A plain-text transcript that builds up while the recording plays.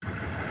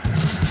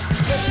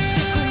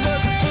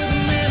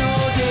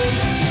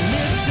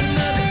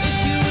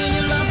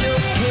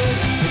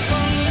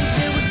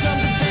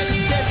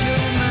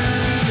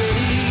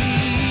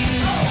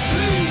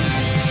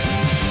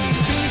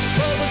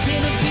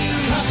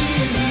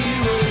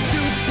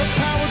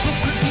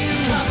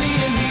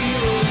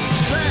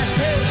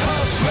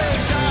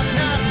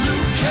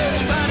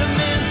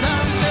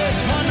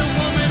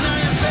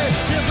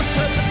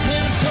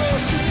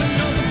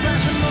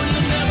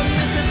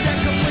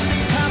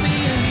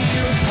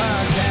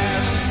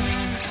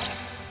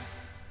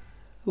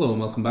Hello and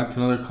welcome back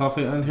to another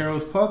Coffee and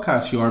Heroes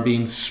podcast. You are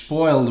being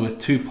spoiled with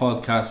two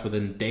podcasts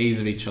within days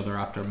of each other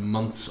after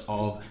months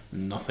of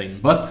nothing.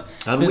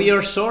 And we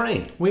are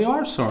sorry. We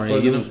are sorry. For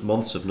those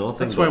months of nothing.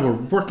 That's why we're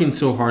working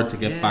so hard to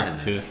get back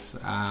to it.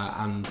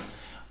 And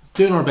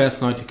doing our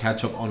best now to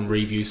catch up on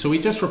reviews. So we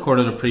just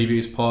recorded a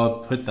previews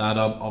pod, put that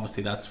up.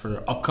 Obviously that's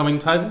for upcoming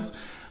titles.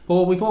 But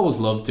what we've always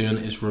loved doing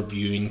is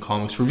reviewing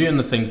comics, reviewing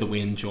the things that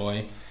we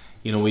enjoy.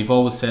 You know, we've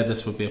always said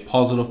this would be a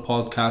positive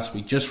podcast.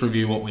 We just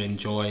review what we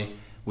enjoy.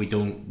 We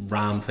don't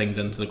ram things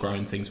into the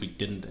ground, things we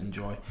didn't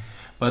enjoy.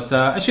 But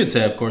I should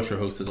say, of course, your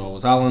host is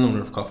always Alan, owner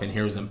of Coffee and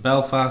Heroes in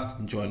Belfast,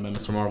 and joined by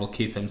Mr. Marvel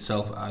Keith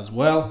himself as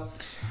well.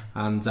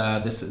 And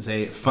this is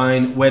a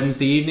fine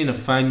Wednesday evening, a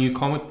fine new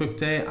comic book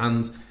day.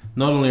 And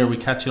not only are we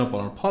catching up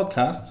on our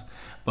podcasts,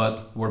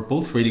 but we're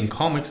both reading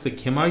comics that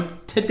came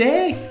out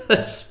today.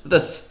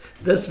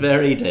 This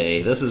very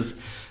day. This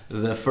is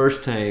the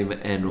first time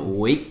in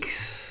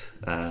weeks.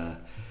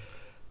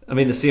 I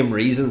mean, the same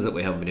reasons that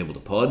we haven't been able to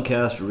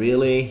podcast,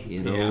 really. You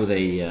know,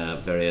 the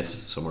various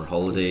summer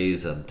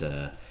holidays and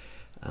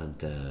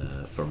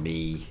for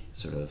me,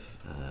 sort of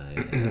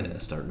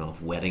starting off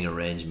wedding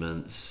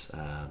arrangements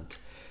and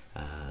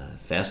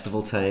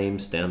festival time,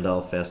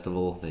 Stendhal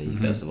Festival, the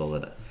festival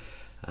that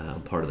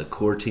I'm part of the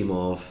core team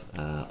of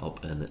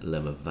up in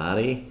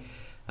Limavady.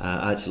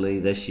 Actually,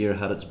 this year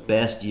had its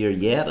best year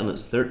yet, in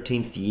its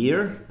 13th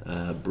year.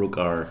 Broke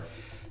our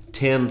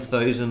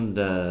 10,000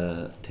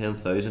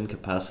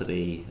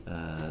 capacity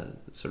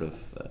sort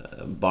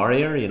of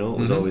barrier. You know, it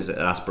was always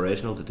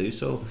aspirational to do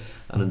so,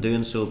 and in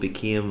doing so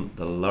became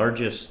the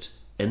largest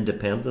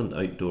independent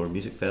outdoor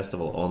music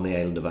festival on the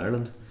island of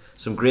Ireland.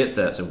 Some great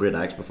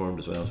acts performed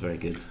as well. It was very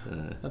good.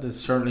 That is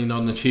certainly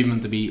not an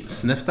achievement to be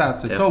sniffed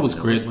at. It's always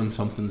great when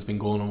something's been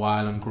going a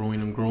while and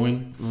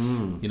growing.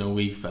 You know,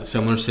 we've a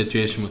similar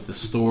situation with the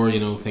store.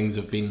 You know, things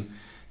have been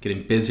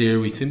getting busier.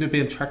 We seem to be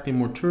attracting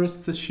more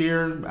tourists this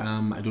year.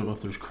 I don't know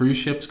if there's cruise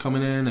ships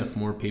coming in, if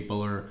more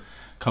people are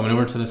coming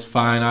over to this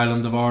fine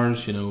island of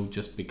ours, you know,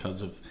 just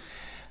because of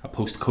a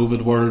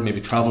post-COVID world,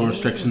 maybe travel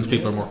restrictions,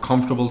 people are more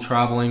comfortable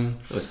travelling.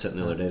 I was sitting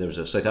the other day, there was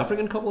a South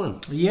African couple in.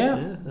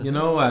 Yeah. You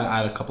know, I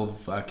had a couple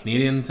of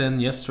Canadians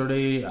in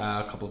yesterday,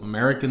 a couple of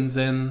Americans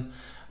in.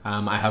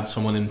 I had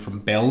someone in from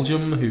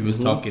Belgium who was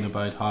talking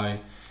about how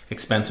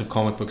expensive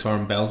comic books are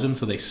in Belgium,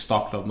 so they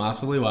stocked up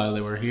massively while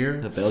they were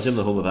here. Belgium,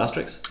 the home of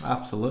Asterix.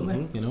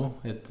 Absolutely. You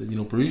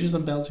know, Bruges is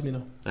in Belgium. You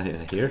know, I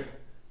hear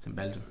it's in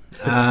Belgium.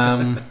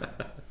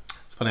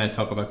 It's funny I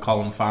talk about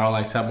Colin Farrell.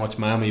 I sat and watched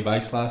Miami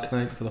Vice last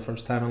night for the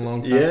first time in a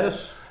long time.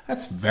 Yes,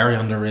 that's a very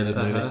underrated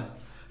movie.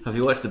 Have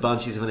you watched The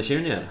Banshees of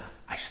Inisherin yet?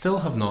 I still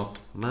have not.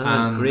 Man,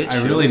 and great show.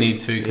 I really need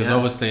to, because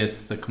obviously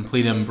it's the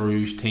complete in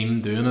Bruges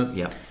team doing it.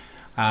 Yeah.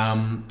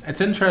 It's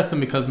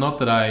interesting because not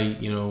that I,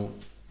 you know,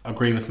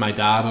 agree with my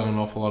dad on an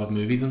awful lot of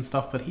movies and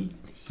stuff, but he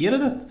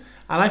hated it,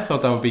 and I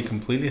thought that would be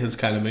completely his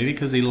kind of movie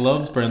because he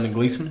loves Brendan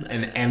Gleeson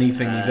in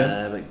anything he's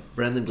in. Like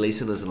Brendan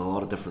Gleeson is in a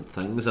lot of different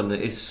things, and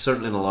he's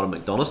certainly in a lot of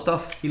McDonagh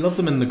stuff. He loved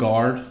him in The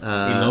Guard. He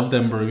loved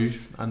In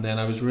Bruges, and then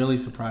I was really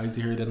surprised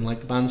to hear he didn't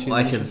like The Banshees.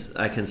 Well,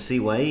 I can see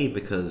why,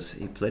 because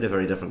he played a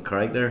very different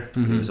character.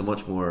 He was a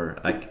much more.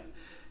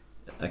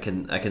 I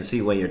can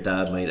see why your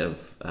dad might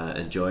have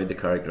enjoyed the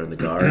character in The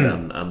Guard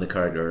and the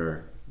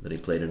character that he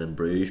played in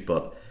Bruges,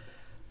 but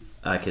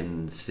I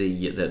can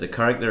see that the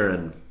character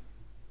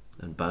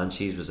in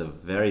Banshees was a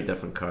very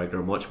different character,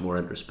 much more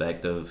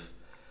introspective.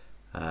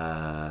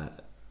 I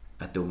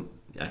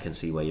can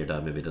see why your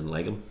dad maybe didn't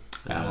like him.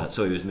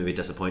 So he was maybe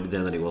disappointed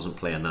then that he wasn't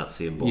playing that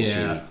same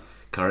bullshit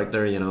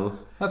character, you know.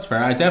 That's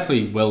fair. I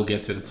definitely will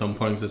get to it at some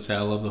point because I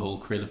love the whole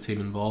creative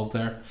team involved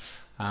there.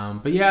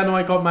 But yeah, no,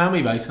 I got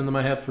Miami Vice into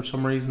my head for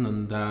some reason,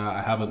 and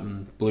I have it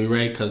in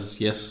Blu-ray because,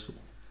 yes,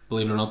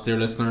 believe it or not, dear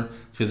listener,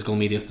 physical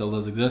media still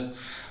does exist.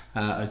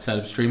 Outside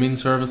of streaming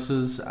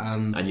services,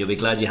 and you'll be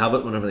glad you have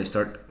it whenever they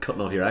start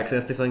cutting off your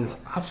access to things.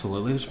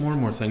 Absolutely, there's more and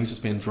more things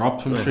just being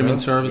dropped from streaming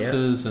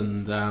services,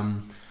 and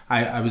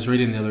I was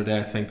reading the other day,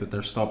 I think that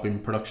they're stopping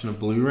production of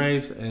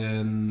Blu-rays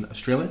in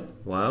Australia.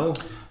 Wow.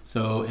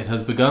 So it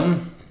has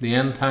begun, the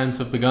end times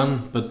have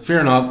begun, but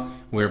fear not,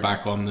 we're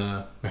back on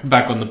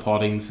the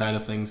podding side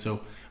of things,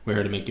 so we're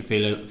here to make you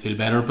feel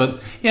better.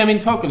 But yeah, I mean,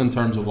 talking in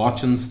terms of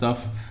watching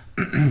stuff,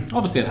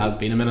 obviously it has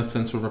been a minute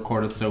since we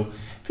recorded, so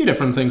a few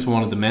different things we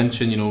wanted to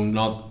mention. You know,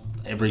 not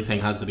everything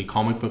has to be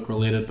comic book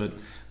related, but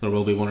there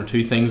will be one or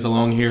two things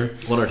along here.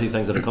 One or two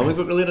things that are comic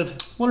book related?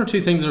 One or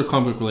two things that are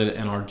comic book related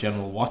in our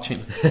general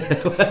watching.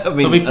 I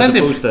mean, as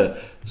opposed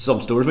to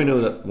some stores, we know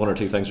that one or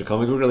two things are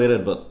comic book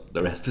related, but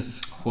the rest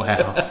is...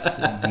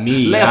 Well,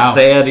 me less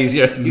said,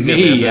 easier me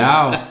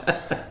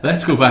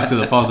Let's go back to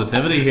the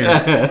positivity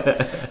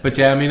here. But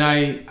yeah, I mean,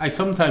 I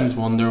sometimes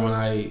wonder when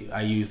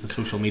I use the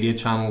social media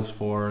channels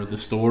for the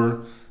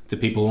store, do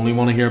people only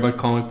want to hear about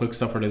comic book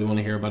stuff or do they want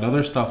to hear about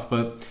other stuff?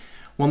 But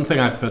one thing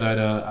I put out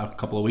a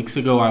couple of weeks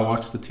ago, I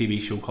watched a TV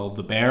show called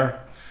The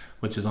Bear,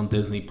 which is on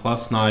Disney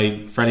Plus.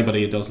 Now, for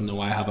anybody who doesn't know,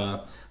 I have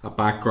a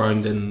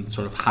background in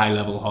sort of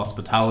high-level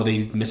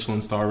hospitality,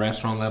 Michelin star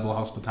restaurant level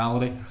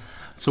hospitality.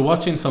 So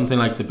watching something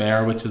like The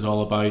Bear, which is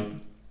all about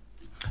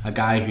a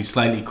guy who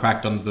slightly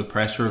cracked under the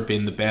pressure of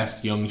being the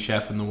best young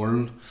chef in the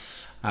world,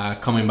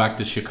 coming back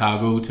to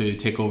Chicago to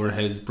take over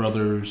his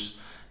brother's,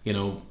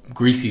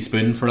 greasy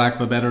spoon, for lack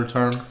of a better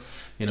term.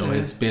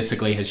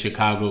 His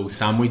Chicago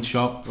sandwich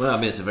shop. Well, I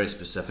mean, it's very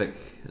specific.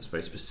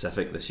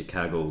 The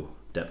Chicago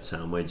dipped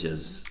sandwich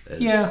is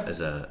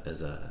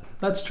a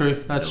That's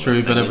true. That's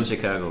true. But it was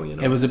Chicago.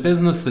 It was a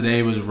business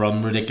today was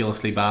run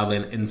ridiculously badly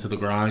and into the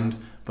ground,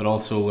 but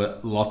also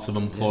with lots of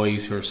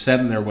employees who are set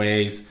in their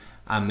ways,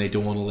 and they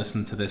don't want to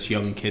listen to this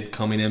young kid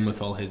coming in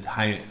with all his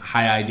high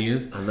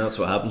ideas. And that's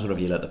what happens whenever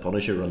you let the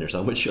Punisher run your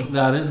sandwich shop.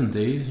 That is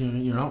indeed.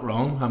 You're not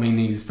wrong. I mean,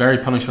 he's very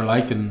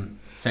Punisher-like in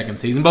second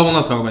season, but we'll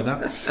not talk about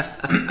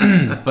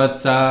that.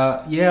 But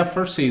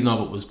first season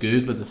of it was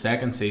good, but the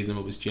second season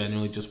of it was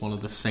genuinely just one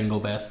of the single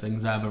best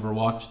things I've ever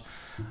watched.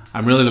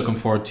 I'm really looking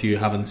forward to you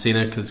having seen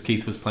it, because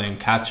Keith was playing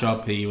catch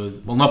up. He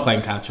was not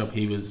playing catch up.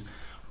 He was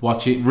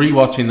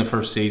rewatching the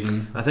first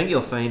season. I think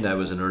you'll find I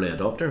was an early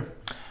adopter.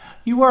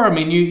 You were. I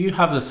mean, you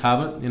have this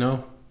habit,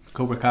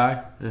 Cobra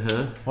Kai.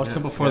 Watched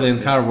it before the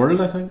entire world,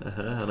 I think.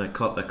 And I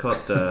caught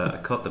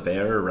the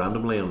Bear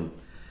randomly on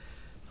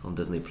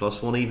Disney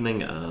Plus one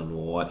evening and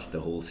watched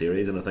the whole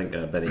series. And I think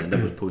by the end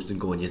I was posting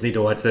going, "You need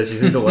to watch this.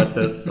 You need to watch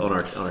this" on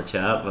our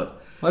chat.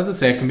 But as I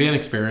say, it can be an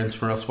experience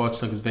for us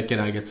watching it, because Vicky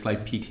and I get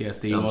slight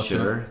PTSD watching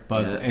it.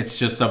 But it's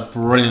just a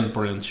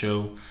brilliant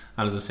show.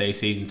 And as I say,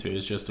 season 2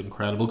 is just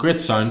incredible. Great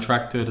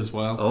soundtrack to it as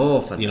well.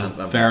 Oh,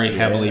 fantastic! Very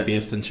heavily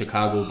based in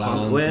Chicago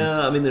bands.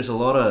 Well, I mean, there's a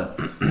lot of.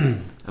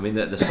 I mean,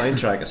 the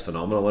soundtrack is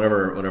phenomenal.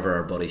 Whenever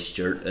our buddy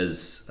Stuart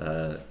is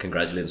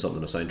congratulating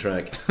something on the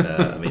soundtrack,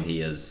 I mean,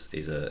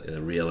 he's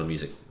a real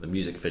music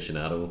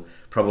aficionado,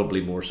 probably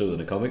more so than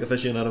a comic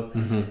aficionado,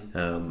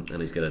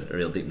 and he's got a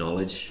real deep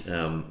knowledge.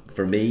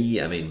 For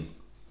me, I mean,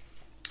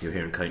 you're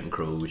hearing Counting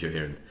Crows, you're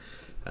hearing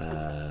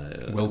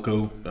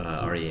Wilco,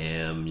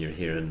 REM, you're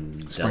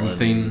hearing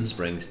Springsteen.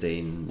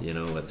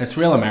 Springsteen. It's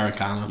real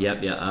Americana.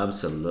 Yep, yeah,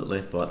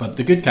 absolutely. But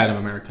the good kind of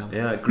Americana.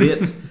 Yeah,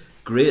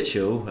 great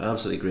show,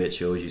 absolutely great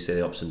show. As you say,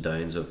 the ups and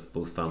downs of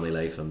both family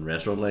life and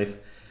restaurant life,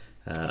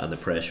 and the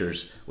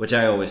pressures, which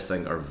I always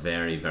think are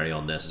very, very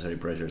unnecessary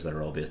pressures that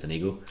are all based on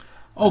ego.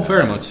 Oh,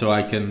 very much so.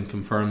 I can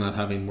confirm that,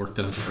 having worked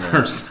in it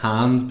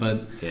firsthand.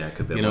 But yeah, it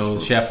could be the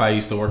chef I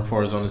used to work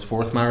for is on his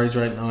 4th marriage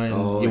right now,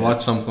 and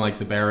watch something like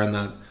The Bear, and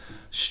that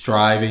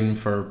striving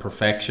for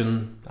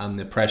perfection and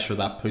the pressure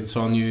that puts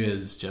on you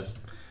is just,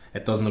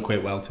 it doesn't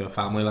equate well to a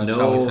family life.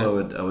 No, I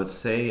would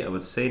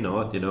say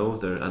not.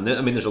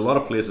 There's a lot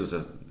of places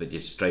that you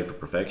strive for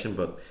perfection,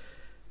 but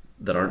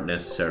that aren't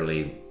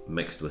necessarily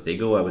mixed with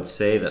ego. I would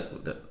say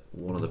that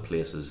one of the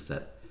places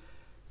that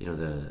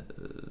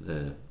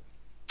the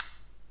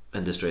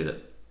industry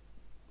that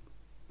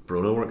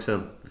Bruno works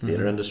in, the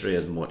theatre industry,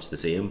 is much the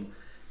same.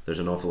 There's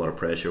an awful lot of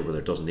pressure where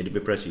there doesn't need to be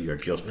pressure. You're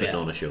just putting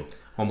on a show.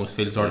 Almost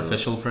feels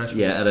artificial pressure.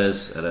 Yeah, it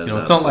is.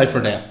 It's not life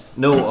or death.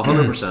 No,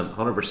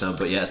 100%.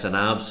 But yeah, it's an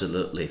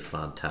absolutely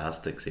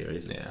fantastic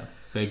series. Yeah,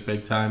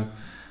 big time.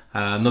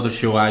 Another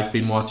show I've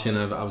been watching,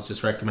 I was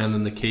just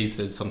recommending to Keith,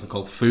 is something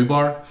called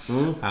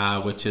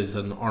FUBAR, which is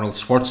an Arnold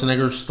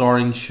Schwarzenegger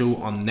starring show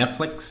on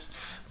Netflix.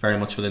 Very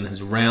much within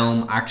his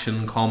realm,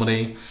 action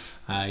comedy.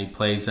 He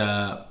plays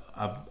a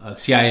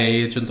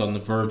CIA agent on the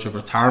verge of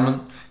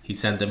retirement. He's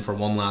sent in for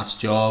one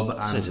last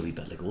job. Sounds a wee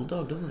bit like Old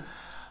Dog, doesn't it?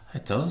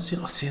 It does,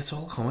 it's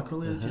all comic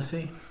related, you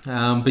see.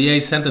 But yeah,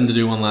 he's sent in to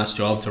do one last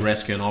job to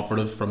rescue an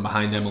operative from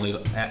behind enemy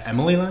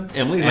lines.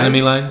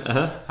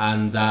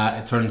 And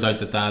it turns out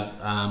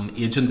that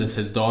agent is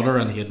his daughter,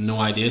 and he had no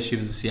idea she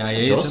was a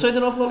CIA agent. It does sound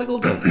an awful lot like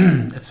Old Dog.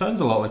 It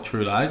sounds a lot like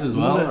True Lies as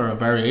well, or a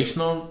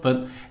variation on it,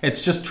 but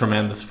it's just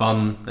tremendous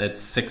fun. We're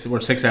 6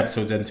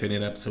 episodes into an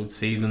 8-episode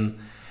season.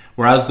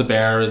 Whereas The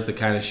Bear is the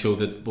kind of show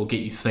that will get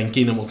you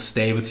thinking and will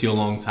stay with you a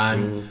long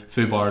time.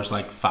 FUBAR is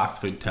like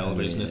fast food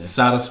television. It's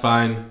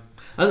satisfying.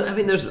 I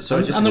mean, there's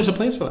a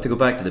place for it. To go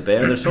back to The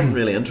Bear, there's something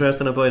really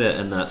interesting about it,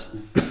 in that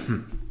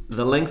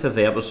the length of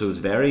the episodes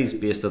varies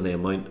based on the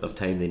amount of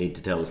time they need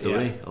to tell the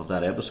story of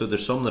that episode.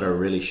 There's some that are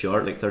really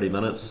short, like 30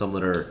 minutes, some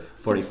that are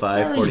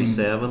 45,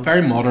 47.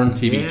 Very modern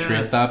TV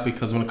trait, that,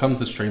 because when it comes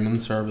to streaming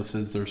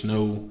services, there's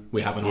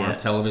we have an hour of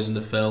television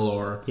to fill,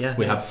 or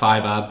we have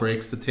 5 ad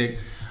breaks to take.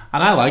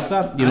 And I like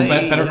that.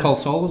 Better Call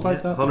Saul was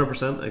like that.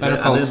 100%.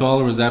 Better Call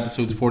Saul was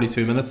episodes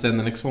 42 minutes, then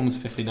the next one was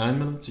 59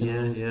 minutes.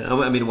 Yeah.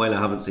 I mean, while I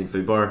haven't seen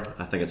FUBAR,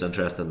 I think it's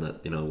interesting that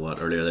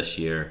earlier this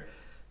year,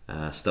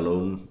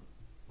 Stallone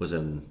was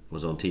on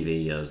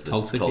TV as the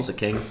Tulsa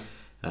King.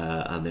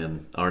 And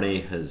then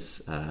Arnie,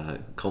 his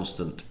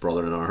constant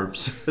brother in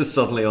arms, is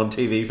suddenly on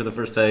TV for the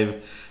first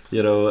time,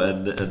 in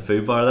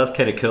FUBAR. That's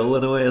kind of cool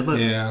in a way, isn't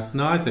it? Yeah,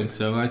 no, I think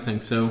so.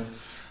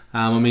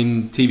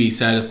 TV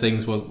side of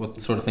things, what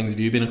sort of things have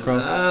you been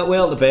across?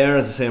 Well, The Bear,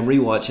 as I say, I'm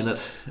rewatching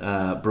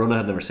it. Bruna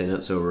had never seen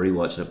it, so we're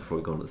rewatching it before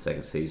we go into the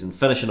second season.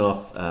 Finishing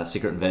off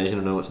Secret Invasion.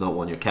 I know it's not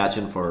one you're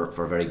catching for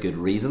very good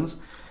reasons.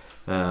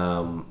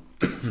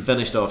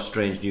 Finished off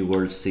Strange New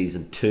Worlds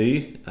season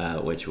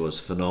 2, which was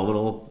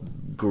phenomenal.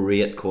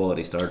 Great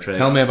quality Star Trek.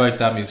 Tell me about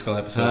that musical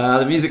episode.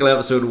 The musical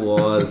episode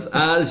was,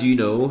 as you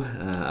know,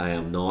 I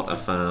am not a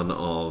fan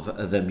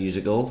of the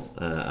musical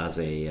as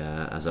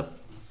a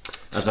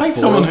Despite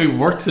someone who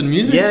works in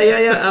music.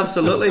 Yeah,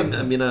 absolutely.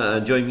 I mean, I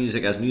enjoy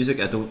music as music.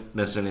 I don't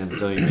necessarily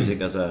enjoy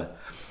music as a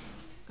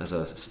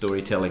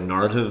storytelling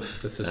narrative.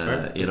 This is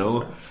fair.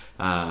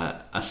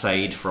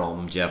 Aside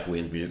from Jeff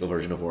Wayne's musical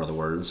version of War of the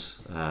Worlds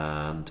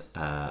and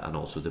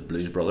also the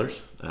Blues Brothers.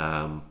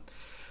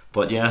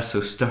 But yeah,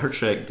 so Star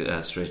Trek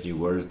Strange New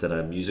Worlds did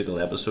a musical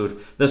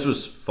episode. This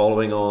was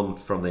following on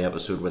from the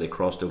episode where they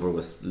crossed over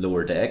with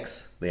Lower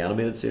Decks, the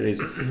animated series,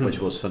 which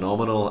was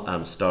phenomenal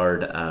and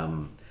starred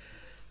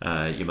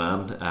your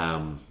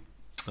man.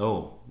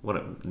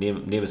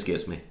 Name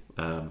escapes me.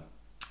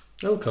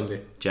 It'll come to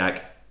you.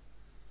 Jack,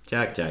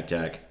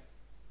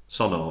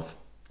 son of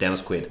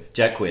Dennis Quaid,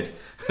 Jack Quaid.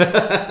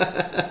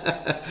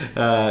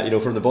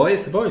 From The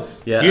Boys. The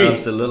Boys. Yeah, Huey.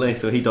 Absolutely.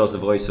 So he does the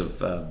voice of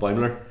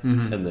Boimler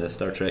in the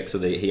Star Trek. So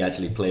he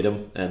actually played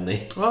him in the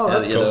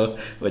that's cool.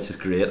 which is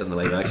great in the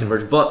live action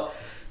version. But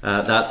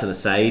that's an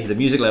aside. The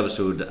musical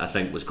episode I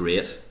think was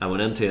great. I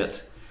went into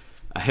it.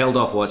 I held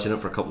off watching it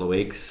for a couple of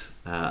weeks.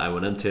 I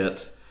went into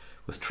it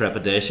with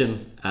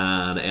trepidation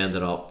and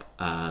ended up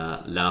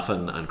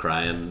laughing and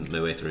crying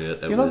my way through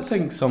it. Do you not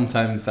think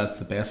sometimes that's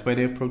the best way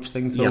to approach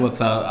things, though,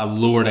 with a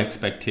lowered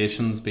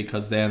expectations,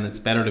 because then it's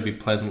better to be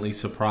pleasantly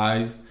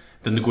surprised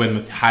than to go in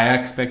with high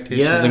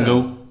expectations and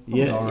go,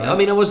 yeah. Right. I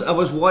mean, I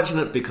was watching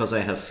it because I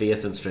have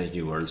faith in Strange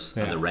New Worlds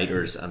and the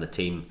writers and the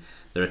team.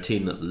 They're a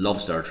team that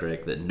love Star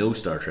Trek, that know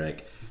Star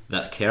Trek,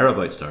 that care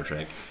about Star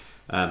Trek,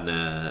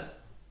 and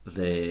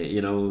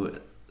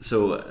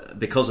so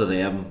because of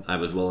them, I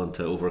was willing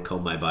to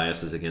overcome my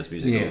biases against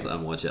musicals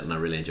and watch it, and I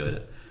really enjoyed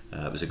it.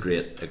 It was a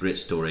great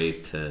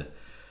story. To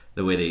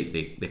the way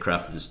they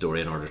crafted the story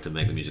in order to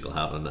make the musical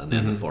happen, and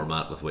then the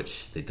format with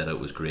which they did it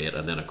was great.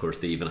 And then of course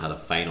they even had a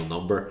final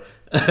number,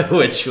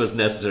 which was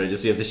necessary to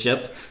save the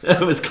ship. It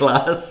was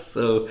class.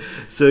 So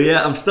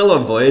yeah, I'm still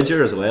on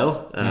Voyager as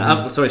well.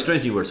 I'm sorry,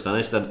 Strange New Worlds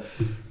finished, and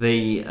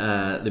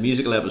the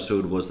musical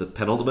episode was the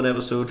penultimate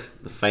episode.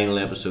 The final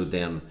episode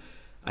then,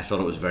 I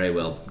thought it was very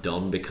well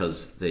done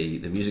because the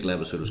musical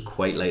episode was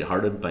quite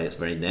lighthearted by its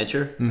very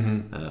nature,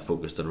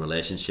 focused on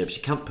relationships.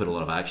 You can't put a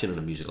lot of action in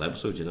a musical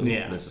episode,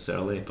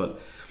 necessarily. But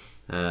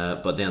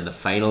then the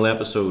final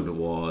episode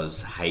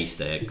was high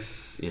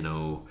stakes.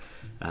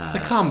 It's the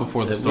calm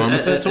before the storm.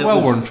 It's a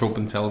well-worn trope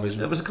in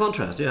television. It was a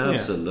contrast,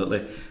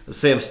 absolutely.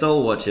 Say, I'm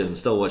still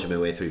watching my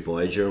way through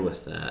Voyager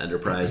with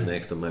Enterprise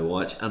next on my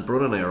watch, and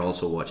Brona and I are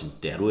also watching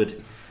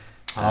Deadwood.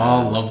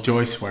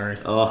 Lovejoy swearing.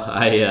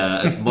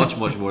 It's much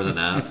more than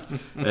that.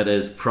 It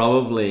is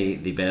probably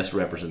the best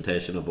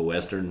representation of a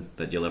Western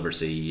that you'll ever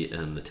see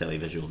in the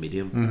televisual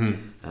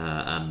medium.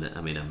 And I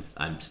mean,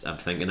 I'm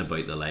thinking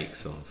about the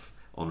likes of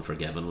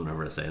Unforgiven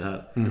whenever I say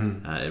that.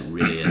 It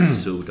really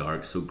is so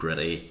dark, so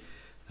gritty.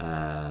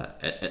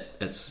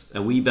 It's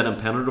a wee bit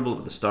impenetrable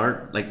at the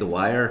start, like The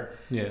Wire.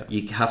 Yeah,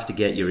 you have to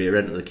get your ear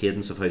into the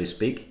cadence of how they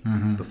speak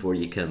before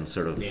you can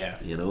sort of.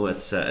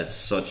 It's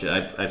such.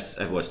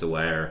 I've watched The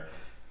Wire.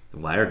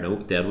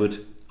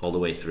 Deadwood all the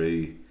way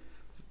through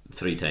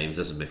 3 times.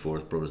 This is my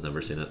 4th. Bro's never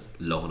seen it.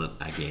 Loving it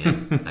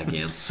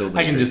again. So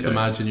many I can just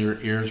imagine your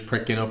ears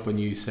pricking up when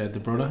you said to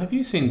Brona, "Have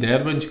you seen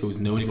Deadwood?" And she goes,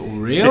 "No." And you go,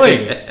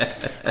 "Really?"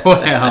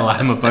 Well,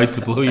 I'm about to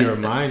blow your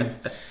mind.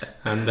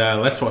 And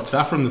let's watch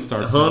that from the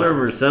start.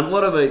 100%.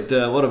 What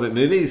about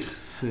movies?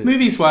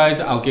 Movies wise,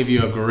 I'll give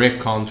you a great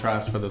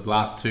contrast for the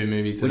last 2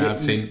 movies that I've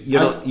seen.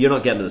 You're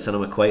not getting to the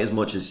cinema quite as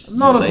much as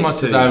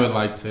as I would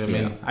like to. I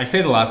mean, I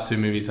say the last 2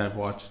 movies I've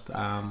watched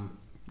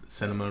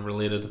cinema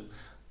related,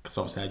 because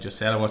obviously I just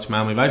said I watched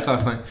Miami Vice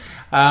last night.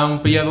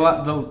 But yeah,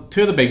 the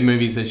 2 of the big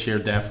movies this year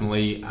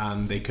definitely,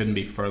 and they couldn't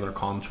be further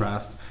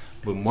contrasts.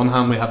 On one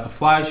hand we have The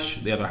Flash,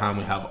 the other hand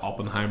we have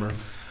Oppenheimer.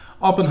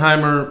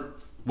 Oppenheimer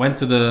went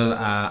to the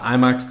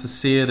IMAX to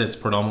see it. It's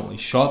predominantly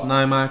shot in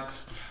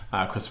IMAX.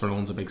 Christopher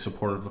Nolan's a big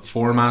supporter of the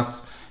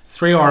format.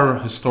 3-hour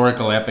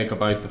historical epic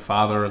about the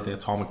father of the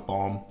atomic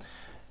bomb.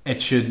 It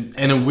should,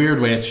 in a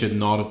weird way, it should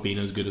not have been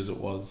as good as it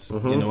was.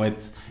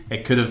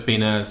 It could have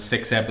been a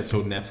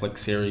 6-episode Netflix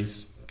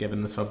series,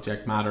 given the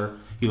subject matter.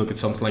 You look at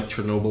something like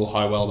Chernobyl,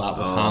 how well that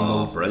was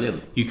handled.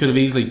 Brilliant. You could have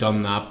easily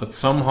done that, but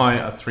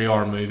somehow a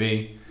 3-hour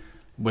movie,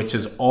 which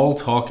is all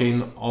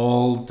talking,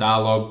 all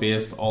dialogue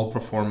based, all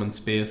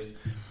performance based,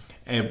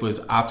 it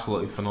was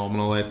absolutely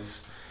phenomenal.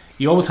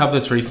 You always have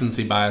this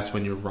recency bias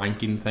when you're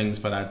ranking things,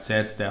 but I'd say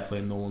it's definitely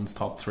in Nolan's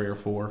top 3 or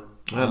 4.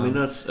 I mean,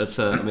 it's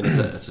a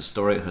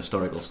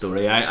historical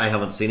story. I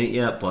haven't seen it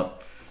yet,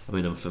 but I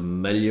mean, I'm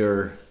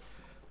familiar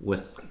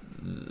with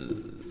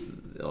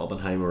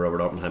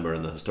Robert Oppenheimer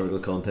in the historical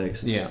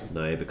context. Yeah.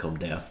 Now become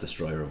Death,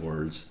 Destroyer of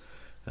Worlds.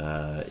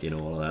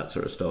 all of that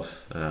sort of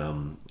stuff.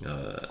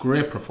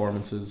 Great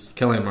performances.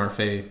 Cillian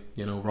Murphy,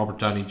 Robert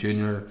Downey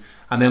Jr.,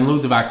 and then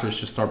loads of actors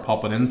just start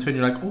popping into it, and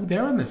you're like, oh,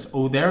 they're in this.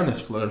 Oh, they're in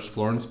this. There's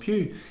Florence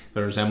Pugh.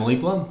 There's Emily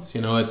Blunt.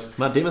 It's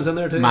Matt Damon's in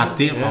there too. Matt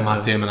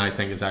Damon, I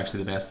think, is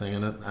actually the best thing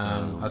in it.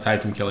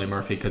 Aside from Cillian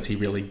Murphy, because he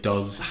really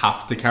does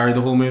have to carry the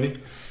whole movie.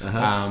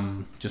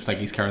 Just like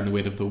he's carrying the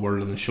weight of the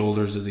world on his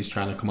shoulders as he's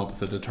trying to come up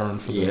with a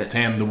deterrent for the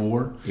end of the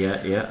war.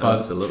 But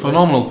absolutely.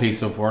 Phenomenal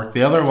piece of work.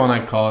 The other one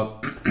I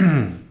caught.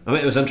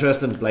 It was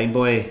interesting. Blind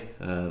Boy,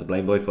 the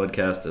Blind Boy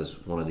podcast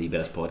is one of the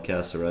best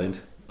podcasts around,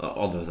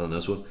 other than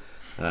this one.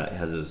 It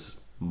has his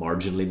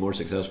marginally more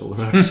successful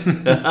than ours.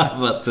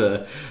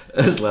 But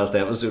his last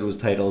episode was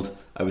titled,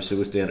 I was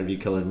supposed to interview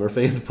Cillian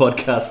Murphy in the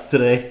podcast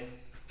today.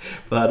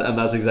 And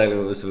that's exactly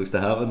what was supposed to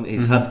happen.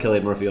 He's had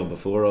Cillian Murphy on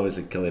before.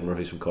 Obviously Cillian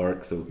Murphy's from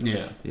Cork, so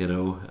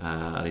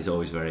and he's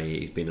always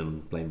he's been on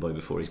Blind Boy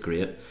before. He's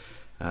great,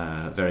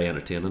 very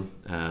entertaining.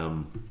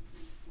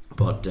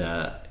 But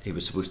he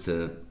was supposed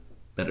to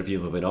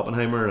interview him about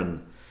Oppenheimer,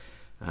 and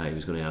he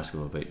was going to ask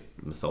him about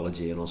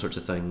mythology and all sorts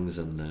of things,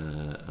 and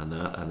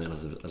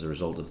then as a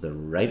result of the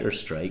writer's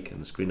strike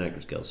and the Screen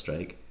Actors Guild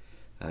strike,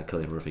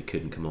 Cillian Murphy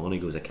couldn't come on. He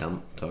goes, I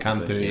can't talk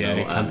about it. He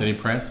can't do any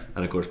press.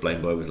 And of course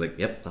Blind Boy was like,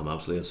 yep, I'm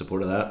absolutely in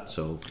support of that.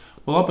 So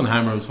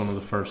Oppenheimer was one of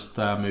the first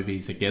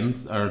movies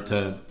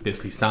to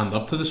basically stand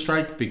up to the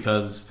strike,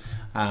 because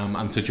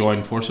and to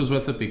join forces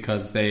with it,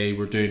 because they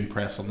were doing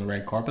press on the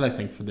red carpet, I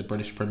think, for the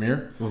British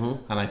premiere.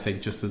 And I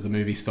think just as the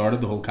movie started,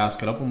 the whole cast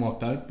got up and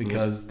walked out,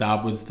 because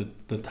that was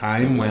the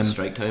time when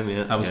strike time.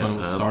 That was when it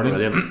was starting.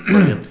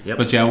 Brilliant. Yep.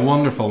 But yeah,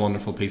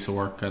 wonderful piece of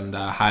work, and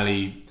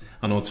highly,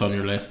 I know it's on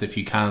your list. If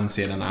you can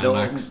see it in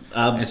IMAX,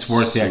 it's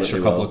worth the extra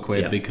couple of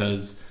quid,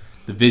 because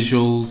the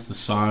visuals, the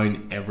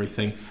sound,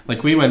 everything.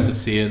 Like, we went to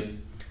see it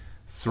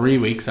 3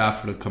 weeks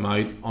after it come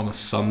out on a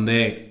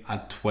Sunday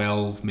at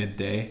 12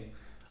 midday,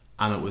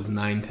 and it was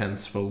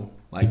 9/10 full.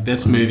 Like,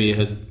 this movie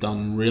has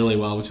done really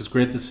well, which is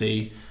great to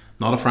see.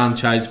 Not a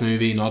franchise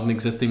movie, not an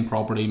existing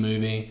property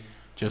movie,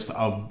 just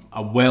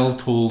a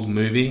well-told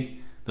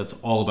movie that's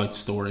all about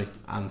story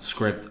and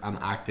script and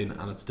acting,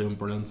 and it's doing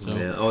brilliant. So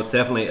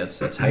definitely, it's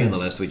high on the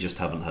list. We just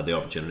haven't had the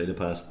opportunity the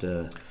past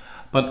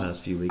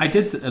few weeks. I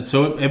did.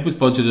 So it was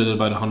budgeted at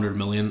about 100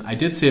 million. I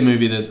did see a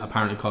movie that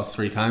apparently cost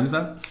 3 times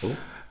that,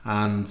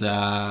 and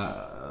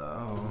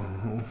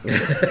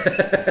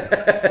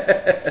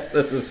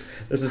this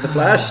is The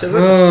Flash, is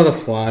it? Oh, The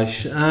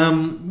Flash.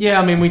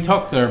 Yeah, I mean, we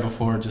talked there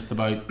before just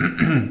about.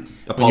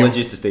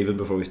 Apologies to Stephen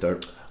before we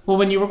start. Well,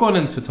 when you were going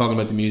into talking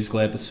about the musical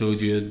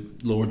episode, you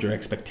had lowered your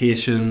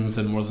expectations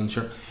and wasn't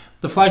sure.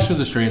 The Flash was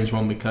a strange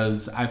one,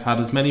 because I've had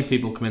as many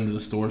people come into the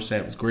store say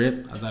it was great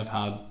as I've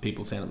had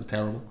people saying it was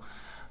terrible.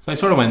 So I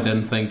sort of went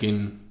in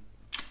thinking,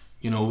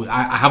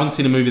 I haven't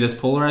seen a movie this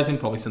polarizing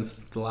probably since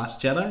The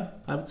Last Jedi,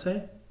 I would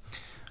say.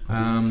 What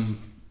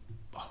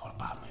a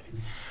bad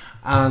movie.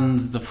 And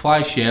The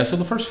Flash, so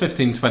the first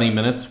 15-20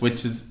 minutes,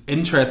 which is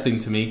interesting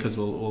to me, because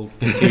we'll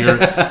get to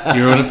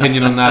your own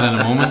opinion on that in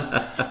a moment,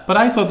 but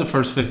I thought the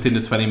first 15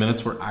 to 20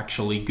 minutes were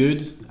actually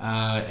good.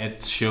 It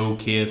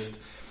showcased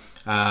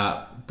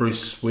Ben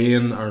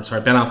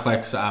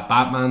Affleck's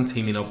Batman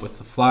teaming up with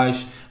The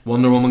Flash.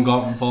 Wonder Woman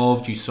got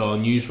involved. You saw a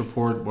news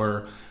report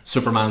where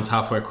Superman's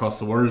halfway across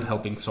the world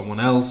helping someone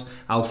else.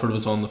 Alfred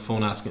was on the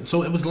phone asking.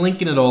 So it was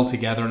linking it all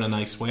together in a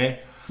nice way,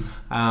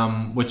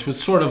 which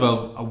was sort of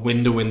a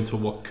window into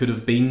what could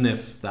have been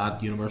if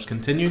that universe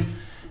continued,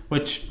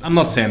 which I'm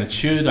not saying it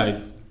should.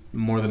 I'm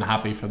more than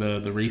happy for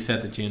the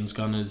reset that James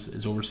Gunn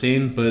is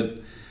overseeing,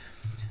 but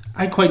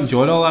I quite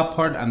enjoyed all that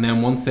part. And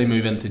then once they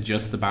move into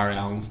just the Barry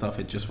Allen stuff,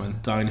 it just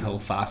went downhill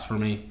fast for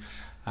me.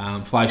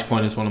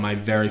 Flashpoint is one of my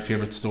very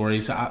favourite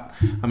stories. I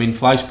mean,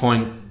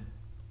 Flashpoint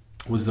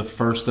was the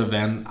first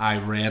event I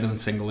read in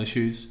single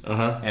issues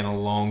in a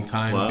long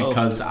time,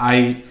 because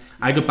I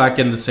got back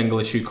into single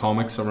issue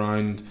comics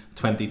around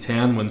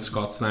 2010 when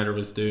Scott Snyder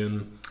was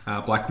doing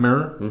Black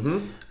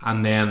Mirror,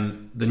 and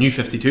then the New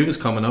 52 was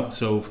coming up,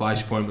 so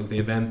Flashpoint was the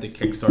event that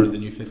kickstarted the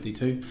New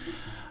 52,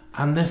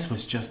 and this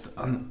was just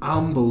an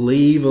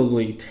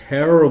unbelievably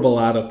terrible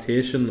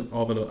adaptation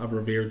of a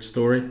revered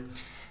story.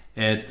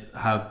 It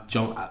had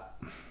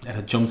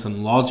jumps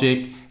in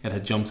logic, it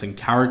had jumps in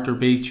character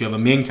beats. You have a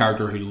main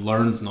character who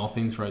learns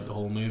nothing throughout the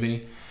whole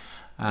movie.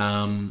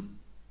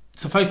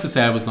 Suffice to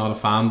say, I was not a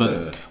fan,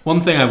 but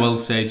one thing I will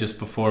say just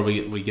before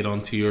we get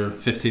on to your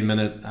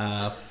 15-minute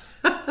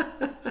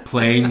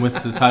playing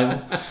with the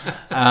title,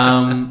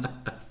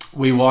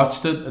 we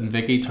watched it, and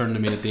Vicky turned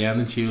to me at the end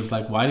and she was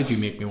like, "Why did you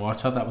make me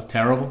watch that? That was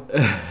terrible."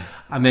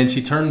 And then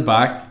she turned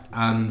back,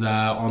 and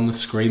on the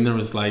screen there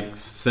was like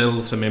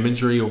still some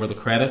imagery over the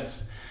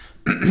credits.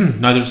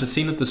 Now there's a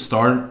scene at the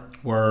start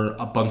where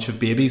a bunch of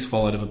babies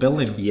fall out of a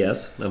building.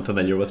 Yes, I'm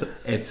familiar with it.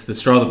 It's the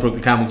straw that broke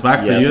the camel's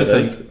back for you, I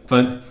think.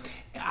 But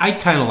I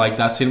kind of like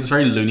that scene. It was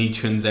very Looney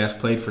Tunes-esque,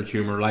 played for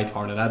humour,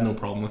 lighthearted. I had no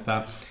problem with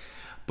that.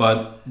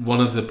 But one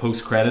of the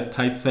post-credit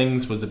type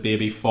things was a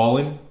baby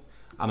falling,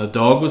 and a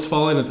dog was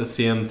falling at the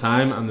same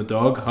time, and the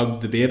dog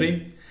hugged the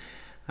baby.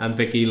 and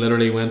Vicky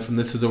literally went from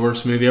 "this is the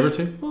worst movie ever"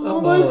 to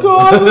 "oh my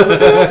god, this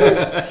is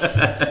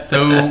amazing."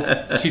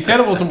 So she said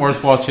it wasn't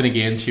worth watching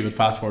again. She would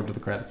fast forward to the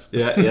credits.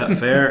 Yeah,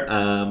 fair.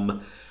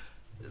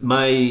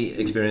 My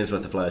experience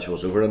with The Flash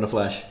was over in The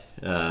Flash.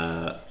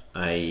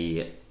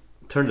 I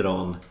turned it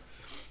on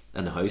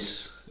in the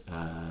house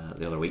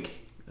the other week,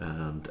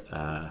 and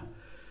I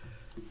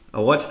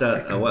watched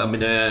that.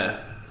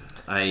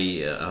 I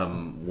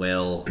am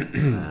well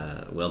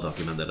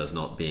documented as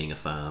not being a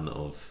fan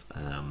of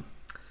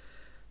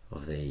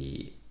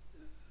the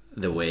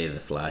way the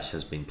Flash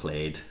has been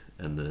played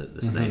in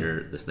the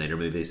Snyder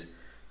movies.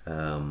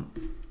 I've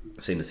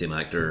seen the same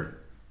actor,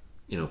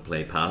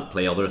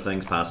 play other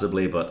things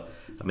passably, but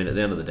I mean, at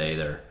the end of the day,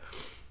 they're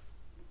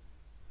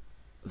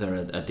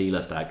a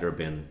D-list actor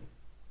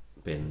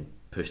being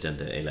pushed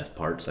into A-list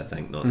parts. I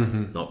think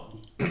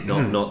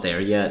not there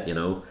yet,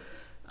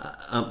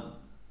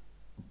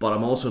 but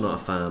I'm also not a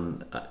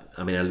fan.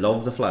 I mean, I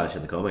love the Flash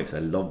in the comics. I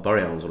love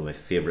Barry Allen's one of my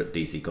favourite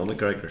DC comic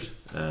characters.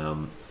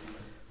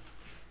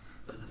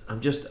 I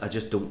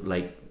just don't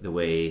like the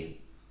way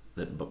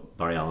that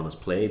Barry Allen is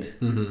played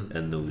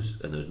in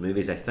those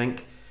movies. I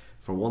think,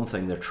 for one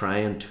thing, they're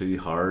trying too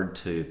hard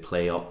to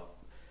play up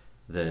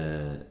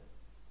the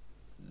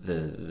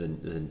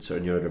sort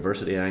of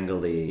neurodiversity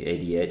angle, the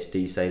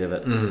ADHD side of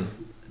it,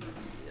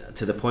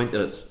 to the point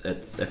that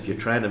it's if you're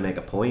trying to make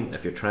a point,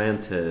 if you're trying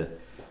to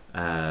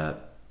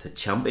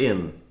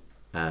champion,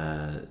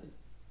 to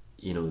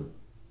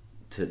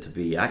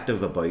be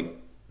active about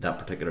that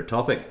particular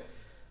topic,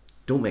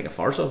 don't make a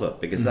farce of it,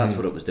 because that's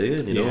what it was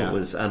doing. It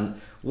was, and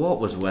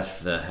what was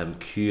with him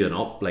queuing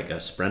up like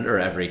a sprinter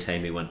every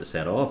time he went to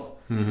set off.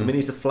 I mean,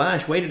 he's the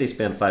Flash. Why did he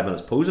spend 5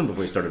 minutes posing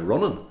before he started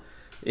running?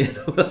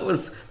 That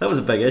was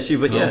a big issue.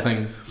 But Small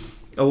things.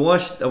 I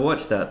watched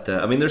that.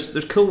 I mean,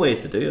 there's cool ways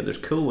to do it. There's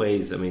cool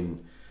ways. I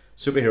mean,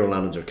 superhero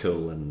landings are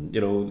cool, and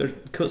there's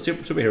cool,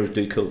 superheroes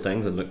do cool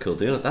things and look cool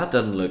doing it. That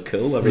didn't look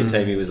cool every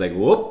time he was like,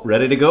 whoop,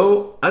 ready to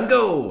go and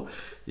go.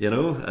 It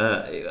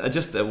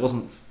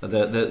wasn't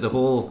the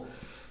whole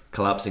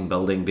collapsing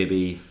building,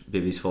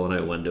 babies falling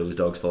out of windows,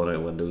 dogs falling out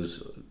of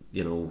windows.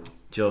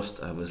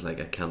 I was like,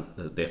 I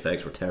can't. The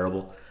effects were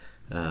terrible.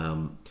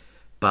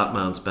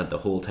 Batman spent the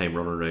whole time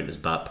running around his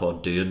bat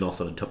pod doing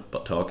nothing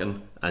but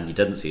talking, and you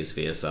didn't see his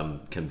face.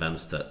 I'm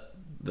convinced that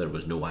there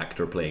was no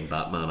actor playing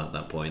Batman at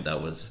that point.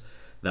 That was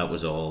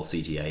all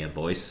CGI and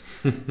voice.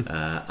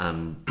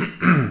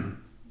 And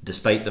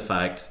despite the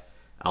fact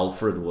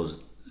Alfred was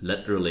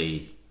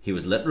literally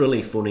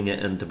phoning it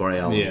into Barry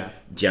Allen,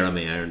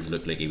 Jeremy Irons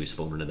looked like he was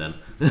phoning it in.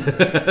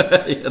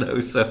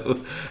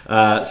 So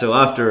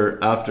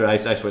after I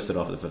switched it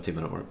off at the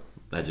 15-minute mark.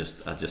 I just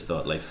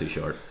thought life's too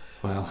short.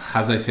 Well,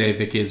 as I say,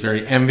 Vicky is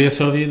very envious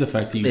of you, the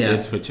fact that you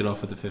did switch it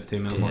off at the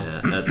 15-minute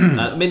mark.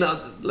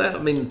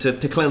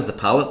 To cleanse the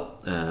palate,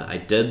 I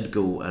did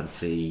go and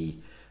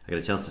see. I got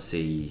a chance to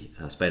see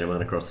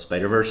Spider-Man Across the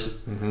Spider-Verse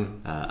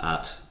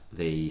at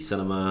the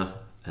cinema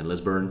in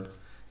Lisburn,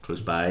 close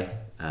by.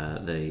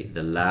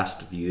 The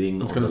last viewing.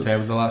 I was going to say it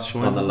was the last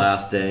showing on the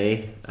last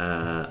day,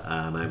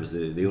 and I was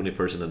the only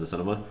person in the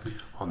cinema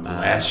on the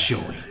last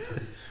showing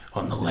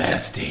on the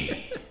last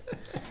day.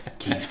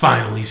 Keith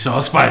finally saw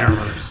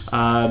Spider-Verse.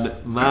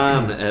 And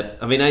man,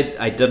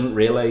 I didn't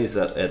realise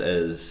that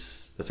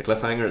it's a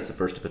cliffhanger. It's the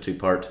first of a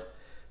two-part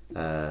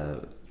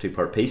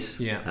piece.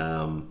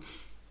 Yeah.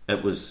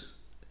 It was.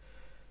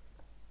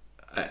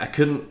 I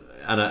couldn't,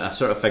 and I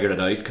sort of figured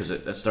it out because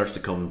it starts to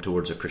come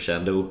towards a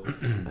crescendo,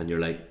 and you're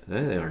like,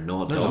 they are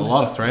not. There's done. A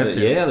lot of threads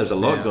here. Yeah, there's a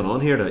lot going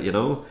on here.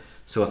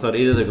 So I thought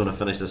either they're going to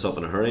finish this up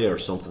in a hurry or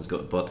something's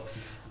good. But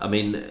I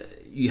mean,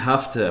 you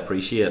have to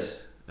appreciate.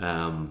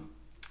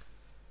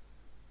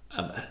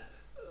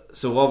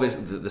 So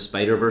obviously the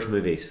Spider-Verse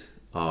movies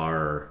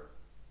are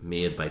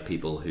made by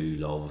people who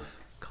love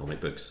comic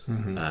books,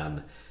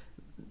 and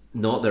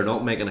they're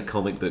not making a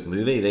comic book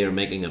movie. They are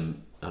making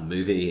a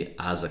movie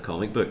as a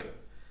comic book.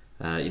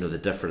 The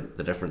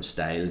different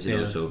styles,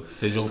 so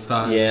visual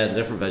styles. Yeah, the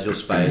different visual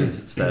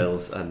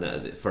styles,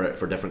 and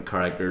for different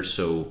characters.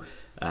 So,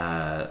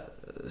 what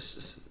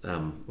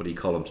do you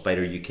call him?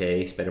 Spider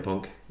UK, Spider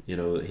Punk.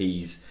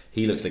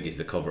 He looks like he's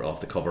the cover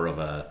of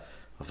a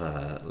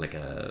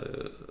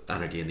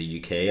Anarchy in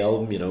the UK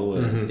album.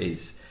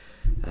 He's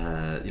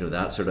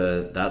that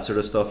sort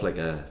of stuff,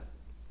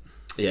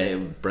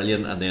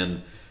 brilliant. And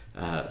then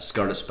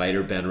Scarlet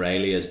Spider, Ben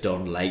Reilly is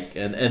done like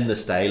in the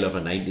style of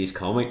a 90s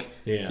comic,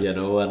 and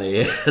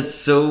it's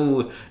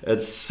so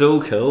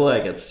cool.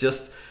 Like, it's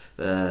just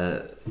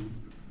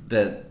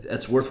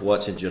it's worth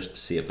watching just to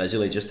see it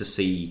visually, just to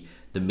see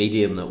the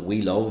medium that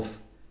we love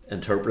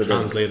interpreted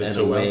in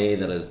a way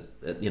that is,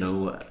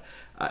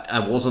 I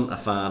wasn't a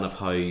fan of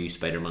how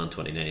Spider-Man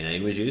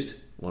 2099 was used.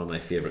 One of my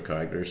favourite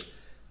characters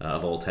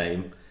of all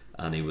time,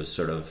 and he was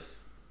sort of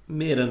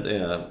made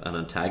into an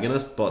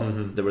antagonist,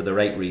 but there were the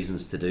right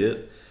reasons to do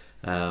it.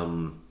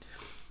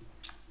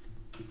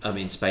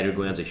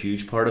 Spider-Gwen's a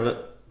huge part of it.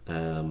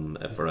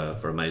 For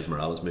a Miles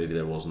Morales movie,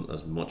 there wasn't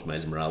as much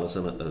Miles Morales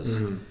in it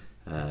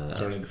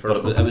Certainly the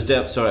first one. It was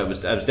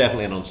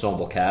definitely an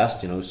ensemble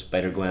cast.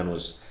 Spider-Gwen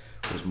was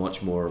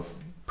much more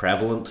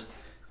prevalent.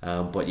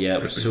 But yeah,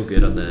 it was so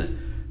good on the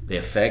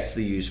effects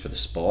they used for the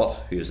Spot,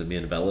 who is the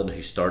main villain,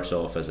 who starts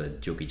off as a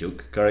jokey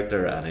joke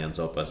character and ends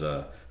up as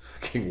a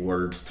fucking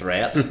word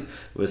threat. It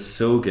was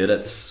so good.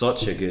 It's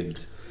such a good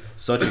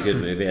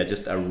movie.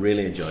 I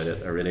really enjoyed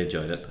it.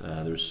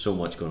 There was so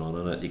much going on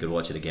in it. You could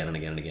watch it again and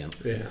again and again.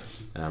 Yeah.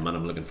 And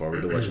I'm looking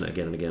forward to watching it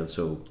again and again.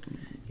 So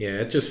yeah,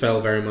 it just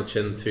fell very much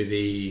into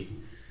the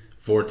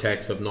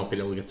vortex of not being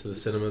able to get to the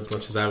cinema as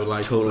much as I would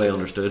like. Totally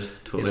understood.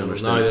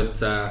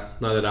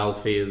 Now that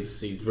Alfie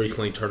he's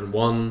recently turned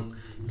 1,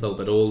 he's a little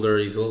bit older,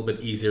 he's a little bit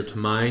easier to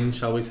mind,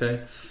 shall we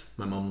say.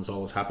 My mum's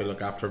always happy to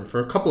look after him for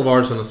a couple of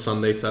hours on a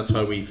Sunday, so that's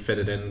how we fit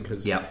it in,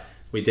 because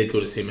we did go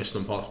to see Mission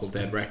Impossible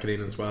Dead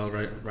Reckoning as well,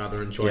 right?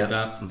 Rather enjoyed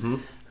that.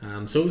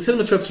 Mm-hmm. So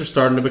cinema trips are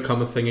starting to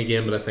become a thing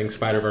again, but I think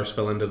Spider-Verse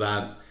fell into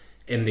that.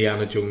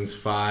 Indiana Jones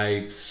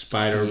 5,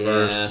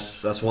 Spider-Verse.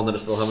 Yes, that's one that I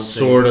still haven't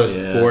sort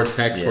seen. of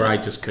vortex where I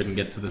just couldn't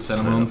get to the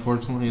cinema,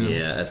 unfortunately.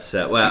 Yeah, it's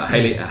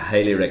I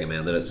highly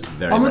recommend it. It's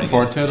very. I'm looking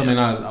forward to it. I mean,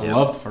 I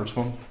loved the first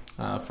one.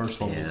 First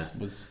one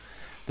was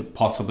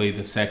possibly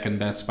the second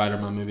best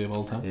Spider-Man movie of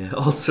all time. Yeah.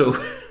 Also,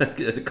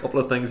 a couple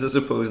of things I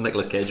suppose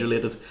Nicolas Cage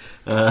related.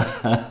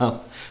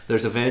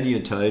 There's a venue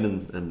in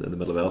town in the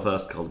middle of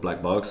Belfast called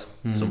Black Box.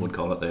 Some would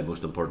call it the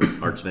most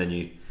important arts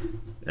venue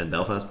in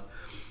Belfast.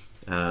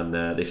 And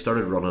they've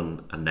started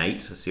running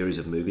a series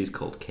of movies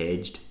called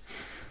Caged,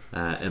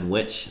 in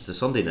which it's a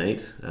Sunday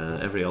night,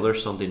 every other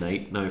Sunday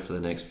night now for the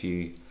next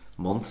few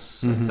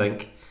months, I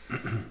think,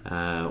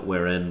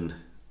 wherein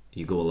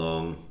you go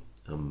along,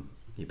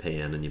 you pay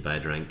in and you buy a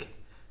drink,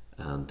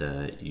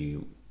 and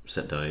you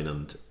sit down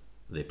and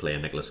they play a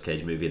Nicolas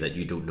Cage movie that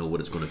you don't know what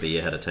it's going to be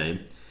ahead of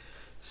time.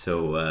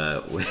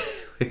 So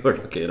we were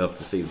lucky enough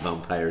to see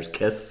Vampire's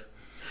Kiss,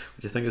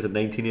 which I think is a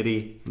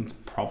 1980 it's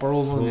proper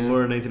old one,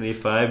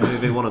 1985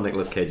 movie, one of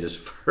Nicolas Cage's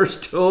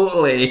first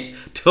totally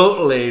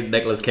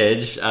Nicolas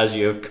Cage as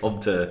you have come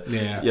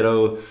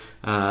to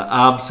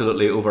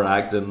absolutely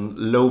overacting,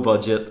 low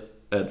budget.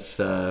 It's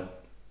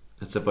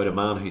about a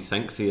man who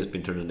thinks he has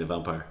been turned into a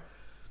vampire.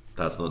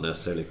 That's not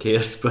necessarily the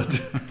case,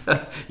 but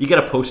you get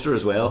a poster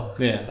as well.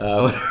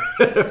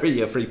 A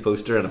free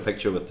poster and a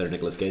picture with their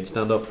Nicolas Cage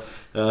stand up.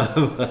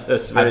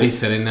 I'd be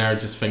sitting there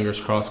just fingers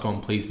crossed going,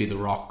 please be The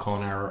Rock,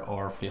 Connor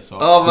or Face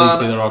Off. Oh please man,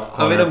 be The Rock,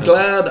 Connor,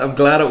 I'm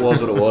glad it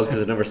was what it was,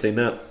 because I'd never seen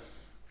that.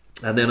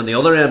 And then on the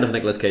other end of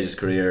Nicolas Cage's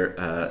career,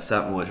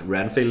 sat and watched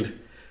Renfield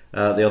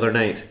the other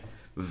night.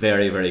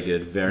 Very, very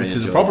good. Which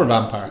is a proper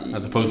vampire,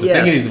 as opposed to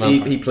thinking he's a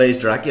vampire. He plays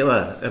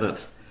Dracula in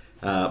it.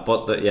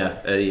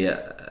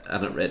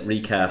 And it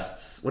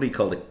recasts. What do you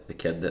call the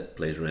kid that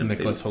plays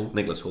Renfield?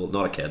 Nicholas Hoult,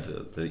 not a kid,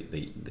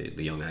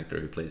 the young actor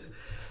who plays.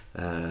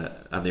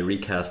 And they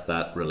recast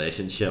that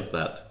relationship,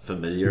 that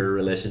familiar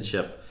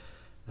relationship,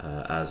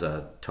 as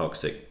a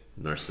toxic,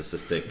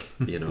 narcissistic,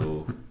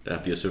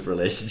 abusive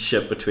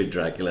relationship between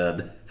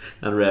Dracula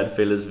and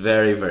Renfield. Is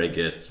very, very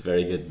good. It's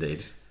very good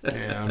indeed.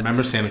 I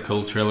remember seeing a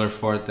cool trailer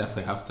for it.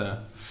 Definitely have to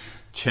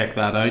check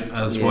that out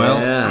as well.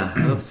 Yeah,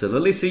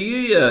 absolutely. So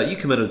you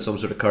committed some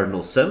sort of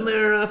cardinal sin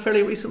there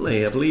fairly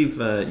recently. I believe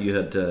you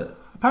had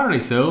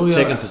apparently so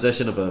taken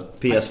possession of a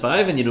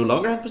PS5, and you no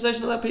longer have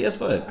possession of that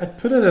PS5. I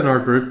put it in our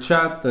group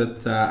chat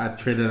that I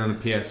traded in a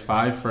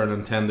PS5 for a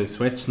Nintendo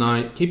Switch.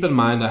 Now, keep in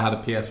mind I had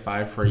a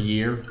PS5 for a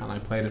year and I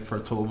played it for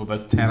a total of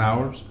about 10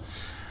 hours.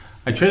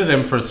 I traded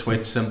in for a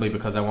Switch simply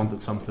because I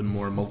wanted something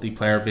more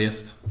multiplayer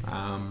based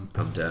and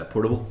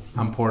portable.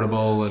 And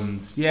portable,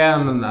 and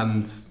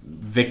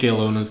Vicky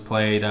alone has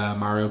played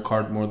Mario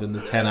Kart more than the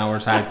 10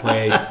 hours I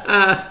played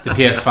the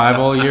PS5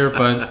 all year.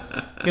 But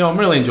I'm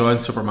really enjoying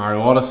Super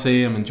Mario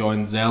Odyssey. I'm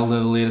enjoying Zelda,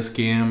 the latest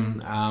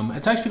game.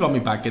 It's actually got me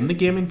back into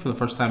gaming for the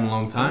first time in a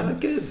long time.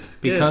 Good.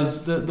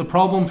 Because the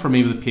problem for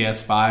me with the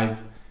PS5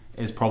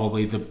 is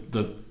probably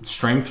the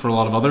strength for a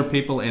lot of other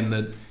people in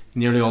that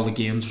nearly all the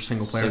games are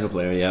single player.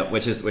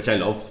 Which I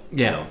love.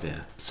 Yeah.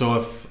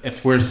 So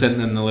if we're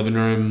sitting in the living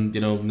room,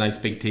 nice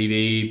big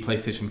TV,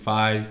 PlayStation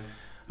 5,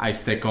 I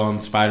stick on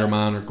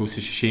Spider-Man or Ghost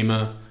of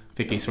Tsushima,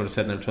 Vicky's sort of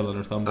sitting there twiddling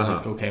her thumbs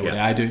like, okay, what do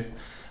I do?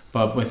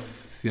 But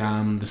with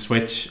the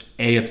Switch,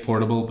 A, it's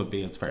portable, but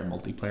B, it's very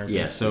multiplayer.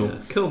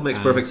 Cool, makes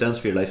perfect sense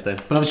for your lifestyle.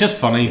 But it was just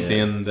funny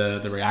seeing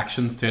the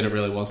reactions to it. It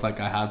really was like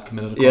I had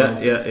committed a crime.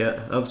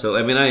 Yeah,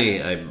 absolutely. I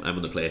mean, I'm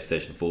on the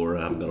PlayStation 4.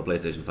 I haven't got a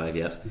PlayStation 5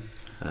 yet.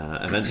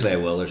 Eventually I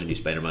will. There's a new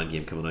Spider-Man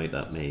game coming out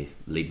that may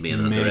lead me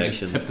in that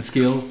direction. Just tip the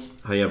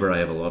scales. However, I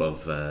have a lot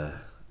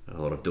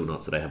of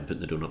donuts that I haven't put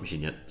in the donut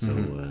machine yet,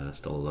 so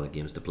still a lot of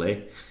games to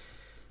play.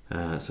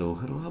 So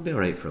I'll be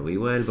alright for a wee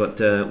while.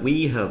 But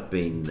we have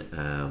been,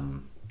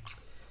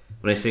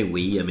 when I say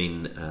we, I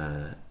mean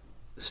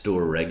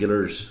store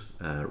regulars,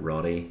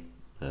 Roddy,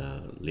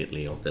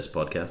 lately of this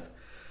podcast,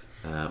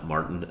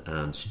 Martin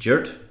and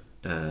Stuart,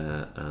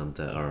 and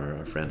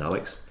our friend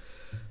Alex,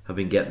 have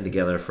been getting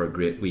together for a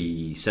great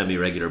wee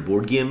semi-regular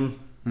board game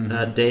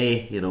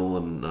day,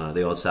 on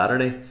the odd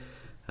Saturday,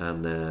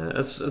 and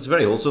it's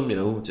very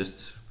wholesome,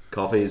 just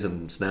coffees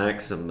and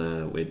snacks,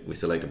 and we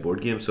select a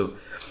board game. So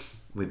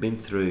we've been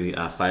through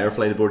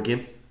Firefly, the board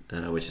game,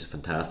 which is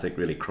fantastic.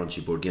 Really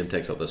crunchy board game,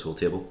 takes up this whole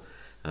table.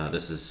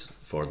 This is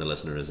for the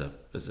listener as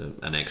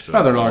an extra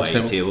rather large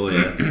table.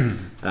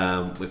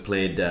 Yeah. We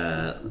played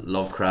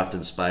Lovecraft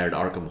inspired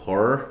Arkham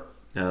Horror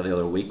the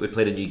other week. We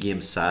played a new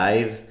game,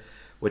 Scythe,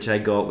 which I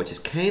got, which is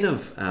kind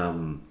of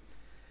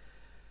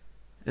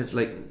it's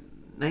like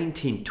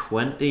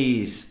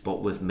 1920s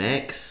but with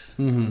mechs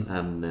and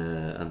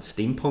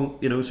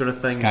steampunk, sort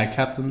of thing. Sky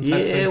Captain type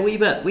yeah, thing. wee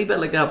bit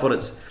like that,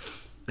 but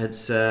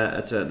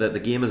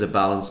the game is a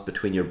balance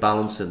between your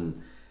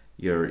balancing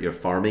your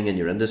farming and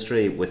your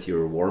industry with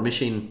your war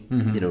machine.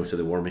 So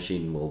the war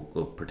machine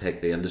will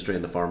protect the industry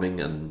and the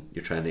farming, and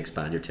you're trying to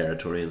expand your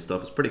territory and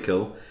stuff. It's pretty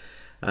cool.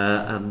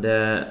 And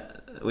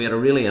we had a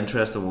really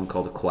interesting one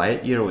called The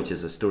Quiet Year, which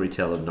is a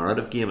storytelling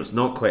narrative game. It's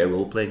not quite a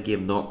role-playing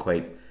game, not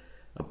quite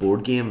a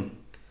board game,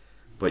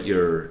 but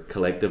you're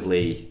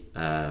collectively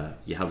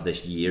you have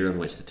this year in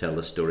which to tell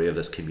the story of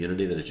this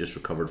community that has just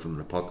recovered from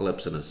an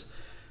apocalypse and is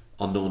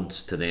unknown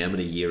to them, and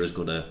a year is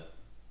going to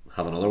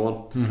have another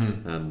one.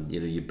 And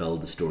you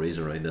build the stories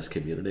around this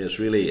community. It's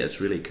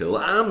really cool.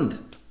 And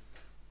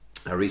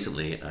I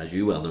recently, as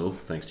you well know,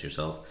 thanks to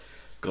yourself,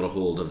 got a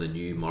hold of the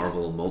new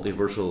Marvel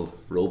multiversal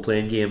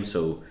role-playing game,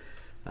 so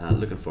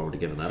looking forward to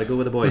giving that a go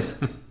with the boys.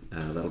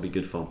 That'll be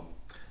good fun.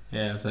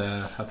 Yeah,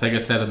 I think I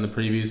said in the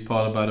previous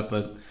pod about it,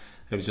 but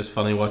it was just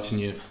funny watching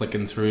you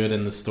flicking through it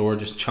in the store,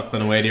 just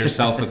chuckling away to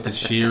yourself at the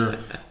sheer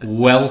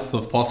wealth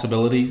of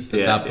possibilities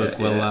that book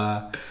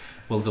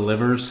will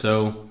deliver.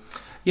 So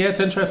yeah,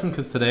 it's interesting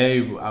because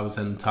today I was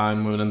in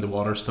town, we went into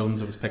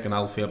Waterstones. I was picking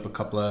Alfie up a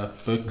couple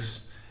of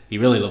books. He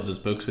really loves his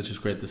books, which is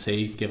great to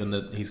see, given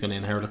that he's going to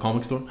inherit a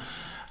comic store,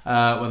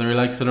 whether he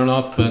likes it or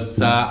not.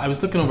 But I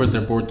was looking over at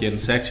their board game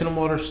section of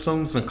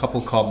Waterstones, and a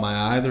couple caught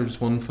my eye. There was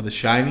one for The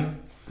Shining.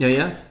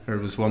 Yeah. There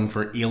was one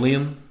for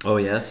Alien. Oh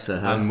yes.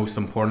 And most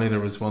importantly, there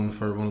was one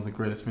for one of the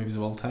greatest movies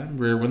of all time,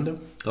 Rear Window.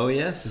 Oh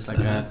yes. It's like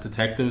a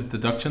detective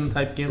deduction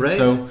type game. Right.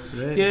 So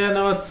yeah,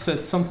 no,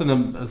 it's something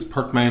that has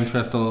perked my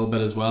interest a little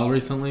bit as well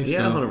recently.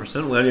 Yeah,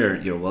 100%. Well,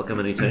 you're welcome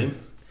anytime.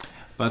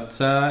 But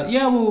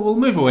we'll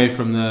move away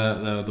from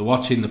the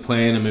watching, the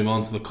playing, and move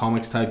on to the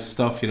comics type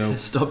stuff.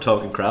 Stop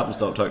talking crap and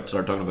start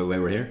talking about why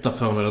we're here. Stop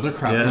talking about other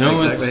crap.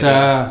 Yeah,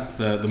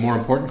 exactly. It's the more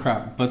important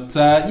crap. But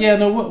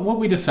what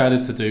we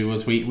decided to do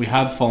was we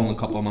had fallen a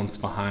couple of months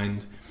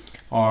behind.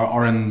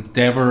 Our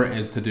endeavour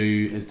is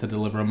to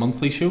deliver a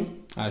monthly show,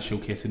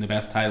 showcasing the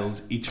best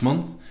titles each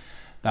month.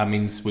 That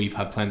means we've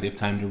had plenty of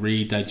time to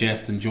read,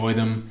 digest, enjoy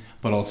them,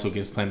 but also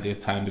gives plenty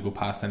of time to go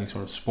past any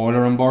sort of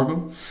spoiler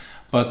embargo.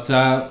 But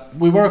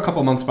we were a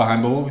couple of months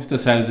behind, but what we've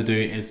decided to do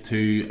is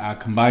to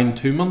combine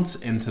 2 months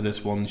into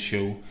this one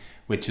show,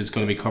 which is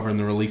going to be covering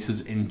the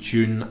releases in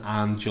June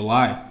and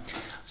July.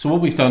 So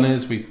what we've done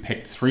is we've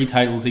picked 3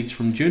 titles each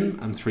from June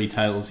and 3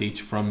 titles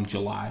each from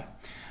July.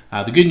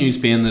 The good news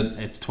being that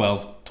it's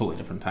 12 totally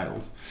different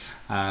titles.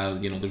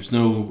 There's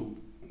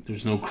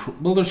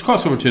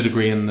crossover to a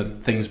degree in the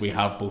things we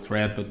have both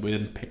read, but we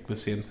didn't pick the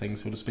same thing,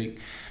 so to speak.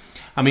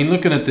 I mean,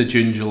 looking at the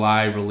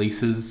June-July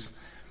releases,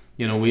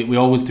 we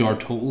always do our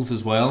totals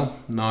as well.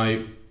 Now,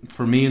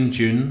 for me in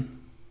June,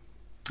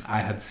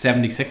 I had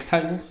 76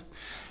 titles,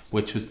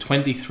 which was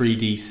 23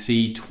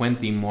 DC,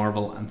 20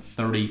 Marvel, and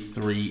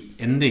 33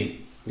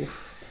 Indie.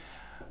 Oof.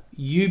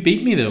 You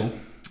beat me though.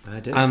 I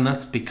did. And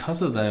that's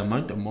because of the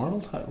amount of Marvel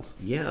titles.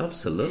 Yeah,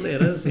 absolutely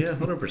it is. Yeah,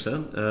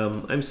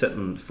 100%. I'm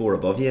sitting 4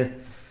 above you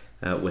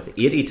with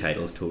 80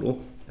 titles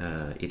total.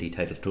 80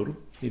 titles total.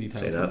 80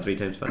 titles. Say that 3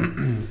 times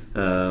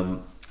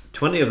fast.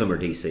 20 of them are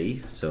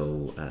DC,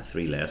 so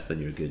 3 less than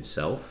your good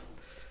self.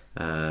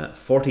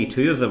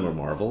 42 of them are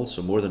Marvel,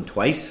 so more than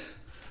twice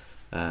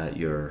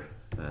your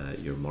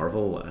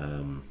Marvel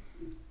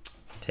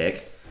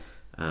take,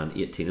 and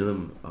 18 of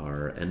them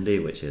are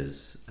indie, which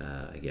is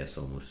I guess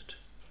almost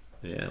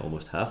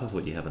half of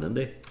what you have in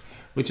indie.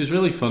 Which is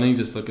really funny,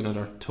 just looking at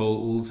our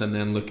totals and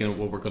then looking at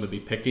what we're going to be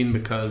picking,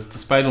 because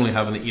despite only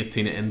having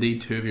 18 indie,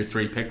 2 of your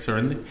 3 picks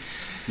are indie.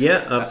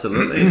 Yeah,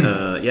 absolutely.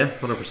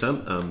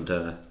 100%.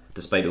 And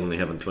despite only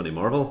having 20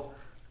 Marvel,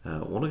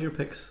 1 of your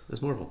picks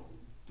is Marvel.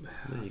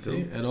 There you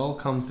go. It all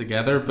comes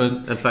together. But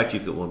in fact,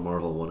 you've got 1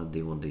 Marvel, 1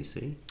 indie, 1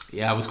 DC.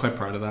 Yeah, I was quite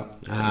proud of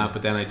that.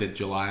 But then I did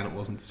July and it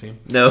wasn't the same.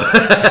 No.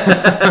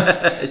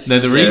 Now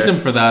the reason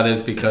for that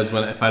is because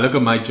if I look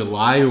at my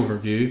July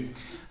overview,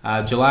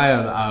 July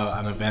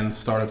an event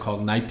started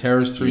called Night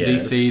Terrors through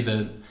DC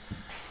that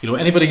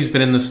anybody who's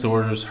been in the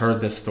store has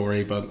heard this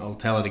story, but I'll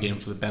tell it again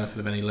for the benefit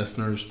of any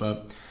listeners.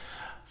 But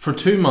for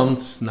 2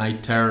 months,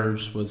 Night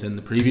Terrors was in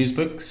the previews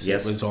books.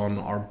 Yes. It was on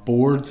our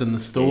boards in the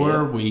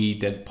store. Yeah. We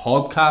did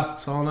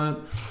podcasts on it.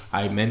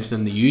 I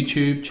mentioned the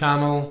YouTube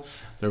channel.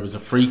 There was a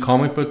free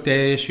comic book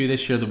day issue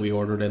this year that we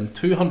ordered in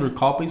 200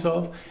 copies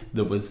of.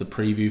 That was the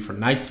preview for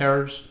Night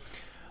Terrors.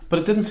 But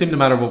it didn't seem to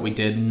matter what we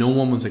did. No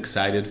one was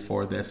excited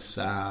for this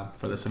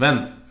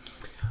event.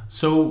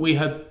 So we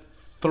had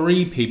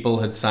 3 people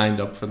had signed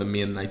up for the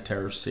main Night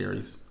Terrors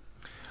series.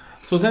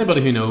 So as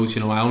anybody who knows,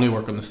 I only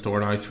work in the store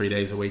now 3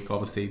 days a week.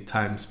 Obviously,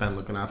 time spent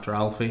looking after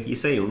Alfie. You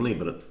say only,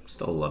 but it's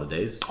still a lot of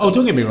days. Oh,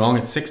 don't get me wrong.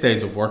 It's 6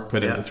 days of work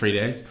put into 3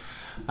 days,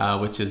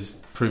 which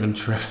is proven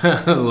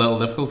a little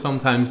difficult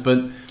sometimes.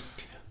 But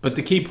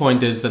the key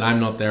point is that I'm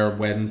not there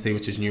Wednesday,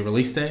 which is new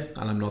release day,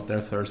 and I'm not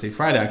there Thursday,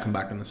 Friday. I come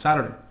back on the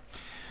Saturday.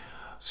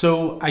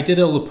 So I did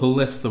all the pull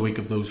lists the week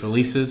of those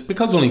releases.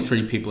 Because only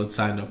 3 people had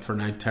signed up for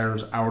Night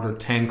Terrors, I ordered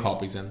 10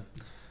 copies in.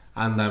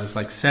 And I was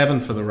like,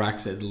 7 for the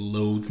racks is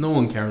loads. No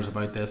one cares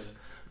about this.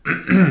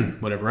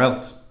 Whatever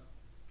else.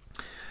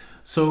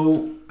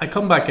 So I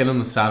come back in on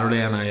the Saturday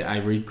and I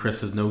read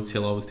Chris's notes.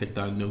 He'll always take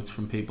down notes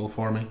from people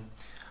for me.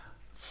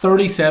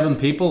 37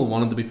 people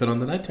wanted to be put on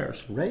the Night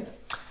Terrors. Right.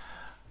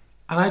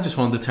 And I just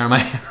wanted to tear my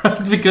hair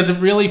out because it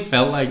really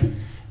felt like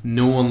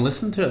no one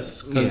listened to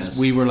us. Because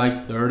we were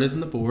like, there it is on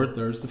the board.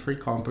 There's the free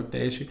comic book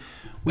day issue.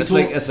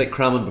 It's like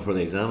cramming before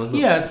the exam, isn't it?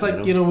 Yeah, it's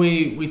like,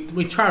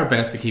 we try our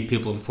best to keep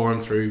people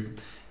informed through,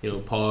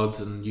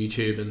 pods and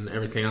YouTube and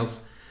everything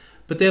else.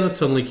 But then it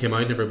suddenly came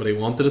out and everybody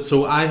wanted it.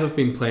 So I have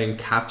been playing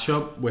catch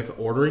up with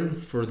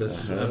ordering for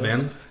this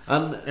event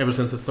and ever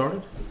since it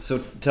started.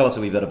 So tell us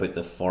a wee bit about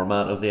the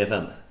format of the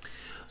event.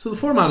 So the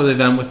format of the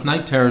event with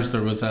Night Terrors,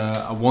 there was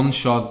a one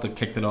shot that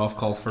kicked it off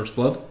called First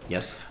Blood.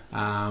 Yes.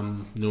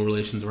 No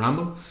relation to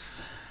Rambo.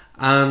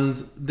 And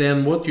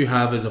then what you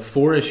have is a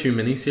 4-issue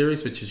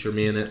miniseries, which is your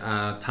main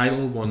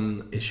title,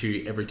 1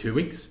 issue every 2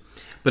 weeks.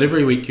 But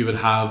every week you would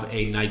have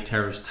a Night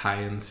Terrors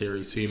tie-in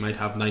series. So you might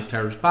have Night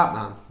Terrors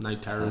Batman,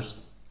 Night Terrors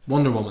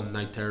Wonder Woman,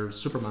 Night Terrors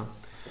Superman.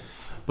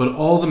 But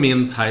all the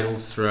main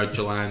titles throughout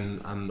July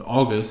and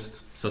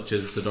August, such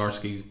as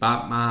Zdarsky's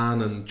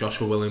Batman and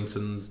Joshua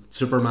Williamson's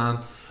Superman,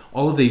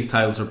 all of these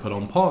titles are put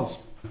on pause.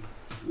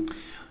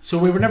 So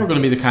we were never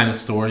going to be the kind of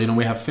store,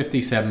 we have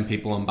 57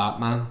 people on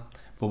Batman,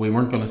 but we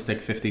weren't going to stick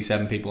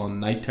 57 people on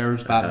Night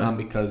Terrors Batman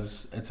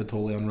because it's a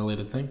totally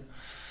unrelated thing.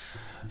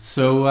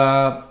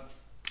 So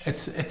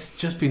it's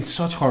just been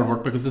such hard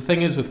work because the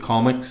thing is with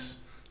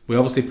comics, we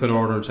obviously put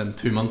orders in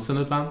 2 months in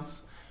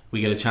advance. We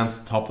get a chance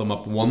to top them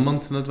up 1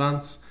 month in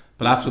advance,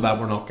 but after that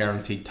we're not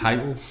guaranteed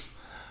titles.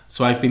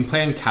 So I've been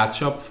playing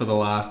catch up for the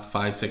last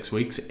 5-6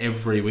 weeks,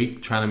 every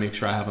week, trying to make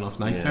sure I have enough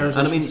Night Terrors.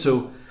 And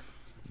so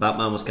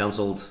Batman was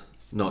cancelled.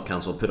 Not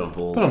cancelled, put on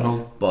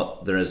hold.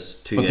 But there is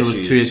two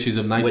issues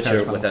of Night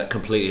Terrors, which are with a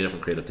completely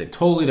different creative team.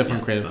 Totally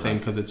different creative team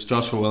because it's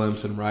Joshua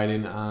Williamson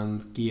writing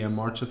and Guillaume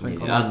March, I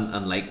think.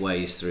 And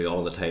likewise through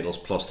all the titles.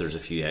 Plus, there's a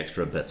few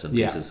extra bits and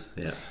pieces.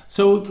 Yeah.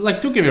 So,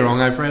 don't get me wrong,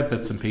 I've read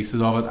bits and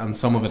pieces of it, and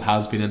some of it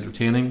has been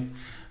entertaining,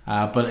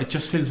 but it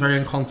just feels very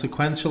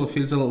inconsequential. It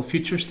feels a little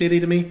future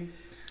statey to me.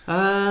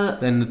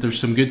 Then there's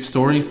some good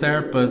stories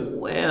there,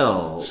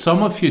 but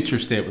some of Future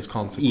State was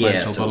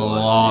consequential, but a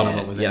lot of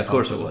it was. Yeah, of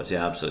course it was.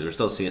 Yeah, absolutely.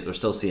 We're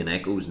still seeing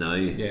echoes now.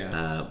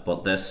 Yeah.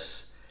 But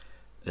this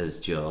is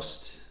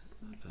just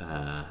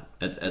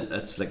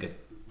it's like a.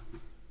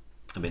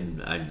 I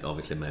mean,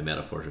 obviously my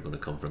metaphors are going to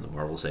come from the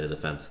Marvel side of the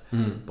fence,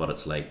 but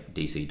it's like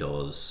DC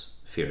does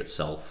Fear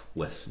itself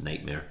with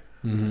Nightmare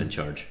in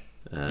charge.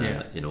 As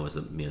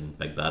the main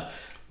big bad.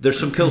 There's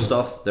some cool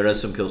stuff. There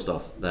is some cool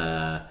stuff.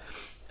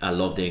 I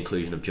love the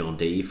inclusion of John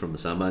Dee from the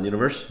Sandman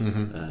universe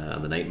and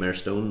the Nightmare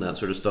Stone. That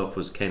sort of stuff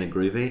was kind of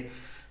groovy.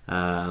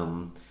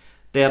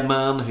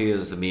 Deadman, who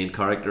is the main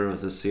character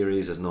of this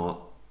series, is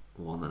not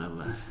one that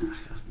I'm.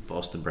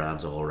 Boston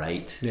Brand's all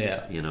right.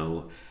 Yeah,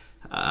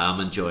 I'm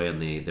enjoying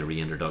the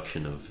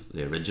reintroduction of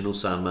the original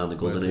Sandman, the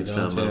Golden Age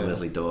Sandman,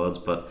 Wesley Dodds,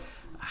 but.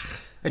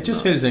 It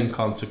just feels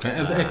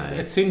inconsequential.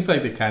 It seems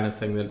like the kind of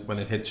thing that when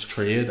it hits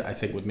trade, I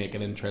think would make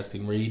an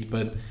interesting read,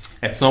 but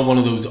it's not one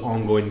of those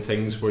ongoing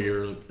things where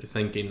you're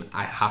thinking,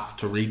 I have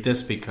to read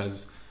this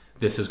because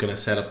this is going to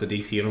set up the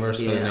DC universe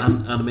for the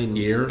next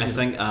year. I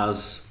think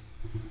as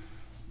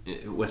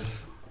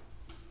with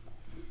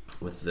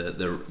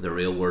the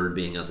real world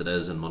being as it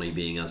is and money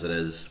being as it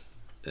is,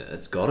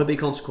 it's got to be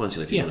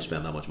consequential if you want to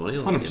spend that much money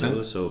on it.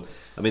 100%. So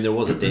I mean, there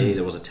was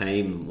a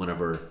time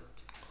whenever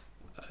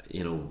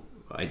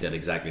I did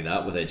exactly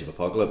that with Age of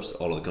Apocalypse,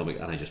 all of the comic,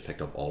 and I just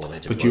picked up all of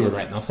Age of Apocalypse. But you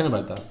regret nothing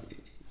about that.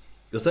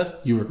 What's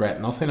that? You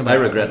regret nothing about that?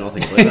 I regret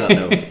nothing about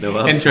that,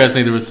 no.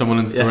 Interestingly, there was someone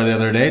in the store the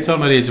other day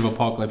talking about Age of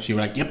Apocalypse. You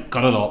were like, yep,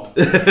 got it all.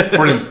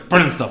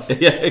 Brilliant stuff.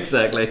 Yeah,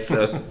 exactly.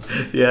 So,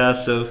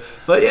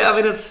 but yeah,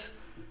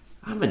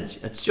 I mean,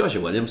 it's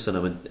Joshua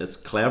Williamson. It's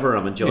clever.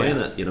 I'm enjoying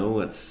it.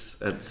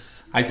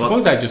 It's. I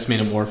suppose I just mean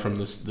it more from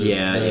the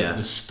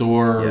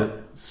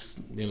store,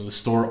 the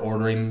store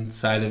ordering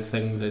side of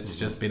things. It's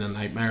just been a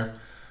nightmare.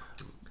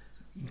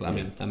 I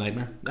mean, a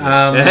nightmare.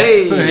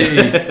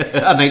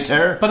 A night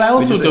terror. But I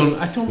also don't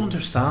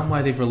understand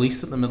why they've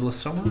released it in the middle of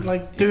summer.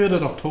 Like, do it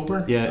in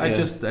October. I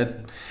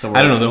don't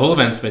know. The whole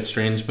event's a bit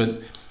strange,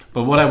 but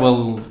what I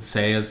will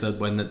say is that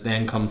when it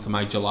then comes to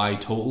my July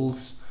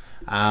totals,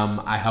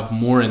 I have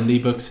more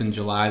indie books in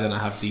July than I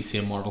have DC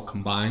and Marvel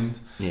combined.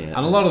 And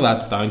a lot of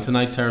that's down to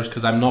Night Terrors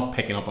because I'm not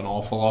picking up an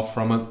awful lot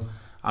from it.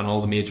 and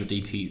all the major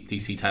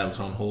DC titles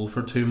are on hold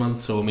for 2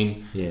 months. So I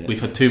mean, Yeah. we've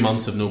had 2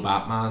 months of no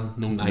Batman,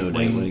 no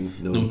Nightwing,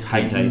 no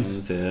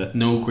Titans,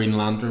 no Green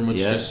Lantern, which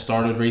just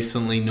started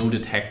recently, no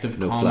Detective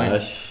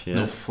Comics,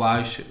 no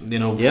Flash. You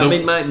know, yeah. So, I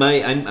mean,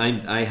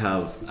 I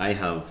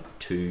have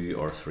 2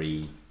 or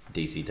 3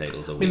 DC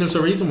titles a week. I mean, there's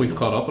a reason we've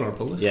caught up on our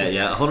pull list.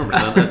 Yeah,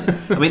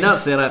 100%. I mean, that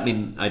said, I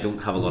mean, I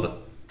don't have a lot of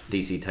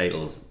DC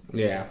titles.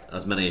 Yeah,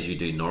 as many as you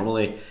do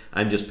normally.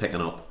 I'm just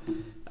picking up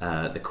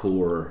the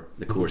core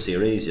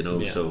series, you know.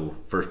 Yeah. So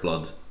First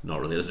Blood,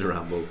 not related to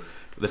Rambo.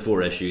 The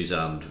 4 issues,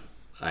 and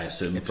I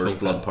assume it's First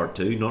Blood Part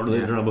 2, not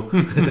related to Rambo.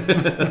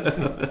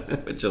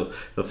 Which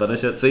will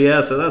finish it. So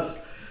yeah, so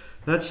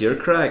that's your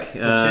crack.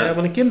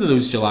 When it came to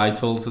those July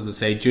totals, as I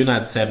say, June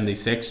had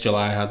 76,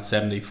 July had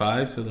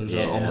 75, so there's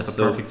almost a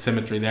perfect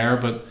symmetry there.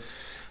 But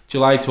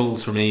July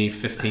totals for me: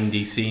 15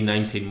 DC,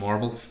 19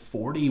 Marvel,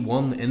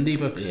 41 indie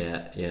books.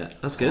 Yeah,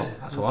 that's good.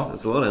 That's a lot.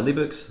 That's a lot of indie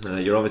books.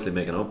 You're obviously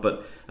making up,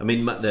 but I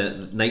mean,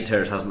 the Night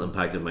Terrors hasn't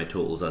impacted my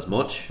totals as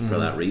much for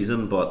that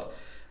reason. But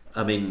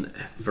I mean,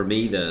 for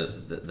me,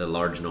 the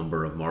large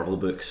number of Marvel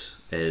books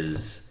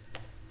is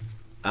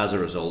as a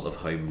result of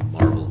how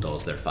Marvel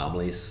does their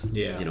families.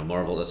 Yeah, you know,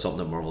 Marvel is something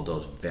that Marvel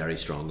does very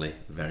strongly,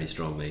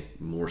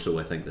 more so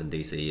I think than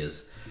DC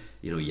is.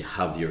 You know, you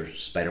have your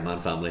Spider-Man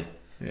family.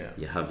 Yeah.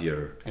 You have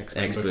your X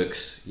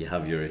books, you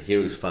have your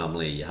Heroes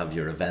family, you have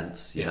your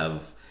events, you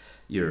have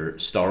your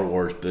Star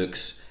Wars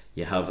books,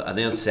 you have, and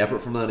then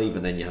separate from that,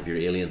 even then you have your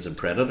Aliens and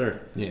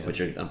Predator,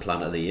 which are, and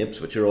Planet of the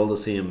Apes, which are all the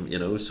same, you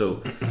know.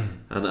 So,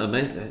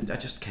 and I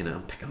just kind of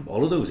I'm picking up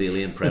all of those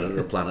Alien,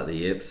 Predator, Planet of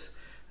the Apes,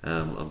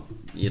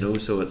 you know.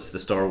 So it's the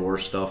Star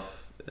Wars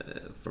stuff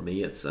for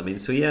me. It's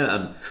so yeah,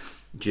 and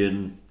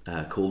June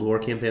Cold War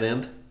came to an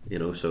end, you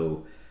know.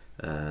 So.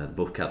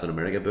 Both Captain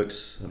America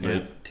books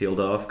have tailed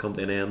off, come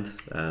to an end.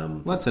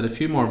 That's it. A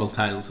few Marvel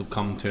titles have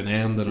come to an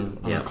end and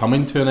are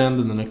coming to an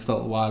end in the next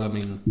little while. I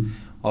mean,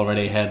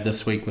 already ahead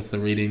this week with the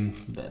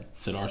reading that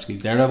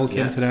Zdarsky's Daredevil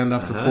came to an end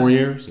after 4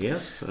 years.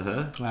 Yes.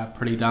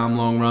 Pretty damn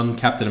long run.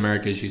 Captain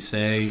America, as you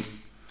say,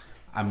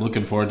 I'm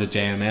looking forward to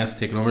JMS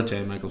taking over,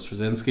 J. Michael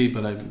Straczynski,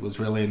 but I was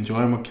really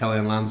enjoying what Kelly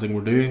and Lansing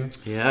were doing.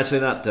 Yeah, actually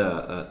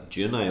that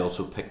June I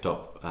also picked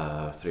up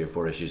 3 or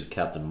 4 issues of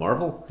Captain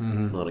Marvel,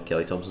 not a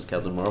Kelly Thompson's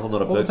Captain Marvel,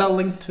 not a book. What was that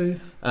linked to?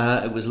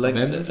 It was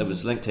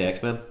linked to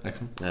X-Men.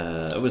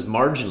 It was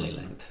marginally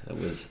linked. It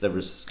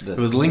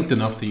was linked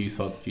enough that you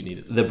thought you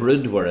needed it. The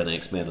Brood were in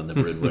X-Men and the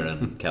Brood were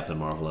in Captain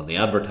Marvel, and they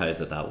advertised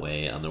it that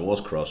way, and there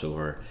was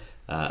crossover.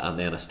 And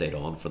then I stayed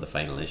on for the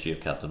final issue of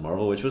Captain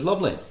Marvel, which was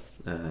lovely.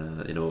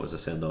 You know, it was a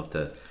send off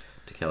to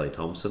Kelly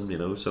Thompson. You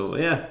know, so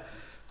yeah,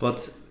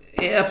 but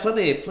yeah,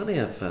 plenty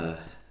of.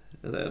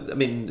 I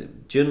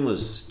mean, June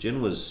was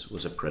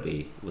a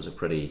pretty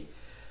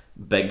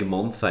big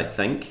month, I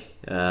think,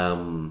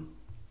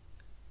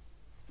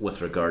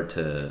 with regard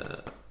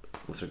to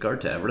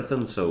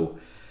everything. So,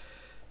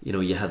 you know,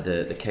 you had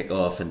the kick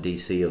off in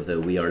DC of the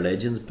We Are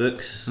Legends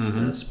books.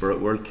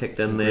 Spirit World kicked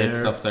in there. Great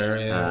stuff there,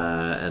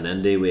 yeah. And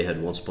Indy, we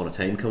had Once Upon a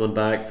Time coming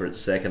back for its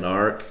second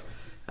arc.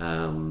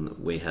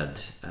 We had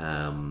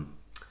some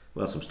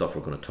stuff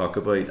we're going to talk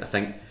about.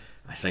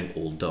 I think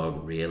Old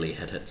Dog really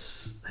hit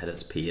its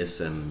pace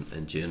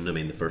in June. I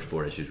mean, the first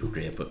 4 issues were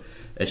great, but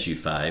issue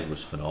 5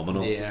 was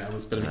phenomenal. Yeah, it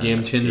was a bit of a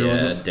game changer,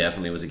 wasn't it? Yeah, it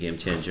definitely was a game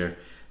changer.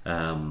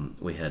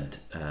 We had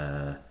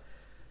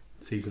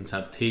Seasons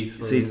of Teeth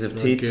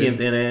came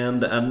to an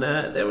end, and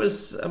there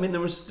was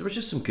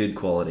just some good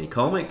quality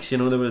comics. You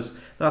know, there was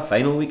that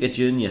final week of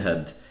June. You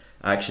had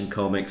Action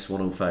Comics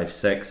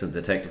 105.6 and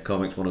Detective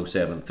Comics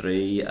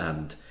 107.3,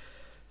 and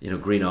you know,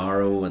 Green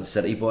Arrow and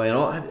City Boy and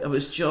all. It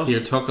was just. So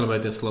you're talking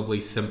about this lovely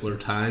simpler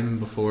time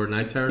before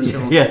Night Terrors.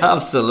 Yeah,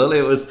 absolutely.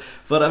 It was,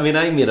 but I mean,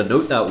 I made a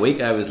note that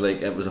week. I was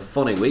like, it was a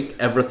funny week.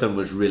 Everything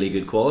was really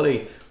good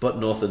quality, but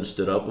nothing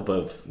stood up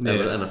above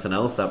anything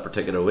else that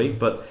particular week.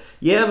 But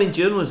yeah, I mean,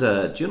 June was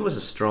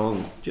a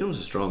strong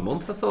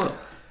month, I thought.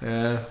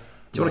 Yeah.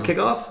 Do you want to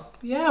kick off?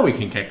 Yeah, we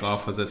can kick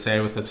off, as I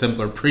say, with a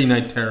simpler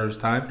pre-Night Terrors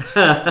time.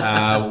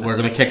 We're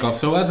going to kick off.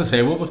 So, as I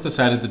say, what we've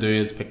decided to do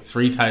is pick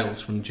 3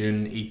 titles from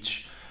June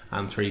each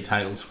and 3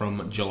 titles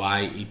from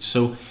July each.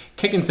 So,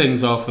 kicking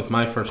things off with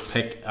my first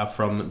pick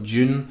from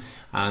June,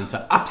 and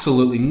to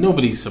absolutely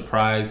nobody's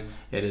surprise,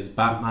 it is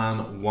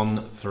Batman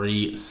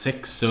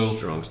 136. So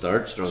strong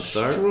start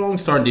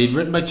indeed.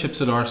 Written by Chip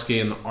Zdarsky,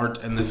 and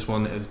art in this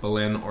one is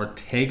Belen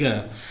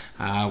Ortega,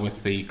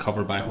 with the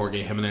cover by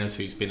Jorge Jimenez,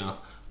 who's been a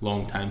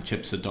long-time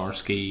Chip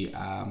Zdarsky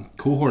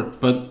cohort.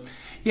 But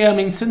yeah, I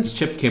mean, since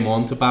Chip came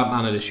on to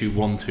Batman at issue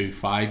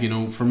 125, you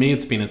know, for me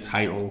it's been a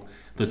title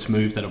that's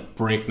moved at a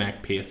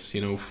breakneck pace,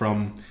 you know,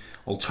 from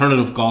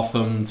alternative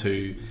Gotham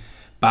to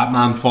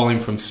Batman falling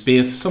from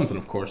space, something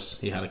of course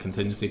he had a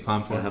contingency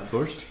plan for. Yeah, of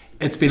course.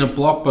 It's been a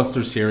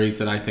blockbuster series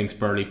that I think's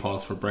barely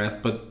paused for breath,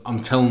 but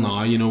until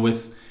now, you know,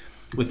 with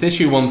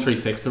issue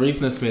 136, the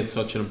reason this made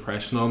such an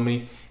impression on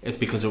me is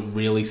because it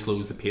really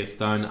slows the pace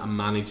down and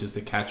manages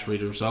to catch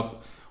readers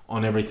up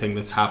on everything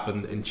that's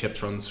happened in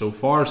Chip's run so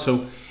far.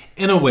 So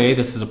in a way,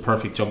 this is a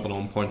perfect jumping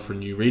on point for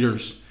new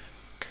readers.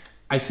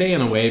 I say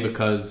in a way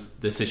because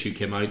this issue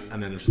came out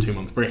and then there's a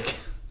 2-month break.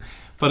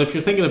 But if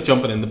you're thinking of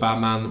jumping into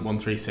Batman,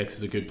 136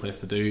 is a good place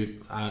to do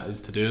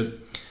it.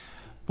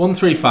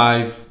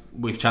 135,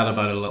 we've chatted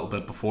about it a little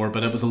bit before,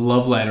 but it was a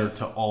love letter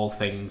to all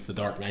things The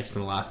Dark Knight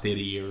in the last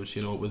 80 years.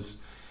 You know, it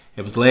was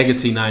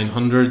Legacy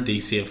 900.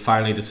 DC have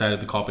finally decided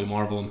to copy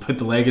Marvel and put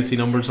the Legacy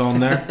numbers on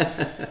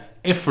there.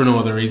 If for no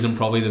other reason,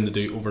 probably than to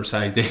do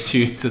oversized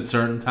issues at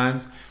certain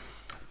times.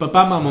 But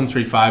Batman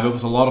 135, it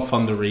was a lot of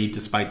fun to read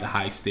despite the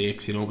high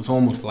stakes. You know, it was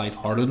almost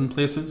lighthearted in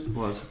places. It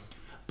was.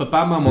 But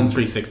Batman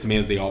 136 to me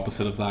is the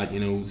opposite of that. You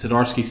know,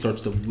 Zdarsky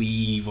starts to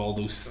weave all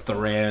those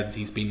threads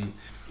he's been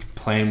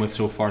playing with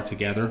so far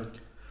together.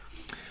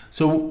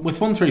 So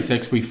with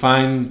 136, we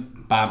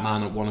find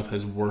Batman at one of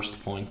his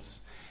worst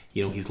points.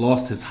 You know, he's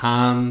lost his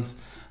hand.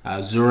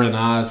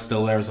 Zur-En-Arrh is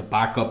still there as a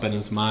backup in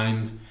his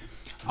mind.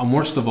 And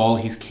worst of all,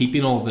 he's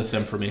keeping all of this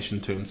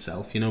information to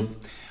himself. You know,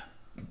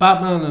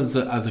 Batman as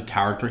a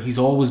character, he's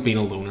always been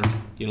a loner.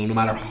 You know, no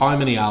matter how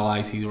many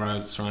allies he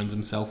surrounds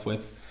himself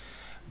with.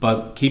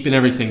 But keeping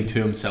everything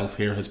to himself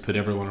here has put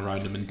everyone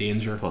around him in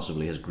danger.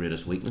 Possibly his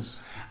greatest weakness.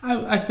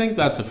 I think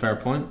that's a fair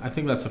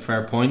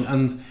point.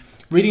 And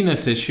reading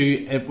this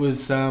issue, it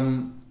was,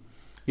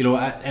 you know,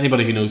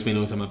 anybody who knows me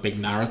knows I'm a big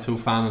Naruto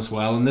fan as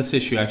well. And this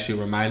issue actually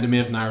reminded me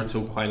of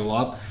Naruto quite a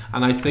lot.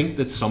 And I think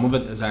that some of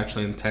it is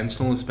actually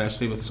intentional,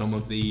 especially with some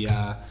of the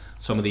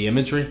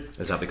imagery.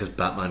 Is that because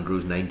Batman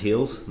grows 9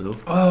 tails? No.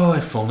 Oh,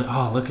 if only.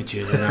 Oh, look at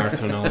you, the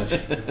Naruto knowledge.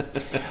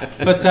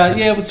 But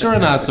yeah, with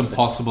Zur-En-Arrh, it's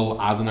impossible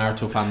as a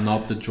Naruto fan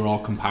not to draw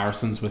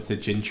comparisons with the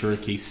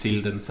Jinchuriki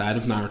sealed inside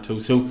of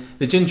Naruto. So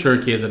the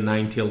Jinchuriki is a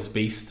 9-tails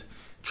beast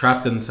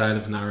trapped inside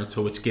of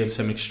Naruto, which gives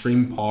him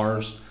extreme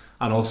powers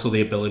and also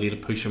the ability to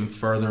push him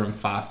further and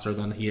faster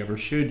than he ever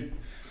should.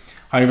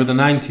 However, the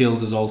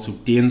 9-tails is also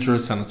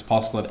dangerous, and it's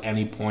possible at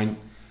any point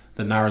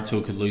that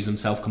Naruto could lose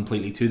himself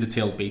completely to the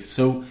tailed beast.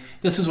 So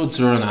this is what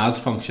Zur-En-Arrh's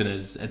function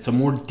is. It's a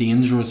more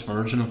dangerous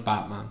version of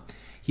Batman.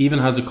 He even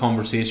has a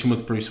conversation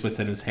with Bruce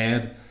within his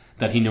head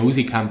that he knows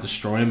he can't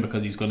destroy him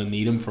because he's going to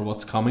need him for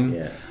what's coming.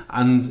 Yeah.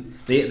 And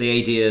the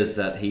idea is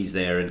that he's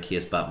there in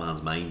case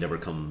Batman's mind ever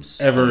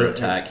comes under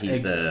attack.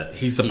 He's the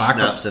he backup.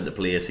 Snaps into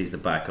place. He's the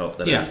backup.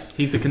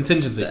 He's the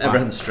contingency.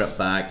 Everything's stripped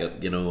back,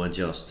 you know, and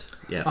just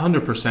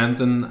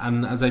 100%.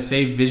 And as I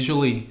say,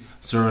 visually,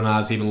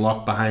 Zur-En-Arrh's even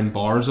locked behind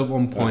bars at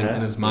one point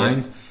in his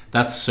mind. Yeah.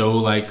 That's so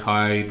like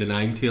how the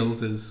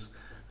 9-tails is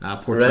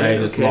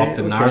portrayed as locked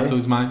in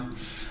Naruto's mind.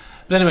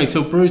 But anyway,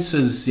 so Bruce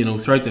is, you know,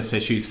 throughout this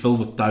issue, he's filled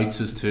with doubts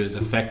as to his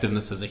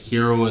effectiveness as a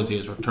hero as he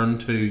has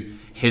returned to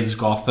his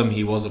Gotham.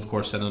 He was, of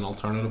course, in an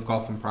alternative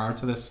Gotham prior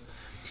to this.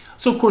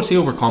 So, of course, he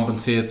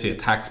overcompensates. He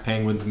attacks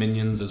Penguin's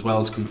minions as well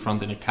as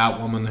confronting a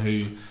Catwoman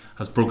who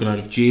has broken out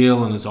of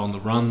jail and is on the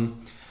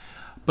run.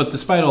 But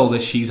despite all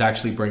this, she's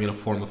actually bringing a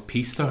form of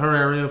peace to her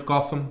area of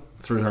Gotham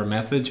through her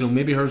methods. You know,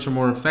 maybe hers are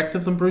more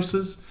effective than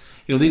Bruce's.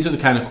 You know, these are the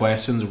kind of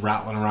questions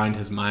rattling around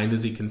his mind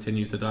as he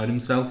continues to doubt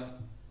himself.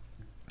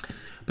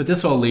 But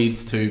this all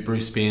leads to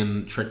Bruce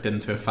being tricked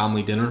into a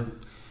family dinner,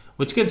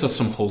 which gives us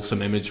some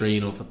wholesome imagery,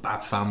 you know, of the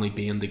Bat family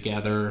being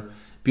together,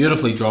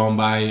 beautifully drawn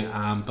by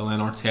Belen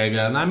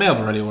Ortega, and I may have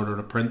already ordered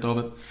a print of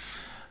it.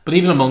 But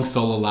even amongst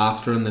all the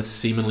laughter in this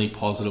seemingly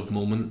positive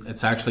moment,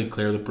 it's actually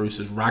clear that Bruce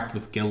is racked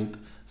with guilt,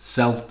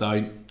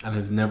 self-doubt, and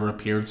has never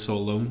appeared so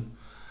alone.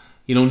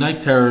 You know, Night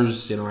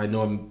Terrors, you know, I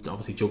know I'm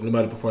obviously joking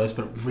about it before this,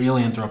 but it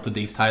really interrupted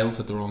these titles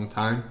at the wrong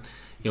time.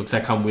 You know, because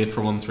I can't wait for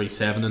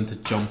 137 and to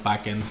jump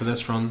back into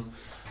this run.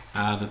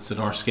 That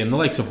Zdarsky and the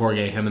likes of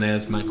Jorge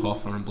Jimenez, Mike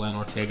Hawthorne and Belen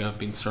Ortega have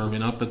been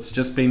serving up. It's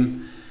just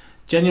been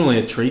genuinely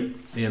a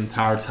treat the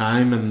entire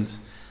time. And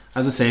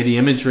as I say, the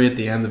imagery at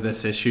the end of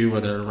this issue where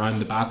they're around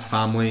the Bat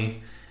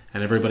family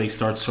and everybody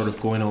starts sort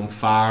of going on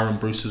fire and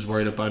Bruce is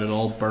worried about it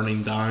all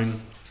burning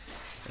down.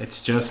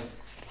 It's just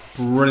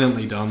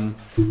brilliantly done.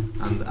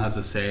 And as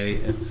I say,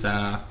 it's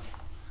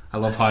I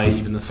love how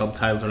even the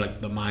subtitles are like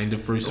the mind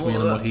of Bruce Wayne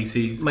and what he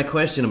sees. My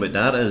question about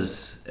that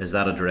is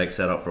that a direct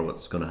setup for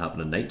what's going to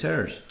happen in Night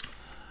Terrors?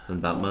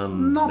 And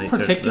Batman? Not Night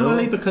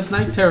particularly, no? Because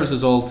Night Terrors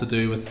is all to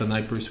do with the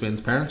night Bruce Wayne's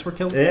parents were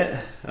killed.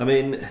 Yeah, I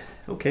mean,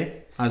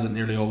 okay. As it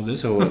nearly always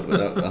is. So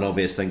an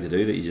obvious thing to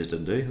do that you just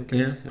didn't do. Okay.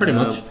 Yeah, pretty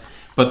much.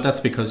 But that's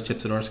because Chip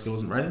Zdarsky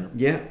wasn't writing it.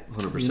 Yeah,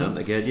 100%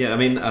 again. Yeah, I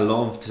mean, I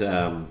loved,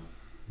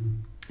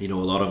 you know,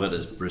 a lot of it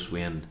is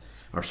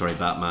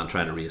Batman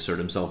trying to reassert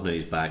himself. Now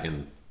he's back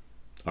in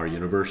our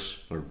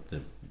universe, or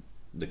the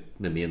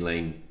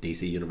mainline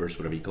DC universe,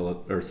 whatever you call it,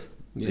 Earth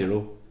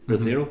Zero.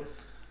 Earth Zero?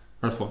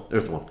 Earth 1.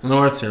 Earth 1.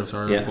 No, Earth Zero,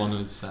 sorry. Earth 1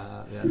 is,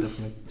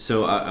 definitely.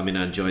 So, I mean,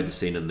 I enjoyed the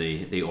scene in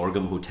the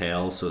Orgum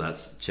Hotel, so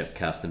that's Chip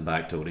casting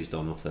back to what he's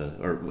done with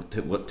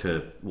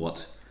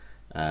what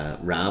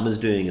Ram is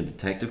doing in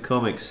Detective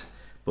Comics.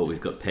 But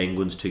we've got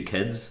Penguin's two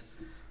kids,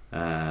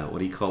 what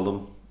do you call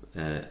them?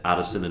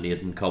 Addison and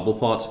Aidan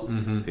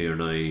Cobblepot, who are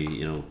now,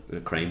 you know,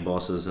 crime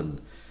bosses,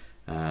 and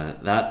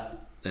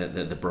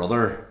the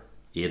brother,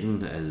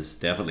 Aidan, is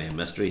definitely a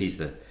mystery. He's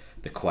the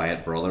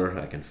quiet brother.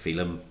 I can feel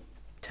him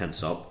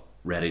tense up,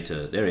 ready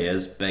to. There he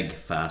is, big,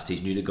 fast.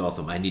 He's new to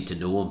Gotham. I need to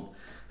know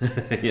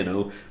him. You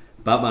know,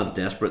 Batman's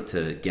desperate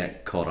to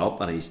get caught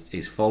up, and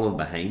he's fallen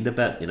behind a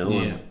bit, you know.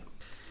 Yeah.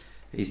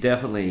 He's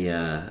definitely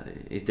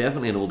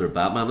an older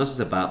Batman. This is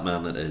a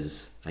Batman that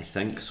is, I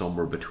think,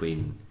 somewhere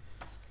between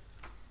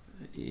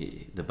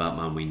the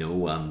Batman we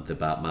know and the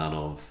Batman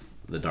of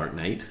The Dark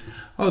Knight.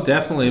 Oh,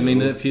 definitely. I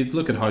mean, if you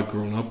look at how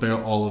grown up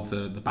all of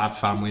the Bat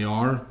family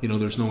are, you know,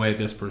 there's no way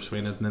this Bruce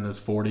Wayne isn't in his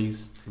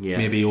 40s,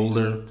 maybe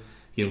older.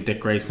 You know, Dick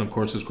Grayson, of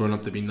course, has grown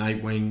up to be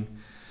Nightwing.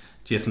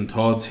 Jason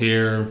Todd's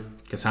here.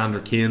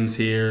 Cassandra Cain's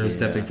here.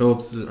 Stephanie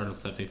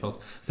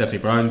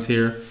Brown's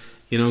here.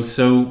 You know,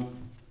 so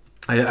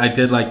I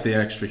did like the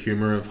extra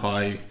humour of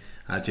how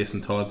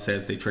Jason Todd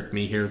says they tricked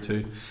me here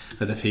too,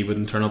 as if he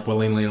wouldn't turn up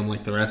willingly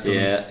unlike the rest of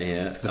them.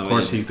 Yeah. Because of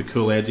course he's the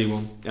cool, edgy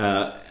one.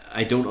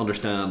 I don't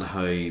understand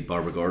how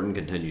Barbara Gordon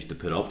continues to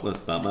put up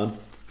with Batman.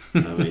 I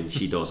mean,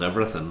 she does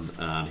everything,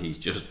 and he's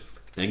just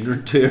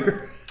ignorant to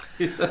her.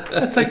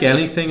 It's like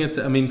anything.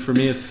 I mean, for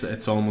me,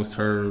 it's almost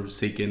her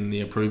seeking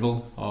the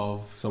approval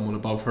of someone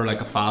above her,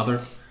 like a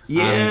father.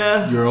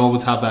 Yeah, and you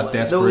always have that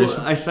desperation.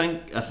 No, I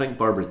think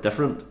Barbara's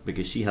different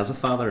because she has a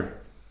father.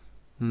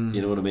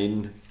 You know what I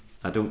mean?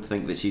 I don't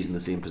think that she's in the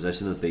same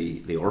position as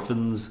the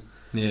orphans.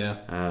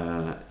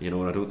 Yeah. You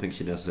know, and I don't think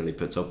she necessarily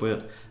puts up with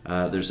it.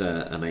 There's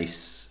a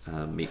nice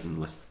meeting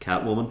with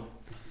Catwoman,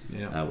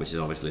 which is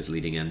obviously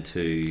leading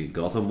into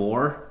Gotham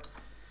War.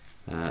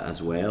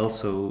 As well,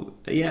 so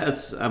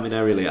it's. I mean,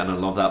 I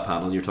love that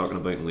panel you're talking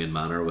about in Wayne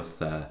Manor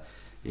with,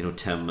 you know,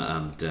 Tim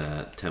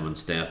and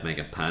Steph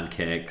making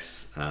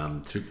pancakes,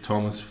 and Duke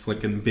Thomas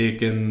flicking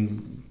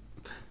bacon,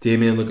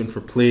 Damien looking for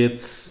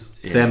plates,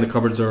 saying the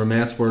cupboards are a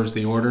mess. Where's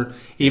the order?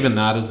 Even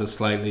that is a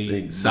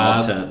slightly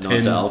sad. Not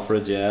to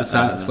Alfred, It's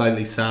a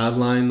slightly sad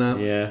line. That.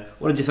 Yeah.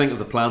 What did you think of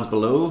the plans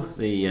below?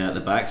 The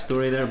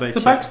backstory there about the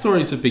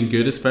backstories have been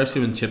good,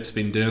 especially when Chip's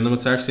been doing them.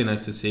 It's actually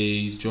nice to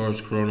see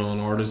George Corona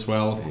on art as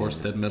well. Of course,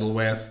 did Middle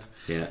West.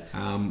 Yeah.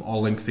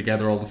 All links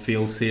together, all the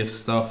feel safe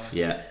stuff.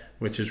 Yeah.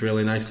 Which is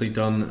really nicely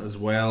done as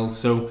well.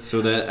 So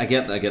I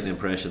get the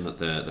impression that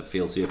the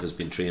failsafe has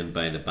been trained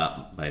by the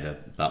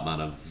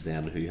Batman of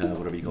Zen-Huha,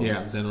 whatever you call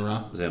it.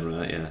 Zen-Ra,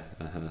 yeah.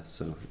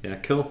 So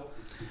cool.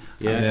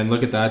 Yeah. And then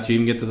look at that. You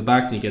even get to the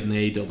back and you get an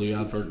AEW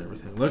advert and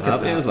everything. Look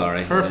at that.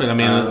 Larry. Perfect. I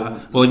mean,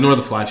 we'll ignore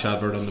the Flash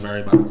advert on the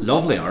very back.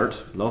 Lovely art.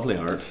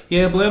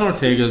 Yeah, Blaine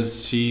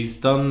Ortega's. She was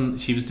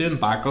doing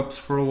backups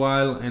for a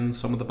while in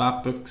some of the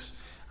Bat books,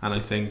 and I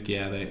think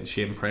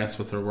she impressed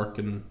with her work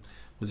and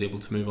was able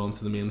to move on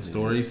to the main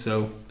story.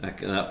 So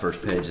that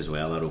first page as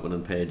well, that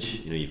opening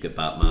page, you know, you've got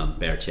Batman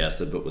bare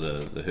chested but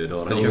with the hood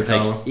on, and you're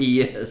like,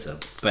 he is a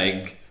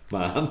big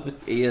man.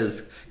 He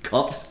is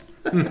cut.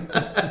 You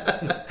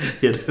know,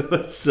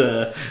 it's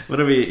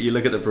whenever you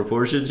look at the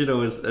proportions, you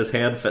know, his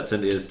head fits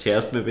into his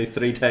chest maybe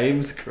 3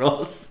 times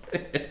across.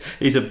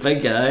 He's a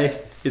big guy.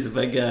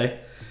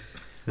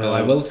 Well,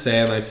 I will say,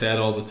 and I say it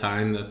all the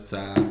time, that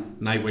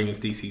Nightwing is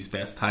DC's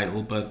best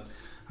title, but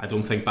I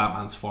don't think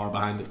Batman's far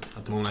behind it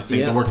at the moment. I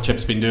think the work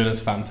Chip's been doing is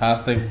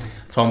fantastic.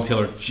 Tom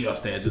Taylor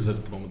just edges it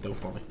at the moment though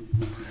for me.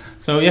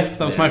 So that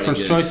was my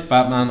first choice.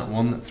 Batman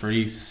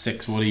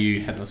 136. What are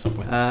you hitting us up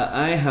with?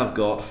 I have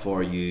got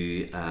for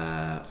you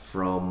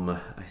from,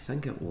 I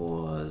think it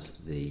was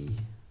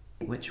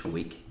which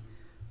week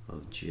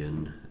of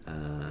June?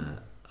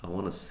 I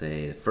want to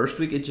say the first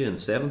week of June,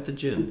 7th of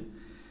June.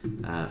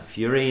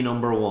 Fury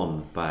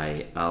 #1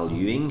 by Al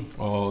Ewing.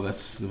 Oh,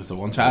 this was a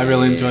one shot. I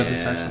really enjoyed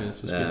this actually.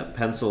 This was good.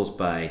 Pencils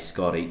by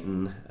Scott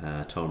Eaton,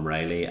 Tom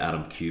Riley,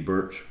 Adam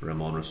Kubert,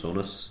 Ramon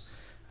Rosonis,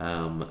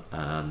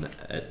 and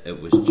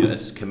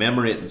it's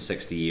commemorating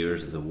 60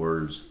 years of the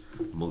world's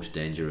most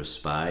dangerous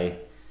spy,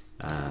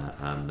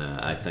 and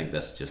I think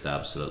this just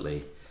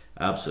absolutely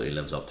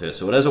lives up to it.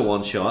 So it is a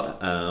one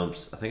shot. I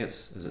think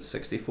is it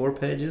 64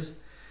 pages,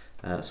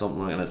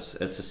 something like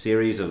that. It's a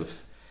series of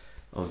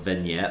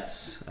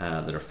vignettes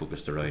that are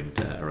focused around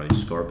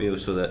Scorpio.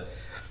 So that,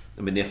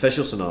 I mean, the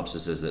official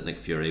synopsis is that Nick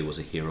Fury was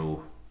a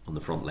hero on the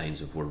front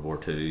lines of World War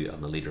II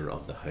and the leader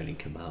of the Howling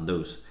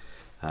Commandos.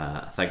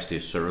 Thanks to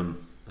his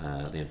serum,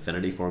 the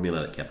Infinity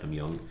Formula that kept him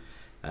young,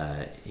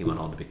 he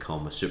went on to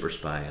become a super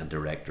spy and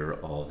director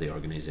of the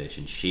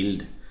organisation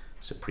SHIELD,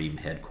 Supreme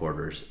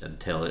Headquarters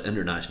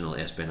International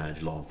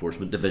Espionage Law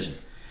Enforcement Division.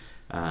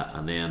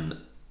 And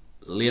then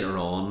later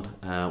on,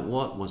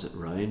 what was it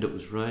round? It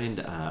was round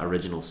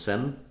Original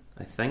Sin,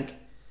 I think.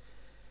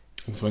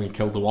 It's when he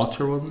killed the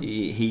Watcher, wasn't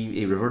it?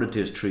 He reverted to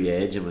his true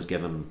age and was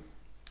given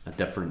a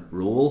different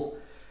role,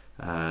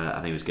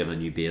 and he was given a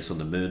new base on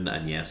the moon.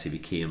 And yes, he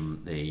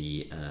became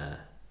the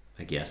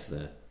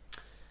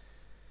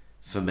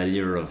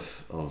familiar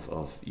of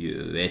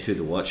Uetu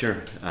the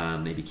Watcher,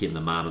 and he became the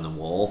man on the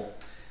wall.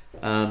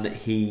 And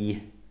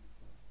he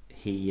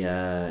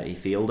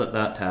failed at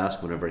that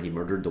task whenever he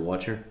murdered the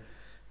Watcher.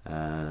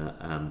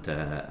 And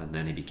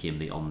then he became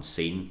the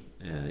unseen.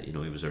 He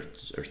was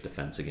Earth's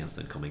defense against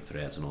incoming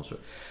threats and all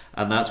sorts.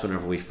 And that's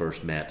whenever we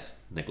first met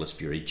Nicholas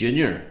Fury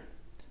Jr.,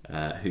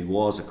 who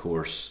was, of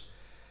course,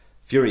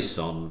 Fury's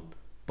son,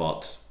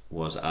 but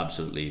was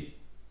absolutely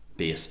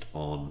based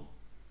on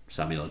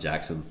Samuel L.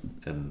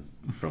 Jackson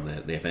from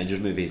the Avengers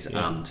movies,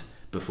 and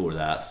before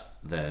that,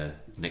 the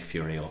Nick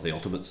Fury of the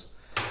Ultimates.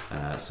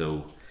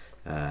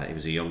 He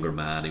was a younger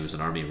man. He was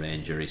an Army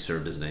Ranger. He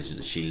served as an agent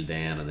of Shield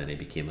then, and then he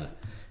became a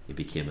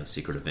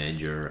Secret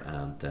Avenger.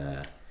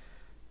 And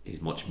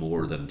he's much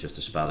more than just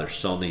his father's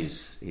son.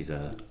 He's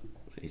a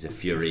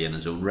Fury in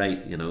his own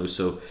right, you know.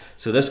 So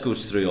this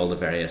goes through all the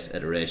various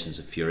iterations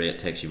of Fury. It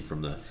takes you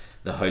from the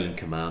Howling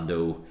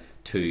Commando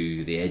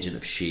to the Agent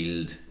of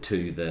Shield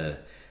to the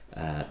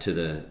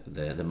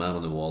Man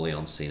on the Wall, the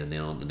Unseen, and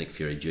then on to Nick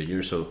Fury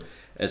Jr. So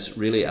it's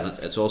really, and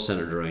it's all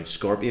centered around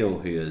Scorpio,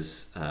 who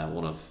is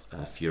one of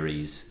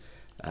Fury's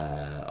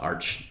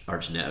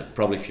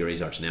probably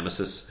Fury's arch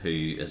nemesis, who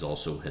is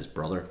also his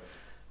brother.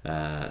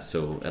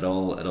 So it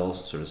all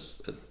sort of,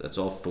 it's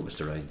all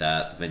focused around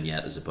that. The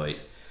vignette is about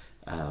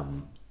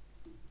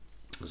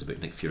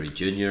Nick Fury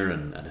Jr.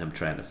 and him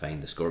trying to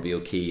find the Scorpio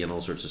key and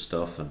all sorts of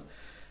stuff, and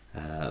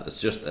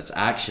it's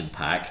action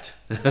packed.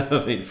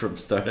 I mean, from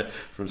start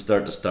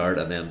to start,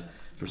 and then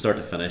from start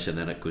to finish, and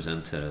then it goes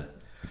into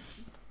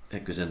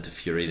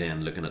Fury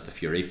then looking at the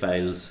Fury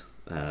files,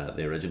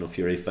 the original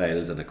Fury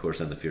files, and of course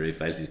in the Fury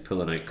files he's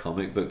pulling out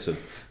comic books of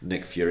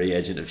Nick Fury,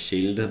 Agent of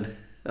Shield, and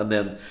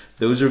then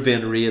those are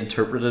being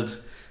reinterpreted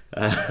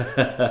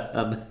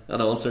and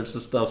all sorts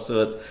of stuff.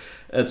 So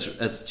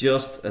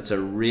it's a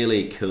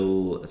really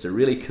cool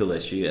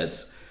issue.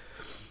 It's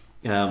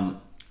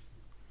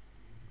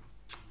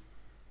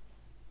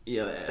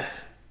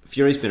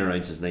Fury's been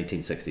around since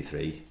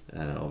 1963.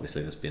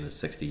 Obviously it's been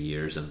 60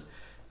 years, and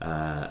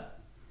at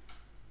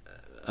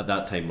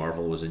that time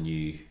Marvel was a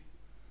new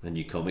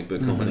comic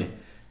book company,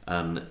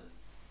 and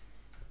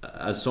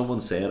as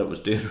someone said, it was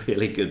doing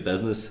really good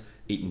business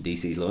eating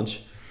DC's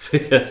lunch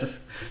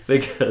because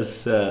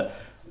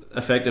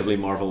effectively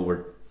Marvel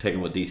were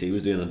taking what DC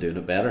was doing and doing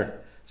it better.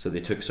 So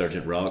they took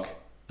Sergeant Rock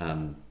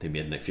and they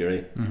made Nick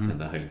Fury and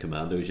the Howling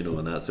Commandos, you know,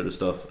 and that sort of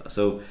stuff.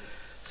 So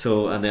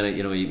and then,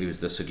 you know, he was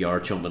the cigar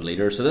chumping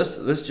leader. So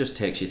this just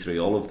takes you through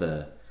all of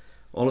the.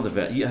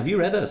 Have you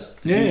read this?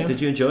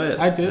 Did you enjoy it?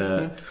 I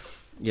did.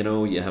 You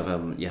know, you have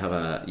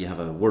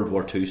a World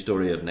War II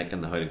story of Nick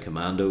and the Howling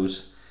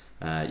Commandos.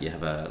 You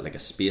have a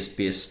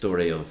space-based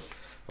story of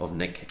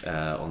Nick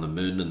on the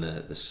moon and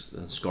the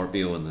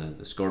Scorpio and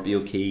the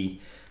Scorpio key,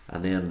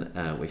 and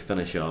then we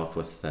finish off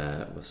with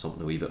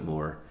something a wee bit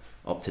more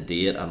up to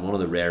date, and one of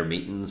the rare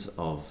meetings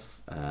of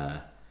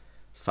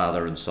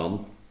father and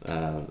son.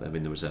 I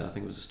mean, I think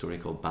it was a story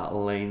called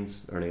Battle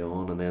Lines early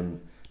on, and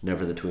then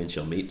Never the Twain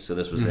Shall Meet. So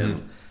this was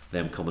them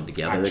coming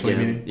together Actually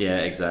again. meeting. Yeah,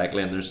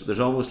 exactly. And there's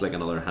almost like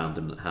another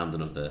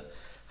handing of the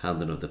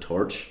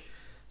torch,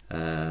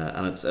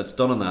 and it's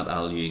done in that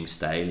Al Ewing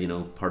style. You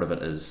know, part of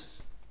it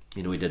is,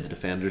 you know, he did the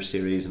Defenders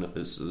series, and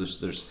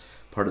there's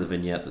part of the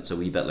vignette that's a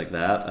wee bit like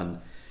that, and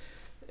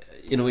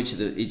you know, each of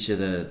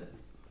the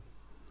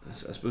I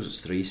suppose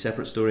it's three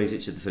separate stories.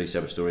 Each of the three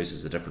separate stories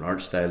is a different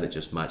art style that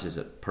just matches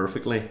it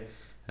perfectly.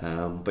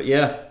 But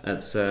yeah,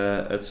 it's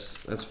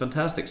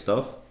fantastic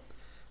stuff.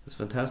 It's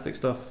fantastic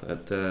stuff.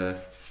 It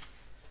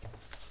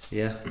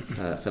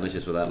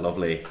finishes with that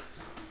lovely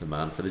 "the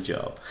man for the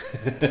job."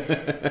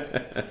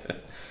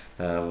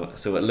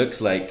 So it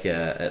looks like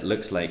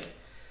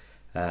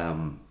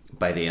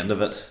by the end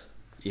of it,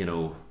 you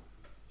know,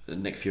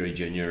 Nick Fury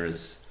Jr.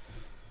 is,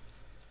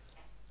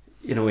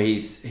 you know,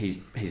 he's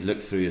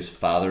looked through his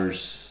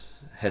father's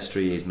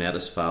history. He's met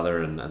his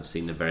father and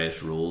seen the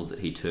various roles that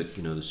he took.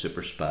 You know, the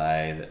super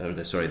spy,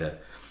 the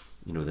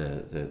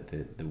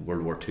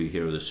World War II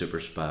hero, the super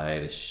spy,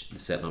 the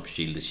setting up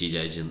Shield, the Shield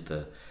agent,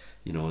 and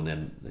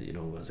then, you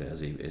know,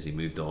 as he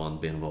moved on,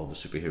 being involved with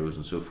superheroes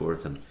and so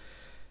forth, and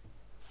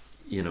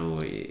you know,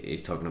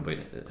 he's talking about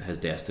his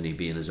destiny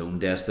being his own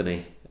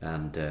destiny,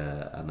 and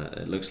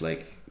it looks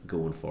like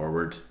going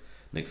forward,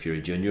 Nick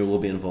Fury Jr. will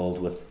be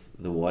involved with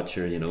the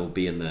Watcher. You know,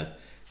 being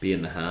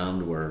the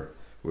hand where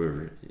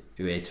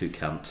UA2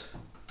 can't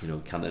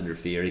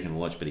interfere. He can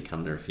watch, but he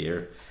can't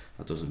interfere.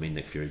 That doesn't mean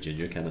Nick Fury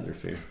Jr. can't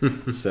interfere.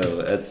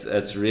 So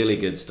it's really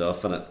good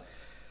stuff, and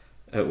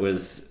it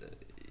was.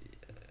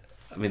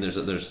 I mean,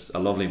 there's a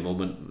lovely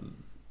moment.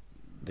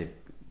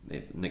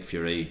 Nick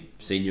Fury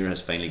Senior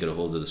has finally got a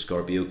hold of the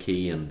Scorpio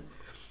key, and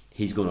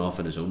he's going off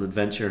on his own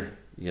adventure.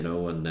 You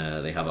know, and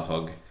they have a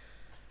hug.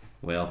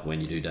 Well,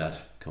 when you do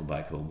that, come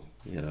back home.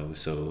 You know,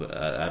 so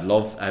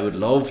I would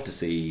love to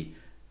see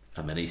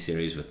a mini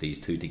series with these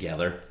two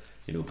together.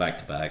 You know, back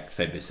to back,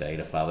 side by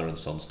side, a father and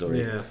son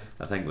story. Yeah,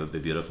 I think it would be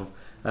beautiful.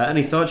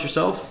 Any thoughts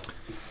yourself?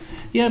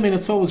 Yeah, I mean,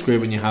 it's always great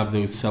when you have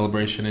those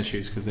celebration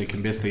issues, because they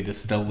can basically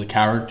distill the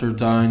character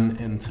down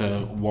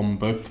into one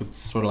book. It's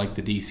sort of like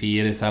the DC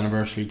 80th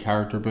anniversary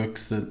character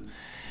books that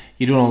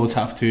you don't always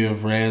have to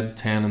have read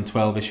 10 and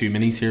 12 issue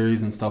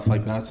miniseries and stuff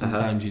like that.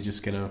 Sometimes you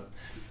just get a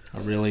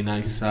really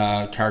nice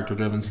character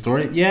driven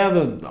story. Yeah,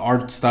 the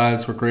art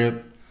styles were great.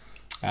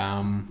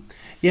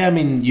 Yeah, I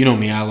mean, you know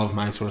me, I love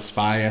my sort of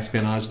spy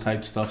espionage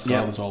type stuff, so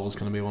that was always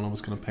going to be one I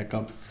was going to pick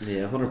up.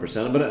 Yeah,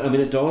 100%. But I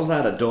mean, it does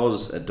that. It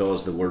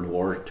does the World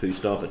War II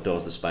stuff. It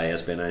does the spy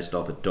espionage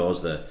stuff. It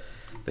does the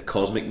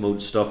cosmic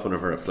mode stuff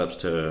whenever it flips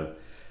to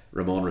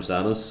Ramon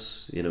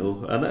Rosanas. You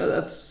know, and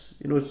that's,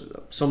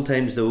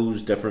 sometimes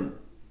those different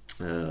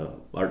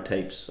art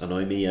types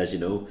annoy me, as you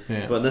know.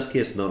 Yeah. But in this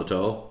case, not at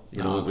all.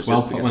 It's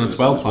well planned,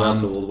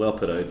 well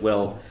put out,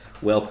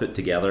 well put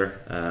together.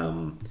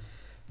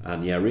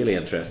 And yeah, really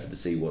interested to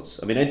see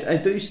what's. I mean,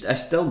 I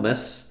still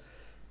miss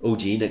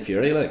OG Nick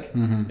Fury.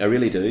 I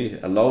really do.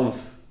 I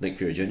love Nick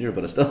Fury Jr.,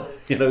 but I still,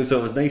 so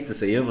it was nice to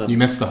see him. And you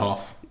missed the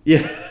Hoff.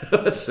 Yeah,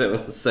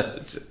 so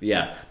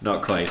yeah,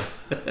 not quite.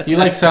 You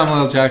like Samuel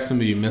L. Jackson,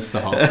 but you miss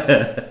the Hoff.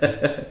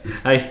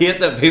 I hate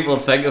that people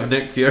think of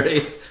Nick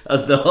Fury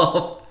as the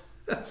Hoff.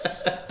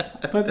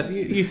 But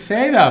you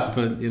say that,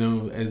 but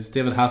is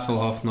David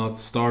Hasselhoff not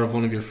star of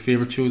one of your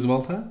favourite shows of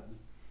all time?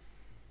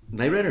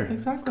 Knight Rider,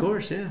 exactly. Of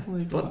course, yeah.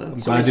 But I'm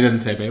glad you didn't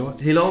say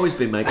Baywatch. He'll always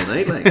be Michael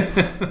Knight,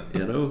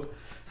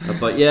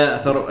 But yeah,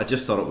 I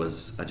just thought it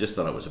was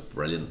a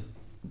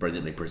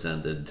brilliantly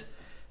presented,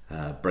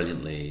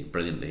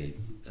 brilliantly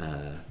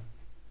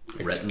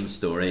written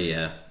story.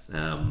 Yeah,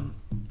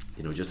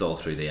 just all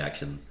through the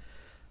action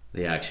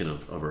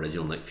of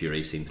original Nick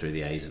Fury seen through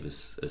the eyes of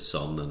his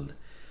son, and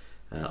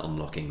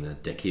unlocking the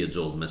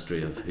decades-old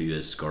mystery of who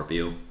is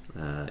Scorpio.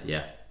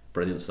 Yeah,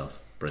 brilliant stuff.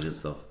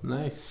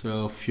 Nice.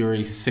 So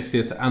Fury's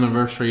 60th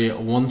anniversary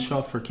one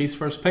shot for Keith's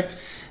first pick.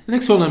 The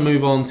next one I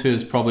move on to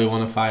is probably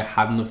one, if I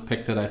hadn't have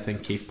picked it, I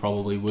think Keith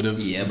probably would have.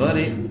 Yeah,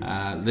 buddy.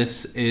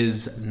 This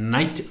is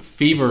Night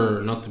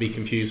Fever, not to be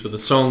confused with a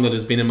song that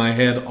has been in my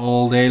head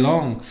all day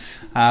long.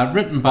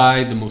 Written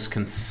by the most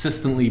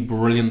consistently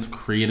brilliant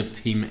creative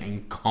team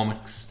in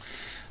comics.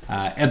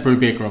 Ed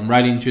Brubaker on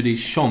writing duties,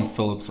 Sean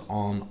Phillips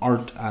on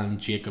art, and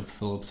Jacob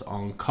Phillips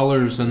on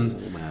colours.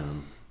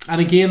 And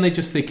again, they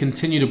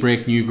continue to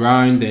break new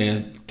ground.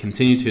 They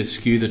continue to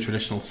eschew the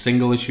traditional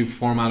single issue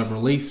format of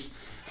release.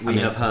 We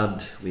have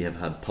had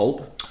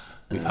pulp.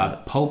 We've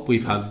had pulp.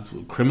 We've had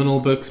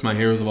criminal books. My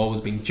heroes have always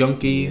been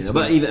junkies. Yeah,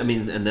 but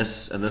even in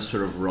this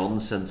sort of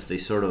run since they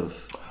sort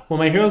of. Well,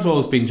 My Heroes Have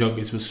Always Been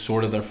Junkies was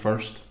sort of their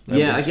first. I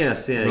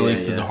guess. Yeah.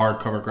 Released as a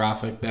hardcover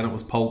graphic. Then it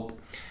was pulp.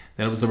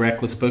 Then it was the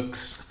Reckless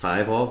books.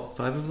 Five of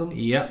them?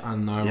 Yeah,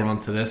 and now we're on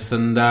to this.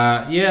 And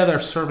they're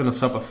serving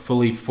us up a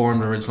fully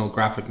formed original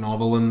graphic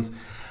novel. And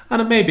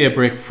it may be a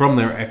break from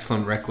their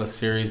excellent Reckless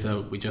series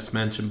that we just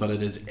mentioned, but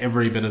it is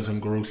every bit as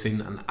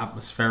engrossing and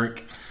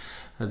atmospheric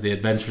as the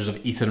adventures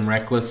of Ethan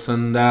Reckless.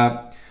 And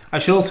I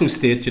should also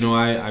state,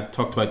 I've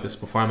talked about this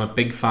before, I'm a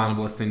big fan of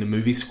listening to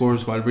movie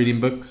scores while reading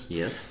books.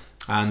 Yes.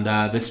 And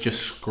this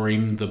just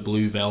screamed the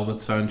Blue Velvet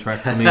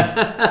soundtrack to me.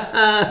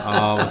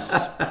 Oh, it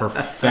was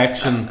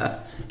perfection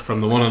from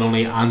the one and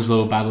only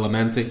Angelo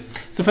Badalamenti.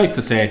 Suffice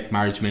to say,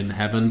 marriage made in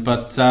heaven.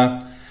 But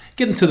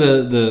getting to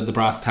the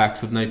brass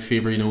tacks of Night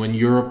Fever, in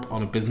Europe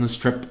on a business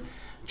trip,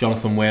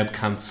 Jonathan Webb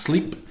can't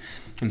sleep.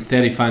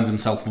 Instead, he finds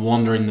himself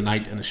wandering the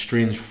night in a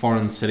strange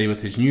foreign city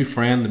with his new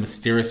friend, the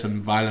mysterious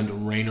and violent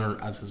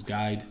Raynor, as his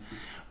guide.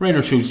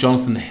 Raynor shows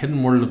Jonathan the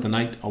hidden world of the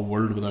night, a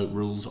world without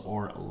rules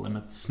or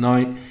limits.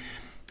 Now,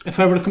 if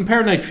I were to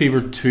compare Night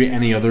Fever to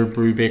any other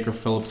Brubaker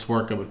Phillips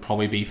work, it would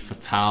probably be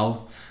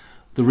Fatale.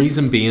 The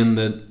reason being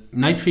that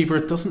Night Fever,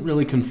 it doesn't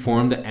really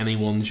conform to any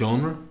one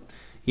genre.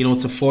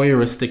 It's a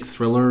voyeuristic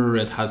thriller,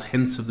 it has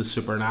hints of the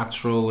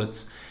supernatural,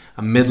 it's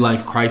a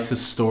midlife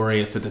crisis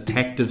story, it's a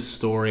detective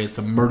story, it's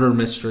a murder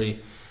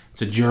mystery,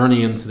 it's a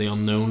journey into the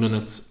unknown, and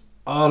it's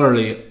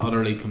utterly,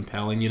 utterly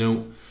compelling.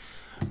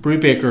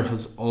 Brubaker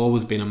has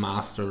always been a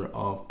master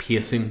of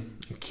pacing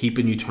and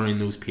keeping you turning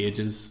those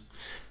pages,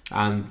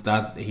 and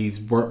that he's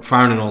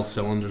firing on all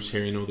cylinders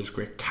here. There's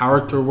great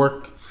character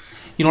work.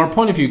 Our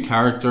point of view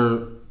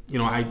character,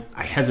 I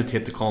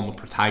hesitate to call him a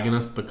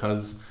protagonist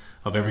because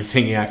of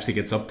everything he actually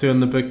gets up to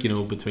in the book,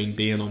 between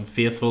being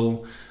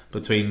unfaithful,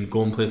 between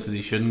going places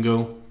he shouldn't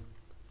go.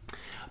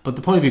 But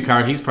the point of view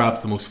character, he's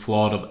perhaps the most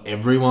flawed of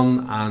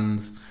everyone, and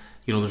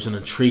there's an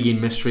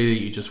intriguing mystery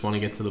that you just want to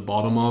get to the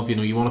bottom of.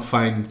 You want to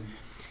find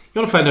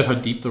out how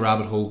deep the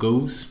rabbit hole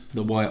goes,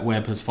 the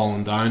web has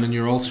fallen down, and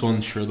you're also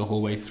unsure the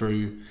whole way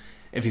through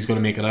if he's going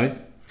to make it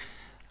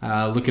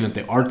out. Looking at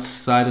the arts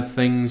side of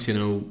things,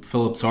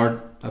 Phillips'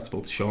 art, that's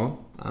both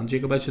Sean and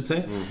Jacob, I should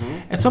say.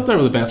 Mm-hmm. It's up there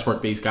with the best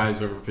work these guys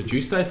have ever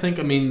produced, I think.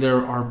 I mean,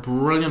 there are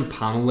brilliant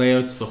panel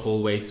layouts the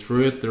whole way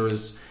through it. There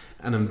is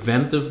an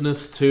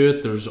inventiveness to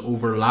it. There's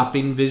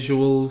overlapping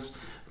visuals.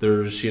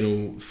 There's,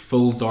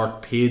 full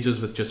dark pages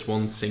with just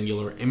one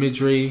singular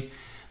imagery.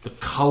 The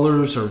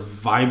colours are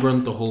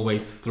vibrant the whole way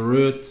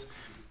through it.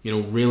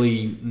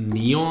 Really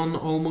neon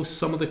almost,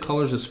 some of the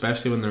colours,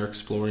 especially when they're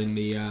exploring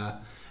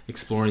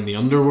the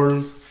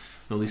underworld.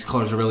 These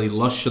colours are really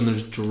lush, and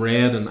there's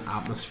dread and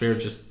atmosphere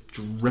just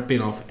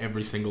dripping off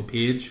every single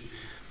page.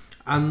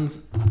 And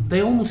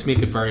they almost make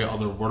it very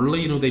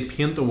otherworldly. They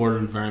paint a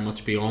world very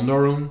much beyond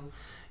our own.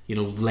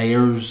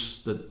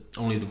 Layers that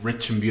only the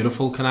rich and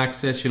beautiful can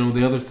access.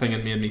 The other thing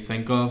it made me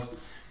think of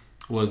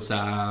was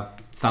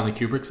Stanley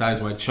Kubrick's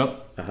Eyes Wide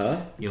Shut.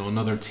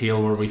 Another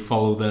tale where we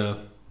follow the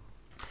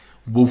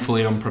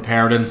woefully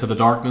unprepared into the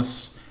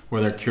darkness,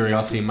 where their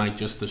curiosity might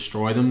just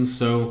destroy them.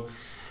 So,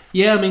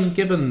 yeah, I mean,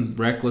 given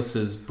Reckless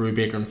is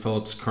Brubaker and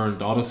Phillips'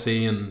 current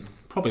odyssey, and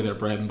probably their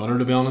bread and butter,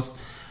 to be honest,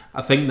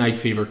 I think Night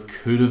Fever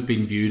could have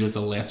been viewed as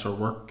a lesser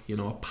work, you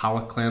know, a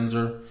palate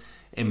cleanser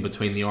in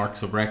between the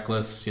arcs of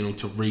Reckless, you know,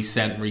 to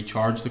reset and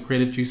recharge the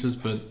creative juices,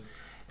 but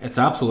it's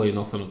absolutely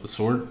nothing of the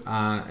sort.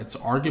 It's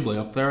arguably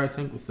up there, I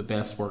think, with the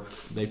best work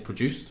they've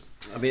produced.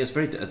 I mean, it's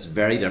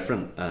very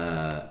different.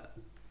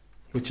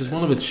 Which is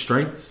one of its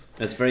strengths.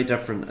 It's very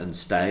different in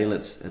style.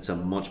 It's a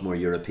much more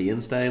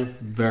European style.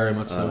 Very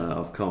much so.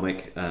 Of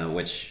comic,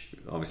 which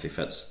obviously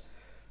fits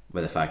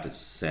with the fact it's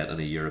set in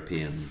a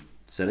European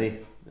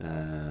city,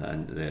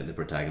 and the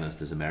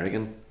protagonist is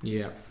American.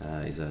 Yeah.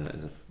 He's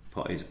a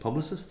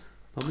publicist,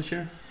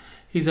 publisher.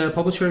 He's a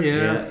publisher,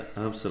 yeah. Yeah,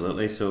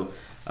 absolutely. So,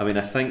 I mean,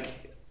 I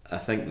think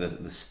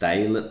the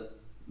style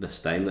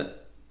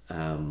that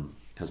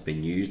has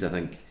been used, I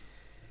think,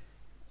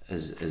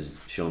 is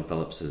Sean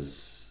Phillips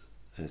is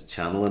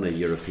channeling a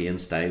European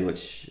style,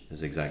 which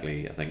is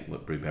exactly, I think,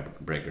 what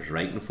Breaker's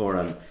writing for.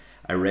 And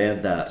I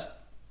read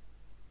that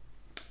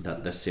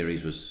this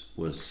series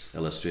was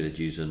illustrated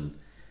using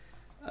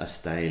a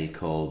style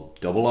called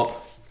double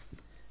up,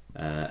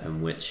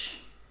 in which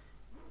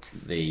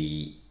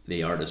the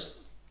artist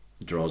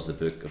draws the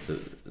book of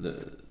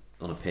the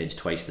on a page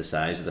twice the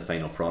size of the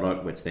final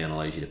product, which then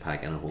allows you to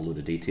pack in a whole load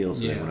of details.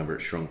 So then whenever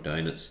it's shrunk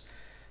down, it's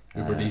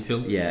uber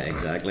detailed. Yeah,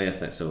 exactly. I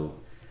think so.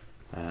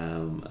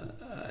 And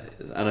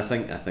I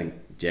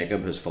think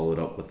Jacob has followed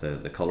up with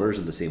the colours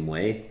in the same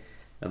way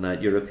in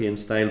that European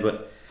style.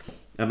 But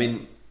I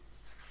mean,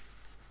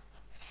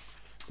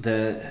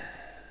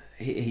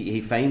 he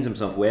finds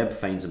himself, Webb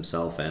finds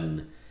himself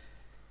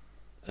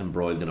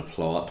embroiled in a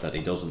plot that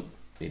he doesn't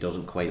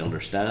quite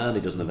understand,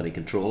 he doesn't have any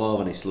control of,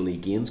 and he slowly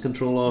gains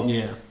control of.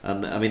 Yeah.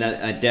 And I mean,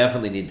 I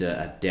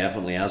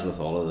definitely, as with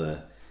all of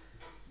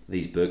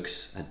these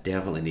books, I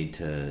definitely need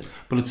to.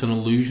 But it's an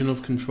illusion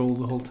of control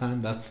the whole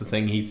time. That's the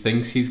thing. He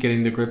thinks he's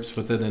getting the grips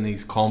with it, and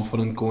he's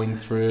confident going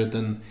through it,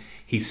 and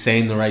he's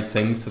saying the right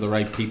things to the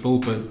right people.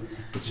 But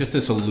it's just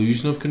this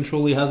illusion of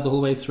control he has the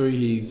whole way through.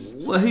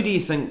 Well, who do you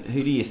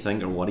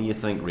think, or what do you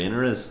think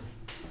Rayner is?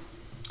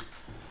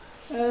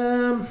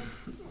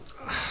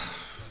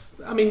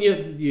 I mean,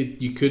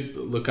 you could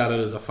look at it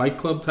as a Fight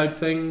Club type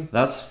thing.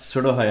 That's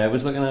sort of how I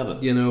was looking at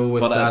it. You know,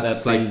 with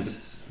that's like.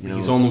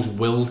 He's almost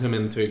willed him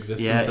into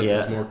existence as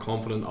his more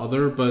confident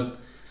other. But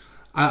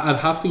I'd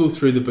have to go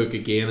through the book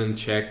again and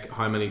check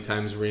how many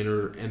times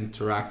Rayner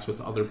interacts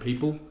with other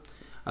people,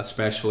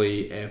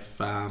 especially if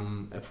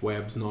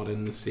Webb's not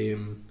in the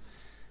same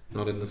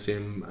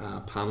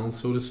panel,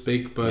 so to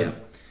speak.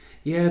 But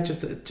it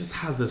just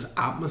has this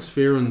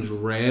atmosphere and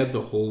dread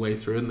the whole way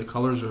through, and the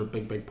colours are a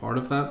big part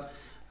of that.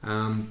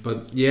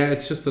 But yeah,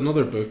 it's just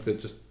another book that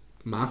just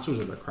masters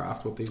of their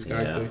craft. What these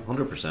guys do,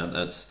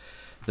 100%.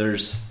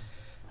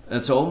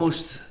 It's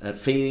almost, it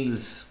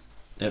feels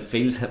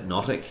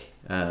hypnotic.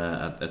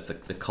 It's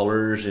the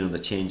colours, you know, the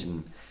change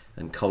in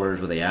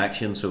colours with the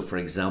action. So, for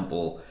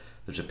example,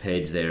 there's a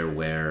page there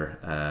where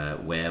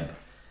Webb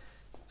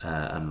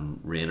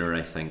and Rayner,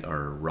 I think,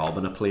 are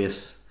robbing a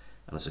place,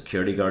 and a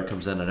security guard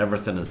comes in, and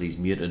everything is these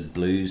muted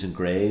blues and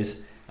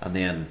greys, and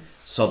then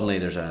suddenly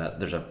there's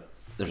a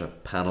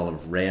panel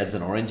of reds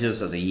and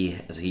oranges as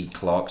he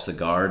clocks the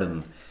guard,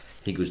 and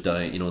he goes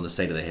down, you know, on the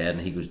side of the head,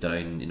 and he goes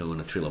down, you know, in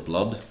a trail of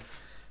blood.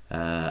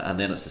 And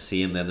then it's the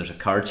same. Then there's a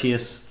car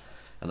chase,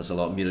 and it's a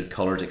lot of muted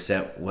colours,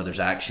 except when there's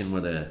action,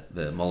 where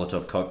the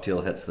Molotov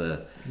cocktail hits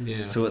the.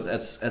 Yeah. So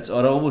it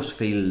almost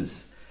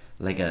feels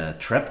like a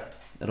trip.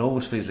 It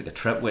almost feels like a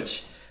trip,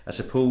 which I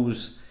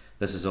suppose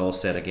this is all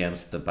set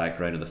against the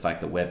background of the fact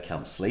that Webb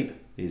can't sleep.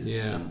 He's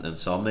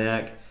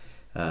insomniac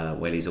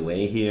while he's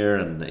away here,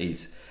 and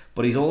he's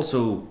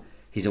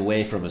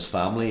away from his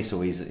family, so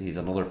he's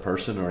another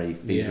person, or he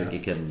feels like he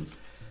can.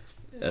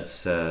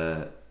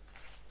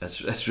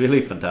 It's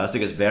really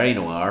fantastic. It's very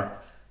noir.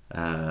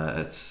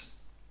 I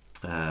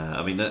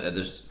mean,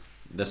 this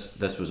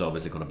was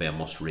obviously going to be a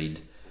must read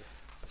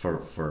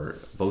for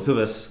both of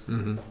us.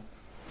 Mm-hmm.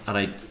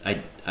 And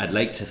I'd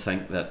like to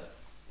think that,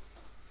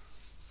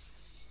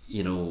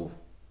 you know,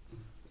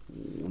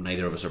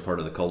 neither of us are part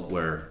of the cult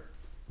where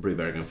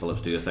Brubaker and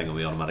Phillips do a thing and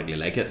we automatically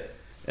like it.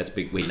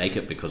 We like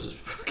it because it's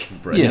fucking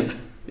brilliant.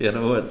 Yeah. You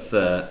know, it's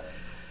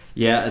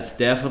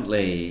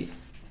definitely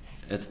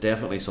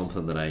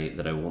something that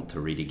I want to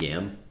read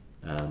again,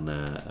 and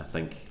I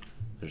think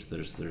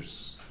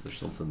there's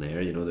something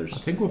there. You know, I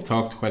think we've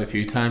talked quite a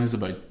few times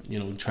about, you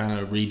know, trying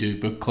to redo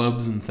book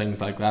clubs and things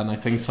like that, and I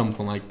think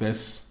something like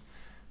this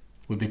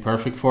would be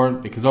perfect for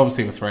it, because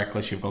obviously with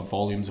Reckless you've got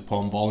volumes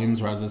upon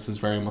volumes, whereas this is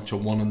very much a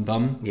one and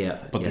done.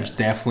 But there's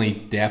definitely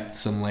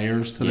depths and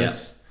layers to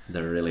this.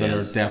 There really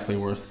is. Are definitely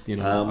worth, you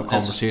know, a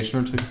conversation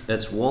or two.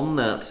 It's one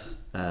that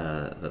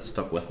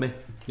stuck with me.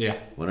 Yeah.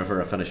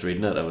 Whenever I finished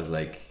reading it, I was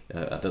like,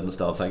 I didn't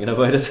stop thinking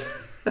about it.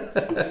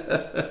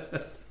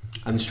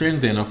 And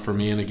strangely enough for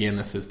me, and again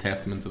this is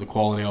testament to the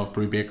quality of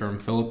Brubaker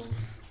and Phillips,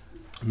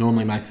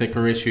 normally my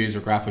thicker issues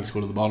or graphics go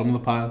to the bottom of the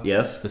pile.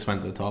 Yes. This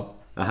went to the top.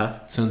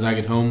 As soon as I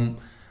get home,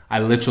 I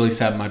literally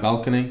sat in my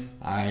balcony,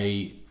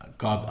 I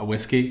got a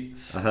whiskey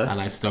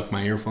and I stuck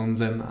my earphones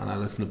in and I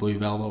listened to Blue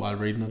Velvet while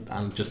reading it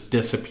and just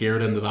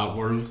disappeared into that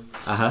world.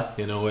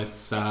 You know,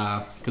 it's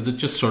because it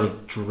just sort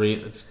of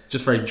it's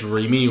just very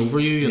dreamy over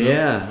you, you know?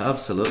 Yeah,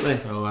 absolutely.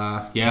 So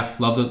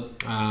loved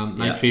it.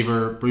 Night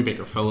Fever,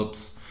 Brubaker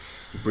Phillips.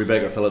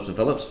 Brubaker, Phillips and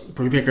Phillips.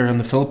 Brubaker and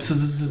the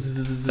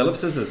Phillipses.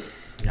 Phillipses.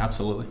 Yeah,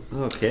 absolutely.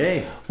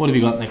 Okay. What have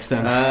you got next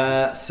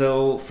then?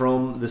 So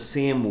from the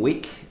same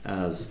week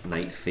as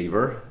Night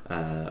Fever,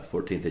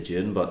 14th of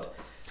June, but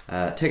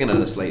taking it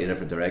in a slightly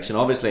different direction.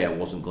 Obviously I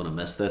wasn't going to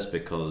miss this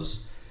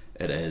because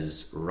it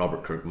is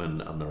Robert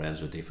Kirkman and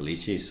Lorenzo De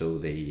Felici, so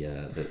the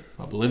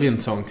Oblivion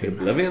Song Team.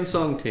 Oblivion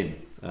Song Team,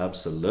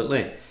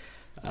 absolutely.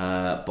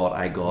 But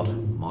I got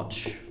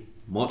much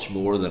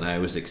more than I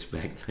was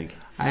expecting.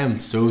 I am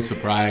so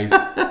surprised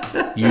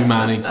you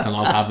managed to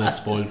not have this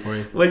spoiled for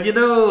you. Well, you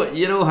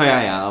know how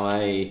I am.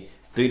 I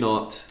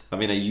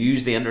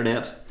use the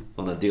internet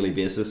on a daily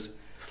basis,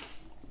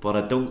 but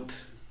I don't,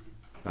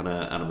 and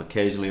I'm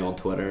occasionally on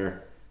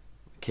Twitter,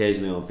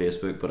 occasionally on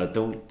Facebook, but I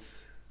don't.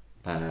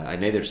 I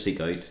neither seek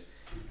out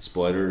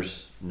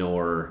spoilers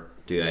nor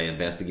do I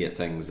investigate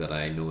things that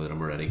I know that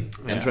I'm already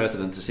interested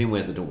in. It's the same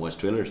way as I don't watch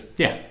trailers.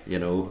 Yeah, you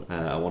know,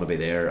 I want to be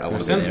there. I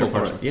want to be there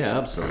for it. Yeah,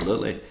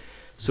 absolutely.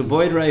 So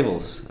Void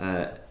Rivals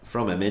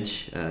from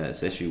Image,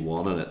 it's issue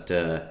 1,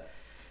 and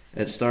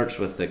it starts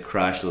with the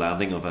crash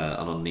landing of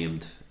an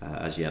unnamed,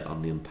 as yet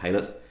unnamed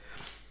pilot,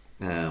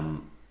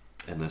 in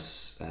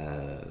this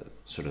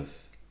sort of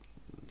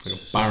like a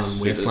barren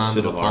wasteland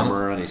suit of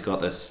armor, and he's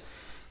got this.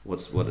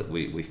 What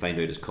we find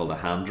out is called a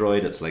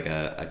handroid. It's like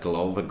a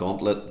glove, a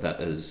gauntlet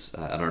that is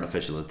an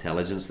artificial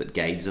intelligence that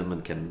guides him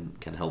and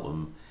can help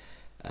him,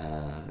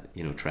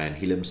 try and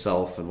heal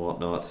himself and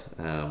whatnot.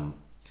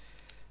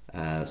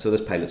 So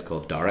this pilot's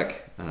called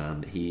Derek,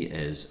 and he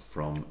is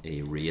from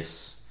a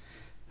race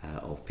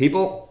of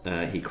people.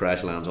 He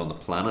crash lands on the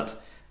planet,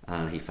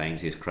 and he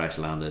finds he's crash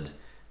landed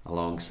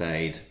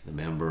alongside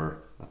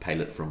a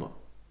pilot from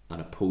an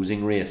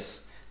opposing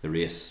race. The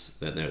race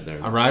that they're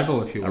a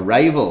rival, if you will. A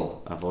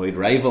rival, a void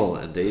rival,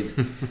 indeed.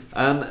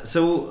 And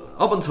so,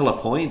 up until a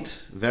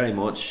point, very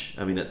much.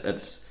 I mean,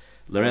 it's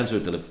Lorenzo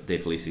De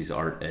Felici's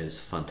art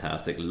is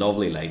fantastic.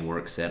 Lovely line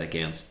work set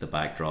against the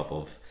backdrop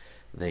of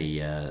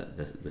the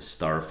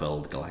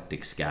star-filled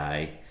galactic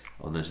sky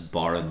on this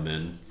barren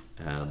moon.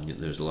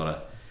 There's a lot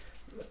of,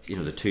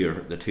 the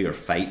two are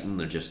fighting.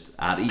 They're just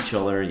at each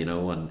other,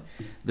 and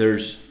there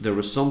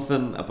was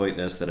something about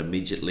this that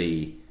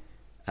immediately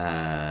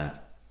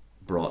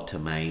brought to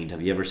mind.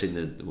 Have you ever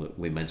seen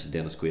we mentioned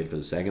Dennis Quaid for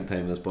the second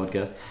time in this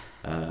podcast,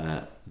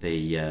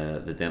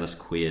 the Dennis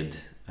Quaid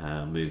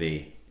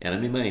movie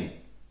Enemy Mine?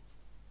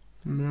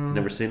 No,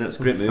 never seen it. It's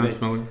a great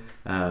movie.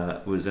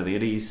 It was an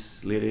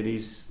 80s, late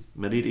 80s,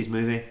 mid 80s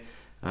movie,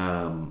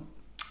 and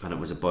it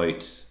was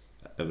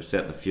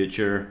set in the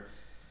future.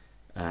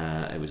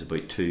 It was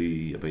about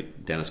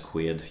Dennis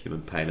Quaid,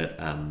 human pilot,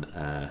 and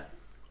a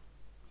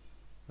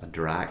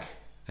Drac,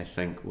 I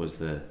think, was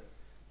the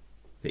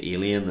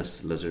alien,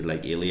 this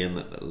lizard-like alien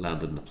that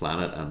landed on the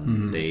planet,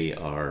 and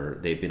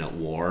they've been at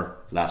war,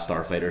 Last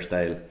Starfighter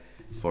style,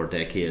 for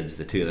decades.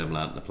 The two of them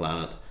land on the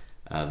planet.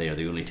 They are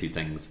the only two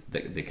things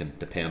that they can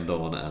depend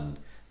on, and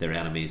they're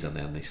enemies, and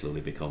then they slowly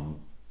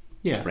become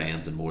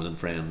friends and more than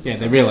friends. Yeah,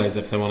 they realise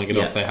if they want to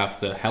get off, they have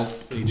to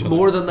help each other.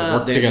 More than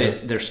that,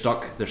 they're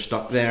stuck. They're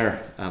stuck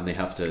there, and they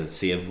have to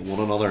save one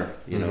another.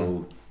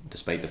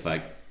 Despite the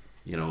fact,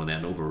 and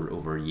then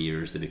over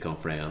years they become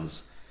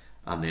friends.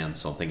 And then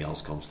something else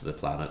comes to the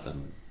planet,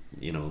 and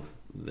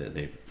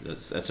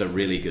it's a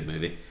really good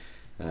movie,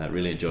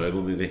 really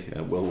enjoyable movie,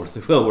 well worth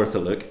a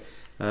look.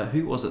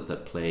 Who was it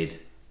that played?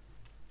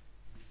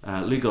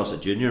 Lou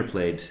Gossett Jr.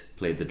 played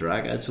the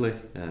Drag, actually,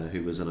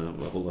 who was in a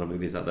whole lot of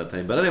movies at that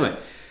time. But anyway,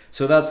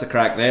 so that's the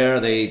crack there.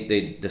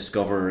 They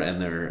discover in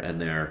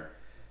their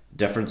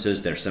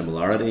differences, their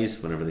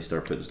similarities. Whenever they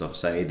start putting stuff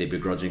aside, they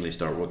begrudgingly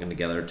start working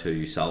together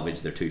to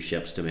salvage their two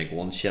ships to make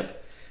one ship,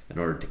 in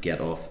order to get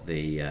off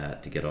the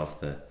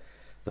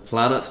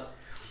planet.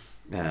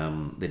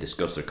 They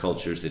discuss their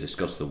cultures. They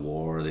discuss the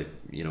war.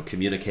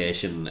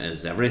 Communication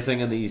is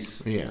everything in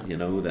these.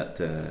 Now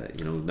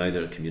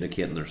they're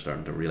communicating. They're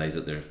starting to realize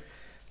that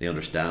they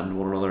understand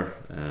one another,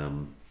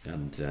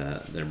 and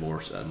they're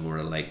more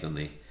alike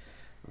than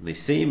they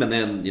seem. And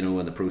then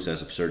in the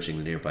process of searching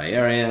the nearby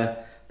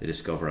area, they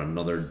discover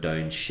another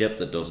downed ship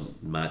that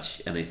doesn't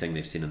match anything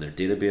they've seen in their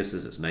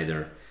databases. It's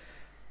neither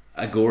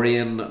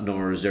Agorian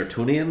nor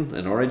Zertonian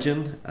in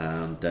origin,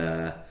 and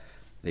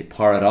they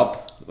power it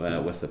up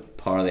with the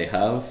power they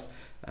have,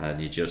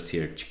 and you just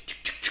hear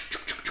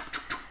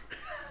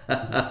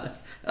and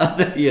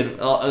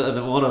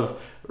one of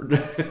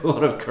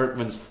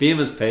Kirkman's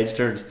famous page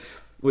turns,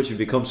 which we've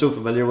become so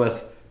familiar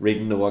with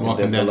reading the Walking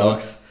Dead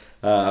Deluxe,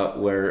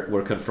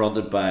 we're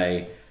confronted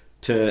by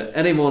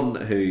someone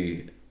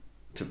who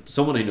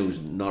knows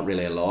not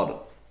really a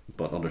lot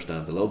but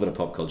understands a little bit of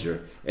pop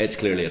culture. It's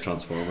clearly a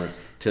Transformer.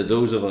 To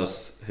those of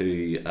us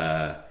who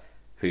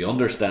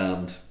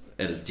understand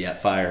it is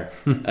Jetfire.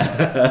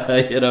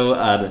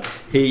 And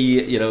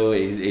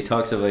he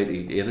talks about,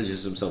 he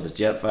introduces himself as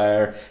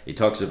Jetfire. He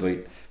talks about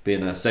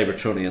being a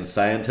Cybertronian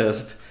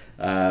scientist.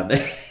 And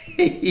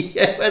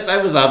I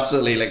was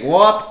absolutely like,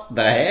 what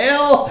the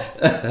hell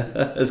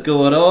is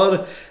going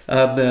on?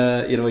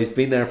 And he's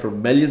been there for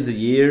millions of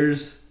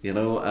years,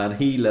 and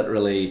he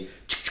literally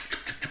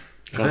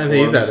transforms, and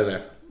he's out of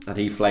there, and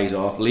he flies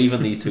off,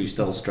 leaving these two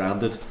still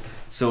stranded.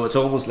 So it's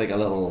almost like a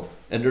little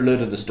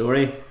interlude in the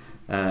story.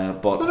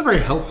 But not a very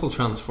helpful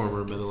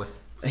transformer, by the way.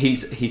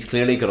 He's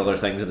clearly got other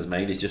things in his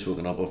mind. He's just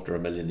woken up after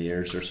 1,000,000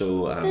 years or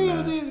so.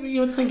 And,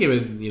 you would think he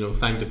would,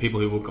 thank the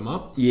people who woke him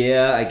up.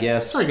 Yeah, I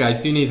guess. Sorry,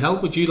 guys, do you need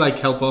help? Would you like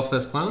help off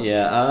this planet?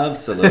 Yeah,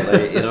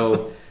 absolutely.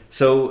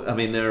 So I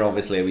mean, they're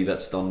obviously a wee bit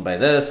stunned by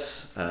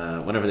this.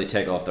 Whenever they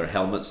take off their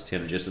helmets to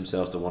introduce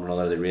themselves to one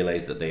another, they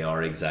realise that they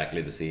are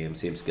exactly the same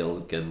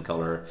skin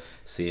color,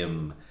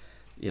 same.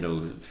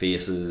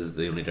 Faces.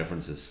 The only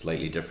difference is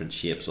slightly different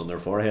shapes on their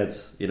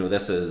foreheads.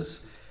 This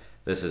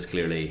is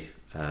clearly,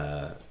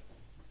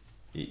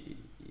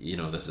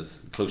 this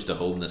is close to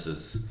home. This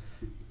is,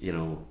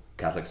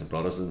 Catholics and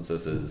Protestants.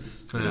 This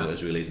is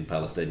Israelis and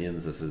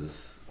Palestinians. This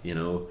is,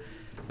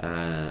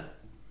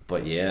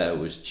 but yeah, it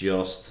was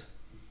just,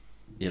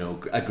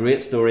 a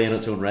great story in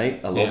its own right,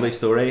 a lovely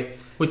story,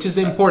 which is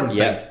the important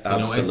thing. Yeah,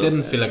 absolutely. It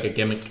didn't feel like a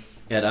gimmick.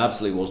 It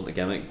absolutely wasn't a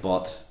gimmick,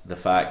 but the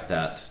fact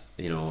that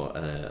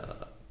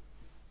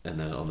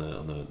on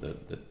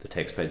the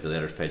text page, the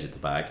letters page at the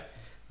back,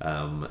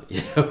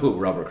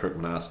 Robert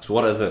Kirkman asks,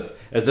 "What is this?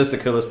 Is this the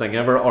coolest thing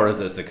ever, or is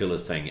this the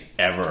coolest thing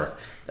ever?"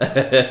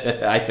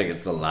 I think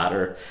it's the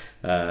latter,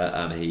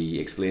 and he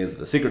explains that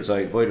the Secret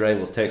Site Void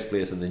Rivals takes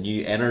place in the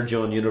new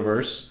Energon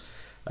universe.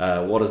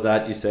 What is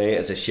that, you say?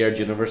 It's a shared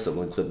universe that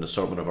will include an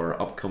assortment of our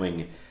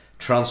upcoming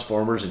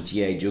Transformers and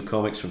G.I. Joe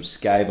comics from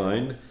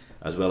Skybound,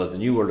 as well as the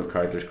new world of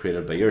characters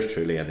created by yours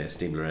truly and the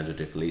esteemed Lorenzo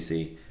De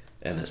Felici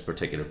in this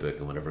particular book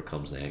and whatever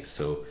comes next.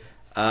 So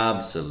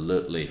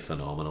absolutely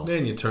phenomenal.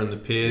 Then you turn the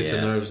page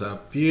and there's a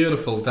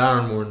beautiful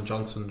Darren Warren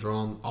Johnson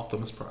drawn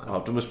Optimus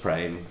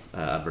Prime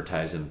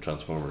advertising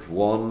Transformers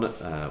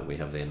 1. We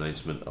have the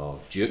announcement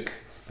of Duke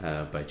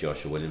by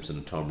Joshua Williamson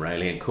and Tom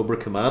Riley, and Cobra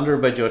Commander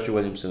by Joshua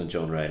Williamson and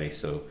John Riley.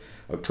 So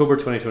October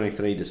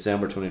 2023,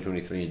 December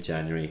 2023 and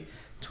January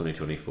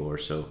 2024.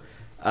 So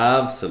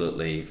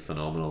absolutely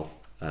phenomenal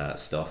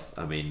stuff.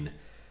 I mean,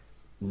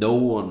 no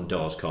one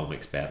does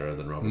comics better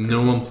than Robert.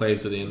 No one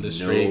plays with the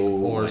industry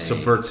or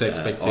subverts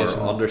expectations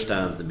or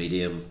understands the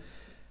medium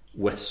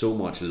with so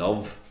much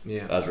love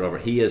as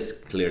Robert. He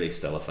is clearly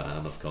still a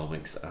fan of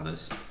comics and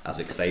is as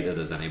excited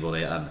as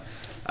anybody. And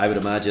I would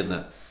imagine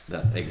that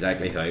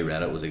exactly how he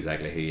read it was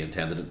exactly how he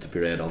intended it to be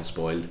read,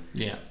 unspoiled.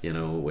 Yeah,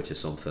 which is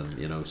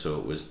something.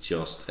 So it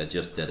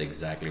just did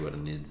exactly what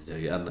it needed to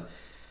do. And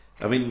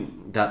I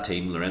mean, that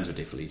team, Lorenzo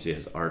De Felici,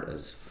 his art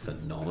is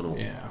phenomenal.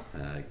 Yeah,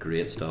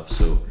 great stuff.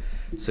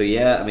 So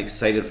yeah, I'm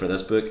excited for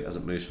this book as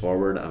it moves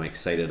forward. I'm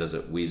excited as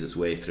it weaves its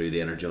way through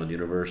the Energon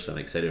universe. I'm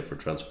excited for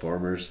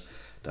Transformers,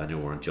 Daniel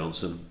Warren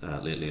Johnson,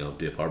 lately of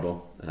Dave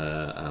Harbaugh,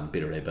 and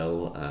Peter Ray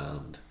Bill,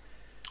 and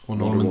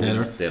Wonder Woman Dead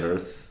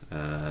Earth.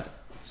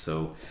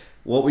 So,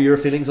 what were your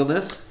feelings on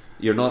this?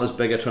 You're not as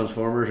big a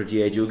Transformers or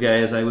G.I. Joe guy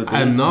as I would be.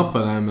 I'm not,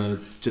 but I'm a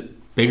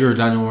bigger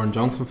Daniel Warren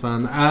Johnson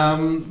fan.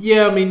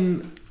 Yeah, I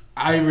mean,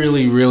 I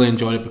really, really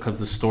enjoyed it because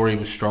the story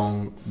was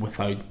strong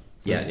without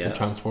the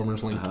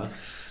Transformers link.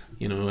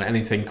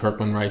 Anything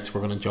Kirkman writes,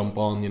 we're going to jump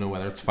on.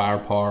 Whether it's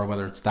Firepower,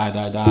 whether it's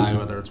Die,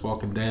 whether it's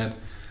Walking Dead.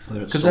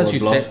 Because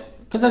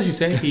as you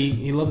say,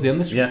 he loves the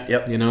industry.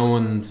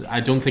 And I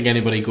don't think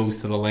anybody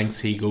goes to the lengths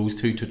he goes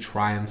to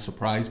try and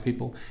surprise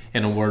people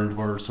in a world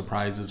where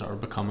surprises are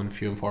becoming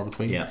few and far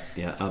between. Yeah,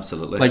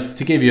 absolutely. Like,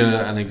 to give you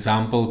an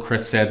example,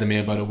 Chris said to me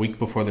about a week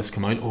before this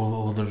came out,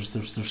 there's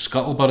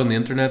scuttlebutt on the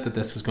internet that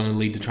this is going to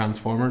lead to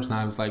Transformers, and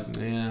I was like,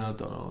 I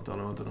don't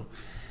know.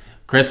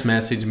 Chris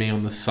messaged me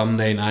on the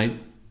Sunday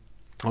night.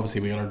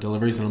 Obviously we got our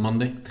deliveries on a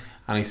Monday,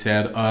 and he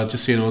said,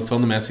 just so you know, it's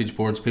on the message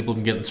boards, people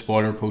have been getting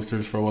spoiler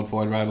posters for what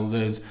Void Rivals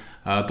is.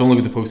 Don't look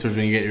at the posters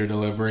when you get your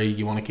delivery,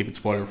 you want to keep it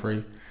spoiler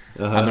free.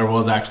 And there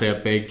was actually a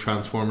big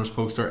Transformers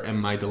poster in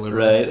my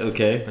delivery, right?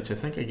 Okay, which I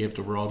think I gave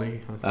to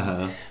Roddy.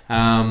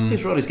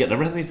 Seems Roddy's getting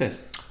everything these days.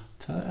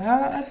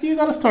 You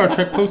got a Star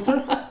Trek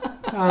poster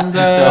and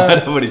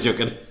no, nobody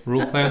joking.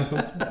 Role playing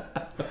poster.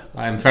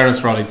 In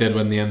fairness, Roddy did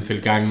win the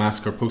Enfield Gang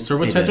Massacre poster,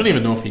 which I don't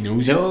even know if he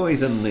knows. No,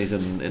 he's in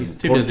he's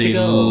too busy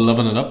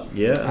loving it up.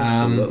 Yeah,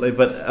 absolutely.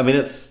 But I mean,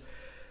 it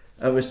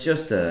was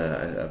just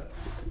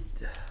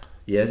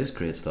just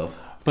great stuff.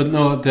 But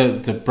no,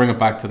 to bring it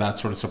back to that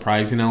sort of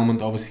surprising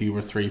element, obviously you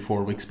were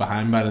 3-4 weeks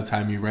behind by the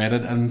time you read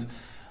it, and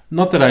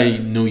not that I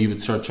know you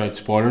would search out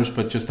spoilers,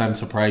 but just I'm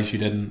surprised you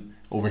didn't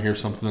overhear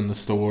something in the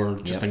store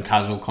just in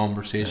casual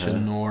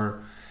conversation,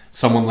 or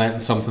someone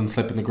letting something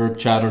slip in the group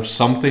chat or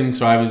something.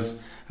 So I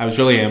was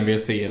really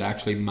envious that you had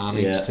actually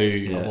managed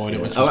to avoid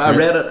it. Which was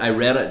great. I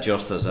read it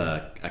just as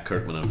a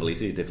Kirkman and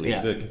Felici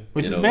book,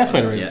 which is the best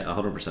way to read it.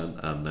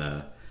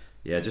 100%.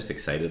 And just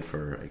excited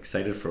for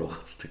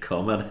what's to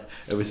come. And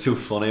it was so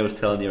funny. I was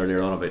telling you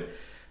earlier on about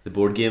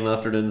board game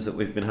afternoons that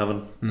we've been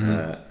having.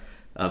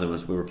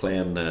 And we were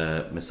playing,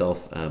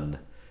 myself and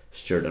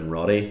Stuart and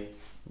Roddy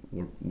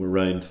were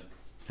round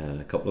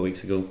a couple of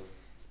weeks ago.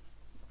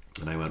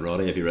 And I went,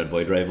 Roddy, have you read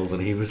Void Rivals?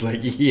 And he was like,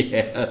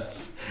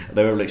 yes. And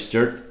I were like,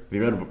 Stuart, have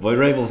you read Void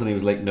Rivals? And he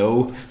was like,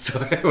 no. So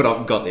I went up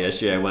and got the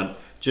issue. I went,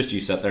 just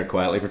you sit there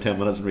quietly for 10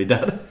 minutes and read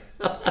that.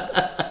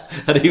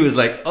 And he was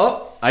like,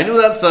 oh, I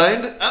know that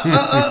sound.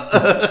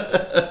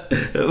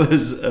 It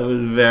was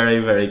very,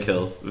 very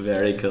cool.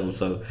 Very cool.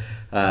 So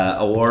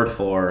award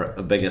for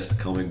biggest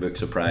comic book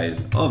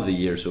surprise of the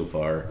year so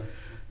far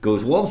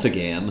goes once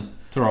again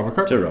to Robert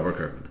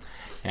Kirkman.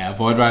 Yeah,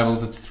 Void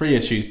Rivals, it's 3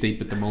 issues deep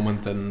at the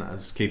moment, and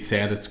as Keith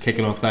said, it's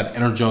kicking off that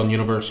Inner John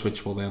universe,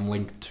 which will then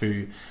link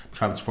to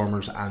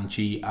Transformers and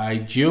G.I.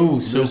 Joe.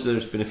 So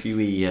there's been a few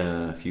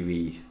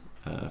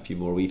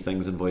more wee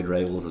things in Void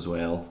Rivals as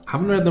well. I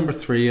haven't read number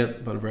 3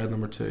 yet, but I've read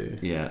number 2.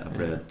 Yeah, I've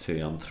read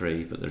 2 and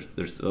 3, but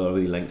there's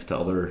already links to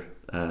other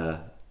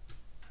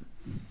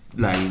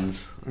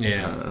lines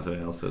as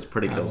well, so it's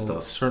pretty cool stuff.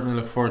 I'll certainly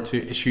look forward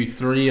to issue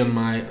 3 on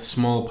my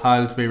small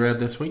pile to be read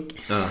this week.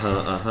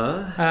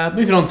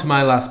 Moving on to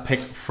my last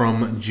pick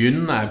from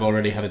June. I've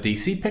already had a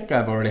DC pick,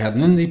 I've already had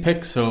an indie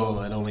pick,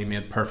 so it only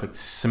made perfect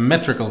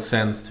symmetrical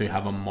sense to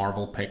have a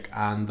Marvel pick,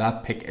 and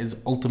that pick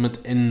is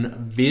Ultimate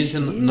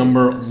Invasion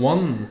number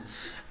 1.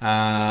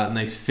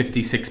 Nice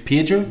 56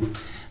 pager,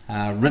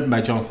 written by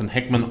Jonathan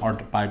Hickman,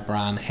 art by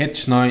Brian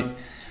Hitch. Now,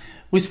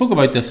 we spoke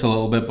about this a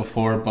little bit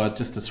before, but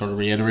just to sort of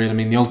reiterate, I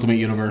mean, the Ultimate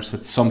Universe,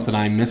 it's something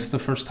I missed the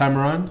first time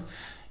around.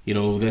 You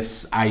know,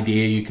 this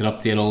idea you could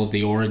update all of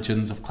the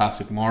origins of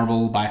classic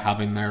Marvel by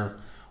having their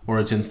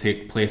origins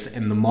take place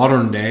in the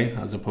modern day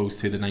as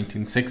opposed to the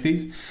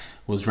 1960s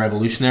was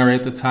revolutionary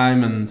at the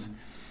time, and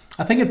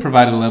I think it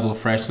provided a level of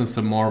freshness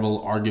that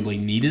Marvel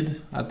arguably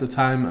needed at the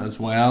time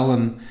as well.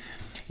 And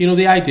you know,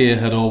 the idea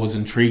had always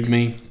intrigued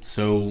me,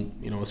 so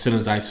you know, as soon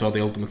as I saw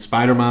the Ultimate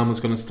Spider-Man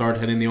was going to start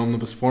hitting the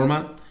omnibus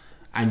format,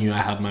 I knew I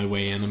had my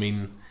way in. I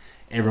mean,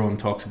 everyone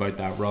talks about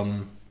that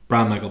run.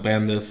 Brian Michael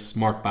Bendis,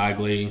 Mark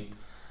Bagley,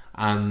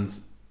 and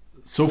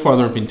so far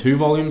there have been 2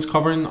 volumes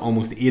covering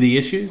almost 80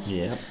 issues.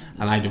 Yeah.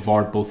 And I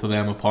devoured both of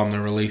them upon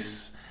their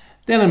release.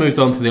 Then I moved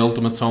on to the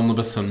Ultimates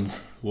Omnibus, and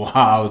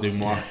wow, do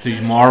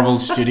Marvel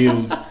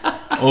Studios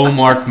owe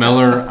Mark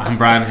Miller and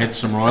Brian Hitch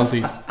some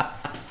royalties.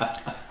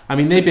 I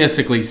mean, they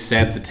basically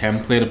set the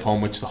template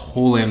upon which the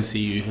whole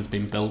MCU has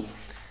been built.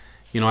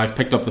 You know, I've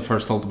picked up the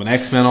first Ultimate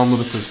X-Men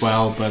omnibus as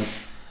well, but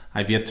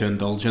I've yet to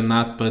indulge in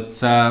that.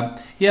 But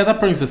yeah, that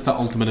brings us to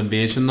Ultimate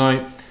Invasion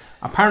now.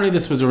 Apparently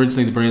this was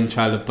originally the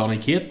brainchild of Donny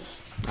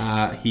Cates.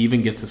 He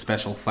even gets a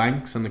special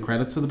thanks in the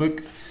credits of the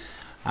book.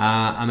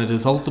 And it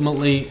is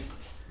ultimately...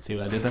 See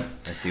what I did there?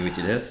 I see what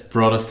you did.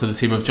 Brought us to the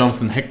team of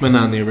Jonathan Hickman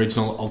and the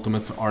original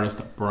Ultimates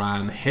artist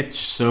Brian Hitch.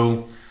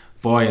 So,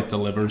 boy, it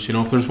delivers. You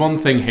know, if there's one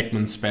thing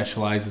Hickman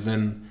specialises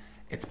in,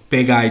 it's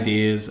big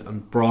ideas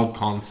and broad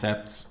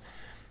concepts.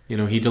 You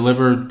know, he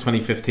delivered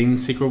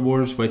 2015's Secret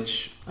Wars,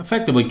 which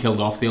effectively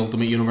killed off the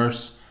Ultimate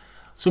Universe.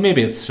 So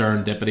maybe it's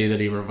serendipity that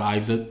he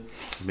revives it.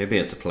 Maybe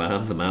it's a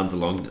plan. The man's a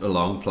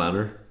long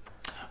planner.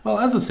 Well,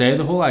 as I say,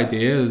 the whole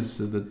idea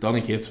is that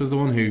Donny Cates was the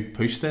one who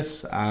pushed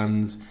this,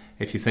 and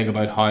if you think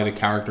about how the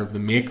character of the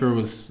Maker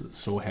was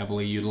so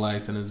heavily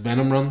utilised in his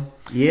Venom run,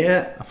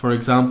 for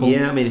example.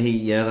 Yeah, I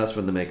mean, that's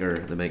when the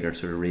Maker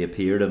sort of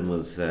reappeared and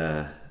was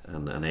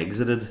and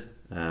exited.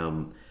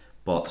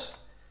 But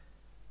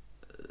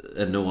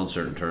in no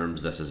uncertain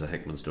terms, this is a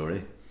Hickman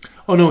story.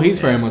 Oh no, he's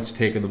very much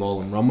taken the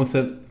ball and run with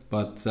it.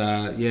 But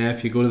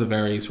if you go to the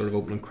very sort of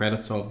opening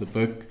credits of the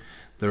book,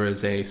 there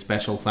is a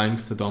special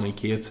thanks to Donny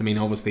Cates. I mean,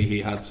 obviously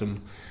he had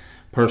some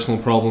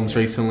personal problems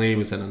recently. He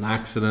was in an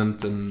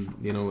accident, and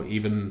you know,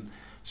 even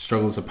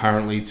struggles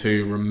apparently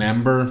to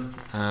remember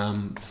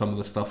some of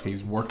the stuff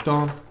he's worked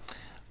on.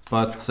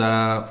 But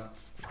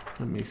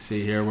let me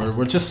see here.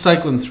 We're just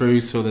cycling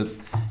through so that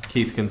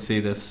Keith can see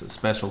this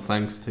special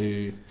thanks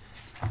to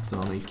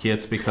Donny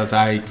Cates, because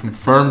I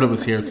confirmed it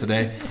was here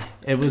today.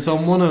 It was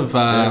on one of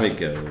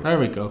there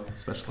we go.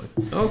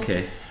 Specialized.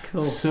 Okay,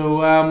 cool.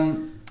 So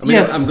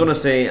yes, I'm gonna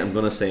say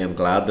I'm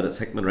glad that it's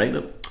Hickman writing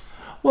it.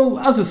 Well,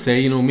 as I say,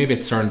 you know, maybe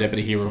it's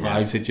serendipity he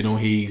revives it. You know,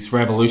 he's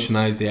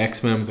revolutionised the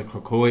X-Men with the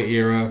Krakoa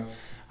era,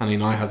 and he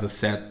now has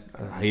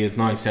he has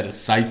now set his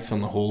sights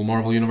on the whole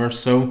Marvel universe.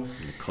 So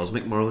the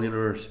cosmic Marvel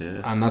universe,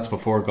 yeah, and that's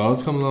before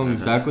God's come along,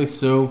 exactly.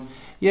 So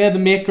yeah, the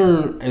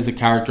Maker is a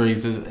character.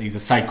 He's a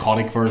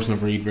psychotic version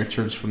of Reed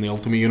Richards from the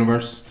Ultimate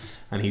Universe,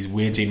 and he's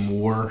waging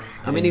war.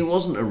 I mean, he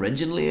wasn't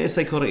originally a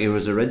psychotic. He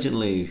was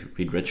originally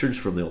Reed Richards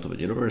from the Ultimate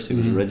Universe. He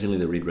was originally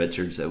the Reed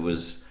Richards. It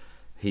was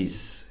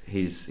he's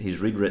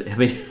Reed. I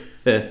mean,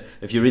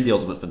 if you read the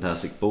Ultimate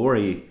Fantastic Four,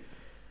 he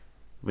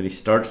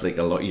starts like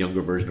a lot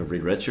younger version of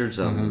Reed Richards,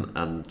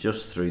 and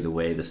just through the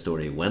way the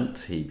story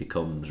went, he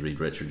becomes Reed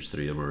Richards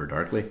through A Mirror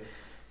Darkly.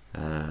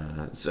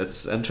 So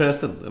it's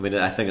interesting. I mean,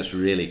 I think it's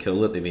really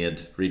cool that they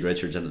made Reed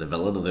Richards into the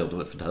villain of the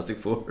Ultimate Fantastic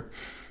Four.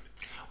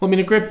 Well, I mean,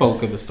 a great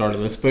bulk of the start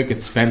of this book,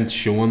 it's spent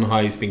showing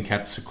how he's been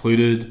kept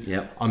secluded,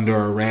 under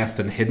arrest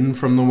and hidden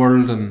from the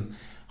world, and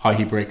how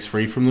he breaks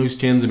free from those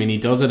chains. I mean, he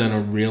does it in a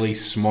really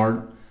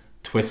smart,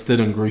 twisted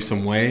and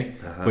gruesome way,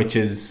 which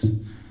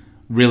is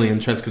really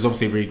interesting, because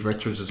obviously Reed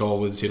Richards is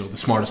always, the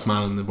smartest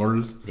man in the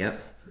world.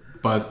 Yep.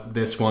 But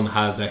this one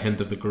has a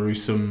hint of the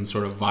gruesome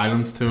sort of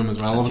violence to him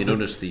as well. And you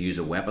notice they use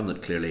a weapon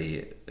that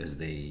clearly is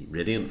the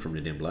Radiant from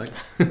Radiant Black.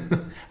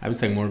 I was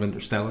thinking more of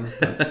Interstellar.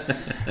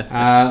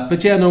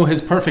 But yeah, no,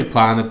 his perfect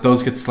plan, it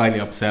does get slightly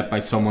upset by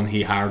someone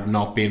he hired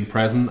not being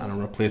present and a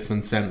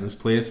replacement sent in his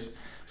place.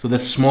 So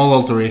this small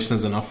alteration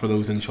is enough for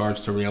those in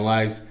charge to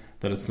realise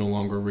that it's no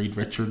longer Reed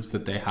Richards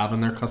that they have in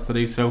their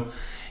custody. So,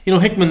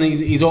 Hickman,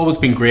 he's always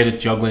been great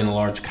at juggling a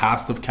large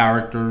cast of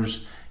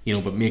characters,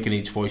 but making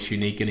each voice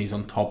unique, and he's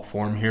on top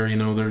form here.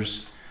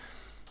 This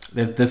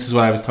is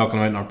what I was talking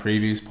about in our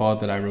previews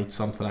pod, that I wrote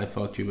something I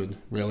thought you would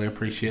really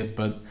appreciate.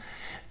 But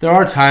there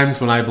are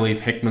times when I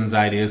believe Hickman's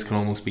ideas can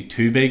almost be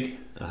too big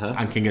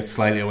and can get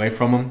slightly away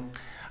from him.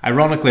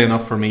 Ironically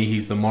enough, for me,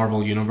 he's the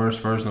Marvel Universe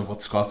version of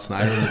what Scott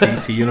Snyder in the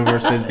DC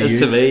Universe is to you.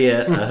 To me,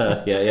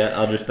 yeah. Yeah,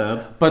 I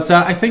understand. But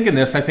I think in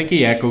this,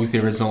 he echoes the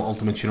original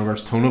Ultimate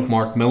Universe tone of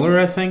Mark Millar,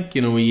 I think.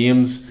 He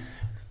aims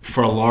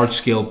for a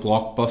large-scale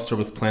blockbuster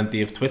with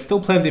plenty of twists,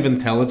 still plenty of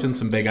intelligence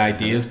and big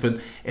ideas,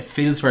 but it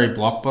feels very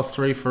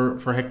blockbustery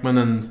for Hickman,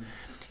 and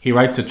he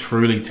writes a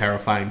truly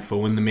terrifying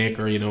foe in the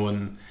Maker,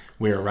 and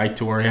we're right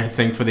to worry, I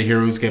think, for the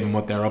heroes given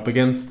what they're up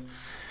against.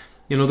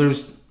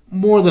 There's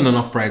more than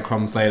enough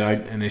breadcrumbs laid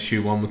out in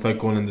issue 1 without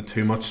going into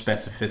too much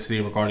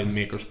specificity regarding the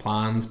Maker's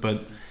plans,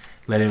 but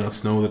letting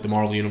us know that the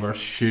Marvel Universe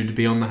should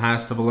be on the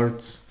highest of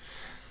alerts.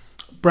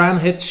 Bran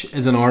Hitch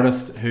is an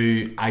artist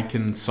who I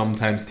can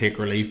sometimes take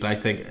relief, but I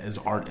think his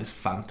art is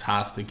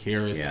fantastic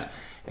here.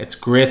 It's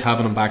great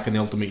having him back in the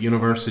Ultimate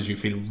Universe, as you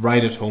feel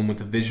right at home with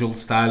the visual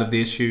style of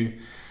the issue.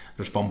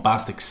 There's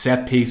bombastic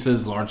set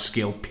pieces, large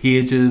scale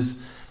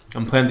pages,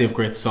 and plenty of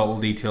great subtle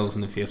details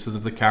in the faces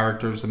of the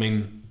characters. I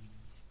mean,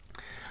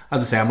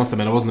 as I say, I must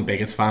admit I wasn't the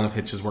biggest fan of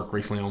Hitch's work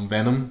recently on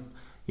Venom.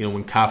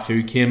 When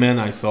Cafu came in,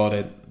 I thought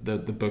the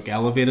book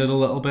elevated a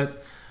little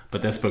bit.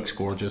 But this book's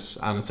gorgeous,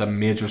 and it's a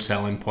major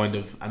selling point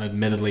of an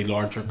admittedly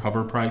larger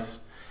cover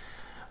price.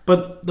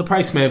 But the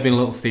price may have been a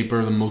little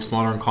steeper than most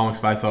modern comics,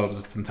 but I thought it was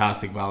a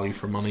fantastic value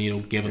for money,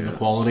 given the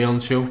quality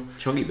on show.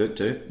 Chunky book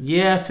too.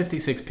 Yeah,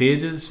 56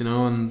 pages,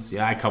 and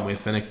I can't wait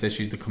for the next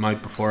issues to come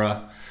out before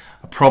a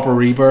proper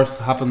rebirth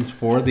happens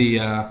for the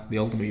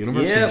Ultimate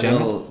Universe in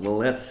general. Well,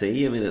 let's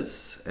see. I mean,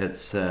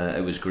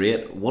 it was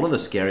great. One of the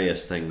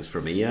scariest things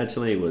for me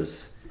actually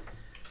was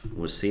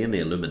seeing the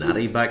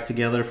Illuminati back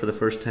together for the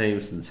first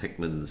time since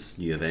Hickman's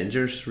New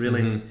Avengers,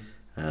 really.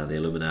 The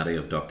Illuminati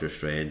of Doctor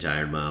Strange,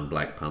 Iron Man,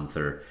 Black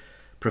Panther,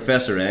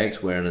 Professor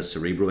X wearing his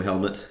Cerebro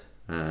helmet,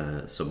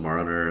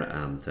 Submariner,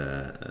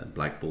 and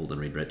Black Bolt and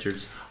Reed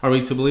Richards. Are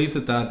we to believe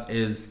that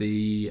is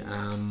the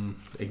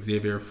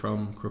Xavier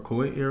from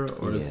Krakoa era,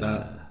 or is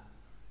that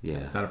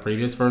a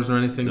previous version or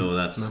anything? No,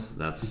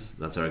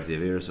 that's our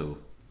Xavier. So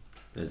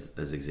is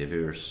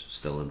Xavier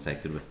still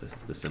infected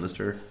with the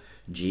Sinister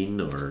gene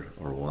or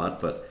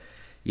what? But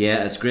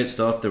yeah, it's great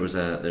stuff. There's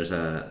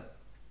a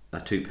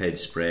 2-page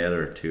spread,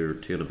 or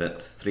 2 and a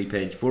bit,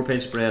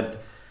 4-page spread,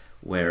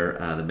 where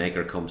the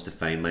Maker comes to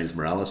find Miles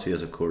Morales, who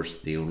is of course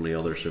the only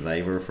other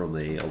survivor from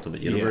the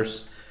Ultimate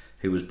Universe,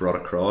 who was brought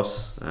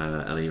across,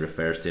 and he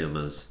refers to him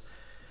as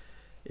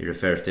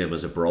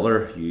a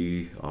brother.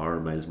 You are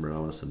Miles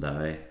Morales, and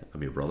I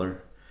am your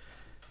brother.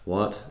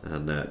 What?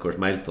 And of course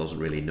Miles doesn't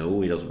really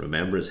know. He doesn't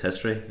remember his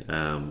history.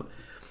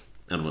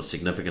 And what's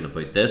significant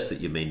about this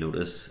that you may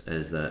notice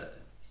is that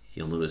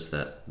you'll notice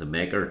that the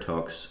Maker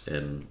talks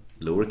in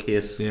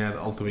lowercase. Yeah,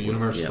 the Ultimate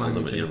Universe language.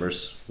 Ultimate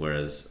Universe,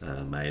 whereas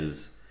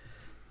Miles,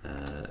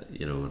 a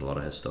lot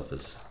of his stuff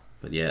is.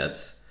 But yeah,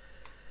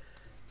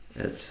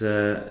 it's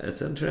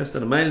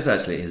interesting. And Miles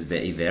actually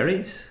he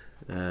varies.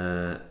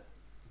 No,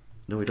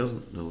 he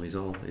doesn't. No,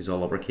 he's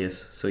all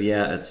uppercase. So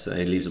yeah,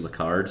 he leaves him a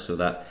card. So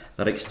that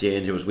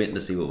exchange, I was waiting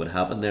to see what would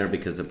happen there,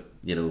 because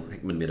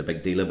Hickman made a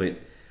big deal about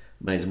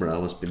Miles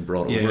Morales being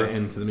brought over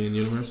into the main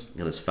universe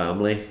and his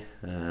family.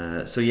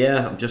 So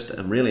yeah,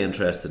 I'm really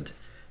interested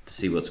to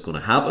see what's going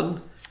to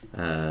happen.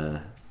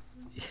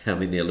 I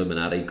mean, the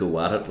Illuminati go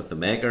at it with the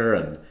Maker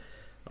and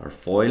are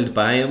foiled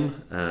by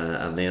him,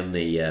 and then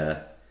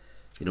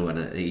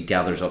and he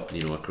gathers up a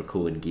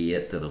Krakoan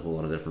gate and a whole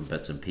lot of different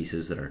bits and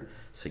pieces that are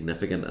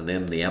significant. And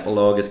then the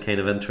epilogue is kind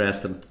of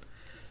interesting,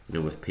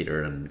 with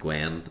Peter and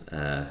Gwen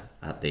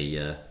at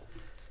the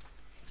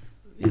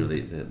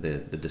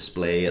the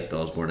display at the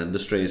Osborne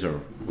Industries, or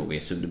what we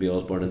assume to be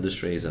Osborne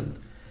Industries, and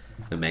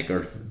the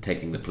Maker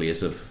taking the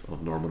place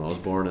of Norman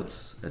Osborn.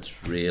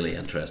 It's really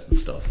interesting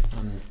stuff.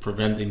 And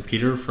preventing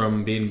Peter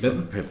from being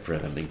bitten.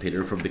 Preventing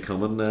Peter from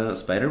becoming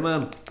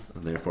Spider-Man,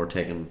 and therefore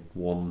taking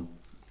one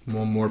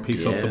more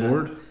piece off the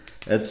board.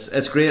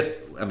 It's great.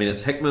 I mean,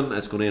 it's Hickman.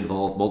 It's going to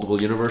involve multiple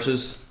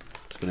universes.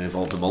 It's going to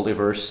involve the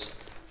multiverse.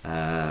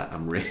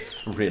 I'm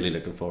really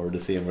looking forward to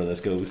seeing where this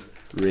goes.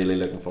 Really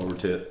looking forward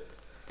to it.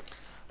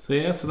 So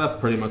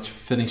that pretty much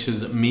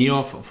finishes me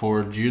off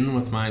for June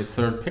with my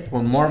third pick.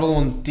 One Marvel,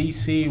 one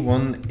DC,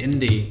 one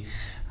Indie.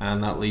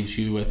 and that leaves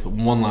you with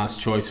one last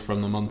choice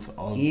from the month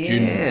of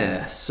June.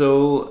 Yeah,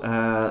 so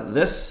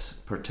this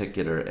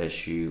particular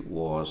issue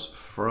was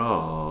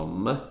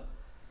from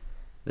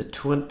the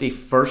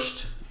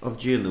 21st of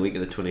June, the week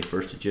of the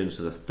 21st of June,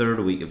 so the third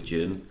week of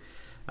June,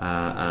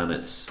 and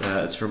it's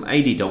from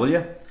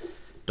IDW,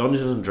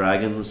 Dungeons and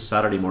Dragons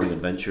Saturday Morning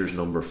Adventures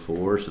number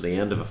 4, so the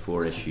end of a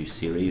 4-issue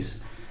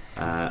series,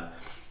 by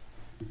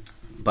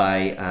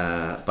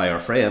our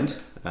friend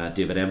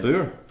David M.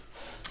 Boer.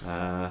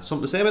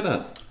 Something to say about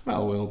that?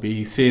 Well, we'll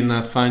be seeing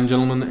that fine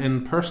gentleman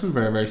in person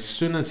very, very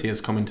soon, as he is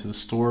coming to the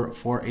store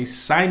for a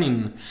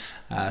signing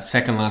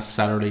second last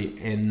Saturday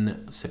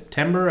in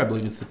September. I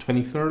believe it's the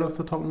 23rd off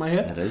the top of my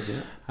head. It is,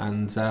 yeah.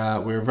 And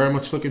we're very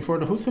much looking forward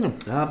to hosting him.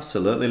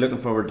 Absolutely, looking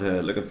forward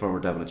to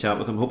having a chat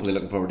with him. Hopefully,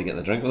 looking forward to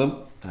getting a drink with him.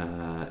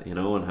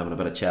 And having a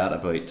bit of chat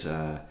about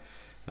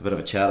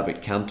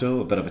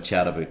Kanto, a bit of a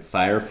chat about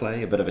Firefly,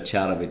 a bit of a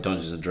chat about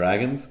Dungeons and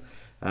Dragons.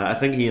 I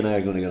think he and I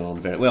are going to get on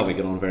very well. We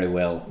get on very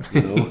well,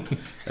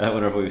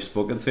 whenever we've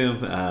spoken to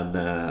him,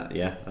 and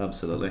yeah,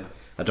 absolutely.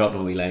 I dropped him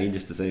a wee line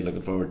just to say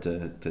looking forward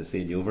to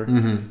seeing you over.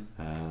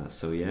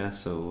 So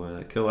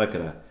cool. I've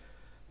got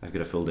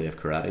a full day of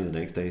karate the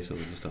next day, so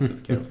we just have to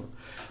be careful.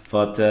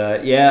 But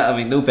I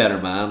mean, no better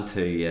man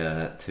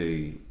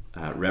to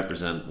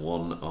represent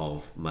one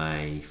of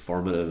my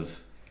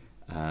formative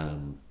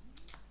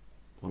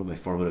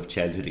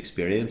childhood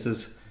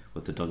experiences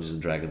with the Dungeons and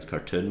Dragons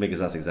cartoon, because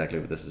that's exactly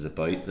what this is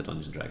about, the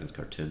Dungeons and Dragons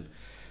cartoon.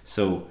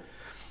 So,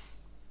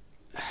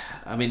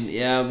 I mean,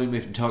 we've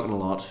been talking a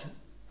lot,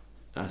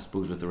 I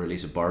suppose, with the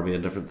release of Barbie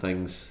and different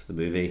things, the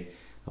movie,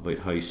 about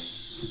how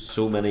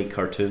so many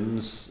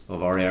cartoons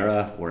of our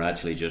era were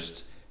actually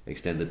just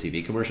extended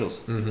TV commercials.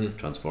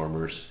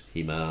 Transformers,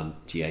 He-Man,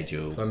 G.I.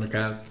 Joe,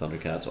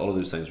 Thundercats, all of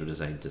those things were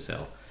designed to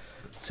sell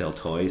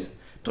toys.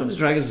 Dungeons and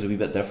Dragons was a wee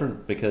bit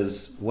different,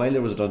 because while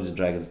there was a Dungeons and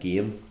Dragons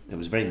game, it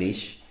was very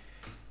niche.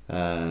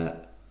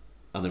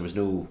 And there was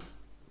no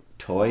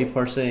toy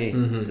per se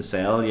to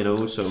sell,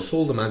 so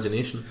sold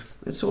imagination.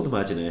 It sold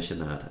imagination,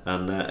 that.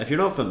 And if you're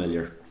not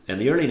familiar, in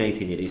the early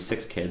 1980s,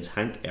 6 kids,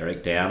 Hank,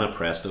 Eric, Diana,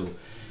 Presto,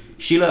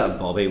 Sheila and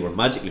Bobby, were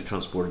magically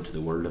transported to the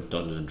world of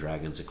Dungeons and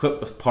Dragons. Equipped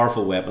with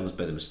powerful weapons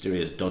by the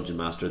mysterious Dungeon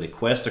Master, they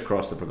quest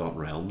across the Forgotten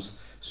Realms,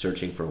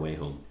 searching for a way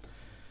home.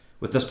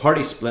 With this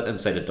party split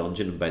inside a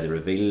dungeon by the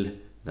reveal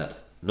that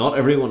not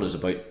everyone is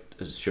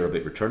sure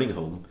about returning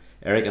home,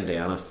 Eric and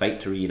Diana fight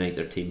to reunite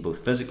their team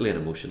both physically and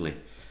emotionally.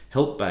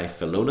 Helped by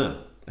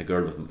Philona, a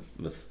girl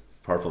with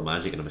powerful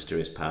magic and a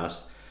mysterious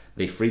past,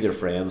 they free their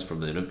friends from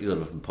the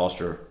manipulative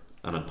imposter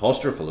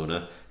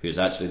Philona, who is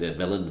actually the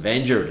villain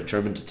Venger,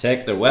 determined to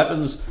take their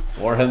weapons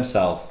for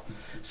himself.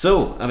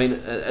 So, I mean,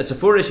 it's a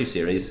 4-issue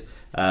series.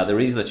 The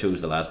reason I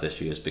chose the last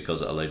issue is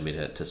because it allowed me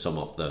to sum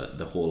up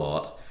the whole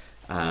lot.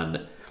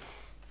 And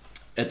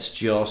it's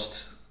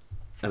just,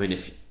 I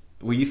mean,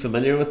 were you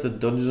familiar with the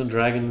Dungeons and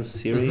Dragons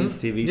series,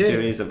 TV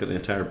series? I've got the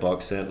entire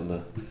box set on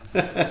the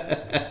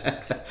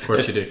of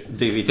course you do.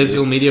 DVD.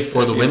 Physical media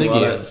for the win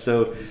again.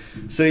 So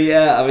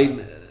yeah, I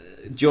mean,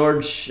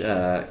 George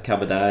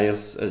Kabadai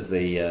is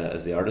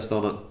the artist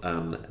on it,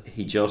 and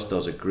he just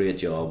does a great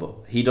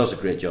job. He does a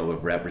great job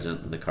of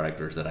representing the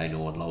characters that I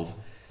know and love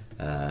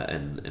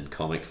in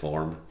comic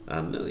form,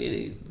 and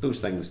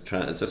those things.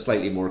 It's a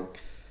slightly more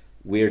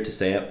weird to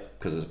say it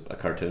because it's a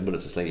cartoon, but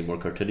it's a slightly more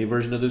cartoony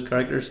version of those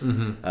characters.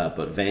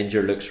 But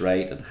Venger looks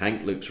right, and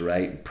Hank looks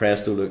right, and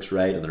Presto looks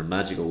right, and their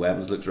magical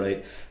weapons looks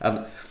right.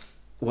 And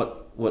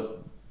what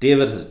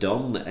David has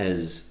done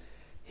is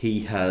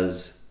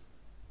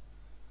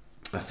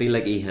I feel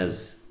like he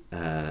has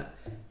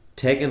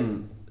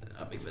taken.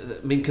 I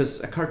mean,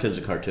 because a cartoon's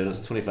a cartoon. It's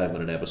a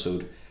 25-minute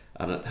episode,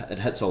 and it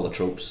hits all the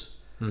tropes.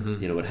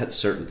 It hits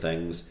certain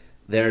things.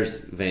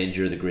 There's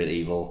Venger, the great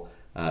evil.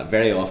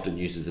 Very often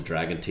uses the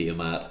dragon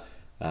Tiamat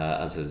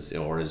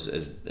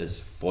is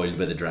foiled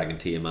by the dragon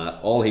Tiamat.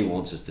 All he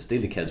wants is to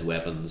steal the kids'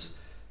 weapons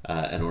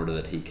in order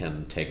that he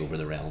can take over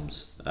the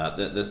realms.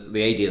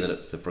 The idea that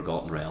it's the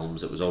Forgotten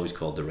Realms, it was always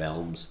called the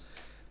Realms,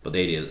 but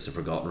the idea that it's the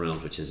Forgotten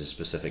Realms, which is a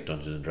specific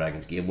Dungeons and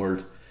Dragons game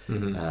world,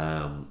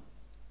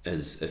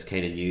 is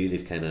kind of new.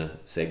 They've kind of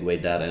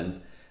segued that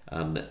in,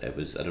 and it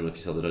was, I don't know if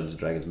you saw the Dungeons and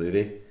Dragons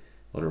movie,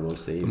 What Are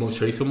Most Thieves? The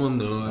most recent one,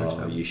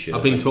 no. You should.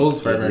 I've been told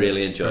it's very,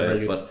 really enjoy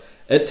it, but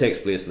it takes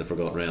place in the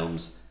Forgotten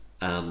Realms,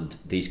 and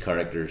these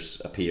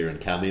characters appear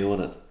and cameo in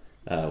it,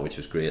 which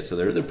was great. So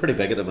they're pretty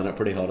big at the minute,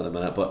 pretty hot at the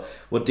minute. But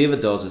what David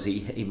does is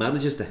he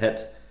manages to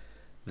hit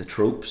the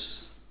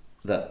tropes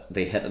that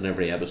they hit in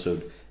every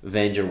episode.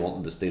 Venger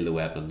wanting to steal the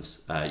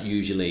weapons,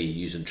 usually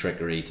using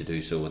trickery to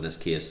do so. In this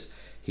case,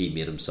 he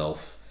made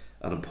himself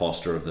an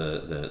imposter of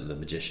the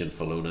magician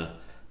Philona,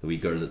 the wee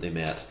girl that they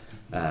met,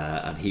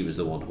 and he was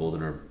the one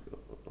holding her,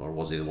 or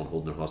was he the one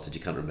holding her hostage?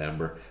 You can't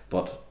remember.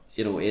 But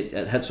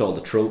it hits all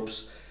the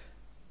tropes,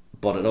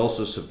 but it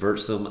also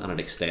subverts them and it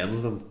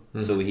extends them.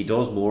 So he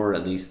does more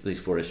in these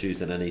 4 issues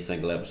than any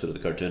single episode of the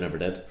cartoon ever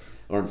did,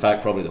 or in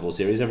fact probably the whole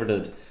series ever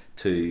did,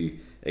 to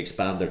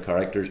expand their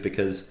characters,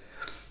 because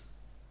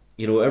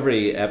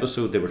every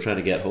episode they were trying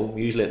to get home.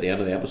 Usually at the end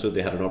of the episode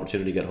they had an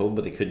opportunity to get home,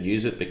 but they couldn't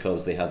use it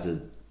because they had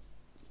to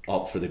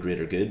opt for the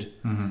greater good.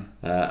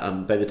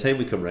 And by the time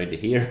we come round to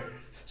here,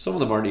 some of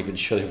them aren't even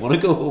sure they want to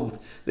go home.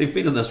 They've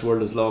been in this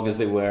world as long as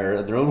they were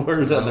in their own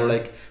world, and they're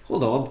like,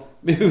 hold on,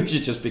 maybe we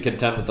should just be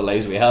content with the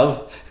lives we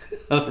have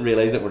and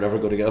realise that we're never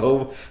going to get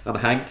home. And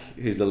Hank,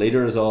 who's the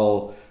leader, is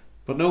all,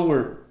 but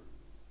no,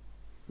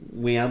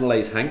 we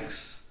analyse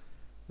Hank's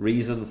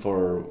reason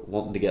for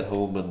wanting to get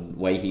home and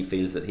why he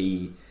feels that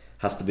he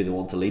has to be the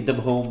one to lead them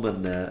home,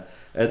 and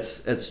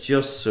it's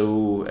just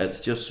so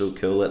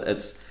cool.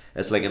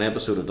 It's like an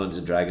episode of Dungeons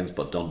and Dragons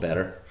but done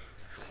better.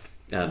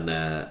 And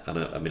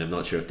I mean, I'm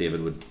not sure if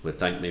David would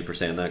thank me for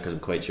saying that, because I'm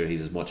quite sure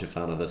he's as much a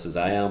fan of this as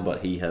I am.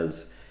 But he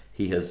has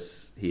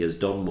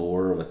done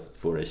more with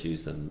 4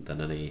 issues than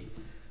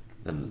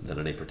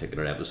any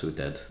particular episode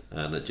did,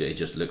 and it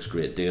just looks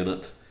great doing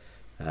it.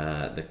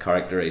 The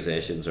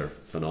characterizations are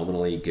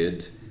phenomenally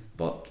good,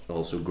 but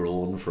also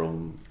grown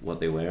from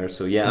what they were.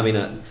 So yeah, I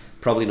mean,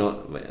 probably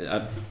not.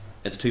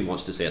 It's too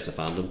much to say it's a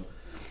fandom.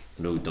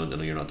 I know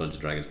you're not a Dungeons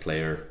and Dragons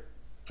player.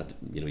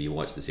 You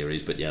watch the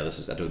series, but yeah,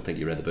 I don't think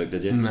you read the book,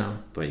 did you? No.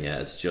 But yeah,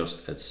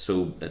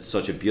 it's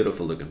such a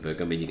beautiful looking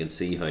book. I mean, you can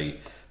see how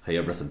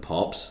everything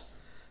pops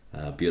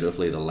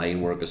beautifully. The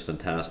line work is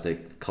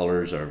fantastic. The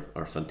colours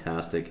are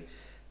fantastic.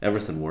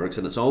 Everything works,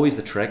 and it's always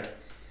the trick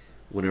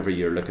whenever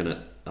you're looking at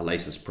a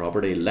licensed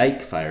property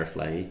like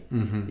Firefly,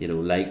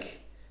 like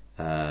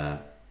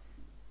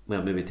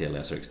well, maybe to a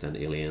lesser extent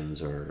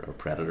Aliens or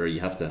Predator.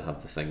 You have to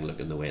have the thing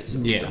looking the way it's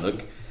supposed to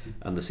look,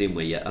 and the same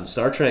way, and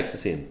Star Trek's the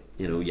same.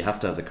 You have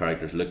to have the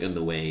characters looking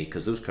the way,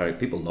 because those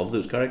people love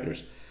those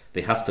characters.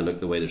 They have to look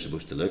the way they're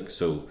supposed to look.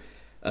 So,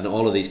 and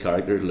all of these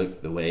characters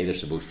look the way they're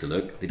supposed to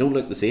look. They don't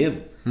look the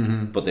same,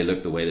 but they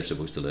look the way they're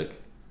supposed to look.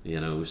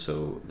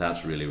 So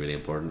that's really, really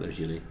important. There's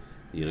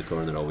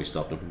Unicorn that always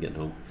stopped them from getting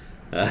home.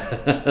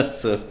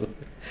 So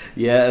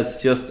yeah,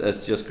 it's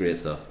just great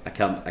stuff. I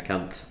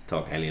can't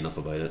talk highly enough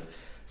about it.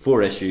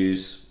 4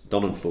 issues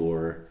done in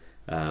 4.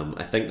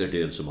 I think they're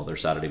doing some other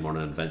Saturday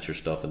morning adventure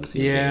stuff in the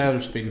same Yeah,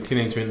 there's been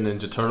Teenage Mutant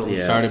Ninja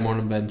Turtles Saturday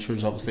morning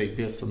adventures, obviously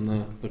based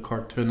on the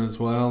cartoon as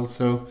well.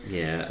 So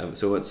yeah,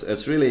 so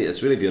it's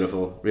really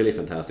beautiful, really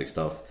fantastic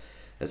stuff.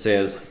 It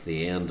says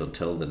the end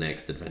until the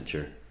next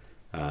adventure,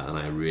 and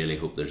I really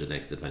hope there's a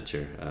next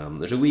adventure.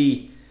 There's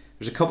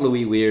a couple of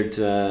wee weird.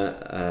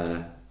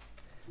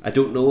 I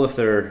don't know if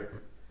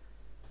they're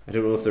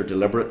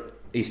deliberate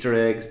Easter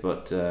eggs,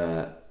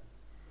 but.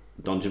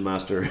 Dungeon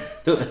Master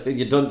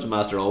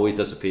always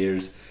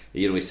disappears.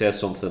 He says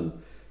something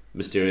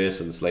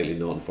mysterious and slightly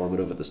not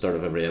informative at the start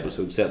of every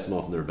episode, sets them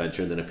off on their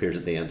adventure, and then appears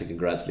at the end to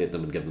congratulate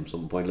them and give them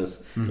something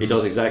pointless. He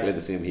does exactly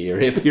the same here.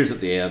 He appears at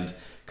the end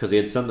because they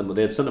had sent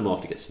them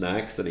off to get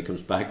snacks, and he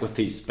comes back with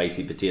these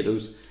spicy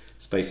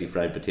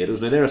fried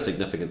potatoes. Now they're a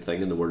significant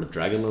thing in the world of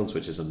Dragonlance,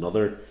 which is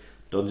another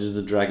Dungeons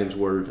and Dragons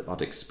world.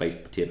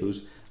 Spiced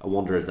potatoes. I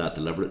wonder, is that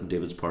deliberate on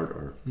David's part,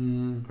 or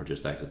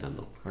just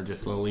accidental, or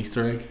just a little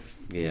Easter egg?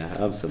 Yeah,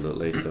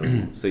 absolutely.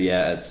 So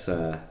yeah, it's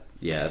a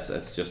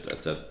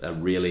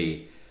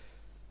really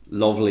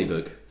lovely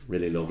book,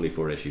 really lovely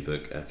 4-issue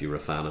book. If you were a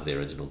fan of the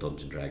original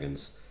Dungeons and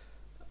Dragons,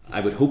 I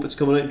would hope it's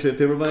coming out in trade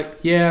paperback.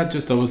 Yeah,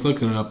 I was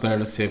looking it up there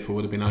to see if it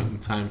would have been out in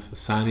time for the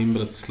signing,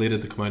 but it's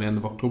slated to come out end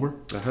of October.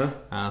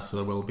 So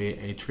there will be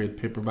a trade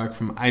paperback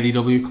from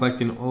IDW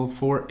collecting all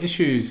 4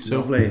 issues. So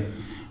lovely.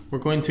 We're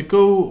going to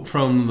go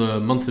from the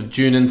month of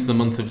June into the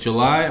month of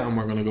July, and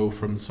we're going to go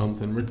from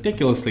something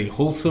ridiculously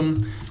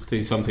wholesome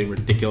to something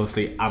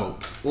ridiculously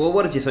adult. Well,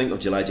 what did you think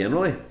of July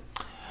generally?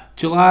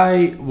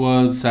 July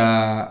was,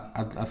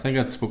 I think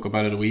I spoke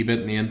about it a wee bit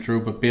in the intro,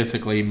 but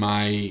basically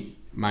my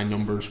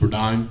numbers were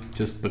down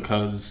just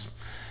because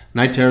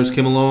Night Terrors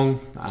came along,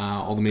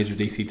 all the major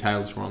DC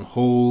titles were on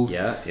hold,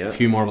 a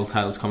few Marvel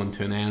titles coming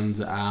to an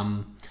end.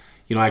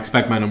 I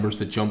expect my numbers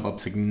to jump up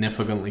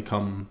significantly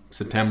come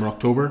September,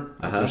 October,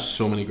 as there's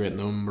so many great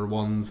number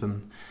ones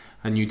and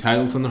new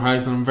titles on the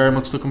horizon I'm very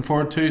much looking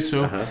forward to.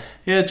 So,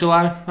 yeah,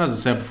 July, as I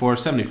said before,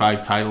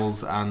 75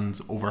 titles,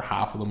 and over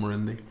half of them were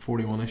indie,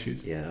 41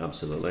 issues. Yeah,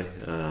 absolutely.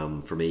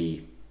 For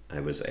me, I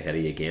was ahead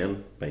of you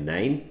again by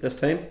 9 this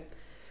time.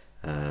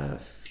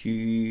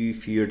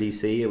 Fewer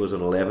DC. I was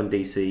on 11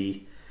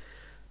 DC,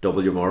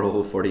 double your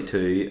Marvel,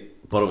 42.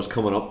 But it was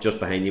coming up just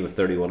behind you with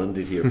 31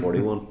 into your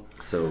 41.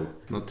 So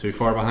not too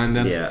far behind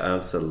then. Yeah,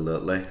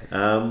 absolutely.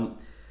 It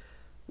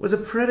was a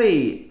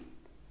pretty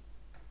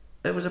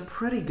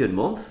good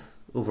month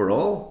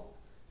overall.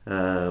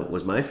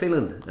 Was my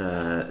feeling.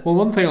 Well,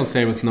 one thing I'll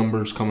say with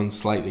numbers coming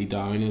slightly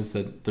down is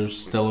that there's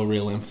still a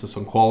real emphasis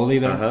on quality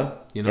there.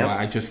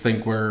 I just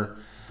think we're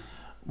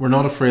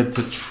not afraid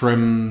to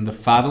trim the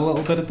fat a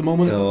little bit at the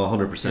moment. Oh,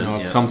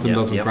 100%. If something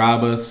doesn't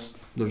grab us,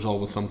 there's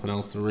always something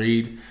else to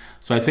read.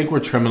 So I think we're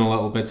trimming a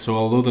little bit. So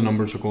although the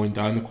numbers are going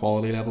down, the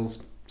quality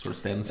levels sort of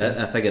staying the same.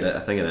 I think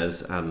it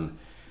is. And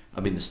I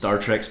mean, the Star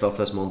Trek stuff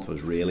this month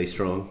was really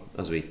strong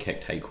as we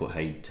kicked high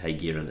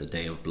gear into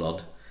Day of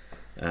Blood.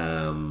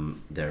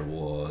 There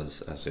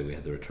was, we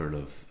had the return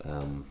of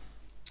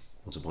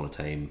Once Upon a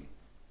Time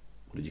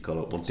what did you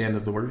call it? The End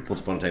of the World.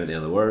 Once Upon a Time at the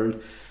End of the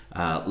World.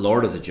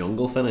 Lord of the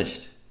Jungle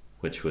finished,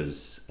 which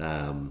was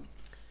Dan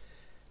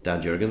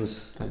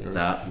Jurgens.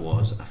 That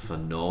was a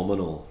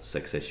phenomenal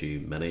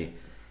 6-issue mini.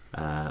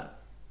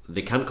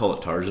 They can't call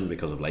it Tarzan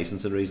because of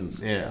licensing reasons,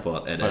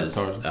 but it is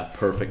a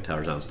perfect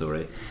Tarzan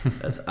story.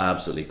 It's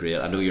absolutely great.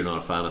 I know you're not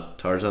a fan of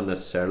Tarzan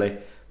necessarily,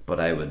 but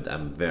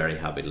I'm very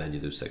happy to lend you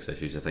those 6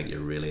 issues. I think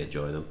you'll really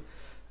enjoy them.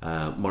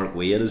 Mark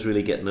Waid is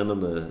really getting in on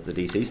the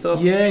DC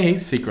stuff. Yeah,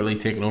 he's secretly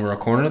taking over a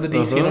corner of the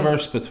DC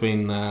universe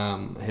between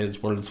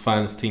his World's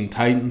Finest Teen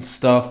Titans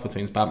stuff,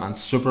 between his Batman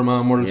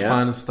Superman World's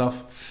Finest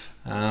stuff.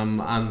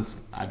 And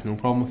I've no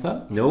problem with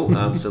that. No,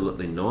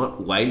 absolutely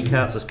not.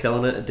 Wildcats is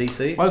killing it at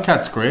DC.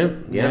 Wildcats great.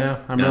 Yeah,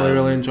 I'm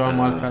really enjoying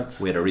Wildcats.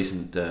 We had a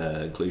recent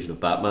inclusion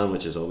of Batman,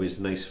 which is always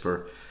nice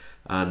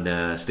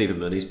and Stephen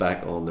Mooney's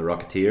back on the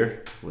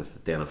Rocketeer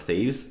with Den of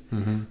Thieves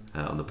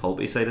on the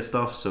pulpy side of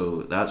stuff.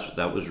 So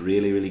that was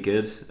really, really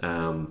good.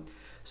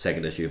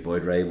 Second issue of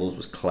Void Rivals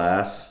was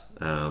class.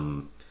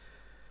 Something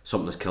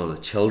That's Killing the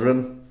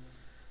Children.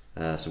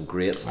 Some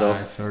great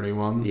stuff.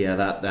 31. Yeah,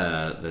 that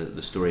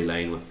the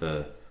storyline with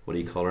the, what do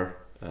you call her?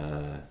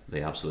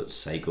 The absolute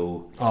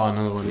psycho. Oh,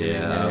 another one.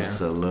 Yeah,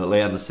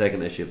 absolutely. And the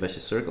second issue of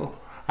Vicious Circle.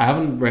 I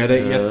haven't read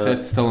it yet.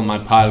 It's still in my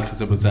pile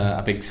because it was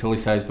a big silly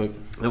size book.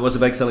 It was a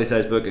big silly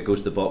size book. It goes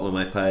to the bottom of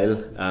my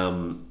pile.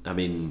 I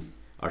mean,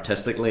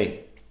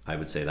 artistically, I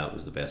would say that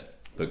was the best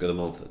book of the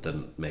month. It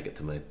didn't make it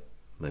to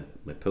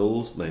my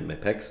pulls, my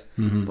picks,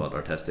 but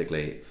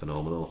artistically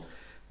phenomenal.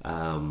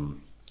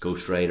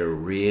 Ghost Rider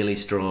really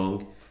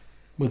strong.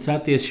 Was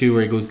that the issue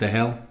where he goes to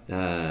hell?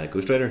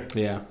 Ghost Rider?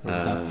 Yeah, or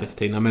was that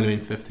 15? I might have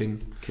been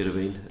 15. Could have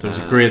been. There was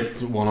a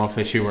great one-off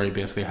issue where he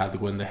basically had to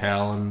go into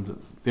hell, and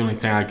the only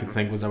thing I could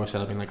think was I wish it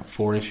had been like a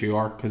 4-issue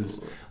arc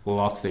because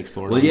lots to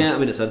explore. Well, yeah, I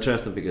mean, it's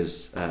interesting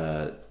because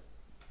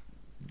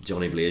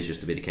Johnny Blaze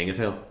used to be the king of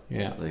hell.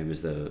 Yeah, and he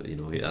was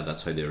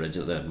that's how the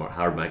original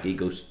Howard Mackie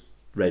Ghost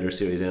Rider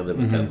series ended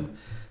with him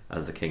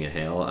as the king of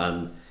hell.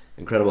 And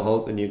Incredible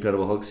Hulk, the new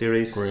Incredible Hulk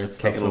series, great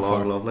stuff kicking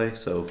along lovely.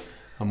 So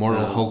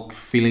Immortal Hulk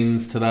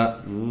feelings to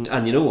that.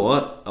 And you know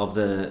what? Of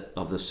the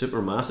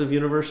supermassive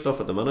universe stuff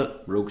at the minute,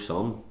 Rogue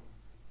Sun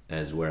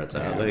is where it's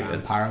at. Like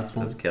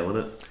it's killing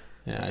it.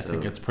 Yeah, I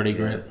think it's pretty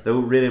great. Though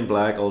Radiant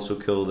Black also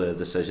cool the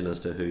decision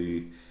as to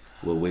who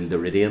will wield the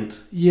Radiant.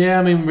 Yeah,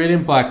 I mean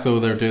Radiant Black though,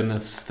 they're doing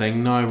this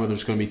thing now where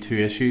there's going to be 2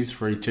 issues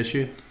for each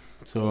issue.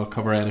 So a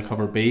cover A and a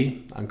cover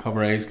B, and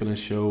cover A is going to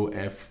show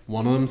if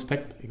one of them's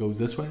picked, it goes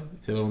this way.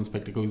 If the other one's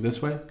picked, it goes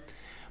this way.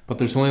 But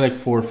there's only like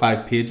 4 or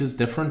 5 pages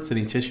difference in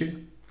each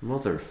issue.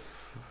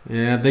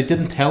 Yeah, they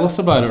didn't tell us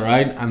about it,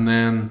 right? And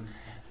then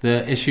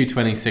the issue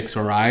 26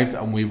 arrived,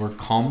 and we were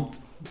comped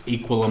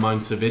equal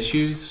amounts of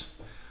issues.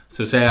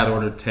 So say I'd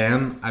ordered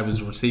 10, I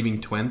was receiving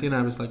 20, and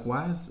I was like,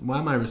 why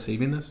am I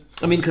receiving this?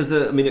 I mean, because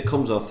it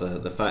comes off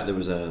the fact there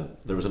was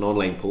an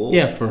online poll.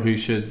 Yeah, for who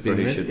should be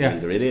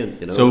the Radiant.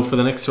 You know? So for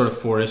the next sort of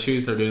 4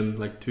 issues, they're doing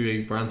like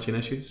 2 branching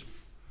issues.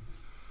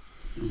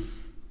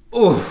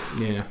 Oh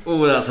yeah.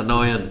 Oh, that's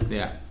annoying.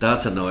 Yeah,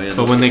 that's annoying.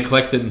 But when they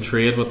collect it and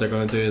trade, what they're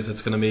going to do is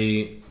it's going to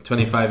be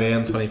 25A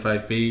and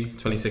 25B,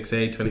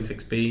 26A,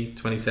 26B,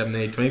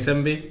 27A,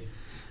 27B,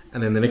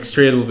 and then the next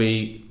trade will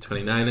be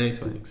 29A,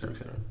 26,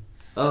 etc.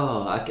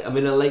 Oh, I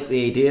mean, I like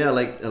the idea. I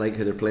like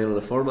how they're playing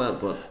with the format,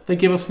 but they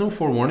gave us no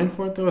forewarning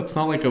for it though. It's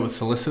not like it was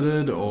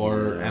solicited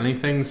or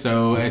anything,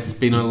 so it's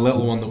been a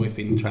little one that we've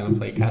been trying to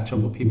play catch up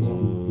with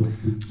people.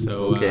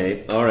 So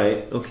okay, all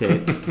right,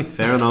 okay,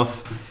 fair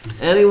enough.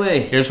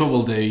 Anyway, here's what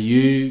we'll do: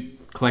 you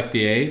collect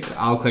the A's,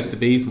 I'll collect the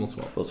B's, and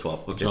we'll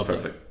swap. Okay,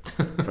 perfect.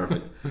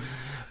 Perfect.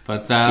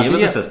 But game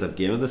in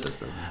the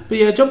system. But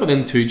yeah, jumping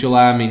into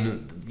July, I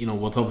mean, you know,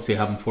 with obviously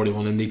having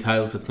 41 indie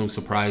titles, it's no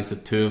surprise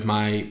that 2 of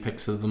my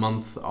picks of the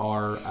month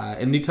are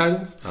indie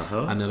titles.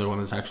 Another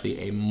one is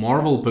actually a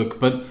Marvel book.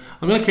 But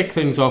I'm going to kick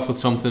things off with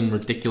something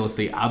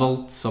ridiculously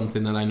adult,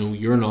 something that I know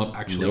you're not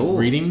actually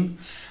reading,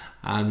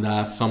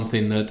 and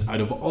something that out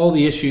of all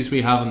the issues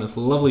we have on this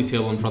lovely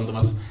table in front of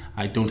us,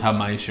 I don't have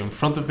my issue in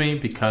front of me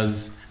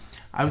because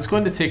I was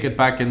going to take it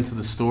back into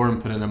the store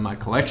and put it in my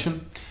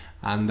collection.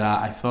 And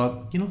I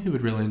thought, you know, who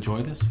would really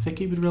enjoy this?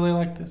 Vicky would really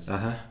like this.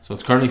 So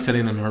it's currently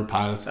sitting in her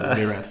pile. It's to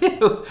be read.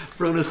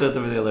 Brona said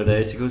to me the other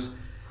day, she goes,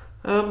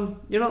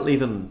 you're not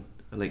leaving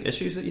like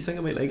issues that you think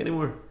I might like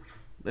anymore.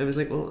 And I was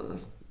like, well,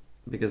 that's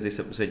because they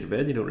sit beside your bed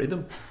and you don't read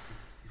them.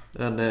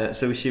 And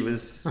so she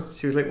was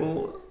like,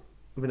 well,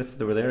 I mean, if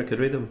they were there, I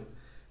could read them.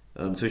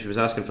 And so she was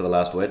asking for The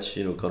Last Witch,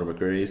 you know, Conor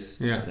McCreary's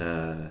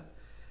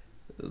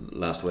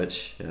Last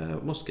Witch.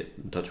 Must get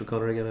in touch with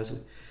Conor again,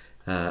 actually.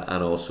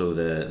 And also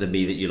the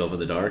Me That You Love in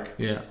the Dark.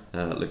 Yeah.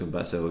 Looking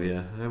back, so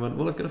yeah, I went,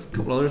 well, I've got a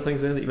couple other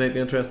things there that you might be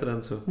interested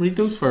in. So read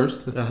those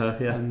first.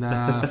 Yeah. And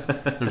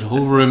there's a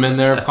whole room in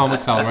there of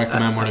comics. I'll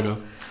recommend where to go.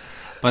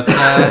 But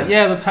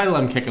yeah, the title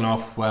I'm kicking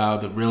off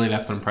that really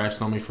left an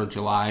impression on me for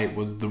July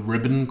was The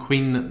Ribbon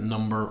Queen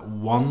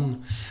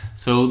 #1.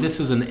 So this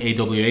is an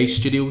AWA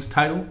Studios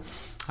title.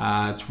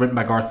 It's written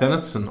by Garth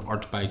Ennis and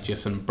art by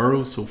Jason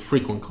Burrows, so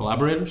frequent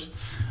collaborators.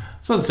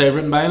 So as I say,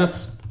 written by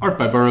Ennis, art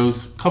by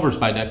Burrows, covers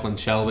by Declan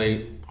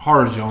Shelby,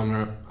 horror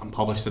genre and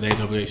published at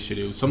AWA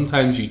Studios.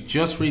 Sometimes you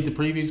just read the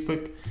previews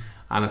book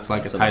and it's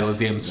like a title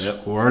is aimed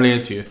squarely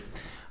at you.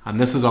 And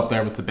this is up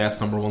there with the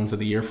best number ones of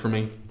the year for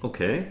me.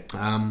 Okay.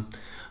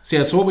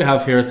 So what we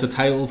have here, it's a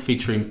title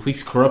featuring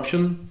police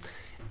corruption,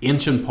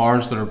 ancient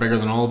powers that are bigger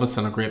than all of us,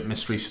 and a great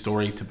mystery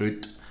story to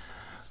boot.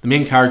 The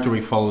main character we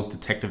follow is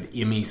Detective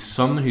Amy's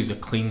son, who's a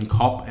clean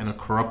cop in a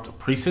corrupt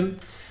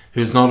precinct,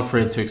 who is not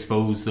afraid to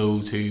expose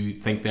those who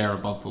think they are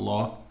above the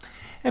law.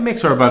 It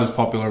makes her about as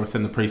popular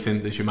within the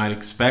precinct as you might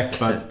expect,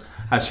 but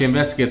as she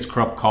investigates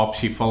corrupt cops,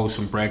 she follows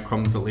some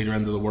breadcrumbs that lead her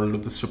into the world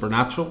of the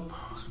supernatural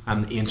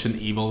and ancient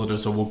evil that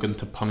is awoken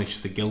to punish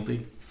the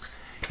guilty.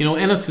 You know,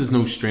 Ennis is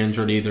no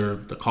stranger to either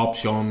the cop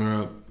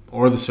genre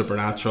or the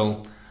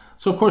supernatural,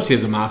 so of course he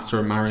is a master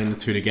at marrying the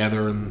two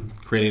together and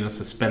creating a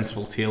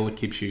suspenseful tale that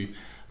keeps you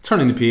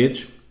turning the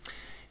page.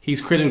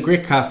 He's created a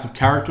great cast of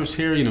characters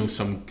here, you know,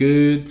 some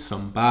good,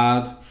 some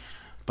bad,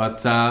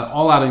 but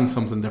all adding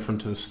something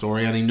different to the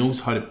story, and he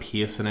knows how to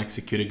pace and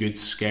execute a good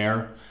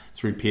scare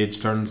through page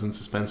turns and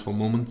suspenseful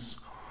moments.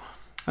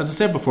 As I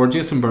said before,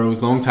 Jason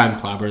Burrows, long-time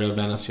collaborator of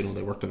Ennis, you know,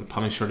 they worked on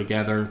Punisher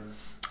together.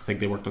 I think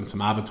they worked on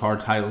some Avatar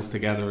titles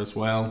together as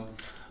well.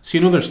 So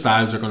you know their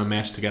styles are going to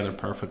mesh together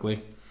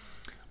perfectly.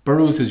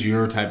 Burrows is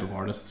your type of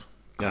artist.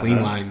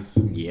 Clean lines.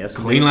 Yes.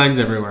 Clean lines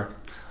everywhere.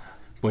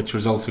 Which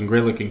results in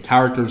great-looking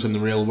characters in the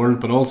real world,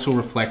 but also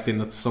reflecting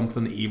that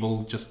something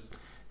evil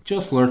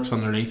just lurks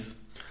underneath.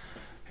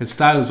 His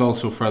style is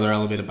also further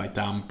elevated by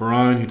Dan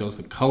Brown, who does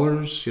the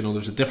colours. You know,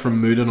 there's a different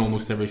mood on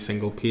almost every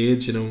single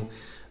page, you know.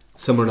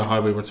 Similar to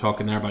how we were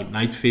talking there about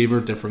Night Fever,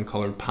 different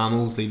coloured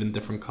panels leaving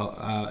different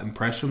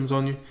impressions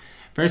on you.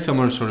 Very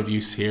similar sort of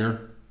use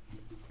here.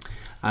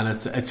 And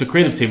it's a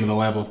creative team with a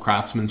level of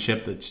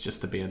craftsmanship that's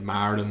just to be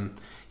admired, and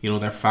you know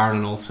they're firing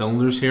on all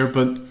cylinders here.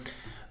 But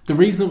the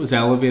reason it was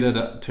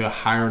elevated to a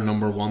higher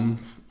number one,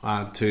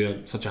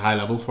 such a high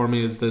level for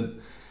me, is that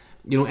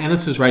you know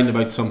Ennis is writing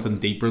about something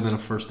deeper than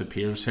it first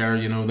appears here.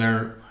 You know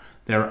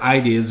there are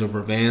ideas of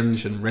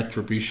revenge and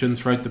retribution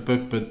throughout the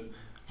book, but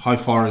how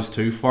far is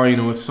too far? You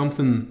know, if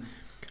something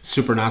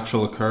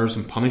supernatural occurs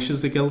and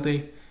punishes the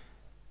guilty,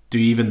 do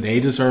even they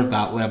deserve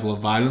that level of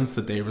violence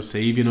that they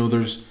receive? You know,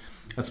 there's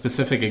a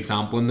specific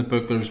example in the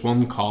book. There's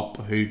one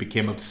cop who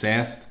became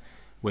obsessed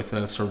with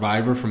a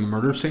survivor from a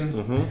murder scene.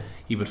 Mm-hmm.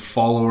 He would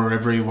follow her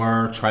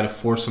everywhere, try to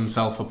force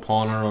himself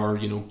upon her, or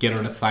you know, get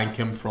her to thank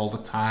him for all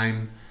the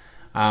time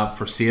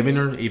for saving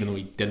her, even though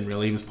he didn't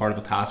really. He was part of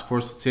a task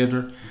force that saved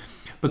her.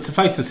 But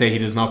suffice to say, he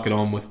does not get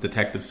on with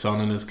Detective's son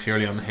and is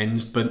clearly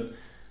unhinged. But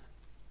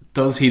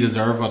does he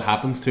deserve what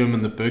happens to him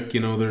in the book? You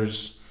know,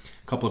 there's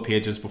a couple of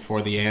pages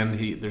before the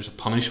end, there's a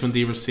punishment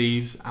he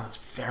receives, and it's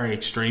very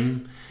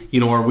extreme. You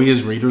know, are we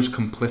as readers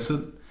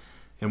complicit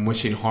in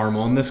wishing harm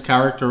on this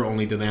character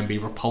only to then be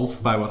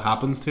repulsed by what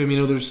happens to him? You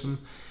know, there's some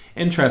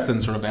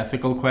interesting sort of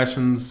ethical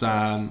questions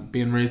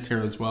being raised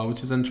here as well,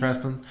 which is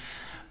interesting.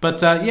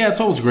 But yeah, it's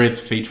always a great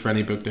feat for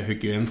any book to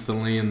hook you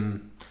instantly,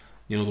 and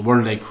you know, the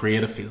world they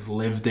create, it feels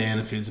lived in,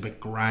 it feels a bit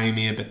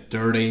grimy, a bit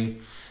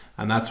dirty.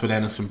 And that's what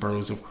Ennis and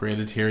Burrows have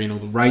created here. You know,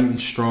 the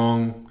writing's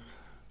strong.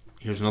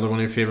 Here's another one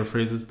of your favourite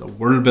phrases. The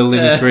world building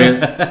is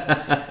great.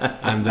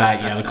 And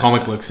yeah, the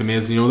comic looks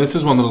amazing. You know, this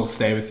is one that'll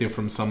stay with you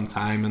from some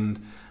time.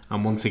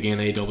 And once again,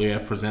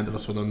 AWF presented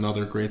us with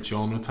another great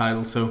genre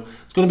title. So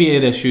it's going to be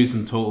 8 issues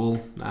in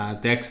total.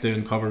 Deck's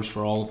doing covers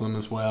for all of them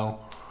as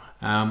well.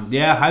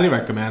 Yeah, highly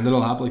recommend it.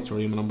 I'll happily throw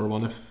you my number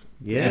one if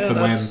and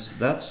when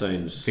that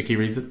sounds Vicky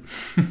reads it.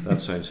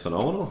 That sounds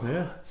phenomenal.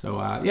 Yeah. So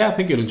yeah, I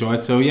think you'd enjoy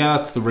it. So yeah,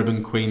 that's the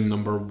Ribbon Queen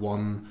number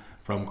 1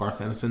 from Garth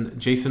Ennis and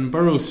Jason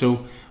Burrows.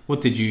 So what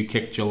did you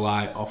kick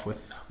July off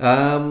with?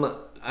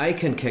 I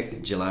can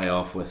kick July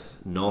off with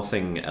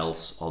nothing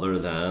else other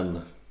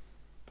than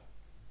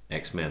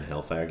X-Men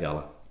Hellfire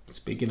Gala.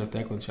 Speaking of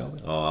Declan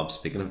Shelby. Oh, I'm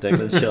speaking of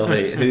Declan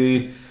Shelby,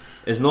 who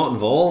is not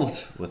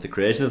involved with the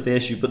creation of the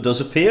issue, but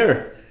does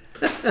appear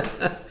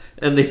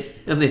in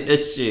the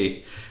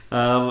issue.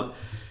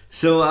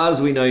 So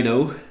as we now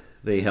know,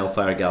 the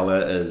Hellfire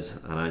Gala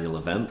is an annual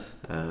event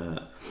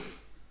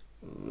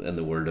in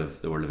the world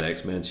of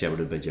X-Men,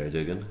 shepherded by Jerry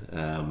Dugan.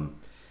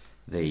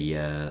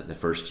 The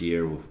first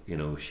year, you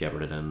know,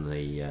 shepherded in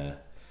the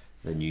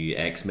new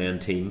X-Men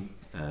team,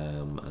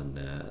 and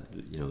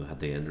you know, had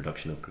the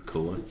introduction of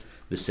Krakoa.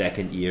 The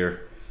second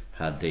year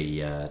had the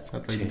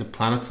the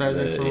planet size,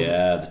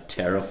 the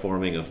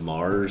terraforming of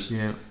Mars,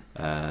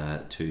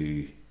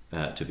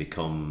 to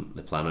become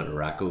the planet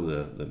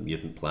Araco, the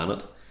mutant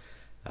planet,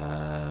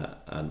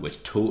 and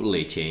which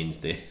totally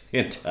changed the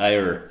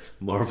entire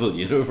Marvel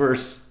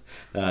universe.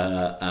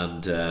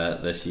 And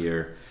this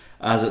year,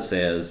 as it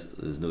says,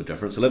 there's no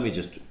difference. So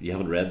you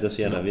haven't read this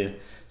yet, have you?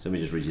 So let me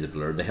just read you the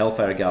blurb. The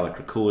Hellfire Gala,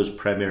 Krakoa's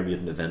premier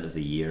mutant event of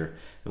the year,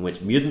 in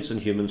which mutants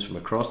and humans from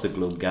across the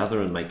globe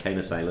gather on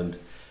Mykinus Island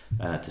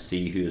to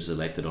see who is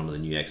elected onto the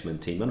new X-Men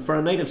team, and for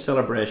a night of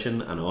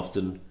celebration and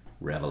often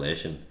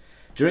revelation.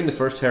 During the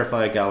first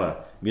Hellfire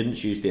Gala,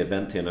 mutants used the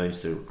event to announce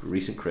the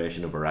recent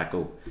creation of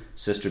Araco,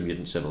 sister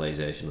mutant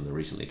civilization on the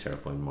recently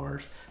terraformed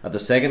Mars. At the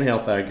second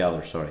Hellfire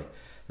Gala,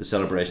 The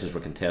celebrations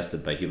were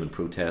contested by human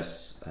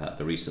protests at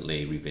the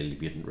recently revealed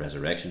mutant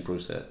resurrection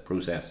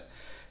process,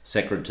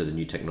 scared by the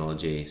new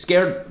technology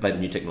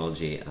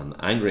and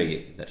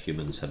angry that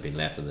humans have been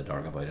left in the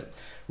dark about it.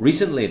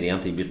 Recently, the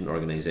anti-mutant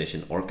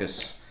organisation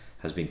Orcus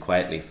has been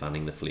quietly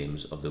fanning the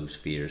flames of those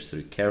fears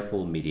through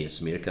careful media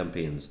smear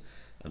campaigns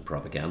and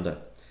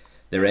propaganda.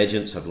 Their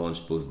agents have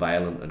launched both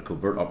violent and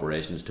covert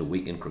operations to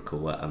weaken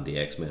Krakoa and the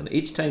X-Men.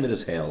 Each time it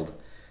is held,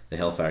 the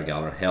Hellfire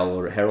Gala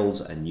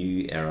heralds a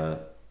new era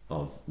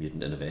of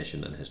mutant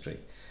innovation in history.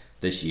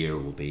 This year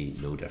will be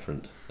no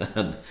different.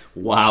 And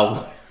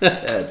wow,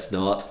 it's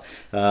not.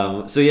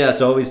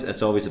 It's always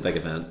a big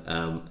event.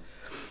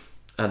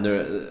 And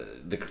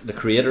the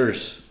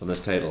creators on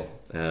this title,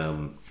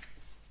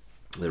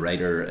 the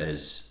writer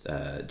is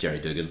Jerry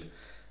Dugan.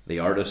 The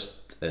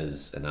artist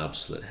is an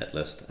absolute hit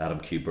list. Adam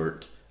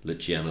Kubert,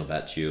 Luciano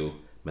Baccio,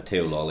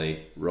 Matteo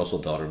Lolli,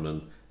 Russell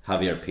Dodderman,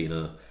 Javier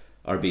Pina,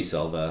 R.B.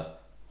 Silva,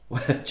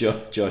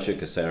 Joshua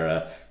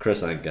Cassera,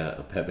 Chris Anka,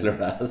 and Pepe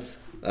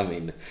Larraz. I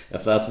mean,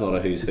 if that's not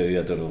a who's who,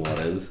 I don't know what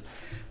is.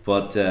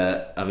 But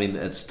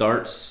it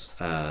starts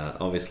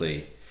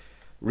obviously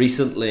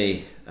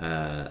recently.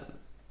 The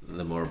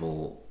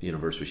Marvel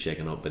universe was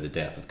shaken up by the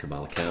death of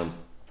Kamala Khan,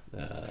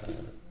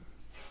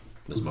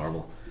 Miss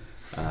Marvel,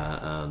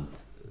 and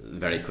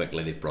very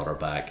quickly they've brought her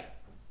back.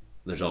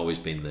 There's always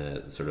been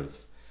the sort of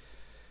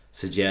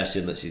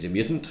suggestion that she's a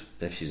mutant.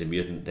 If she's a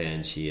mutant,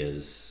 then she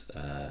is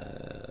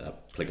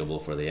applicable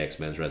for the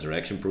X-Men's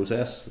resurrection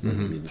process, the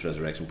mutants'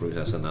 resurrection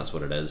process, and that's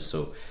what it is.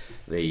 So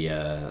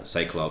the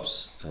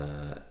Cyclops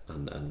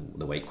and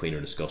the White Queen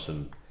are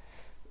discussing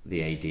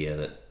the idea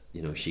that,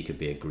 you know, she could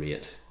be a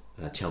great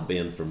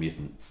champion for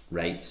mutant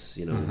rights,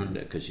 you know,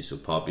 because she's so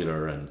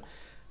popular, and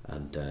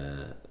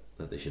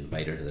that they should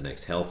invite her to the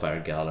next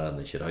Hellfire Gala, and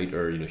they should out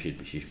her. You know, she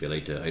should be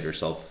allowed to out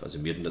herself as a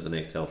mutant at the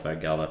next Hellfire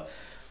Gala.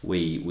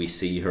 We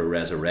see her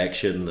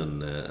resurrection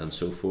and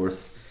so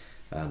forth,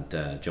 and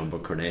Jumbo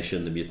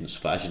Carnation, the mutant's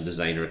fashion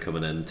designer,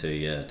 coming in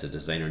to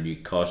design her new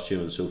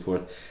costume and so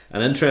forth.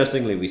 And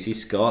interestingly, we see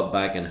Scott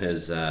back in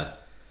his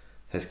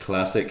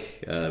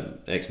classic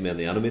X-Men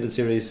the Animated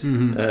Series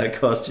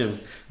costume,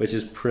 which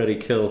is pretty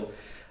cool.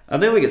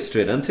 And then we get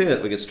straight into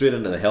it. We get straight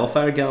into the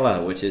Hellfire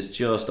Gala, which is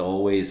just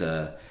always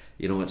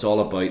it's all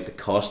about the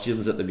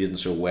costumes that the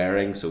mutants are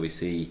wearing. So we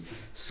see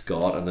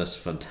Scott in this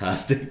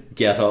fantastic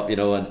get-up,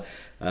 and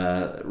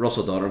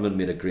Russell Dodderman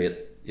made a great,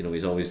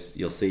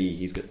 you'll see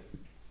he's got,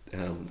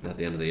 at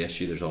the end of the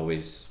issue, there's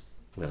always,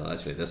 well,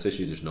 actually this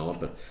issue there's not,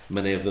 but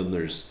many of them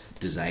there's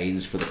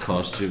designs for the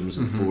costumes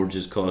and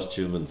Forge's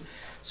costume, and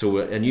so,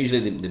 and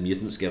usually the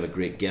mutants give a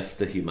great gift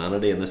to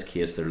humanity. In this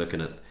case, they're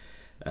looking at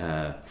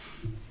the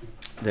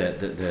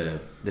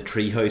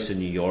treehouse in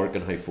New York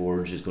and how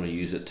Forge is going to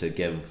use it to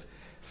give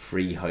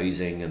free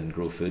housing and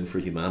grow food for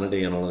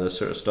humanity and all of this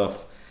sort of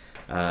stuff.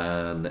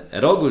 And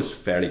it all goes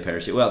fairly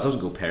pear-shaped. Well, it doesn't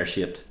go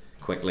pear-shaped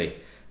quickly.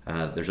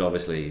 There's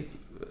obviously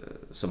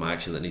some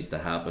action that needs to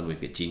happen.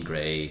 We've got Jean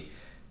Grey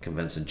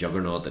convincing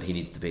Juggernaut that he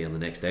needs to be on the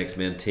next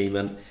X-Men team,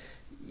 and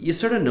you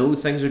sort of know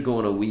things are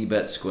going a wee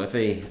bit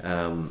squiffy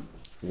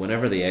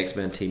whenever the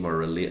X-Men team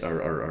are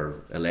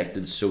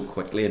elected so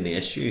quickly in the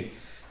issue.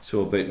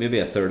 So about maybe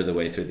a third of the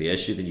way through the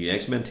issue, the new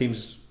X-Men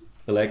team's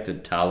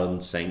elected: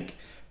 Talon, Sync,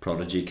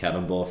 Prodigy,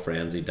 Cannonball,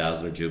 Frenzy,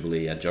 Dazzler,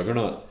 Jubilee, and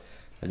Juggernaut.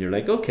 And you're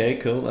like, okay,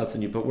 cool, that's a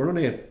new, but we're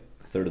only a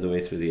third of the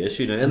way through the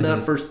issue now. In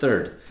that first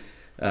third,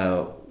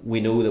 we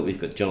know that we've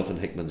got Jonathan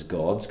Hickman's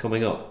Gods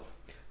coming up,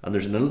 and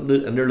there's an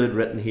interlude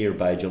written here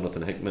by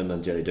Jonathan Hickman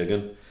and Jerry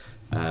Dugan,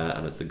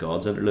 and it's the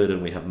Gods interlude,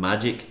 and we have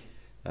Magic,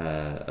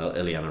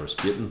 Ileana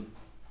Rasputin.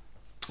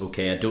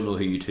 Okay, I don't know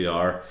who you two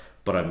are,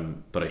 but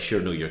I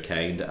sure know you're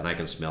kind, and I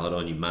can smell it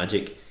on you,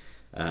 Magic.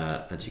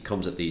 And she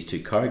comes at these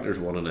two characters,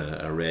 one in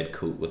a red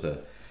coat with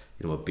a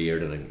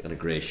beard and a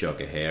grey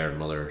shock of hair, and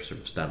another sort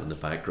of standing in the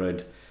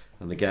background.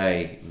 And the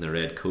guy in the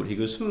red coat, he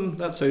goes,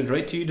 that sounds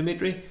right to you,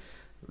 Dimitri?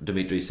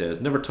 Dimitri says,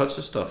 never touched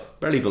the stuff,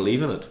 barely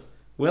believe in it.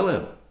 Well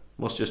then,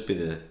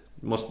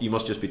 you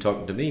must just be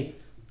talking to me.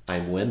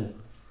 I'm Win.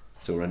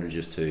 So we're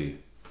introduced to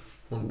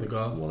one of the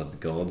gods, the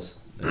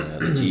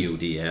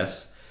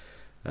GODS.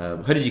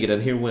 How did you get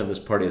in here, Win? This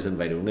party is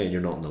invite only and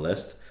you're not on the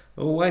list.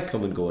 Oh, I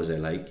come and go as I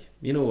like.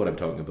 You know what I'm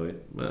talking about.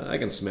 I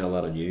can smell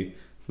that on you.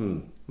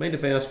 Mind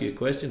if I ask you a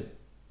question?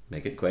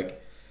 Make it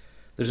quick.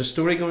 There's a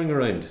story going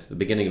around, the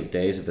beginning of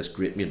days of this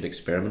great mutant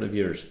experiment of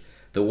yours,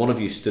 that one of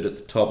you stood at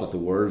the top of the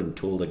world and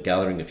told a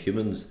gathering of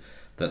humans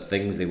that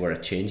things they were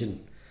a-changing.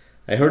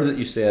 I heard that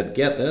you said,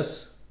 get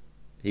this.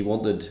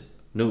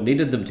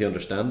 Needed them to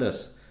understand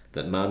this,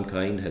 that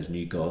mankind has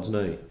new gods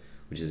now,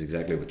 which is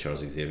exactly what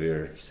Charles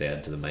Xavier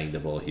said to the mind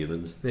of all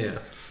humans. Yeah.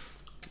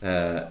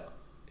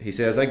 He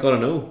says, I gotta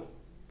know,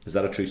 is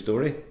that a true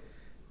story?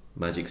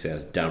 Magic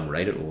says, damn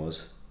right it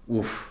was.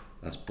 Oof,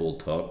 that's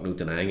bold talk, no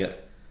denying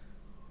it.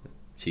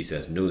 She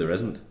says, no there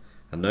isn't.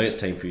 And now it's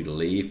time for you to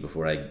leave.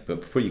 But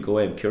before you go,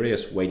 I'm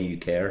curious, why do you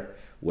care?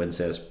 Wynn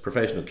says,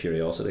 professional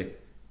curiosity.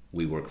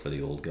 We work for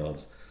the old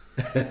gods.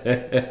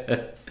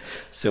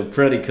 So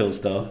pretty cool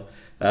stuff.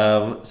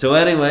 So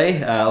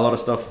anyway, a lot of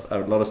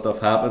stuff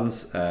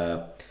happens.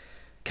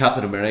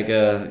 Captain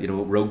America,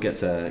 Rogue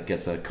gets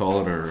a call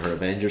on her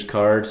Avengers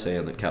card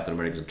saying that Captain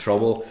America's in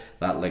trouble.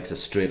 That links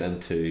us straight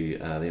into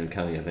the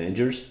Uncanny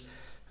Avengers,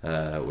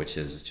 which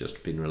has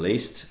just been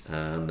released,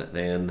 and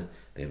then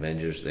the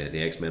Avengers, the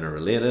X-Men are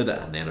related,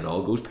 and then it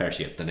all goes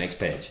pear-shaped. The next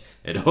page,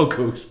 it all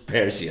goes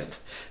pear-shaped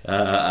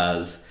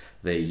as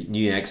the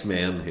new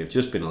X-Men who have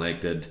just been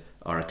elected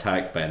are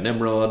attacked by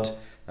Nimrod.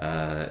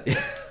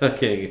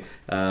 Okay,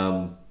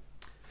 who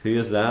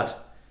is that?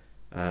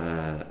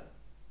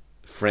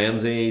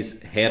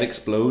 Frenzy's head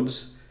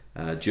explodes.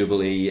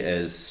 Jubilee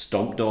is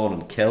stomped on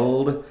and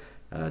killed.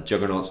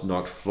 Juggernaut's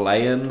knocked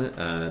flying.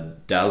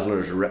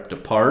 Dazzler's ripped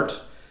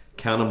apart.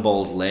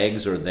 Cannonball's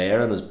legs are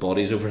there and his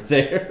body's over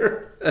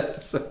there.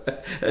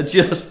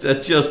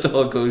 it just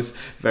all goes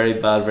very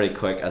bad very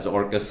quick as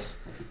Orcus,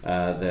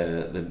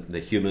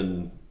 the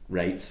human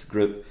rights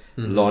group,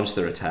 launch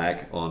their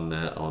attack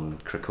on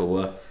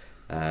Krakoa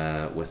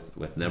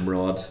with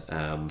Nimrod.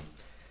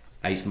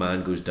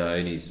 Iceman goes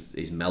down.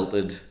 He's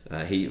melted.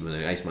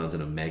 Iceman's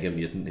an Omega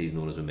mutant. He's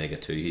known as Omega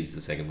 2. He's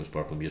the second most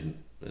powerful mutant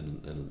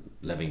and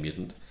living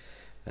mutant.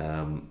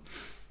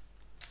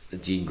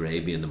 Jean Grey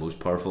being the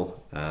most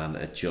powerful, and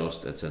it's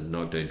a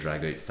knockdown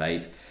drag out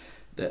fight.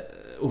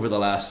 Over the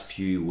last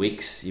few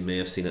weeks, you may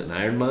have seen it in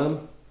Iron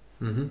Man.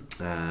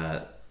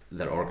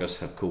 That Orcus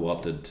have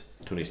co-opted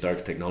Tony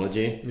Stark's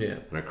technology,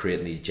 and are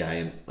creating these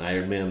giant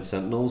Iron Man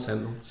Sentinels.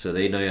 So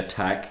they now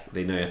attack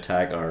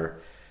our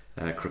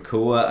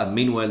Krakoa, and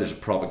meanwhile there's a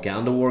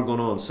propaganda war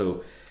going on.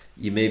 So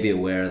you may be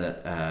aware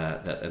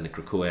that in the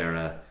Krakoa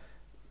era,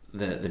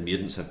 the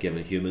mutants have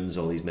given humans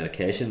all these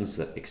medications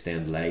that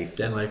extend life,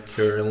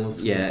 cure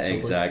illness. Yeah,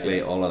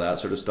 exactly, all of that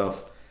sort of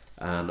stuff.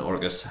 And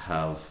Orcus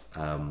have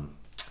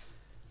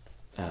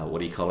what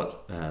do you call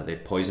it?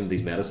 They've poisoned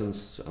these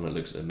medicines, and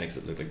it makes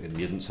it look like the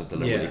mutants have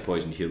deliberately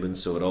poisoned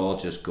humans. So it all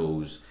just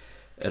goes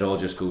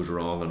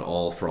wrong on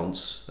all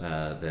fronts.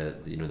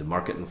 The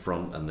marketing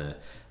front, and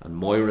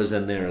Moira's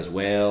in there as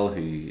well,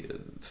 who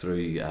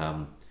through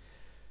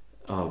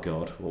oh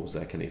god, what was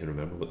that? I can't even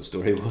remember what the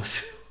story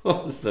was.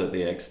 What was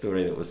the X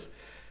story that was?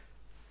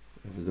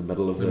 It was the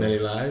middle of the Many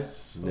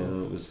Lives.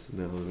 No, it was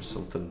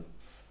something.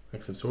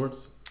 X of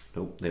Swords.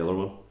 Nope, the other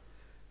one.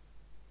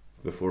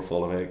 Before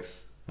Fall of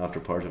X, after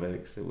Part of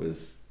X, it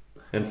was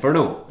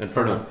Inferno.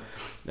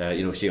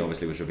 She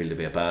obviously was revealed to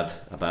be a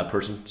bad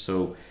person.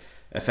 So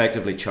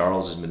effectively,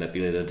 Charles is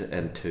manipulated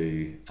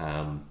into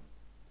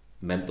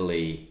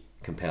mentally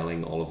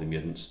compelling all of the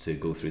mutants to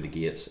go through the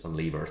gates and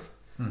leave Earth.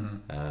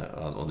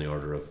 On the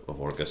order of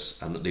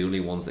Orcus, and the only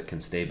ones that can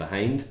stay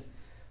behind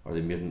are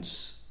the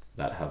mutants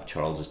that have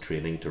Charles's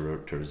training to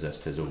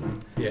resist his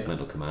own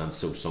mental commands.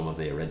 So some of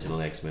the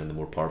original X-Men, the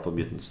more powerful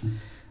mutants,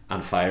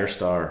 and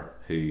Firestar,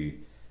 who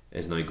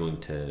is now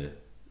going to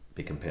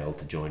be compelled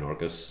to join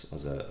Orcus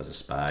as a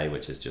spy,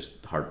 which is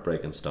just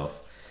heartbreaking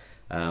stuff.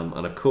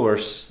 And of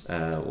course,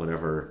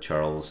 whenever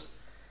Charles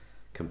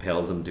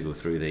compels them to go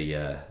through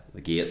the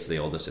gates, they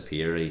all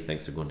disappear. He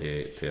thinks they're going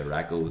to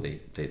Araco.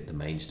 The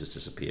mines just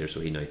disappear. So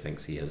he now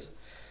thinks he has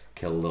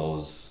killed all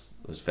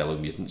his fellow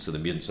mutants. So the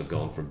mutants have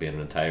gone from being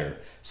an entire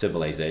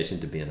civilization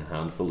to being a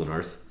handful on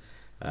Earth.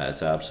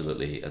 It's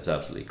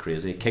absolutely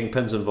crazy.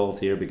 Kingpin's involved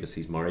here because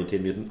he's married to a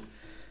mutant,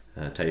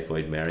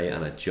 Typhoid Mary,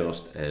 and it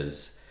just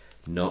is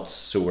nuts.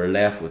 So we're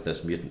left with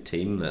this mutant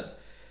team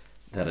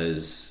that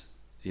is,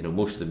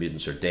 most of the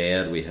mutants are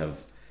dead. We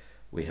have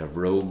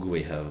Rogue.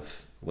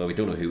 We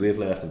don't know who we've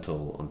left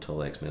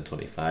until X-Men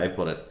 25,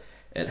 but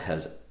it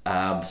has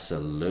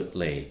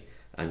absolutely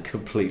and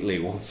completely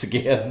once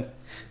again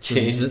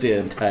changed the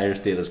entire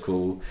status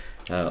quo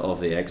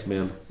of the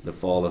X-Men. The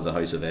fall of the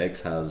House of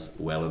X has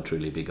well and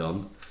truly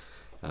begun.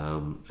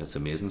 It's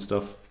amazing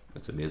stuff.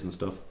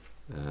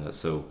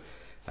 So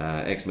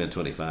X-Men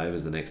 25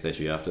 is the next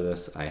issue after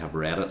this. I have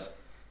read it.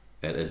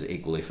 It is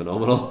equally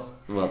phenomenal.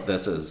 But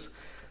this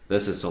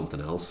is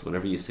something else.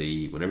 Whenever you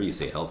see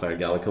Hellfire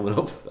Gala coming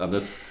up, and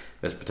this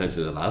is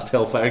potentially the last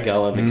Hellfire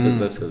Gala,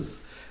 because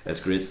it's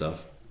great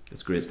stuff.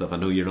 I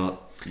know you're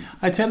not.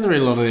 I tend to read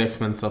a lot of the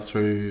X-Men stuff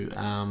through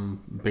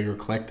bigger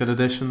collected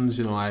editions.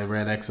 I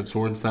read X of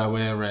Swords that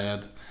way. I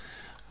read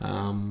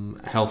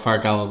Hellfire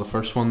Gala, the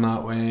first one,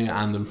 that way,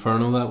 and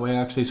Inferno that way,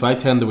 actually. So I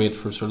tend to wait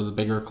for sort of the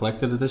bigger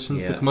collected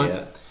editions to come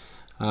out.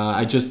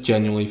 I just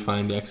genuinely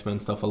find the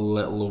X-Men stuff a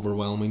little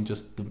overwhelming,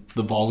 just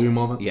the volume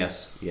of it.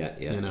 Yes,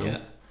 yeah.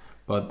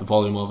 But the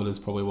volume of it is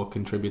probably what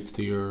contributes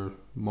to your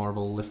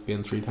Marvel list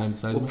being 3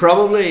 times the size. Well,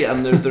 probably,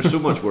 and there's so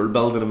much world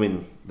building. I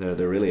mean,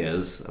 there really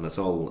is, and it's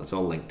all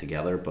linked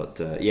together. But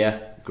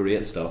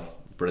great stuff.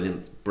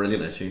 Brilliant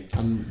issue.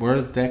 And where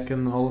is Dick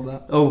and all of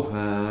that?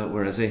 Oh,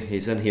 where is he?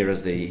 He's in here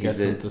as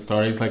the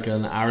story. He's like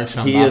an Irish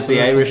ambassador. He is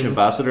the Irish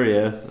ambassador,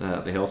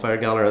 yeah. The Hellfire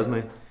Gala, isn't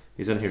he?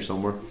 He's in here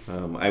somewhere.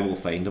 I will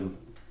find him.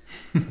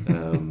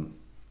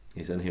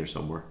 He's in here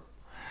somewhere.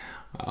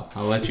 Well,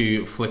 I'll let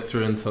you flick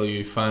through until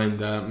you find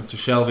Mr.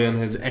 Shelby and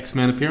his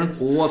X-Men appearance.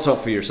 What's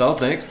up for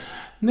yourself next?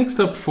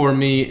 Next up for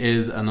me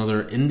is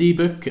another indie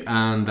book,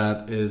 and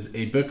that is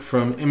a book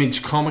from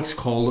Image Comics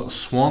called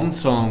Swan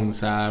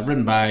Songs,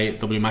 written by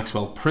W.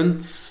 Maxwell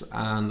Prince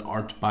and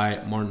art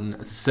by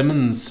Martin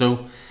Simmons.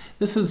 So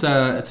this is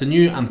it's a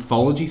new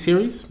anthology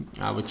series,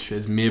 which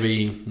is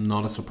maybe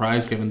not a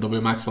surprise given W.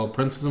 Maxwell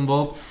Prince is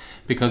involved,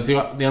 because the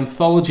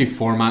anthology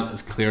format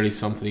is clearly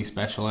something he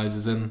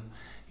specialises in.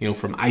 You know,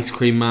 from Ice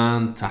Cream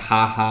Man to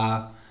Ha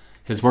Ha.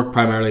 His work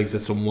primarily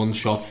exists in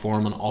one-shot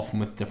form and often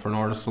with different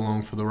artists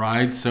along for the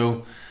ride.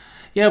 So,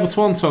 yeah, with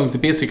Swan Songs, the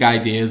basic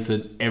idea is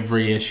that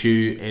every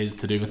issue is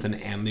to do with an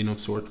ending of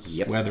sorts.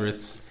 Yep. Whether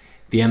it's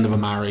the end of a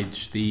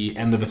marriage, the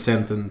end of a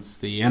sentence,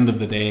 the end of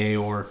the day,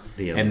 or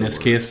in this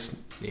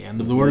case, the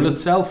end of the world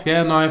itself.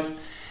 Yeah, now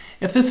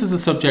if this is a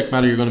subject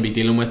matter you're going to be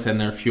dealing with, and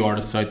there are a few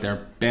artists out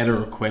there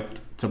better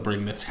equipped to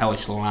bring this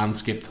hellish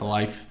landscape to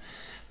life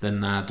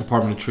than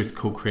Department of Truth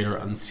co-creator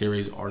and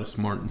series artist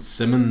Martin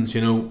Simmons.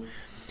 You know,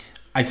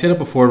 I said it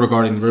before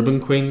regarding the Ribbon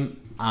Queen,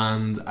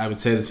 and I would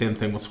say the same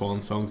thing with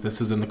Swan Songs.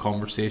 This is in the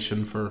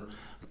conversation for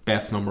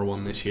best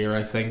 #1 this year,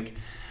 I think.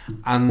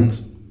 And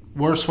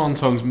where Swan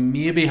Songs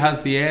maybe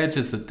has the edge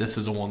is that this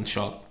is a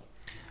one-shot.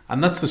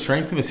 And that's the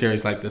strength of a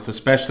series like this,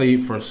 especially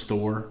for a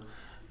store.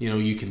 You know,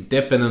 you can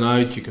dip in and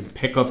out, you can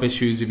pick up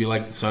issues if you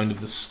like the sound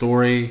of the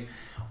story,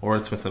 or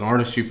it's with an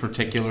artist you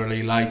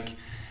particularly like.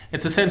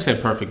 It's essentially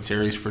a perfect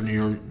series for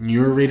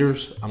newer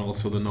readers, and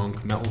also the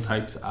non-committal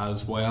types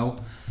as well.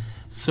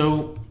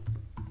 So,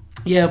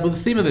 yeah, with the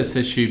theme of this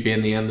issue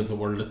being the end of the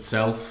world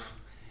itself,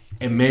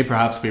 it may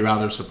perhaps be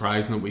rather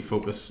surprising that we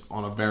focus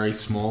on a very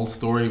small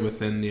story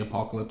within the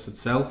apocalypse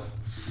itself.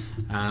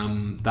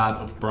 That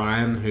of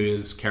Brian, who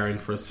is caring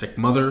for a sick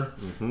mother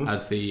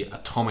as the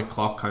atomic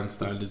clock counts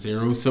down to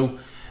 0. So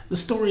the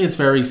story is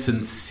very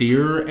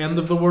sincere end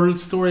of the world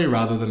story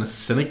rather than a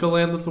cynical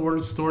end of the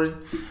world story,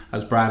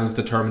 as Brian is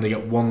determined to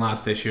get one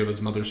last issue of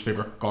his mother's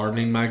favourite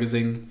gardening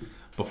magazine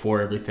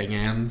before everything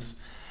ends.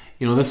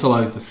 You know, this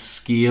allows the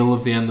scale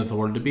of the end of the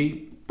world to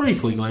be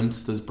briefly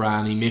glimpsed as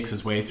Brian, he makes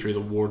his way through the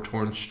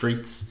war-torn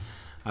streets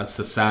as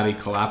society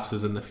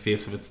collapses in the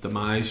face of its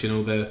demise. You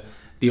know,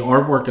 the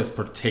artwork is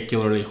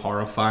particularly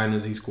horrifying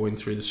as he's going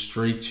through the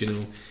streets. You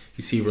know,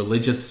 you see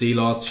religious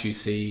zealots, you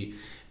see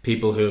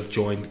people who have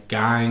joined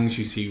gangs,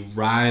 you see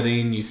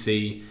rioting, you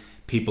see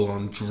people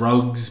on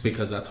drugs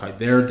because that's how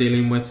they're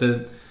dealing with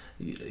it.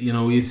 You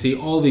know, you see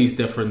all these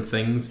different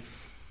things,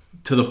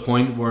 to the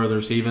point where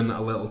there's even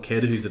a little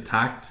kid who's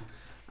attacked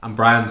and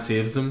Brian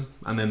saves them,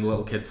 and then the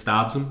little kid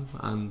stabs him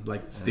and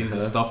like steals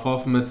his stuff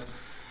off him.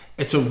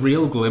 It's a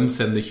real glimpse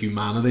into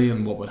humanity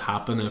and what would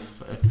happen if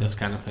this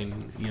kind of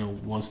thing, you know,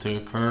 was to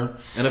occur.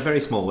 In a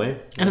very small way.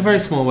 In a very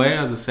small way,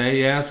 as I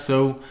say, yeah.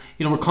 So,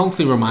 you know, we're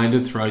constantly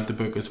reminded throughout the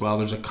book as well.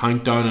 There's a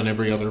countdown on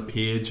every other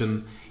page,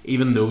 and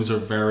even those are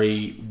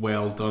very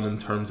well done in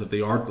terms of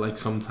the art. Like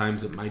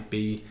sometimes it might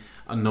be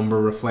a number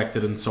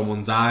reflected in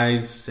someone's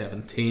eyes,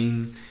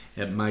 17.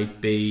 It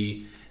might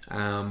be you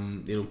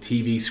know,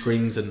 TV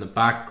screens in the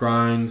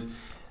background.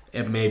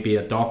 It may be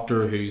a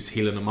doctor who's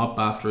healing him up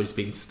after he's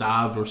been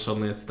stabbed, or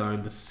suddenly it's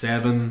down to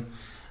 7.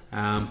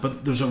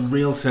 But there's a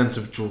real sense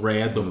of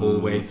dread the whole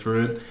way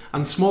through it,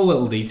 and small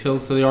little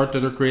details to the art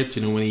that are great.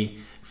 You know, when he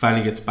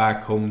finally gets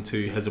back home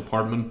to his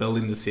apartment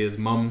building to see his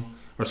mum,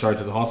 or sorry,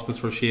 to the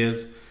hospice where she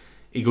is,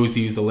 he goes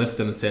to use the lift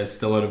and it says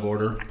still out of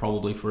order,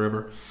 probably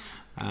forever.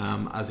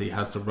 As he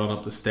has to run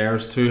up the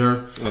stairs to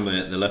her. And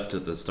the lift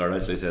at the start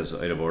actually says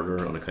out of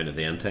order on account of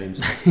the end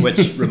times,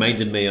 which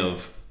reminded me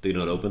of Do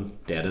Not Open,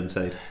 Dead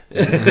Inside.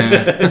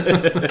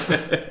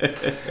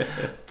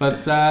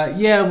 But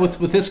yeah,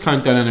 with this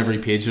countdown on every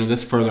page, you know,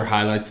 this further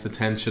highlights the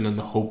tension and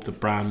the hope that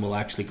Brian will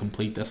actually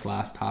complete this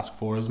last task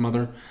for his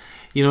mother.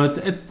 You know,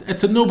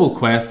 it's a noble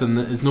quest, and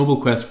his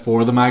noble quest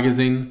for the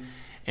magazine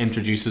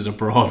introduces a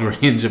broad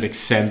range of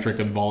eccentric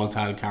and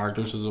volatile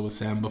characters, as I was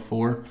saying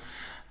before.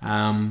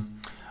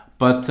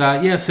 But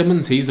yeah,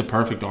 Simmons, he's the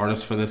perfect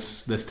artist for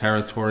this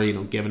territory, you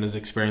know, given his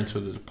experience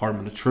with the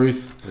Department of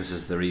Truth. This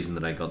is the reason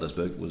that I got this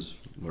book, was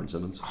Martin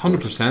Simmons.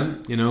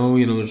 100%. You know,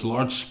 there's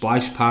large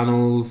splash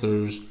panels,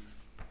 there's,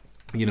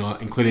 you know,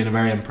 including a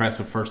very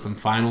impressive first and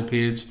final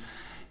page.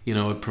 You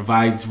know, it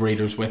provides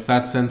readers with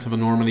that sense of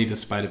enormity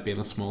despite it being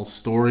a small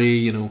story.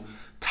 You know,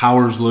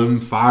 towers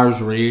loom,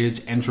 fires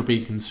rage,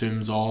 entropy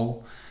consumes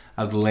all,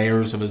 as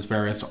layers of his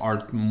various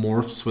art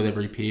morphs with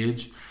every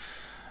page.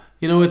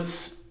 You know,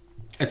 it's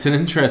an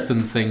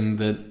interesting thing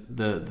that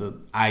the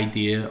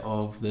idea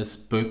of this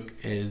book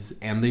is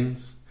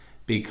endings,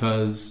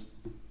 because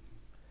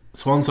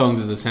Swan Songs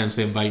is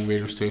essentially inviting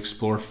readers to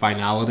explore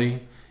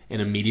finality in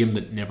a medium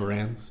that never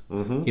ends.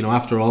 You know,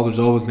 after all, there's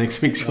always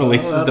next week's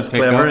releases to pick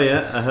clever, up.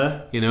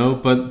 Yeah. You know,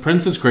 but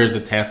Prince's career is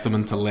a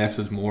testament to less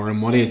is more,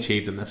 and what he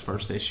achieved in this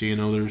first issue. You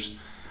know,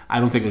 I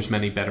don't think there's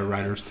many better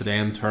writers today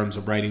in terms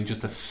of writing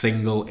just a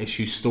single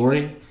issue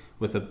story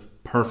with a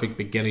perfect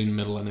beginning,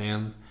 middle, and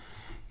end.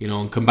 You know,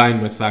 and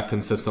combined with that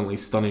consistently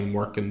stunning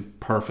work and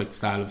perfect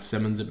style of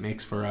Simmons, it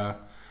makes for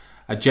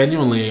a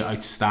genuinely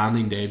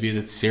outstanding debut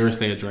that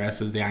seriously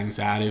addresses the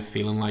anxiety of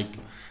feeling like,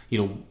 you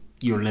know,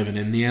 you're living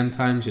in the end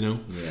times, you know.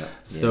 Yeah.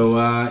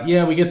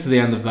 So we get to the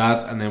end of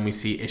that, and then we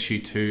see issue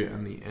 2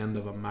 and the end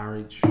of a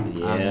marriage, and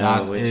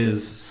that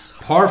is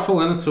powerful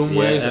in its own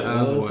ways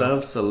as well.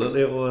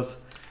 Absolutely, it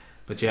was.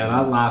 But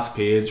that last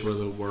page where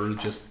the world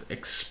just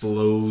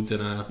explodes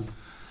in a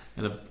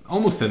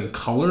almost in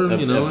colour,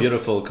 you know, a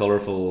beautiful,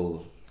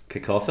 colourful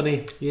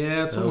cacophony.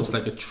 Yeah, it's almost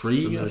like a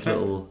tree effect.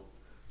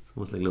 It's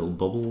almost like little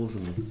bubbles,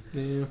 and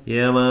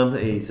yeah, man,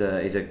 he's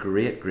a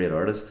great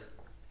artist.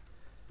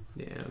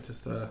 Yeah,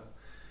 just a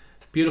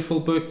beautiful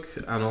book,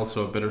 and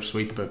also a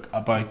bittersweet book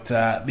about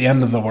the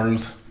end of the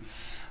world.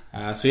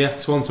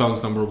 Swan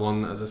Song's number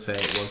 1, as I say,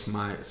 was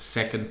my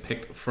second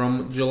pick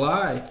from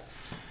July.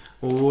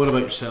 What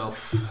about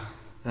yourself?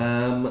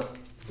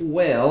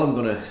 Well, I'm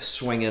going to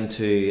swing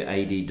into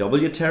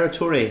IDW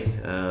territory.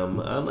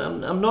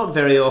 I'm not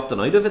very often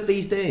out of it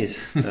these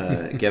days,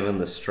 given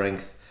the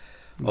strength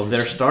of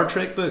their Star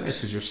Trek books.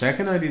 This is your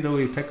second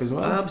IDW pick as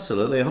well.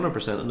 Absolutely,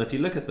 100%. And if you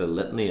look at the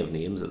litany of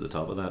names at the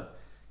top of that,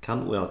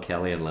 Cantwell,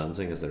 Kelly and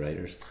Lansing as the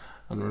writers.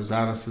 And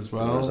Rosanis as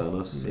well.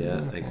 Rosanis,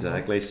 yeah,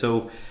 exactly.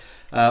 So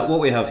what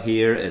we have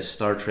here is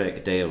Star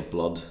Trek Day of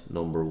Blood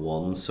number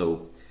 1.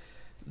 So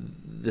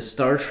the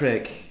Star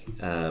Trek,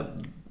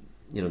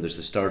 there's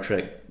the Star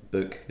Trek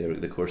book,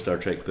 the core Star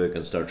Trek book,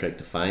 and Star Trek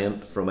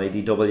Defiant from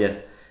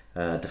IDW.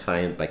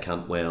 Defiant by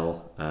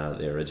Cantwell,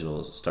 the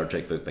original Star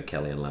Trek book by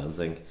Kelly and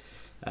Lansing.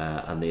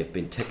 And they've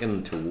been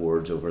ticking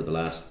towards, over the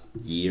last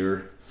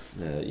year,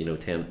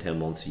 10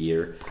 months, a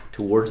year,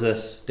 towards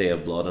this Day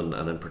of Blood,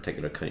 and in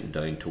particular counting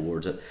down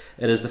towards it.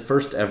 It is the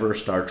first ever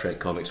Star Trek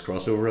comics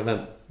crossover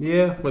event.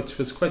 Yeah, which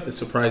was quite the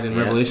surprising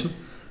revelation.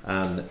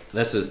 And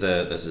this is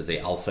the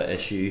alpha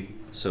issue,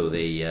 so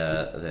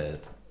the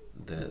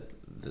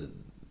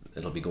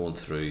it'll be going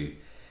through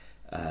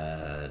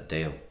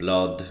Day of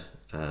Blood,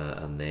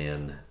 and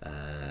then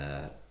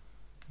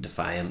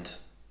Defiant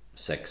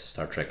 6,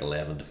 Star Trek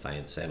 11,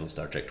 Defiant 7,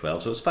 Star Trek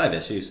 12. So it's 5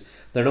 issues.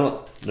 They're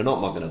not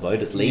mucking about.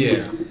 It's lead.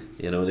 Yeah.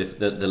 You know,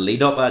 the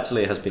lead up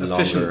actually has been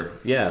efficient. Longer.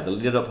 Yeah, the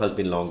lead up has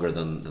been longer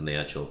than the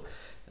actual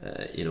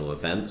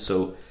event.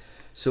 So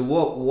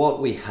what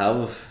we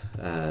have,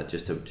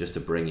 just to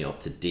bring you up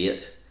to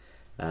date,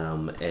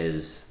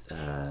 is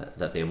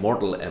that the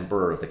immortal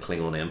emperor of the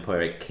Klingon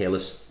Empire,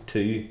 Kahless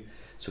II.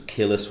 So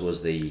Kahless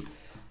was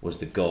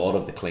the god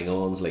of the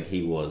Klingons. Like,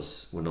 he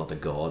was, well, not the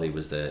god. He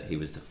was the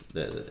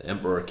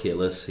Emperor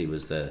Kahless. He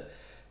was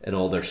in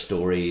all their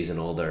stories and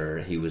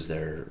he was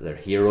their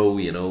hero,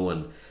 you know,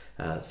 and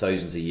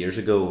thousands of years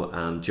ago.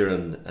 And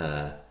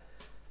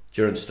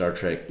during Star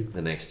Trek: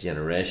 The Next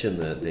Generation,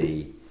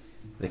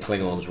 the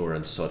Klingons were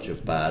in such a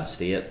bad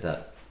state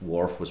that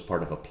Worf was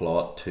part of a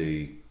plot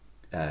to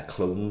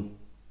clone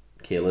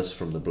Kahless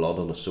from the blood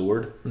on a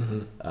sword,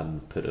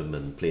 and put him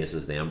in place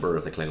as the Emperor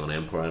of the Klingon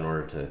Empire in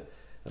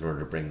order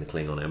to bring the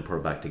Klingon Empire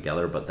back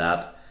together. But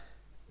that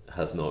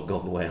has not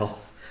gone well.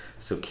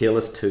 So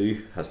Kahless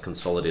too has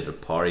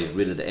consolidated power. He's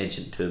raided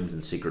ancient tombs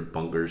and secret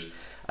bunkers,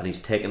 and he's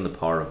taken the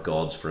power of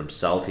gods for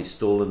himself. He's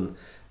stolen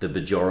the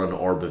Bajoran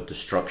orb of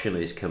destruction,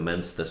 and he's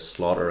commenced this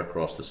slaughter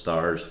across the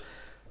stars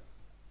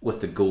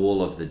with the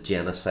goal of the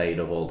genocide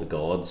of all the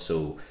gods.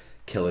 So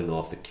killing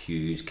off the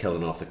Qs,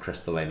 killing off the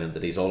crystalline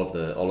entities, all of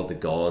the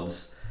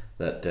gods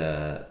that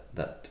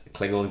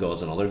Klingon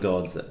gods and other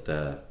gods that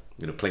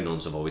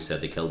Klingons have always said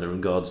they killed their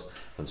own gods,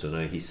 and so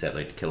now he's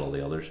setting out to kill all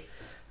the others.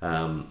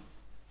 And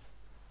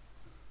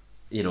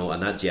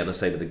that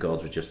genocide of the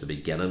gods was just the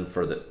beginning.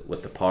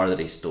 With the power that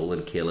he's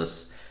stolen,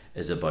 Kahless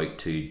is about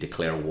to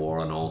declare war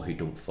on all who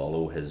don't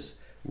follow his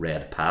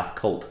Red Path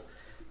cult.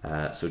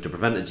 So to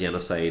prevent a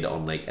genocide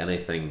unlike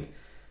anything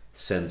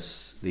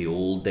since the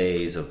old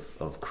days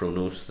of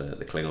Kronos,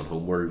 the Klingon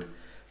homeworld,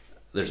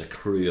 there's a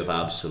crew of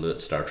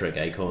absolute Star Trek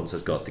icons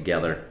has got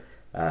together,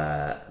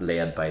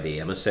 led by the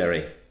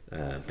emissary,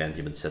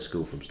 Benjamin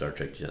Sisko from Star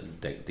Trek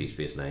Deep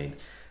Space Nine,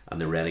 and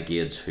the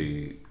renegades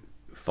who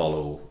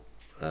follow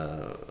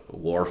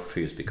Worf,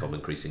 who's become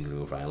increasingly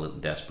more violent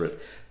and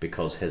desperate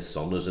because his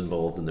son is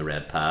involved in the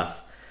Red Path,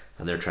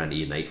 and they're trying to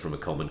unite from a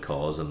common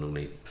cause, and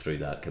only through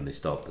that can they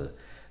stop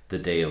the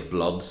Day of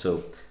Blood.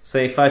 So,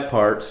 say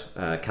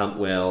 5-part,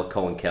 Cantwell,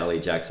 Colin Kelly,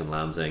 Jackson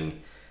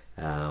Lansing,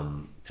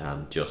 and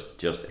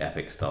just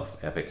epic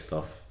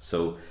stuff.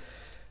 So,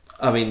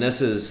 I mean,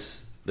 this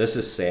is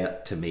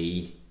set to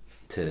me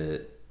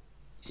to,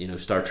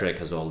 Star Trek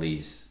has all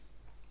these,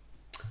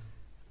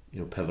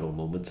 pivotal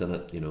moments in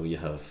it. You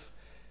have,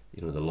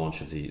 the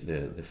launch of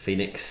the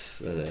Phoenix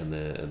and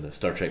the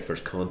Star Trek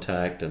First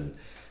Contact, and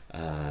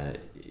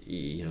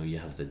you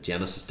have the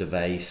Genesis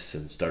device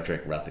and Star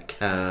Trek Wrath of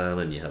Khan,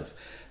 and you have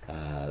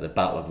the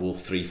Battle of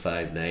Wolf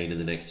 359 in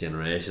the Next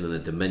Generation, and the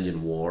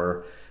Dominion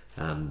War,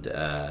 and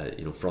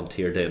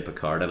Frontier Day in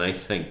Picard. And I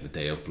think the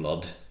Day of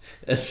Blood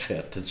is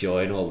set to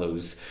join all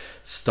those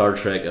Star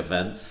Trek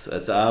events.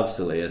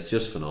 It's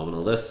just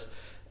phenomenal. This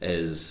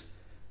is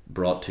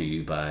brought to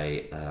you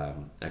by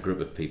a group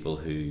of people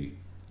who,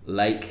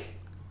 like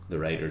the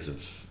writers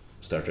of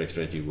Star Trek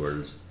Strange New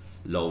Worlds,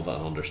 love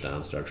and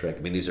understand Star Trek.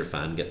 I mean, these are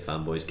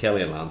fanboys.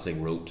 Kelly and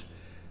Lansing wrote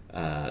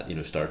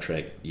Star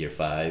Trek Year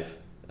 5,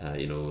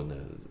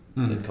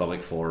 in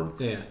comic form.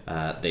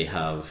 They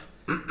have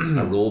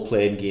a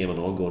role-playing game, an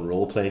ongoing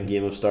role-playing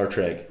game of Star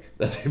Trek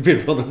that they've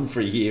been running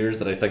for years,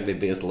 that I think they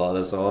based a lot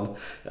of this on.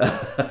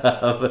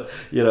 And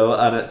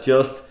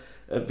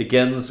it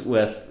begins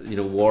with,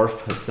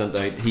 Worf has sent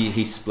out,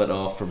 he split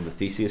off from the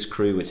Theseus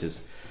crew, which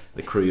is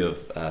the crew of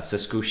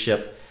Sisko's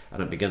ship,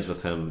 and it begins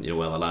with him, the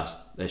last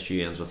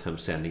issue ends with him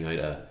sending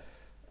out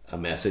a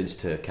message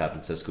to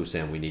Captain Sisko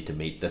saying, we need to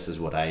meet, this is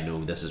what I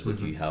know, this is what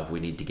you have, we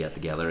need to get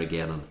together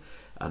again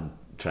and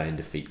try and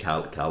defeat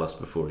Kahlus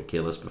before he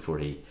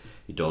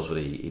does what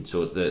he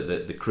so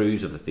the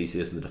crews of the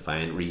Theseus and the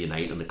Defiant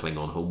reunite on the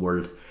Klingon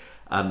homeworld,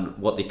 and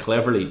what they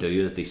cleverly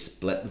do is they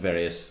split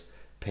various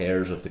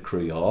pairs of the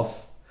crew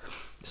off.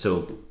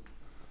 So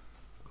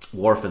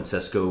Worf and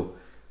Sisko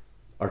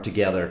are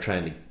together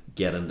trying to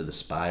get into the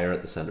spire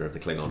at the centre of the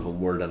Klingon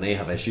homeworld, and they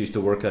have issues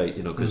to work out,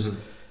 because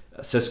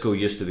Sisko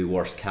used to be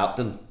Worf's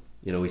captain,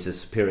 he's a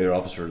superior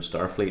officer in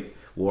Starfleet.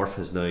 Worf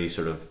has now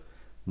sort of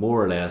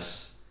more or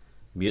less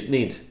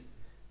mutinied,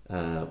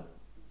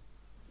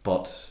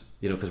 but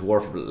because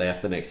Worf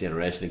left the Next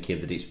Generation and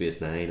came to Deep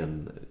Space Nine,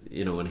 and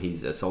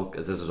this is all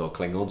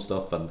Klingon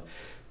stuff, and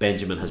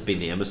Benjamin has been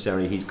the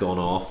emissary. He's gone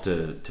off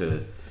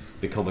to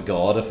become a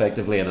god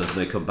effectively, and has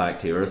now come back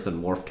to Earth,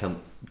 and Worf can't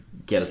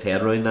get his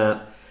head around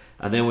that.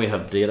 And then we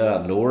have Data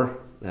and Lore.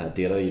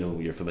 Data,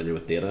 you're familiar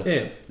with Data.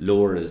 Yeah.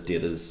 Lore is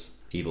Data's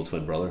evil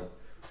twin brother.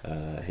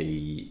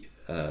 He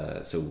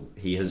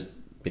has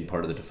been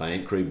part of the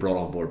Defiant crew, brought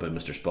on board by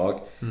Mr.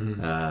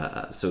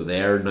 Spock. So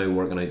they're now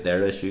working out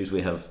their issues.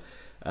 We have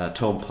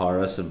Tom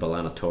Paris and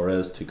B'Elanna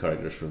Torres, two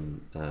characters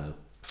from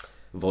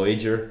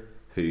Voyager,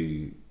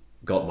 who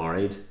got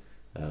married,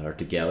 are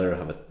together,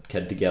 have a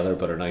kid together,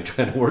 but are now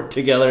trying to work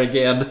together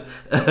again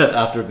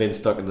after being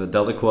stuck in the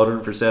Delta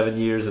Quadrant for 7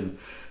 years. And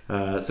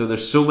so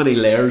there's so many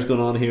layers going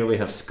on here. We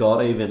have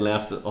Scotty being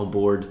left on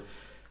board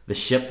the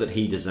ship that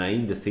he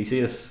designed, the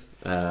Theseus.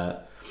 I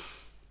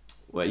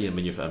don't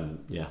know if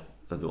I'm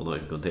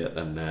going to it.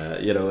 And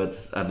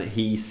and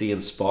he's seeing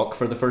Spock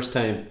for the first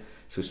time.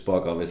 So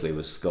Spock obviously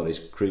was Scotty's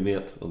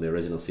crewmate on the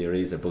original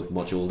series. They're both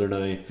much older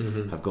now,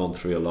 have gone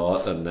through a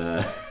lot,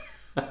 and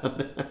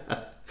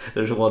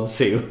there's one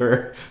scene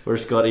where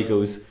Scotty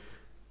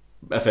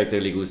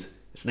effectively goes,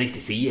 "It's nice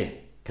to see you.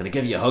 Can I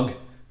give you a hug?"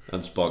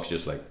 And Spock's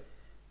just like,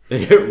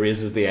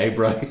 raises the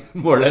eyebrow,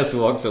 more or less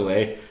walks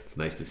away. "It's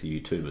nice to see you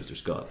too, Mr.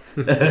 Scott."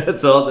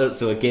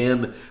 So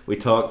again, we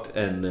talked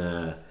in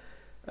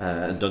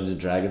Dungeons and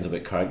Dragons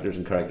about characters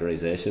and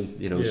characterization.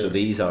 So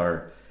these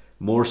are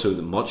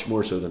much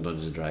more so than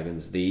Dungeons and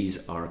Dragons.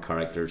 These are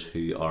characters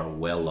who are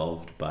well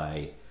loved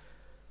by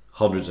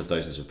hundreds of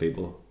thousands of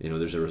people.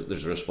 There's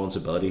a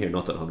responsibility here.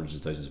 Not that hundreds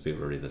of thousands of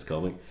people are reading this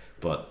comic,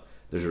 but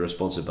there's a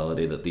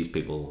responsibility that these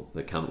people,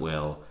 that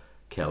Cantwell,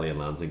 Kelly, and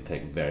Lansing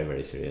take very,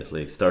 very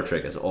seriously. Star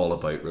Trek is all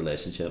about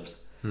relationships,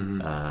 and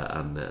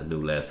no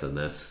less than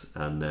this.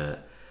 And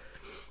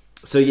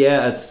so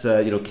yeah, it's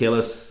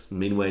Kahlus.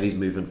 Meanwhile, he's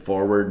moving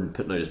forward and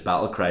putting out his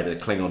battle cry to the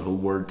Klingon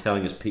homeworld,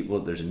 telling his people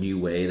that there's a new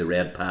way, the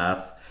Red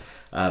Path,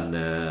 and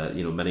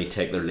many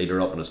take their leader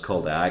up on his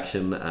call to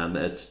action, and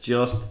it's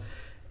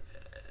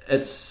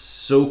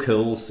so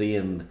cool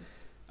seeing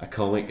a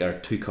comic or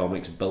two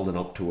comics building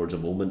up towards a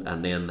moment,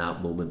 and then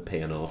that moment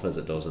paying off as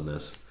it does in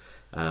this.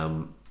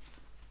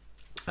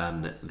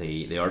 And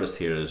the artist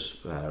here is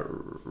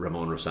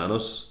Ramon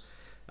Rosanos,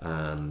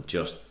 and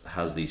just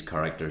has these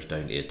characters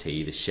down to a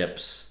T. The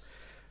ships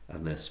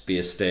and the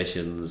space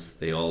stations,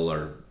 they all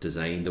are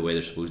designed the way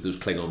they're supposed. Those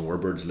Klingon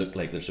warbirds look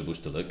like they're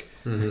supposed to look.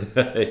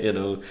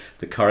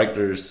 The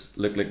characters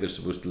look like they're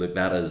supposed to look.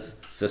 That is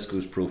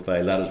Sisko's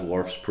profile, that is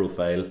Worf's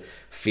profile,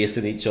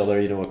 facing each other,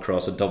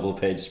 across a double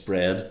page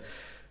spread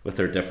with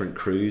their different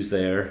crews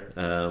there.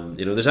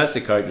 There's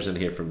actually characters in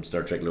here from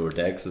Star Trek Lower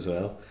Decks as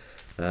well.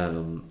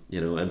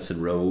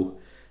 Ensign Rowe,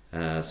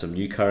 some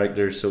new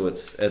characters. So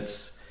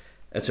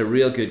it's a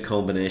real good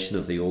combination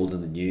of the old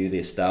and the new, the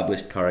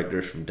established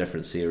characters from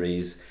different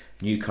series,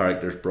 new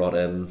characters brought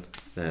in,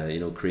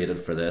 created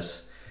for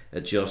this.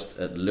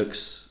 It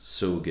looks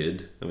so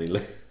good. I mean,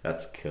 look,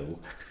 that's cool.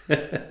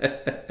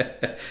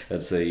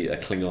 It's a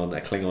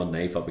Klingon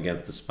knife up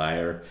against the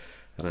spire,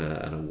 and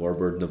a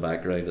warbird in the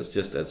background.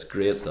 It's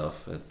great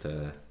stuff.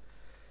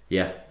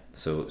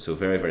 So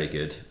very, very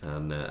good.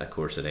 And of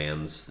course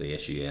the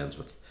issue ends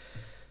with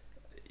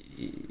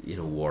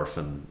Worf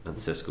and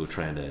Sisko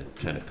trying to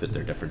put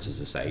their differences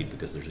aside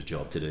because there's a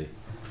job to do.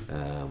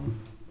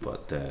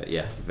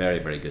 Very,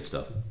 very good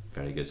stuff.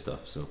 Very good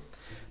stuff. So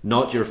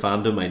not your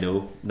fandom, I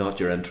know, not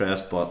your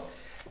interest, but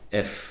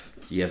if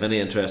you have any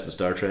interest in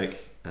Star Trek,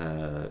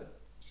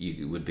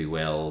 you do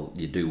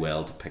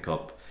well to pick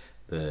up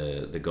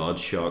the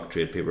God's Shock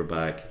trade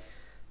paperback.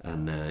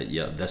 And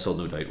this will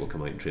no doubt will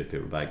come out in trade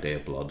paperback, Day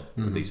of Blood,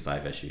 with these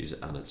 5 issues,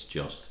 and it's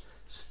just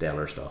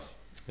stellar stuff.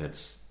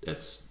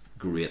 It's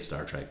great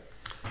Star Trek.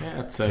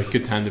 Yeah, it's a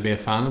good time to be a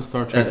fan of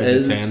Star Trek.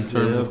 As you say, in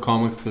terms of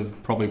comics,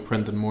 they've probably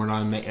printed more now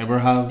than they ever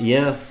have.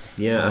 I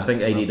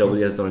think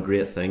IDW has done a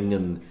great thing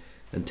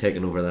and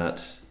taken over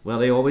Well,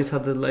 they always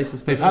had the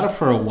license. They've had it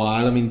for a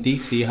while. I mean,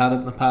 DC had it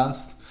in the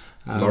past.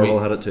 Marvel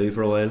had it too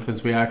for a while.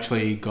 Because we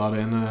actually got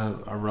in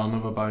a run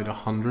of about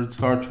 100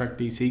 Star Trek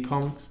DC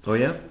comics. Oh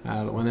yeah?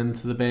 That went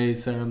into the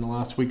bays there in the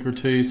last week or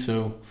two.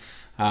 So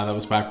that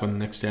was back when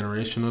Next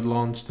Generation had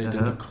launched. They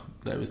did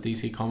that was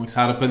DC Comics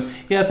had it. But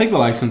yeah, I think the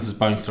license has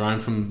bounced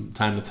around from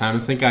time to time. I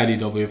think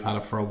IDW have had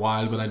it for a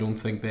while, but I don't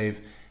think they've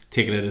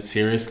taken it as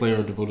seriously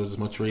or devoted as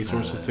much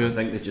resources to it. I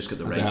think they've just got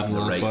the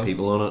right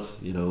people on it.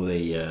 You know,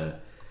 they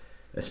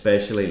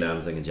especially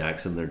Lansing and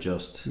Jackson. They're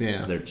just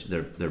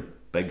they're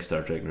big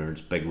Star Trek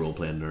nerds, big role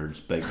playing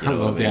nerds. Big. I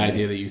love the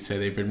idea that you say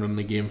they've been running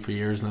the game for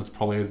years, and that's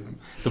probably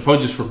they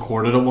probably just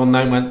recorded it one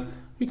night and went,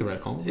 we could write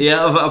a comic.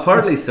 Yeah,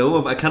 apparently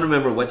so. I can't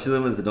remember which of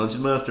them is the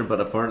Dungeon Master, but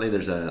apparently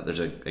there's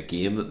a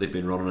game that they've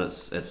been running.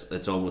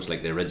 It's almost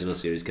like the original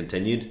series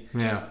continued.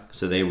 Yeah.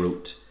 So they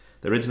wrote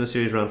the original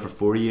series ran for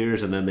 4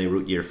 years, and then they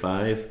wrote year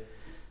 5,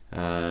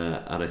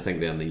 and I think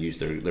then they used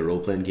their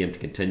role playing game to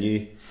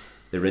continue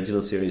the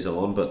original series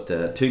on.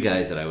 But two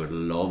guys that I would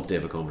love to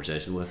have a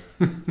conversation with.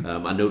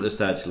 I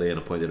noticed actually, and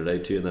I pointed it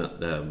out to you, in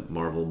that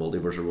Marvel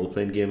Multiverse role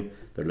playing game,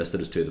 they're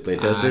listed as two of the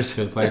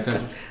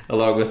playtesters,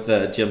 along with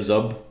Jim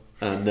Zub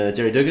and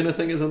Jerry Duggan. I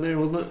think is on there,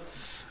 wasn't it?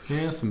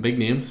 Yeah, some big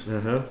names.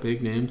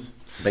 Big names.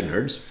 Big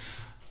nerds.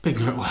 Big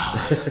nerd.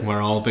 Well,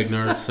 we're all big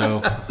nerds,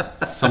 so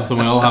something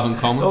we all have in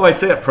common. Oh, I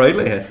say it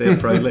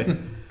proudly.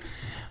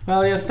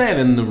 Well, yeah, staying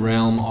in the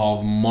realm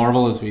of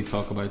Marvel as we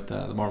talk about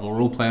the Marvel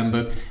role-playing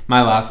book,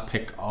 my last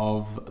pick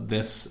of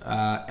this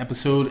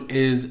episode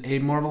is a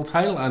Marvel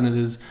title, and it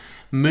is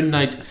Moon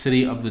Knight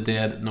City of the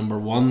Dead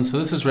 #1. So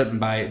this is written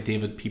by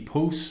David P.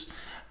 Post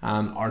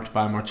and art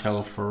by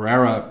Marcello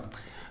Ferreira.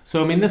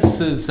 So, I mean,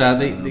 this is...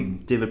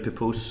 David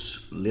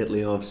Pipos,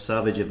 lately of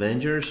Savage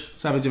Avengers.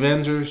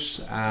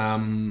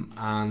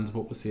 And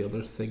what was the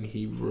other thing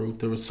he wrote?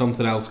 There was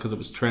something else because it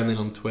was trending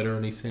on Twitter,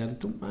 and he said, I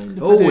don't mind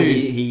if I do.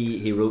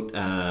 He wrote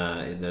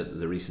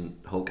the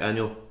recent Hulk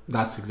annual.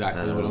 That's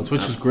exactly what it was,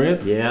 which was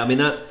great. Yeah, I mean,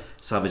 that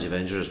Savage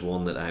Avengers is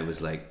one that I was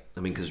like... I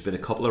mean, because there's been a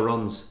couple of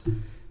runs...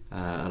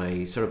 and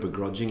I sort of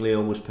begrudgingly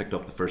almost picked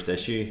up the first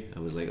issue. I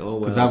was like, oh, well...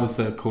 Because that was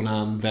the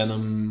Conan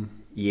Venom...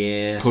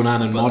 Yes,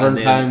 Conan in modern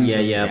times.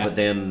 Yeah. But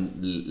then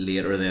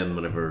later,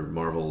 whenever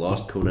Marvel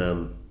lost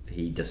Conan,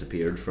 he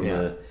disappeared from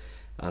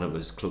and it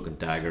was Cloak and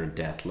Dagger and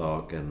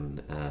Deathlock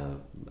and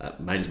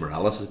Miles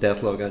Morales is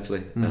Deathlock actually.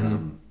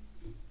 Mm-hmm.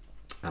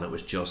 And it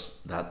was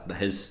just that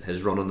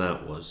his run on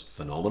that was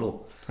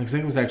phenomenal. I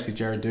think it was actually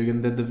Jared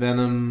Dugan did the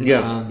Venom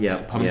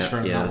and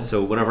Punisher. Yeah.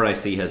 So whenever I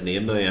see his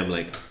name now, I'm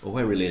like, oh,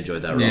 I really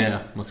enjoyed that run.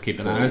 Yeah, must keep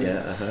an eye out.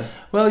 Yeah.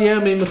 Well, yeah,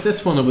 I mean, with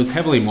this one, it was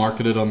heavily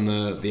marketed on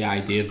the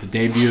idea of the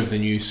debut of the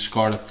new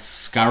Scarlet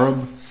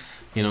Scarab.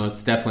 You know,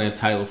 it's definitely a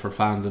title for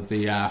fans of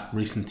the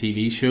recent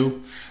TV show.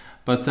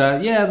 But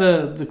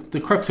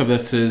the crux of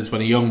this is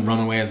when a young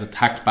runaway is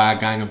attacked by a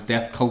gang of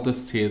death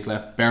cultists, he is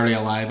left barely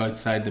alive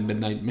outside the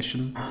midnight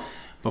mission.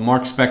 But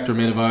Mark Spector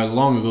made a vow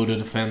long ago to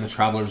defend the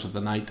travellers of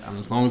the night, and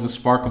as long as a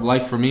spark of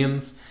life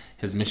remains,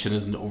 his mission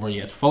isn't over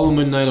yet. Follow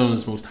Moon Knight on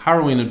his most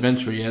harrowing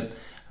adventure yet,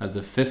 as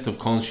the Fist of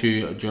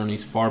Khonshu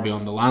journeys far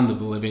beyond the land of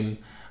the living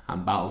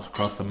and battles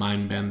across the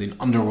mind-bending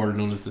underworld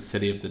known as the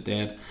City of the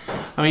Dead.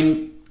 I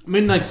mean,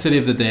 Moon Knight City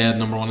of the Dead,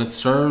 #1, it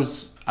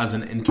serves as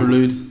an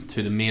interlude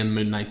to the main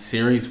Moon Knight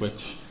series,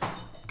 which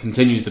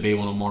continues to be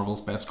one of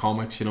Marvel's best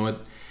comics. You know,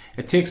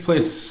 it takes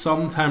place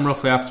sometime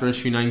roughly after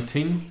issue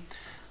 19.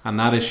 And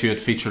that issue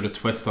had featured a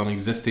twist on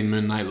existing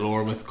Moon Knight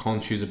lore with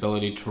Khonshu's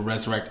ability to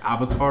resurrect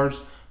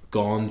avatars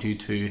gone due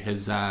to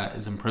his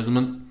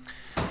imprisonment.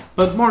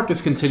 But Mark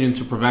is continuing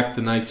to perfect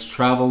the Knight's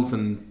travels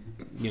and,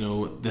 you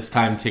know, this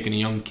time taking a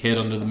young kid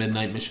under the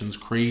Midnight Mission's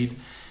creed.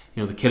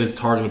 You know, the kid is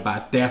targeted by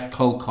a death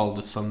cult called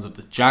the Sons of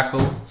the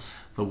Jackal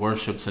that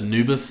worships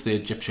Anubis, the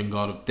Egyptian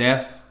god of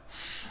death.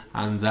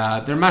 And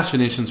their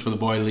machinations for the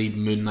boy lead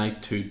Moon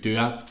Knight to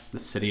Duat, the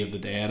City of the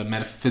Dead, a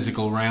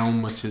metaphysical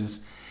realm which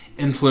is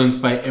influenced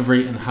by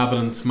every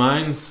inhabitant's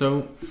mind.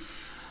 So,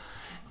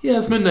 yeah,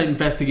 as Moon Knight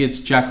investigates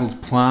Jackal's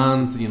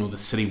plans, you know, the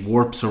city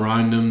warps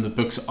around him. The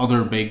book's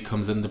other big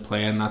comes into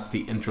play, and that's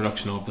the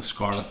introduction of the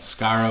Scarlet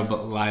Scarab,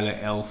 Lila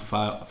L.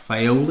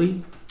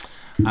 Faioli.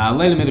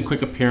 Lila made a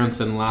quick appearance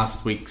in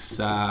last week's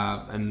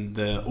in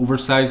the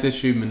oversized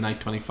issue, Moon Knight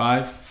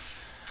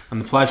 25,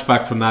 and the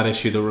flashback from that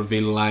issue that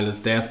revealed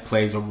Lila's death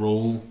plays a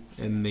role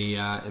in the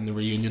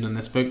reunion in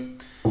this book.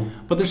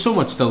 But there's so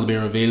much still to be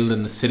revealed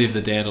in the City of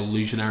the Dead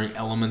illusionary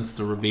elements.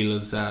 The reveal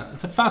is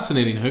it's a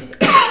fascinating hook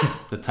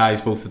that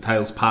ties both the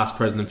titles past,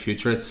 present and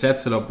future. It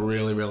sets it up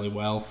really, really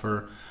well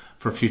for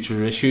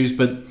future issues.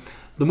 But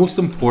the most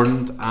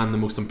important and the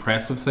most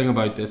impressive thing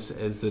about this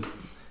is that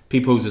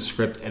P-Pose's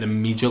script, it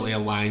immediately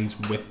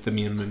aligns with the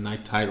main Moon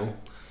Knight title.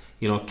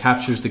 You know, it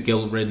captures the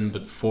guilt-ridden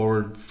but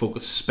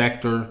forward-focused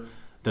spectre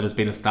that has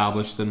been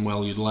established and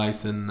well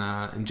utilised in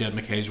Jed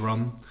MacKay's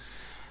run.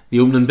 The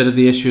opening bit of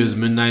the issue is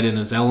Moon Knight in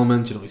his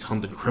element. You know, he's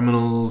hunting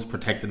criminals,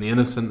 protecting the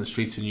innocent in the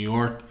streets of New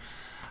York.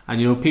 And,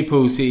 you know,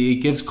 P-Pose, he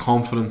gives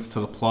confidence to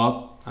the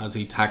plot as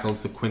he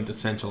tackles the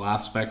quintessential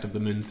aspect of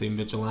the Moon-themed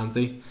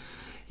vigilante.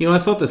 I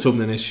thought this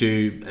opening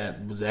issue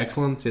was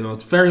excellent.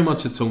 It's very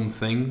much its own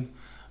thing,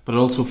 but it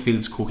also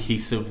feels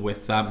cohesive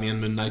with that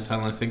main Moon Knight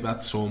title. And I think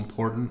that's so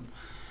important.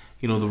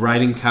 The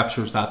writing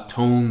captures that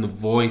tone, the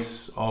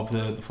voice of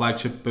the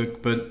flagship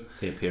book, but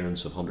the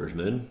appearance of Hunter's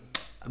Moon.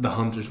 The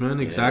Hunter's Moon,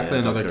 exactly.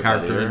 Another Dr.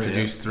 character Valier,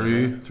 introduced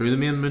through the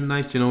main Moon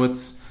Knight.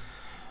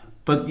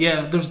 But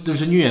yeah,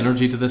 there's a new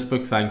energy to this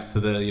book thanks to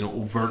the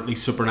overtly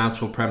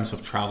supernatural premise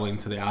of traveling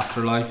to the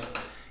afterlife.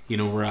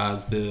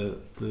 Whereas the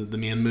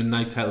main Moon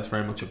Knight title is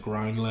very much a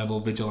ground level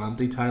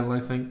vigilante title, I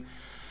think.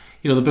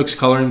 The book's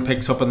colouring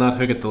picks up on that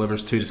hook. It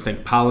delivers two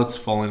distinct palettes,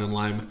 falling in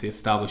line with the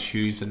established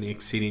hues and the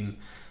exceeding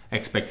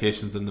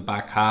expectations in the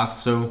back half.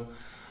 So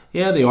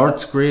yeah, the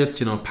art's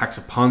great. It packs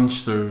a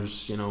punch.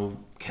 There's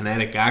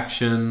kinetic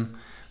action.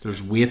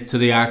 There's weight to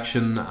the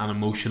action and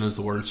emotion as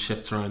the world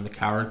shifts around the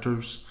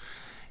characters.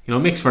 It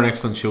makes for an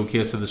excellent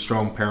showcase of the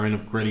strong pairing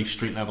of gritty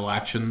street level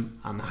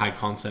action and high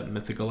concept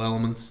mythical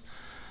elements.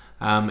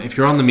 If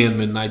you're on the main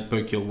Moon Knight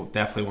book, you'll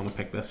definitely want to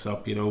pick this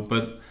up,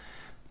 but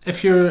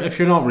if you're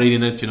not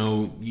reading it,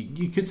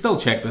 you could still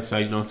check this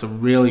out. It's a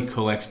really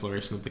cool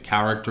exploration of the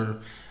character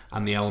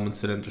and the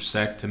elements that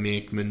intersect to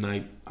make Moon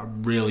Knight a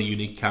really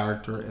unique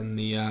character in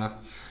the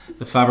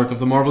fabric of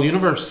the Marvel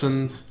Universe.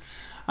 And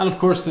of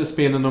course, this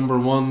being a number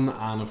one,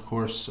 and of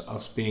course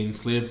us being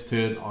slaves to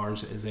it,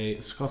 ours is a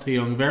Scotty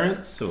Young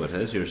variant. So it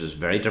is. Yours is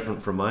very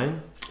different from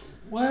mine.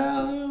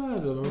 Well, I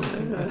don't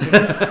know. I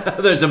think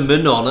there's a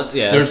moon on it.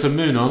 Yes, there's a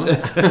moon on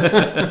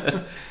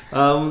it.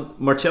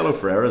 Marcelo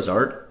Ferreira's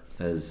art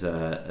is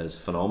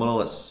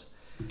phenomenal.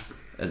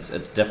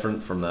 It's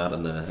different from that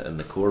in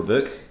the core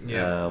book.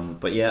 Yeah.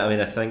 But yeah,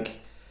 I think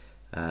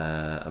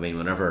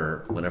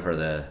whenever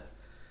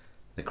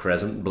the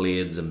crescent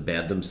blades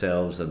embed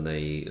themselves in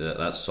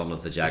that son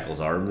of the Jackal's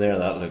arm there,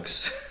 that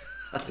looks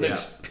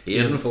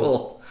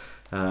painful.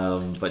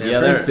 But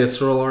very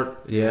visceral art.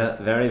 Yeah,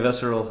 very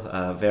visceral.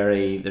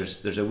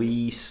 There's a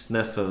wee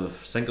sniff of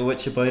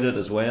Sienkiewicz about it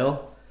as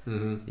well.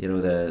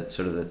 Mm-hmm. The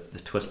sort of the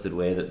twisted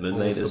way that Moon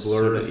Knight is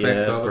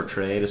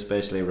portrayed,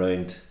 especially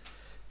around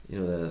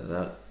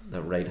that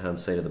right hand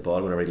side of the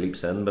bottom whenever he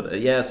leaps in. But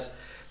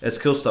it's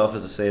cool stuff,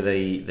 as I say.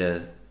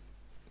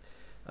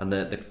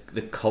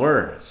 The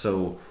colour.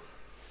 So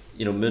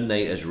Moon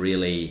Knight is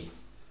really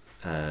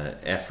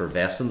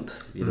effervescent.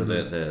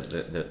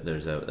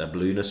 There's a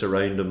blueness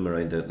around him,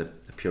 around the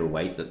pure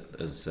white that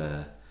is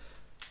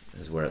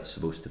where it's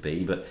supposed to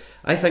be. But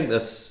I think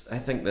this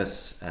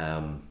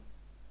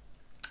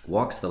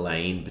walks the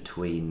line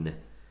between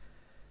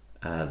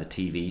the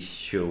TV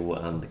show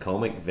and the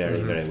comic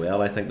very very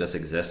well. I think this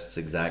exists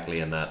exactly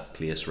in that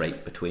place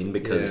right between,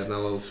 because in that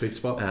little sweet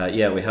spot.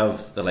 We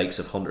have the likes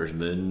of Hunter's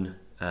Moon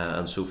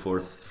and so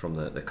forth from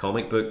the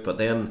comic book, but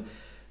then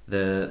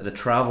the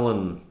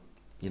traveling.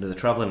 The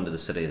travelling into the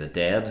city of the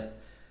dead,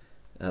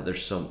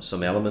 there's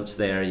some elements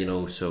there,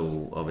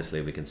 so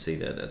obviously we can see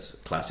that it's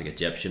classic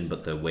Egyptian,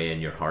 but the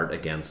weighing your heart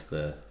against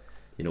the,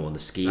 on the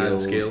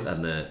scales.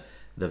 And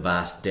the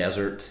vast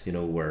desert,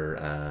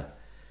 where,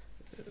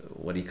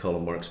 what do you call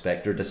him, Mark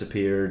Spector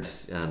disappeared,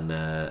 and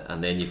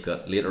then you've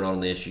got, later on in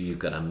the issue, you've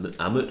got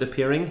Amut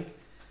appearing,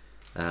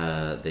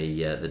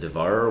 the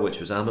Devourer, which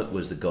was Amut,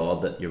 was the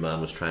god that your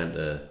man was trying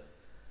to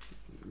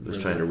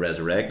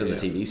resurrect in the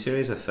TV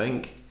series, I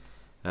think.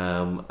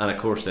 And of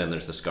course then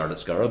there's the Scarlet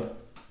Scarab,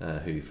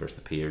 who first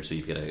appeared. So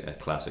you've got a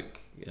classic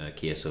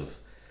case of,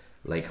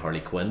 like Harley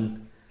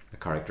Quinn, a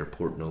character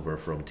porting over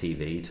from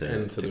TV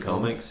to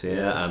comics.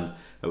 Yeah, and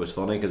it was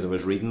funny because I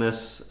was reading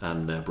this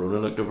and Brona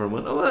looked over and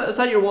went, "Oh, is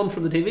that your one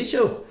from the TV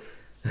show?"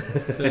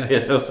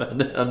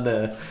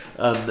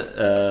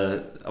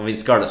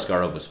 Scarlet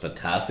Scarab was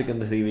fantastic in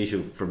the TV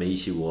show. For me,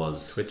 she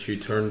was. Which you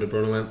turned to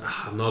Brona and went,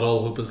 "Not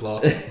all hope is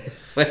lost."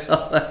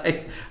 Well,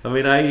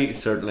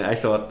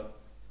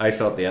 I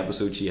thought the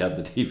episode she had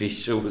in the TV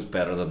show was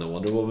better than the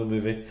Wonder Woman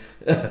movie.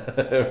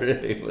 It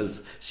really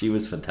was. She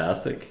was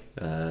fantastic.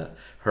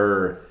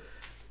 Her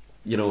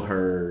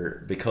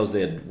because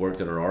they had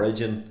worked on her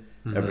origin,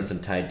 everything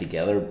tied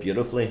together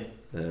beautifully.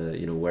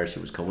 Where she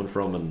was coming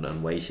from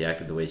and why she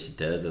acted the way she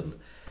did, and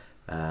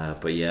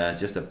but yeah,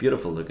 just a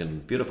beautiful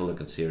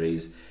looking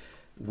series.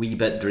 Wee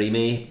bit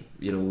dreamy,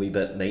 wee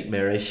bit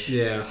nightmarish.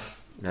 Yeah.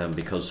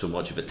 Because so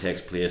much of it takes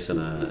place in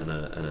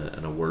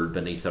a world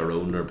beneath our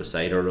own or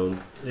beside our own.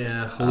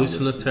 Yeah,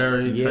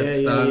 hallucinatory type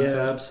stuff.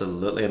 Yeah,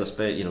 absolutely. And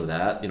especially,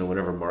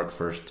 whenever Mark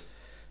first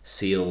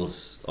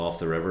sails off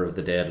the River of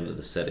the Dead into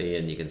the city,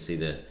 and you can see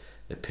the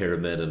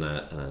pyramid and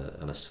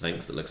a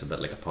sphinx that looks a bit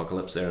like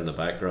Apocalypse there in the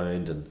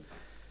background, and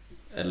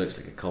it looks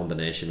like a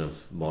combination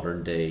of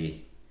modern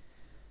day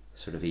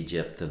sort of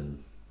Egypt,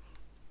 and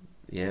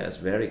yeah, it's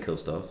very cool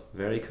stuff.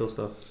 Very cool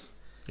stuff.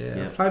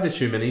 Yeah,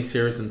 5-issue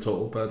miniseries in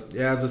total, but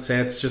yeah, as I say,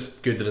 it's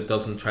just good that it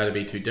doesn't try to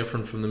be too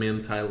different from the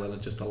main title, that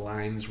it just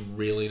aligns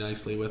really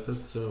nicely with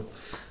it. So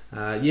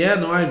I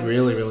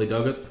really, really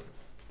dug it,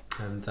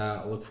 and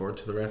I look forward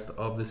to the rest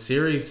of the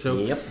series.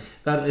 So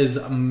that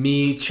is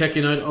me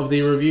checking out of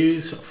the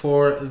reviews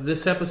for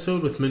this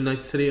episode with Moon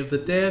Knight City of the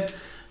Dead,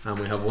 and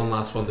we have one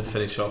last one to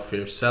finish off for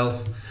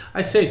yourself.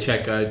 I say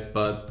check out,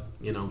 but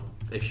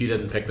if you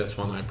didn't pick this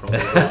one, I probably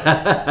would.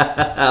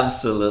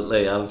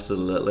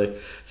 Absolutely.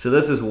 So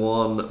this is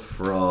one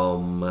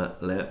from,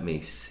 let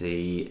me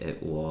see,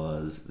 it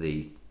was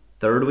the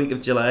 3rd week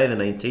of July, the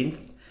 19th.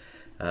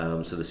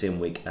 So the same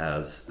week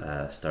as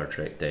Star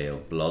Trek Day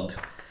of Blood.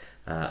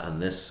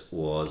 And this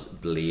was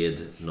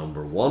Blade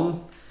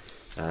 #1.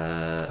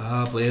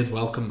 Blade,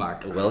 welcome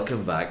back.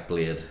 Welcome back,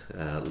 Blade.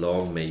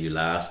 Long may you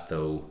last,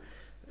 though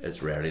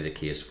it's rarely the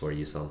case for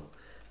you, son.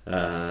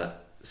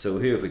 So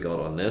who have we got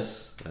on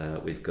this?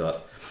 We've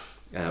got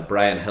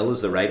Brian Hill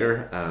as the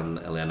writer, and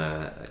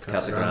Elena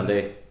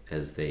Casagrande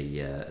is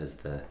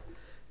the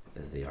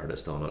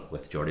artist on it,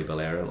 with Jordi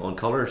Belair on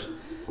colours.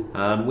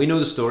 And we know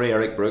the story.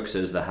 Eric Brooks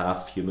is the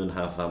half-human,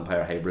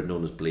 half-vampire hybrid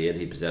known as Blade.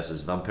 He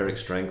possesses vampiric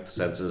strength,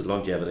 senses,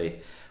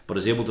 longevity, but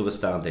is able to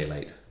withstand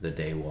daylight, the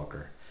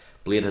Daywalker.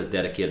 Blade has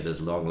dedicated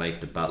his long life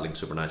to battling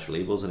supernatural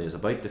evils, and he is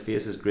about to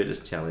face his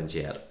greatest challenge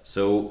yet.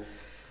 So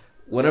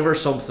whenever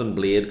something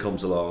Blade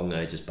comes along,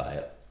 I just buy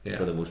it,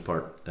 for the most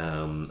part.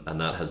 And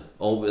that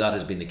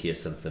has been the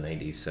case since the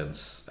 90s,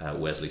 since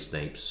Wesley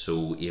Snipes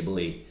so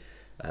ably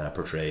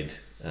portrayed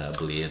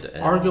Blade.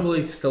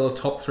 Arguably still a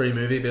top 3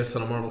 movie based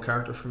on a Marvel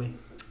character for me.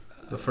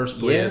 The first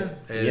Blade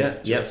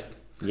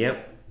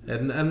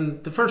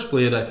and the first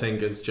Blade, I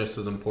think, is just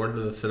as important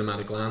in the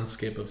cinematic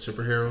landscape of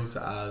superheroes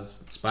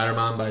as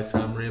Spider-Man by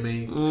Sam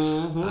Raimi,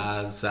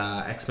 as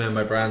X-Men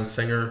by Bryan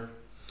Singer.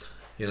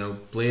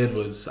 Blade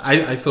was...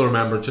 I still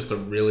remember, just to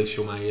really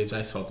show my age,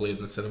 I saw Blade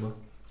in the cinema.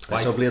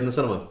 Twice. I saw Blade in the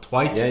cinema.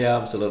 Twice? Yeah,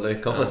 absolutely. A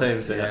couple of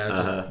times. Yeah, I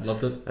just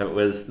loved it. It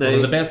was one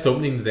of the best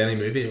openings to any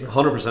movie ever.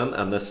 100%,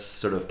 and this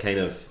sort of kind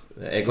of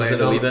echoes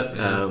it a wee bit.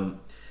 Yeah.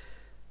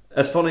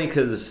 It's funny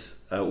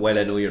because while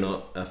I know you're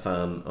not a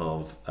fan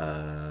of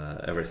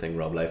everything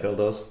Rob Liefeld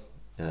does,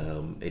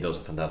 he does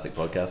a fantastic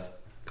podcast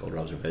called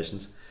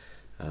Observations.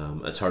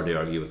 It's hard to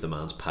argue with the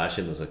man's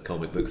passion as a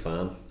comic book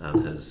fan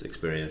and his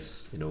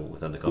experience,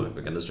 within the comic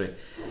book industry.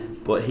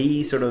 But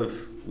he sort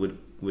of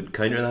would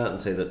counter that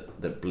and say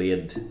that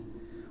Blade,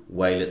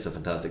 while it's a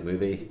fantastic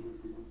movie,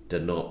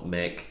 did not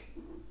make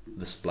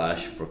the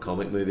splash for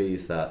comic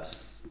movies that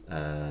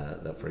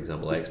for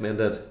example, X-Men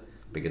did,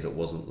 because it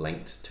wasn't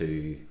linked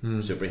to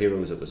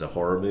superheroes. It was a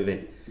horror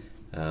movie.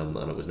 And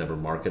it was never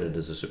marketed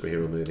as a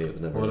superhero movie. It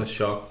was never. What a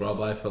shock! Rob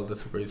Liefeld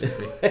disagrees with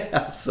me.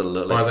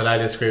 Absolutely. Or that I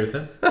disagree with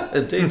him.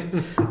 Indeed.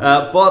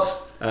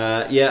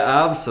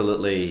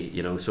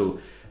 Absolutely. So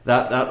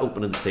that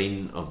opening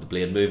scene of the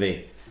Blade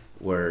movie,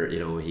 where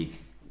he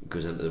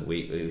goes into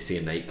we see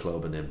a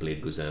nightclub, and then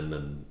Blade goes in,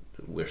 and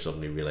we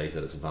suddenly realise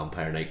that it's a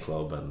vampire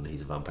nightclub, and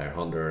he's a vampire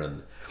hunter,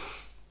 and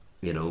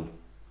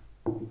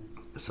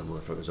some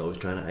motherfucker's always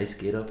trying to ice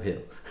skate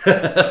uphill.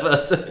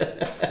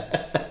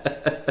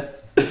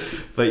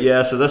 But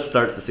yeah, so this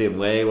starts the same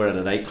way. We're in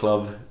a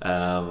nightclub,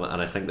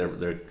 and I think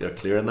they're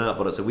clearing that,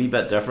 but it's a wee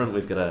bit different.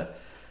 We've got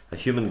a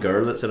human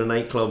girl that's in a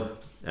nightclub,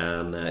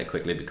 and it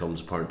quickly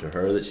becomes apparent to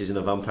her that she's in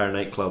a vampire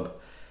nightclub,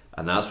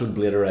 and that's when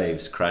Blade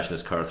arrives, crashing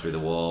his car through the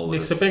wall.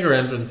 Makes a bigger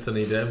entrance than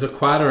he did. It was a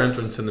quieter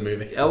entrance in the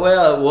movie. Yeah,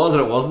 well, it was or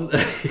it wasn't.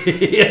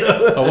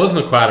 It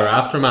wasn't a quieter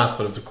aftermath,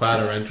 but it was a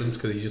quieter entrance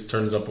because he just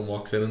turns up and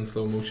walks in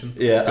slow motion.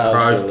 Yeah, the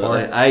crowd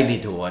parts. I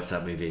need to watch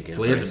that movie again.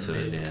 Blade's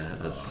amazing. Yeah,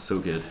 that's so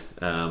good.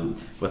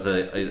 With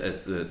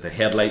the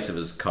headlights of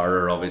his car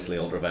are obviously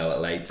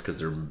ultraviolet lights because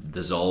they're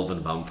dissolving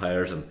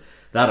vampires, and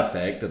that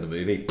effect in the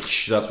movie,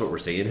 that's what we're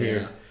seeing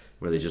here,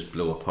 where they just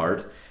blow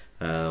apart.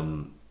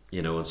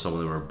 And some of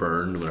them are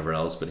burned and whatever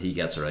else, but he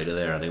gets her out of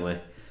there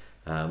anyway.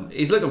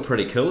 He's looking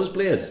pretty cool as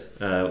Blade,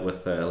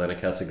 with Elena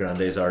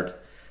Casagrande's art.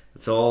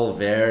 It's all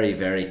very,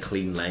 very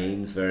clean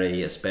lines,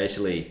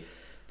 especially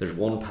there's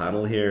one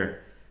panel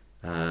here,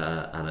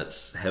 and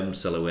it's him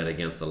silhouette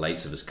against the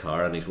lights of his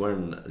car, and he's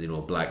wearing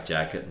a black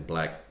jacket and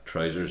black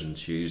trousers and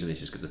shoes, and he's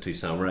just got the 2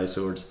 samurai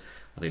swords,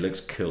 and he looks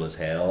cool as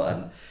hell.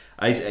 And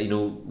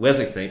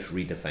Wesley Snipes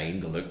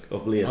redefined the look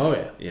of Blade. Oh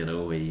yeah.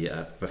 He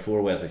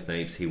before Wesley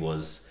Snipes, he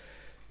was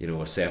a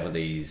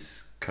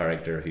 70s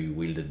character who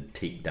wielded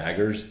teak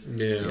daggers.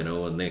 Yeah.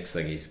 And next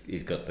thing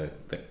he's got the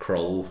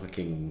Krull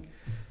fucking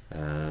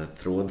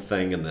throwing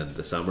thing, and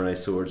the samurai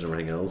swords and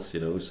everything else.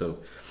 So,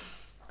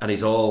 and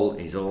he's all.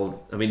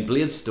 I mean,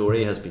 Blade's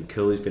story has been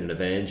cool. He's been an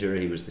Avenger.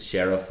 He was the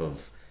sheriff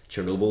of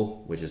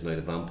Chernobyl, which is now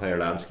the vampire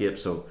landscape.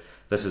 So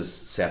this is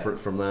separate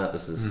from that.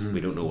 This is we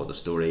don't know what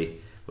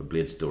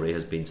Blade's story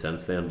has been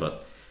since then.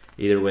 But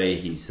either way,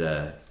 he's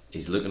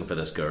looking for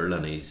this girl,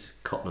 and he's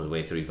cutting his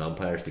way through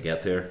vampires to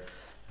get there.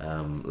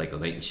 Like a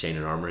knight in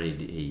shining armor,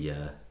 he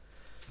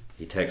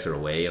takes her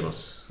away on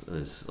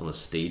his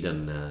steed,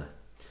 and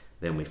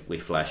then we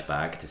flash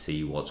back to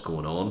see what's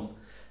going on,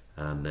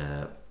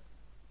 and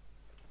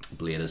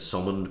Blade is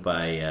summoned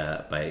by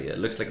it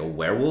looks like a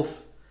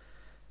werewolf.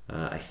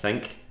 I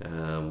think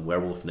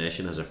Werewolf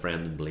Nation has a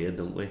friend in Blade,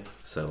 don't we?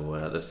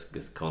 So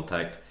this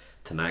contact,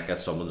 Tanaka,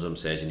 summons him,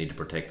 says you need to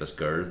protect this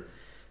girl.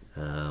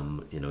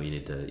 You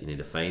need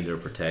to find her,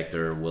 protect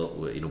her.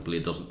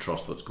 Blade doesn't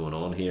trust what's going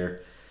on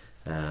here.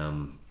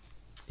 And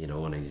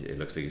it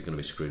looks like he's going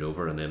to be screwed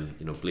over. And then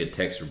Blade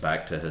takes her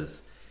back to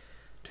his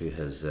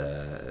his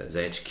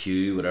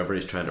HQ, whatever.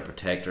 He's trying to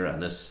protect her,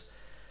 and this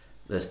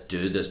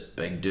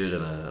big dude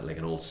in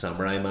an old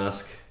samurai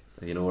mask,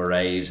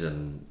 arrives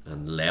and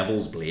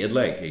levels Blade.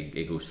 Like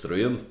he goes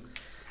through him,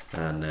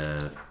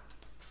 and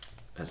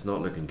it's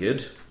not looking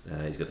good.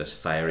 He's got this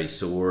fiery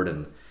sword,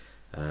 and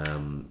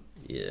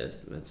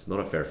it's not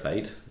a fair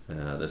fight.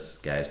 This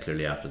guy's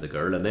clearly after the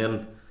girl, and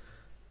then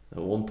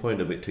at one point,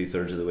 about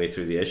 2/3 of the way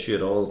through the issue,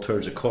 it all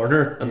turns a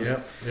corner. And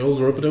the old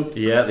rope-a-dope.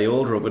 Yeah, the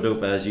old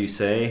rope-a-dope, as you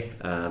say,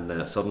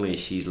 and suddenly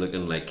she's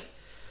looking like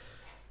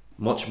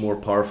much more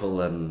powerful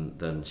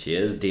than she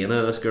is.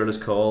 Dana, this girl is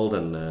called,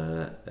 and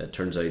it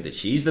turns out that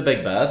she's the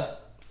big bad.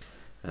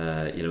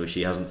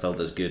 She hasn't felt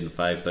as good in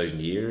 5,000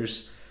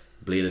 years.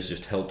 Blade has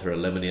just helped her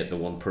eliminate the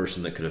one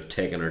person that could have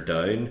taken her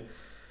down.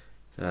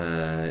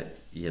 And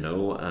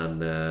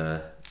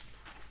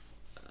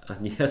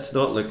it's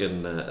not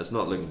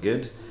looking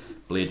good.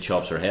 Blade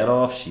chops her head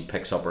off. She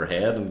picks up her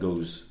head and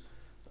goes,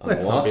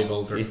 let's not be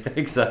vulgar. Yeah,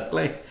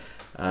 exactly.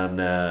 And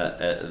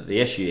the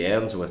issue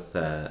ends with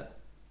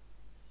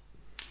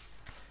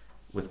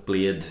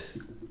Blade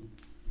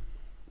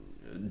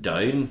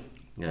down.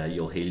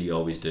 You'll heal, you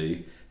always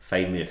do.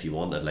 Find me if you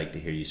want. I'd like to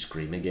hear you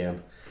scream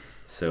again.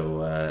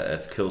 So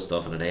it's cool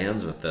stuff, and it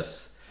ends with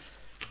this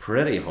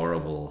pretty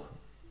horrible.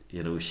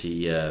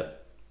 She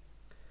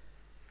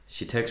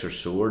takes her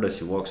sword as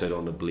she walks out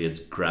onto Blade's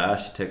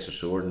grass. She takes her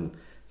sword and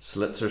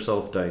slits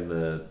herself down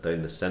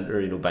the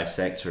centre.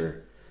 Bisects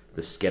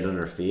the skin on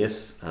her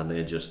face, and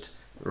then just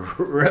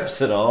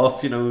rips it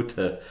off.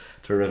 To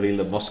reveal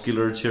the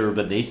musculature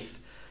beneath.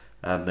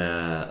 And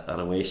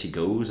away she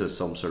goes as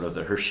some sort of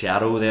her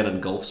shadow then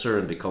engulfs her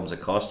and becomes a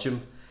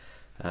costume.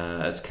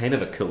 It's kind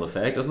of a cool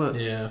effect, isn't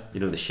it? Yeah.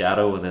 The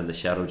shadow, and then the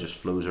shadow just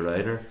flows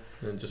around her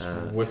and just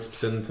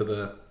wisps into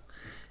the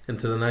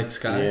night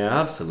sky.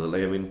 Yeah,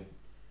 absolutely. I mean,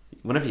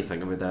 whenever you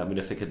think about that, I mean,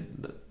 if they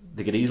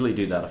could easily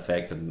do that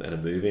effect in a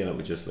movie, and it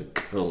would just look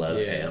cool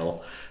as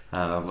hell.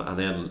 And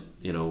then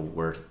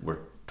we're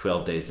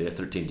 12 days later,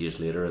 13 days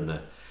later in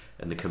the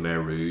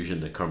Khmer Rouge in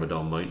the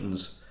Kermadon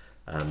Mountains.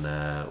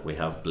 And we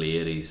have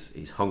Blade.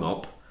 He's hung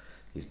up.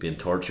 He's being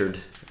tortured,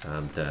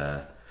 and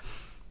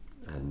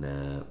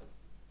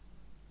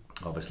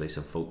obviously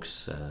some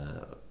folks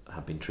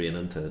have been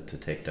training to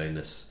take down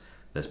this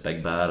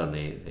big bad, and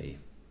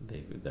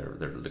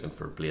they're looking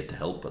for Blade to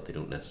help, but they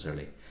don't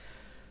necessarily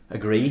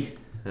agree.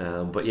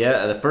 But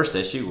yeah, the first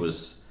issue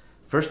was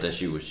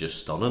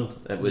just stunning.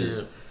 It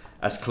was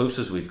as close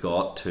as we've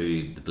got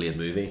to the Blade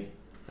movie,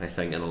 I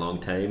think, in a long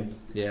time.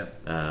 Yeah.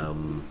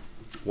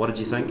 What did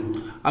you think?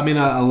 I mean,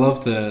 I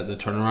love the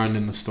turnaround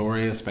in the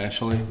story,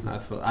 especially.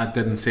 I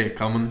didn't see it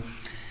coming.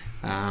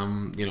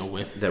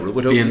 With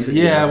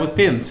with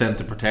being sent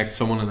to protect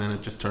someone, and then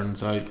it just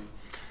turns out,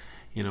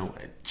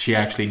 she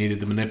actually needed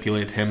to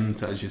manipulate him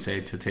to, as you say,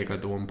 to take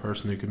out the one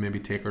person who could maybe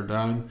take her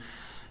down.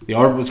 The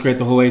art was great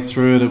the whole way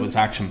through it. It was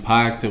action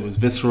packed. It was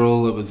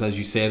visceral. It was, as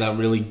you say, that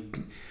really,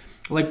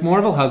 like,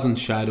 Marvel hasn't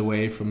shied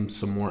away from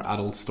some more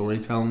adult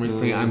storytelling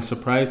recently. I'm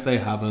surprised they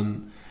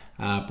haven't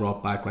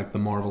brought back like the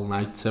Marvel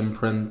Knights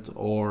imprint,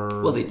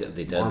 or they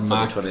did for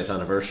Max. the 20th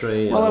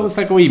anniversary. Well, it was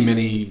like a wee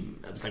mini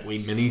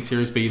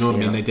series, but you know what I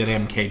mean. They did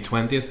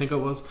MK20, I think it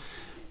was,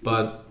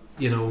 but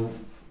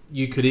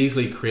you could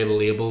easily create a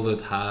label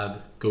that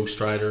had Ghost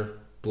Rider,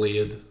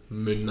 Blade,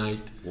 Moon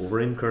Knight,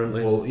 Wolverine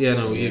currently. Well,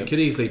 you could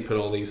easily put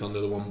all these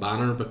under the one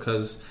banner,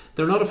 because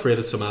they're not afraid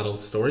of some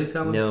adult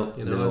storytelling.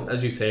 No.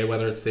 As you say,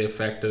 whether it's the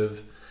effect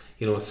of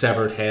a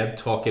severed head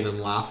talking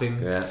and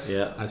laughing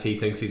as he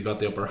thinks he's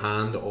got the upper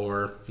hand,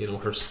 or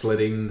her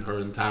slitting her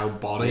entire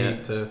body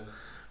to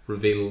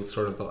reveal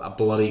sort of a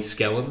bloody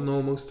skeleton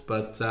almost.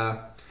 But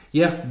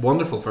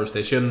wonderful first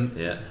issue.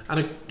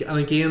 And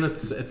again,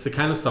 it's the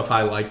kind of stuff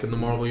I like in the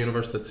Marvel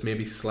universe that's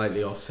maybe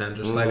slightly off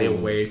center, slightly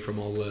away from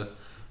all the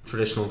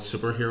traditional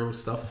superhero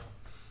stuff.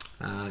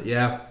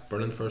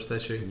 Brilliant first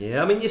issue.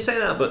 Yeah, I mean, you say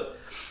that, but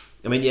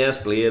I mean, yes,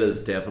 Blade is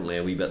definitely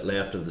a wee bit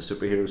left of the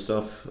superhero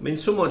stuff. I mean,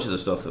 so much of the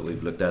stuff that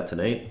we've looked at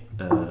tonight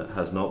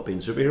has not been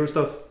superhero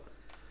stuff,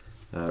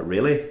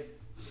 really.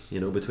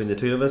 Between the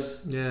two of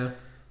us. Yeah.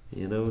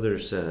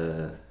 There's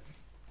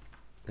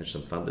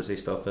some fantasy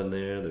stuff in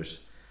there. There's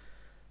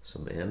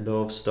some end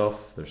of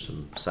stuff. There's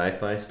some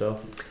sci-fi stuff,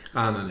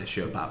 and an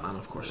issue of Batman,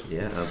 of course.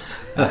 Yeah,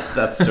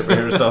 that's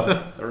superhero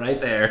stuff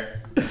right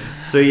there.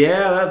 So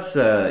yeah, that's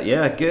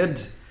good.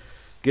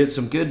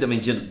 Some good. I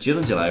mean, June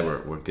and July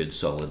were good,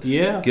 solid.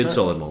 Yeah,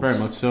 solid months. Very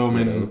much so. I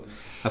mean,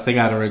 I think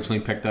I'd originally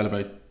picked out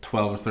about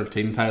 12 or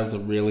 13 titles that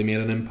really made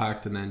an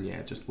impact, and then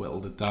just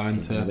whittled it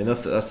down to. I mean,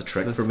 that's the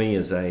trick for me.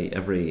 Is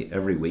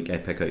every week I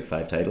pick out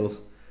 5 titles,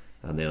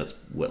 and then it's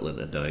whittling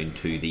it down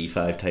to the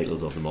 5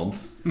 titles of the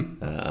month.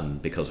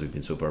 And because we've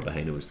been so far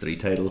behind, it was 3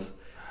 titles,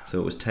 so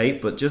it was tight.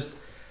 But just,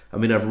 I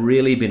mean, I've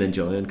really been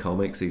enjoying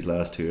comics these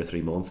last 2 or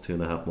 3 months,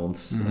 2.5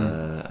 months.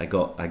 I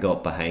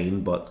got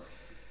behind, but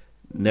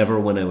never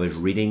when I was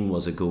reading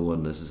was it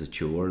going, this is a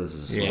chore, this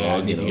is a slog.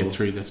 I need to get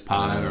through this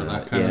pile or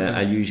that kind of thing.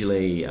 I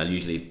usually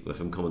if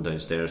I'm coming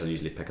downstairs, I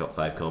usually pick up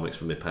 5 comics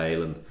from my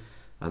pile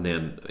and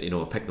then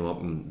I'll pick them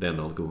up and then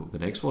I'll go the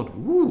next one.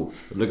 Ooh,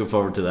 I'm looking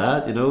forward to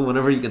that.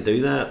 Whenever you can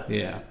do that,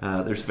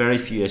 there's very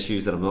few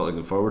issues that I'm not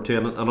looking forward to,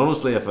 and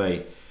honestly, if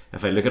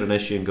I look at an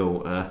issue and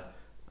go,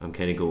 I'm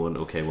kind of going,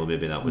 okay, well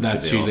maybe that would.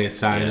 That's usually a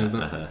sign,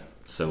 isn't it?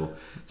 So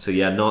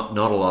yeah, not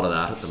a lot of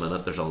that at the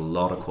minute. There's a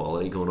lot of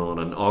quality going on,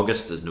 and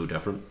August is no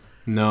different.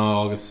 No,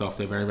 August is off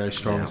to a very, very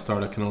strong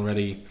start. I can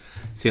already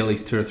see at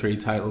least 2 or 3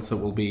 titles that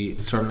will be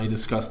certainly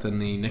discussed in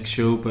the next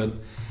show. But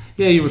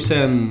yeah, you were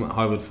saying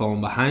how we'd fallen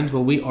behind.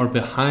 Well, we are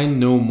behind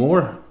no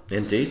more.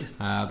 Indeed.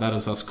 That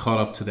is us caught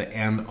up to the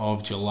end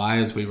of July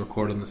as we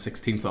record on the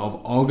 16th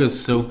of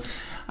August. So,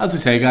 as we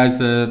say, guys,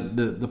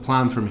 the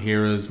plan from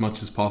here, as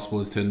much as possible,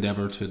 is to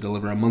endeavour to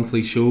deliver a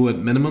monthly show at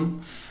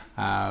minimum,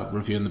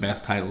 reviewing the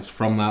best titles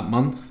from that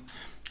month.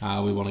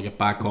 We want to get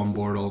back on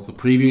board all of the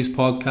previews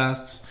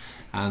podcasts.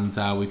 And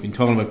we've been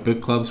talking about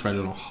book clubs for I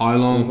don't know how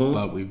long,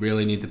 but we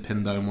really need to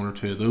pin down 1 or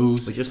 2 of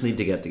those. We just need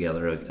to get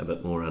together a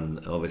bit more, and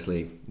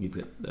obviously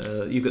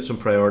you've got some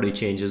priority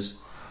changes,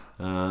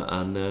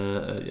 and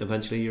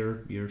eventually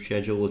your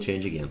schedule will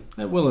change again.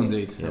 It will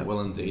indeed. Yeah. It will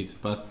indeed.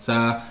 But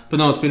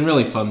no, it's been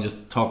really fun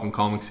just talking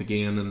comics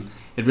again, and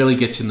it really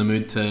gets you in the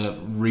mood to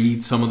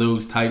read some of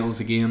those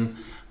titles again.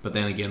 But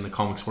then again, the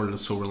comics world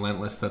is so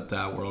relentless that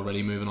we're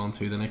already moving on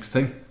to the next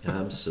thing.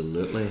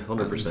 Absolutely,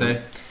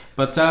 100%.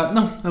 But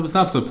no, it was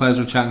an absolute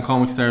pleasure chatting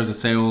comics there. As I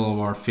say, all of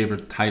our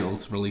favourite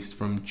titles released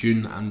from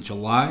June and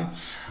July.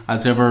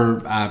 As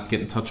ever,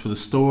 get in touch with the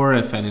store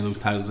if any of those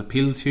titles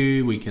appeal to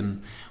you. We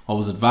can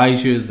always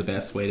advise you is the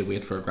best way to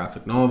wait for a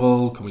graphic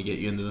novel. Can we get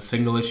you into the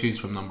single issues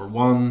from number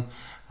 1?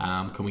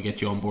 Can we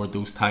get you on board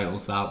those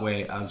titles that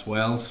way as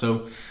well?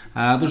 So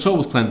there's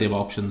always plenty of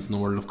options in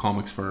the world of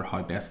comics for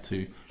how best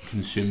to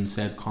consume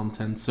said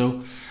content.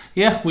 So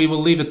yeah, we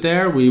will leave it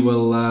there. We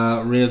will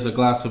raise a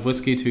glass of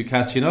whiskey to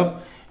catch it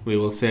up. We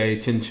will say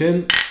chin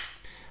chin,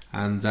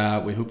 and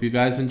we hope you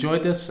guys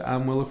enjoyed this,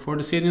 and we'll look forward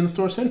to seeing you in the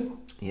store soon.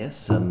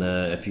 Yes, and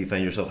if you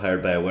find yourself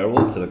hired by a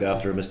werewolf to look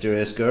after a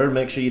mysterious girl,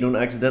 make sure you don't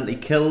accidentally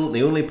kill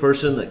the only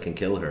person that can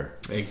kill her.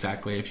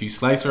 Exactly. If you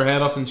slice her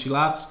head off and she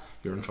laughs,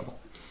 you're in trouble.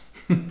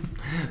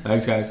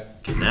 Thanks, guys.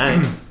 Good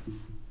night.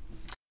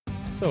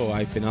 So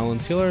I've been Alan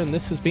Taylor, and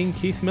this has been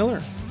Keith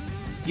Miller.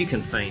 You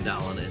can find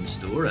Alan in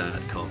store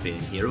at Coffee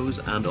and Heroes,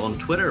 and on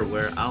Twitter,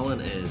 where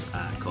Alan is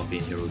at Coffee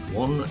and Heroes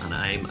 1 and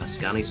I'm a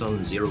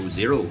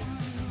Scannyson00.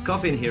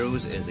 Coffee and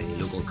Heroes is a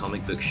local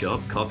comic book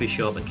shop, coffee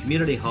shop and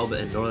community hub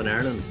in Northern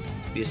Ireland,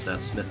 based at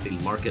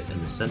Smithfield Market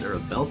in the centre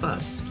of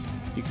Belfast.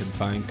 You can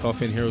find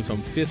Coffee and Heroes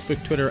on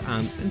Facebook, Twitter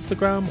and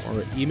Instagram,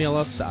 or email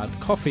us at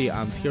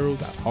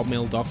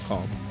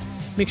coffeeandheroes@hotmail.com.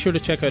 Make sure to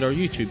check out our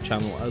YouTube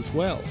channel as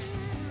well.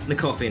 The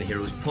Coffee and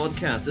Heroes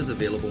podcast is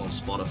available on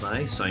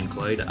Spotify,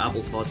 SoundCloud,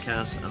 Apple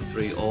Podcasts and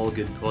through all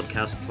good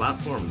podcast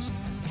platforms.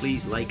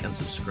 Please like and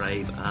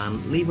subscribe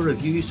and leave a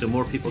review so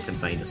more people can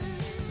find us.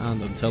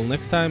 And until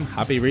next time,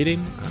 happy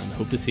reading and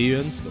hope to see you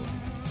in store.